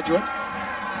of the graduates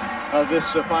of this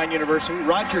fine university.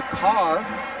 Roger Carr,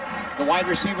 the wide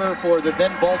receiver for the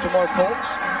then Baltimore Colts.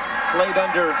 Played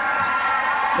under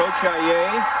Coach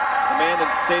Aye, the man that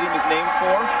stadium is named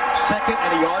for. 2nd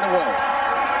and a yard away.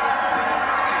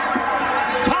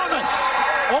 Thomas,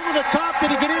 over the top.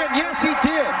 Did he get in? Yes, he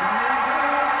did.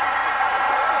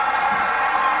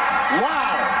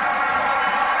 Wow.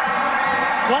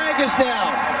 Flag is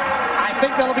down. I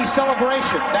think that'll be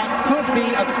celebration. That could be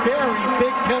a very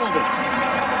big penalty.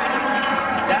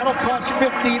 That'll cost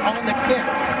 50 on the kick.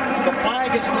 The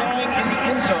flag is lying in the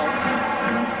end zone.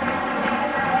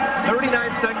 39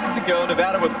 seconds to go.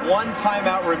 Nevada with 1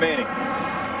 timeout remaining.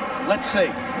 Let's see.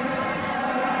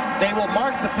 They will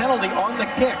mark the penalty on the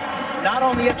kick, not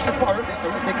on the extra point.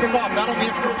 They kick off, not on the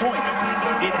extra point.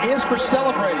 It is for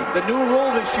celebrating. The new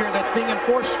rule this year that's being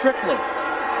enforced strictly.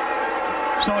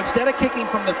 So instead of kicking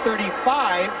from the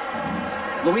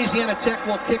 35, Louisiana Tech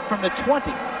will kick from the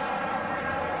 20.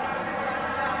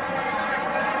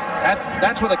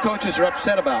 That's what the coaches are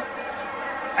upset about.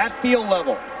 At field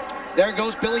level, there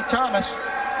goes Billy Thomas.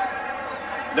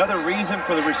 Another reason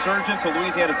for the resurgence of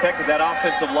Louisiana Tech is that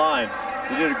offensive line.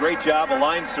 They did a great job, a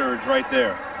line surge right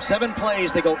there. 7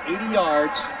 plays, they go 80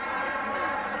 yards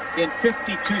in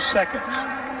 52 seconds.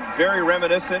 very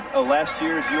reminiscent of last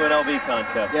year's UNLV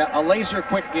contest. Yeah, a laser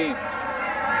quick game.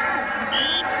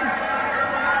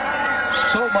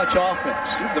 So much offense.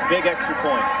 This is a big extra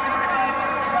point.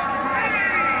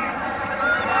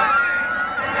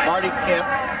 Marty Kemp,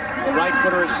 the right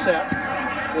footer is set.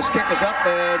 This kick is up,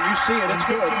 and you see it. It's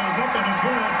good.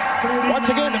 Once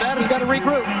again, Nevada's got to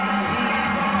regroup.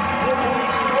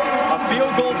 A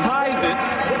field goal ties it.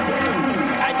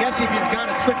 I guess if you've got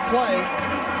a trick play,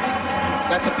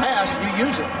 that's a pass, you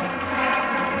use it.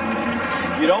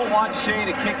 You don't want Shea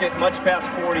to kick it much past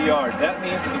 40 yards. That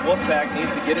means that the Wolfpack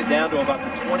needs to get it down to about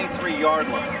the 23-yard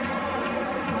line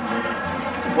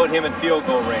to put him in field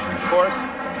goal range. Of course,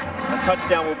 a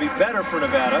touchdown will be better for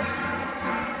Nevada.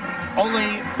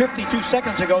 Only 52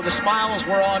 seconds ago, the smiles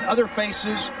were on other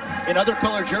faces in other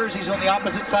colored jerseys on the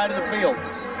opposite side of the field.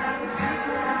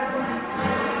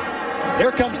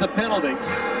 Here comes the penalty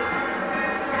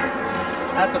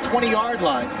at the 20-yard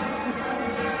line.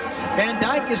 Van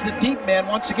Dyke is the deep man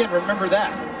once again, remember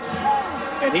that.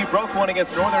 And he broke one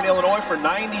against Northern Illinois for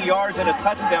 90 yards and a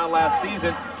touchdown last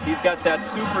season. He's got that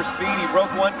super speed. He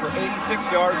broke one for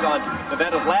 86 yards on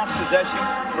Nevada's last possession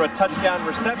for a touchdown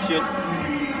reception.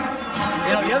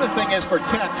 You know, the other thing is for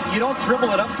Tech, you don't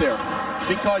dribble it up there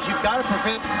because you've got to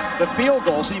prevent the field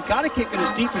goal, so you've got to kick it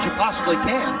as deep as you possibly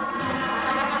can.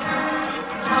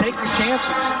 Take your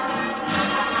chances.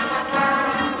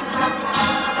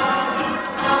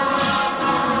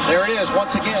 There it is,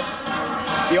 once again.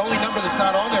 The only number that's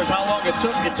not on there is how long it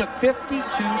took. It took 52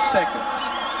 seconds.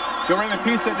 Joe Raymond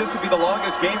Peace said this would be the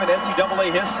longest game in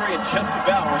NCAA history, and just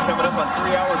about. We're coming up on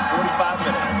 3 hours, 45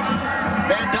 minutes.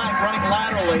 Van Dyke running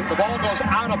laterally. The ball goes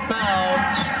out of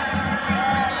bounds.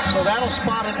 So that'll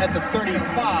spot it at the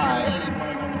 35.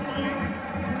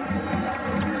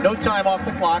 No time off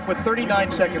the clock with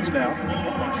 39 seconds now.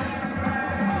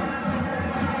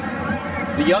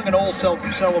 The young and old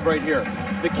celebrate here.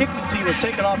 The kicking tee was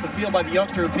taken off the field by the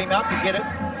youngster who came out to get it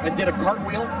and did a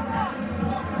cartwheel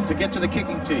to get to the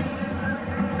kicking tee.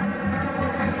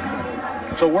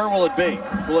 So where will it be?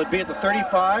 Will it be at the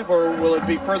 35 or will it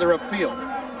be further upfield?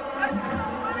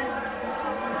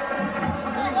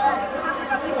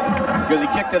 Because he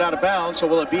kicked it out of bounds, so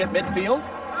will it be at midfield?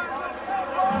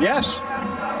 Yes,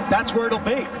 that's where it'll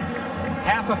be.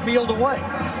 Half a field away.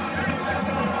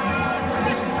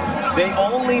 They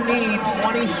only need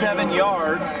 27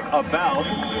 yards about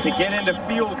to get into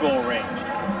field goal range.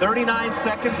 39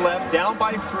 seconds left, down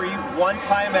by 3, 1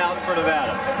 timeout for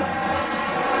Nevada.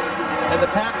 And the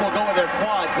Pack will go with their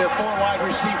quads, their 4 wide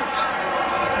receivers.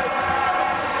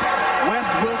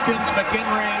 West, Wilkins,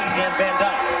 McHenry, and Van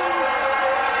Dyke.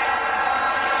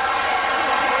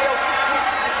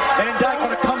 Van Dyke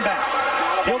on a comeback.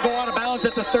 He'll go out of bounds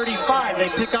at the 35. They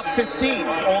pick up 15.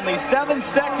 Only 7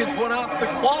 seconds went off the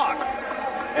clock.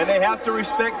 And they have to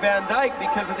respect Van Dyke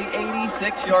because of the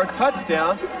 86-yard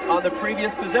touchdown on the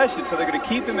previous possession. So they're going to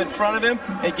keep him in front of him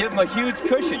and give him a huge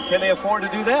cushion. Can they afford to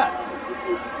do that?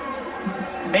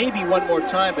 Maybe one more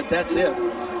time, but that's it.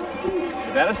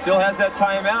 Nevada still has that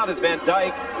timeout as Van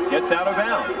Dyke gets out of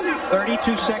bounds.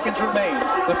 32 seconds remain.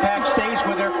 The Pack stays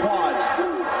with their quads.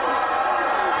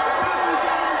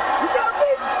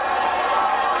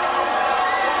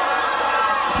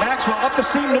 Maxwell up the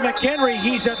seam to McHenry.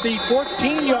 He's at the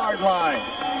 14-yard line.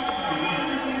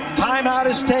 Timeout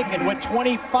is taken with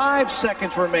 25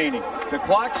 seconds remaining. The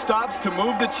clock stops to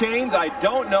move the chains. I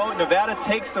don't know. Nevada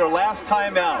takes their last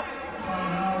timeout.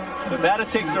 Nevada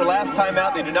takes their last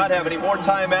timeout. They do not have any more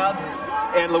timeouts.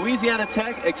 And Louisiana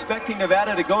Tech expecting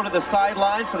Nevada to go to the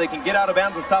sideline so they can get out of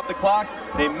bounds and stop the clock.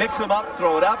 They mix them up,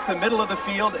 throw it up the middle of the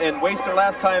field, and waste their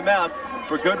last timeout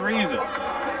for good reason.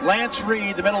 Lance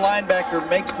Reed, the middle linebacker,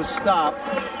 makes the stop.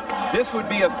 This would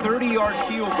be a 30-yard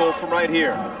field goal from right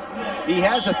here. He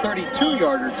has a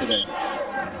 32-yarder today.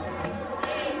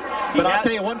 But I'll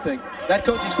tell you one thing. That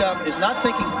coaching staff is not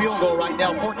thinking field goal right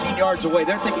now, 14 yards away.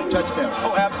 They're thinking touchdown.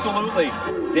 Oh, absolutely.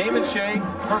 Damon Shea,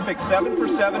 perfect 7 for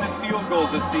 7 in field goals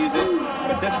this season.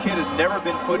 But this kid has never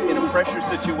been put in a pressure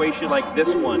situation like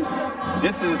this one.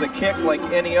 This is a kick like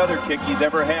any other kick he's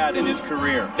ever had in his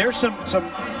career. There's some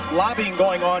lobbying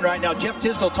going on right now. Jeff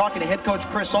Tisdale talking to head coach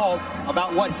Chris Auld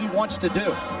about what he wants to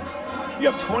do. You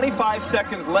have 25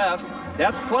 seconds left.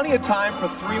 That's plenty of time for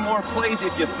 3 more plays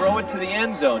if you throw it to the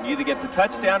end zone. You either get the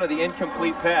touchdown or the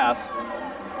incomplete pass.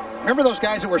 Remember those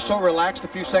guys that were so relaxed a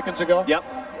few seconds ago? Yep.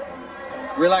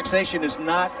 Relaxation is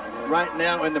not right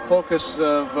now in the focus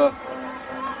of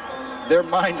their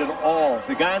mind at all.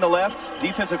 The guy on the left,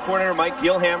 defensive coordinator Mike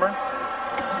Gilhammer,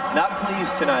 not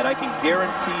pleased tonight. I can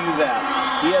guarantee you that.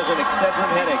 He has an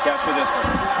Excedrin headache after this one.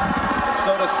 And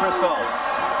so does Chris Auld.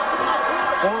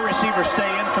 4 receivers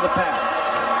stay in for the pass.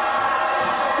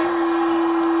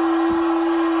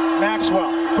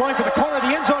 Maxwell throwing for the corner of the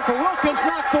end zone for Wilkins,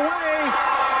 knocked away.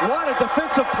 What a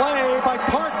defensive play by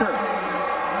Parker.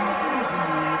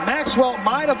 Maxwell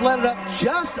might have let it up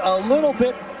just a little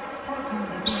bit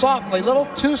softly, a little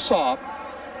too soft.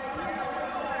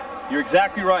 You're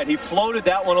exactly right. He floated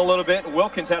that one a little bit.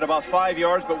 Wilkins had about 5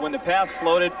 yards, but when the pass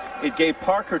floated, it gave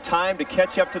Parker time to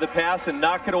catch up to the pass and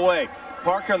knock it away.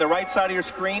 Parker on the right side of your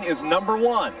screen is number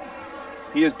 1.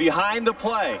 He is behind the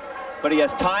play, but he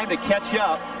has time to catch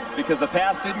up because the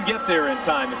pass didn't get there in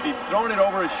time. If he'd thrown it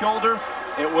over his shoulder,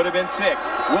 it would have been 6.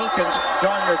 Wilkins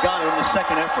darn near got it in the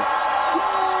second effort.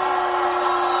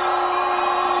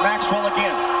 Maxwell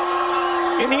again.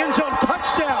 In the end zone,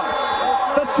 touchdown.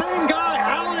 The same guy,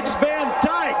 Alex Van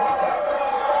Dyke.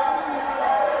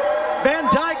 Van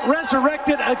Dyke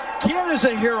resurrected again as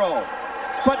a hero.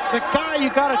 But the guy you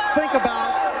got to think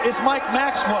about is Mike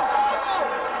Maxwell.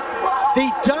 He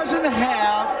doesn't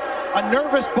have a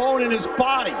nervous bone in his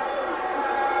body.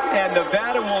 And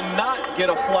Nevada will not get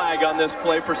a flag on this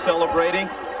play for celebrating.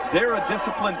 They're a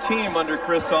disciplined team under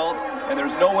Chris Ault, and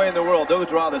there's no way in the world they'll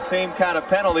draw the same kind of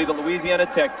penalty that Louisiana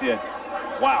Tech did.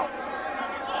 Wow.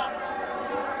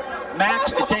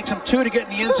 Max, it takes him 2 to get in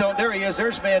the end zone. There he is.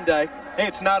 There's Van Dyke. Hey,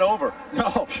 it's not over.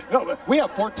 No, we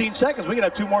have 14 seconds. We can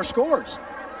have 2 more scores.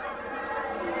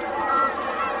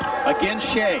 Again,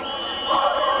 Shea.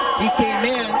 He came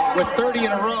in with 30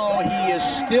 in a row. He is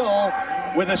still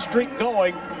with a streak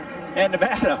going. And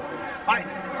Nevada, I'm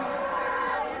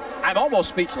almost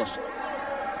speechless.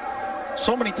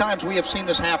 So many times we have seen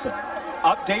this happen.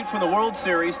 Update from the World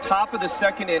Series, top of the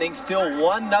second inning, still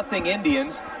 1-0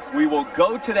 Indians. We will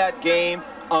go to that game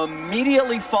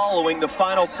immediately following the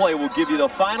final play. We'll give you the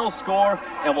final score,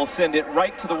 and we'll send it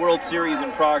right to the World Series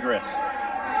in progress.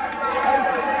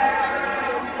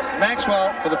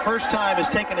 Maxwell, for the first time, has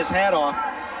taken his hat off.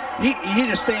 He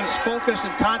just stays focused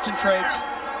and concentrates,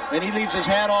 and he leaves his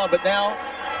hat on. But now,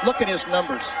 look at his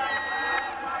numbers.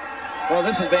 Well,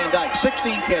 this is Van Dyke.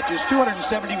 16 catches,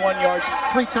 271 yards,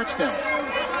 3 touchdowns.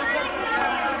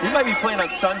 He might be playing on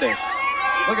Sundays.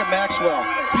 Look at Maxwell.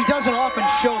 He doesn't often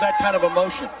show that kind of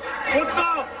emotion. What's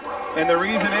up? And the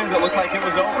reason is it looked like it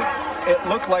was over. It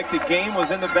looked like the game was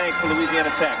in the bank for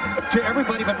Louisiana Tech. To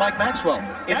everybody but Mike Maxwell.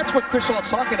 That's what Chris Ault's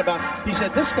talking about. He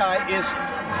said this guy is,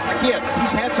 again,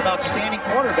 he's had some outstanding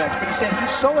quarterbacks, but he said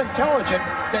he's so intelligent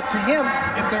that to him,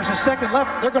 if there's a second left,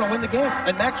 they're going to win the game.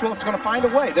 And Maxwell's going to find a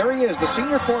way. There he is, the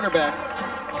senior quarterback.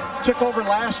 Took over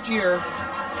last year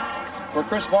for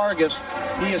Chris Vargas.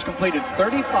 He has completed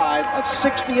 35 of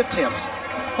 60 attempts,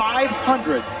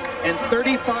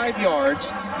 535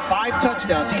 yards, 5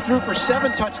 touchdowns. He threw for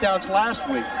 7 touchdowns last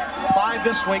week, 5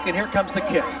 this week, and here comes the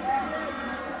kick.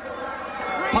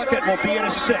 Puckett will be at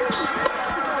a 6.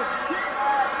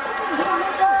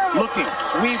 Looking,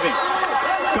 weaving,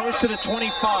 goes to the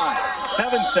 25.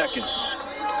 7 seconds.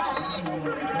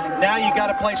 Now you got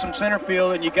to play some center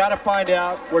field, and you got to find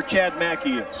out where Chad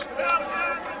Mackey is.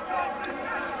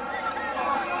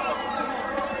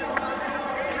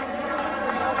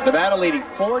 Nevada leading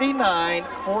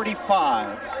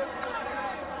 49-45.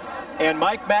 And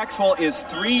Mike Maxwell is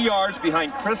 3 yards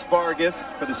behind Chris Vargas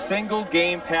for the single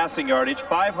game passing yardage.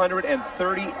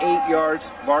 538 yards,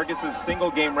 Vargas'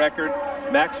 single game record.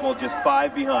 Maxwell just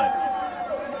 5 behind.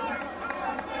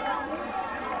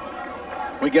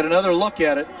 We get another look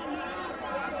at it.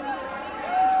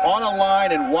 On a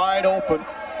line and wide open.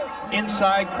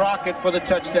 Inside Crockett for the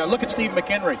touchdown. Look at Steve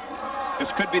McHenry.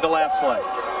 This could be the last play.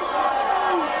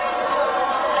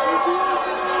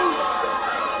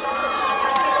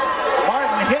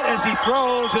 Hit as he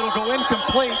throws. It'll go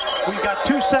incomplete. We've got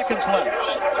 2 seconds left.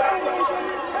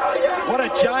 What a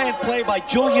giant play by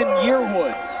Julian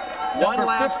Yearwood. One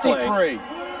last 53. Play.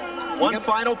 One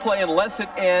final play, unless it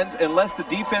ends, unless the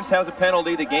defense has a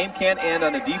penalty. The game can't end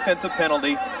on a defensive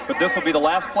penalty, but this will be the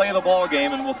last play of the ball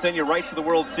game, and we'll send you right to the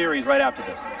World Series right after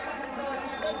this.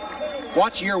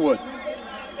 Watch Yearwood.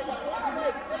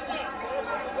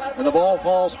 And the ball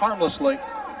falls harmlessly.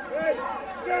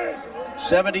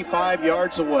 75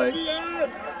 yards away.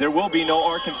 There will be no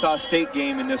Arkansas State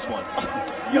game in this one.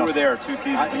 You were there 2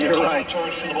 seasons ago. You're right.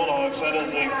 Charge to the Bulldogs. That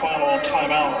is a final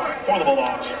timeout for the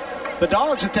Bulldogs. The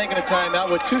Dogs have taken a timeout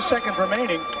with 2 seconds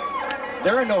remaining.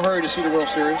 They're in no hurry to see the World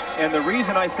Series. And the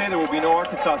reason I say there will be no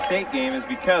Arkansas State game is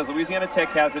because Louisiana Tech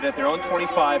has it at their own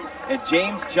 25, and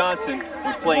James Johnson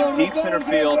is playing deep center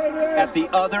field at the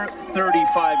other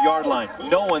 35-yard line.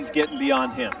 No one's getting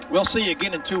beyond him. We'll see you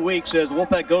again in 2 weeks as the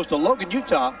Wolfpack goes to Logan,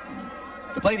 Utah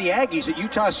to play the Aggies at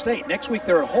Utah State. Next week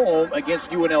they're at home against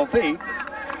UNLV.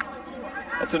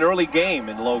 That's an early game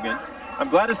in Logan. I'm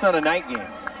glad it's not a night game.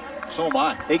 So am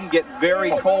I. It can get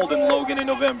very cold in Logan in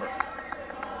November.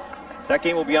 That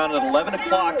game will be on at 11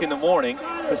 o'clock in the morning,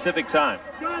 Pacific time.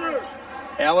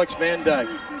 Alex Van Dyke.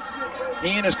 He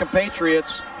and his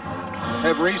compatriots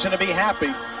have reason to be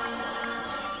happy.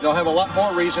 They'll have a lot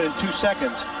more reason in 2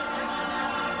 seconds.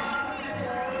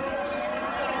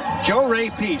 Joe Ray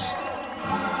Peace.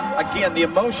 Again, the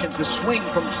emotions, the swing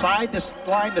from side to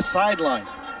line to sideline.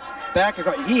 Back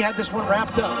across. He had this one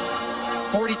wrapped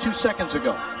up 42 seconds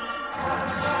ago.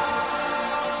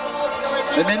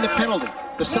 And then the penalty,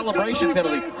 the celebration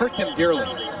penalty, hurt him dearly.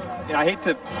 Yeah, I hate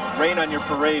to rain on your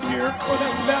parade here, or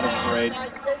that Nevada's parade,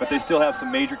 but they still have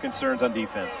some major concerns on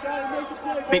defense.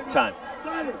 Big time.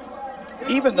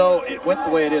 Even though it went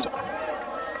the way it is,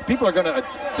 people are going to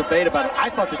debate about it. I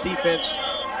thought the defense,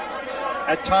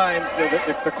 at times,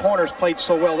 the corners played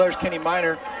so well. There's Kenny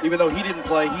Minor. Even though he didn't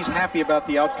play, he's happy about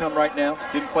the outcome right now.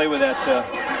 Didn't play with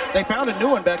that. They found a new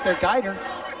one back there, Guider.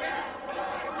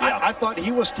 Yeah. I thought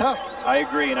he was tough. I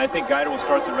agree, and I think Guider will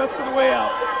start the rest of the way out.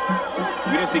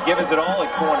 We didn't see Gibbons at all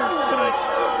at corner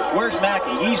tonight. Where's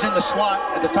Mackey? He's in the slot.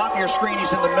 At the top of your screen,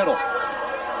 he's in the middle.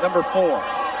 Number 4.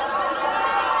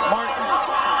 Martin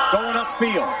going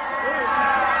upfield.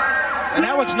 And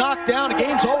that one's knocked down. The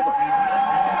game's over.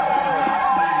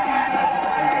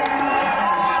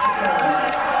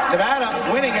 Nevada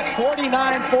winning at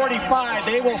 49-45.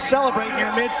 They will celebrate near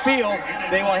midfield.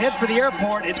 They will head for the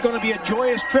airport. It's going to be a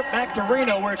joyous trip back to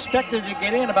Reno. We're expected to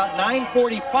get in about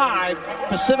 9:45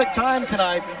 Pacific time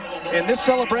tonight. And this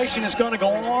celebration is going to go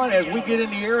on as we get in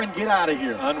the air and get out of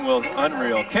here.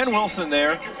 Unreal. Ken Wilson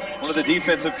there, one of the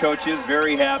defensive coaches,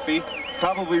 very happy.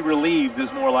 Probably relieved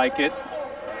is more like it.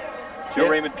 Joe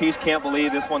Raymond Peace can't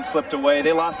believe this one slipped away.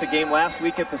 They lost a game last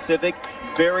week at Pacific.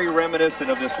 Very reminiscent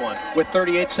of this one. With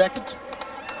 38 seconds.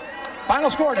 Final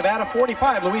score, Nevada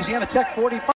 45, Louisiana Tech 45.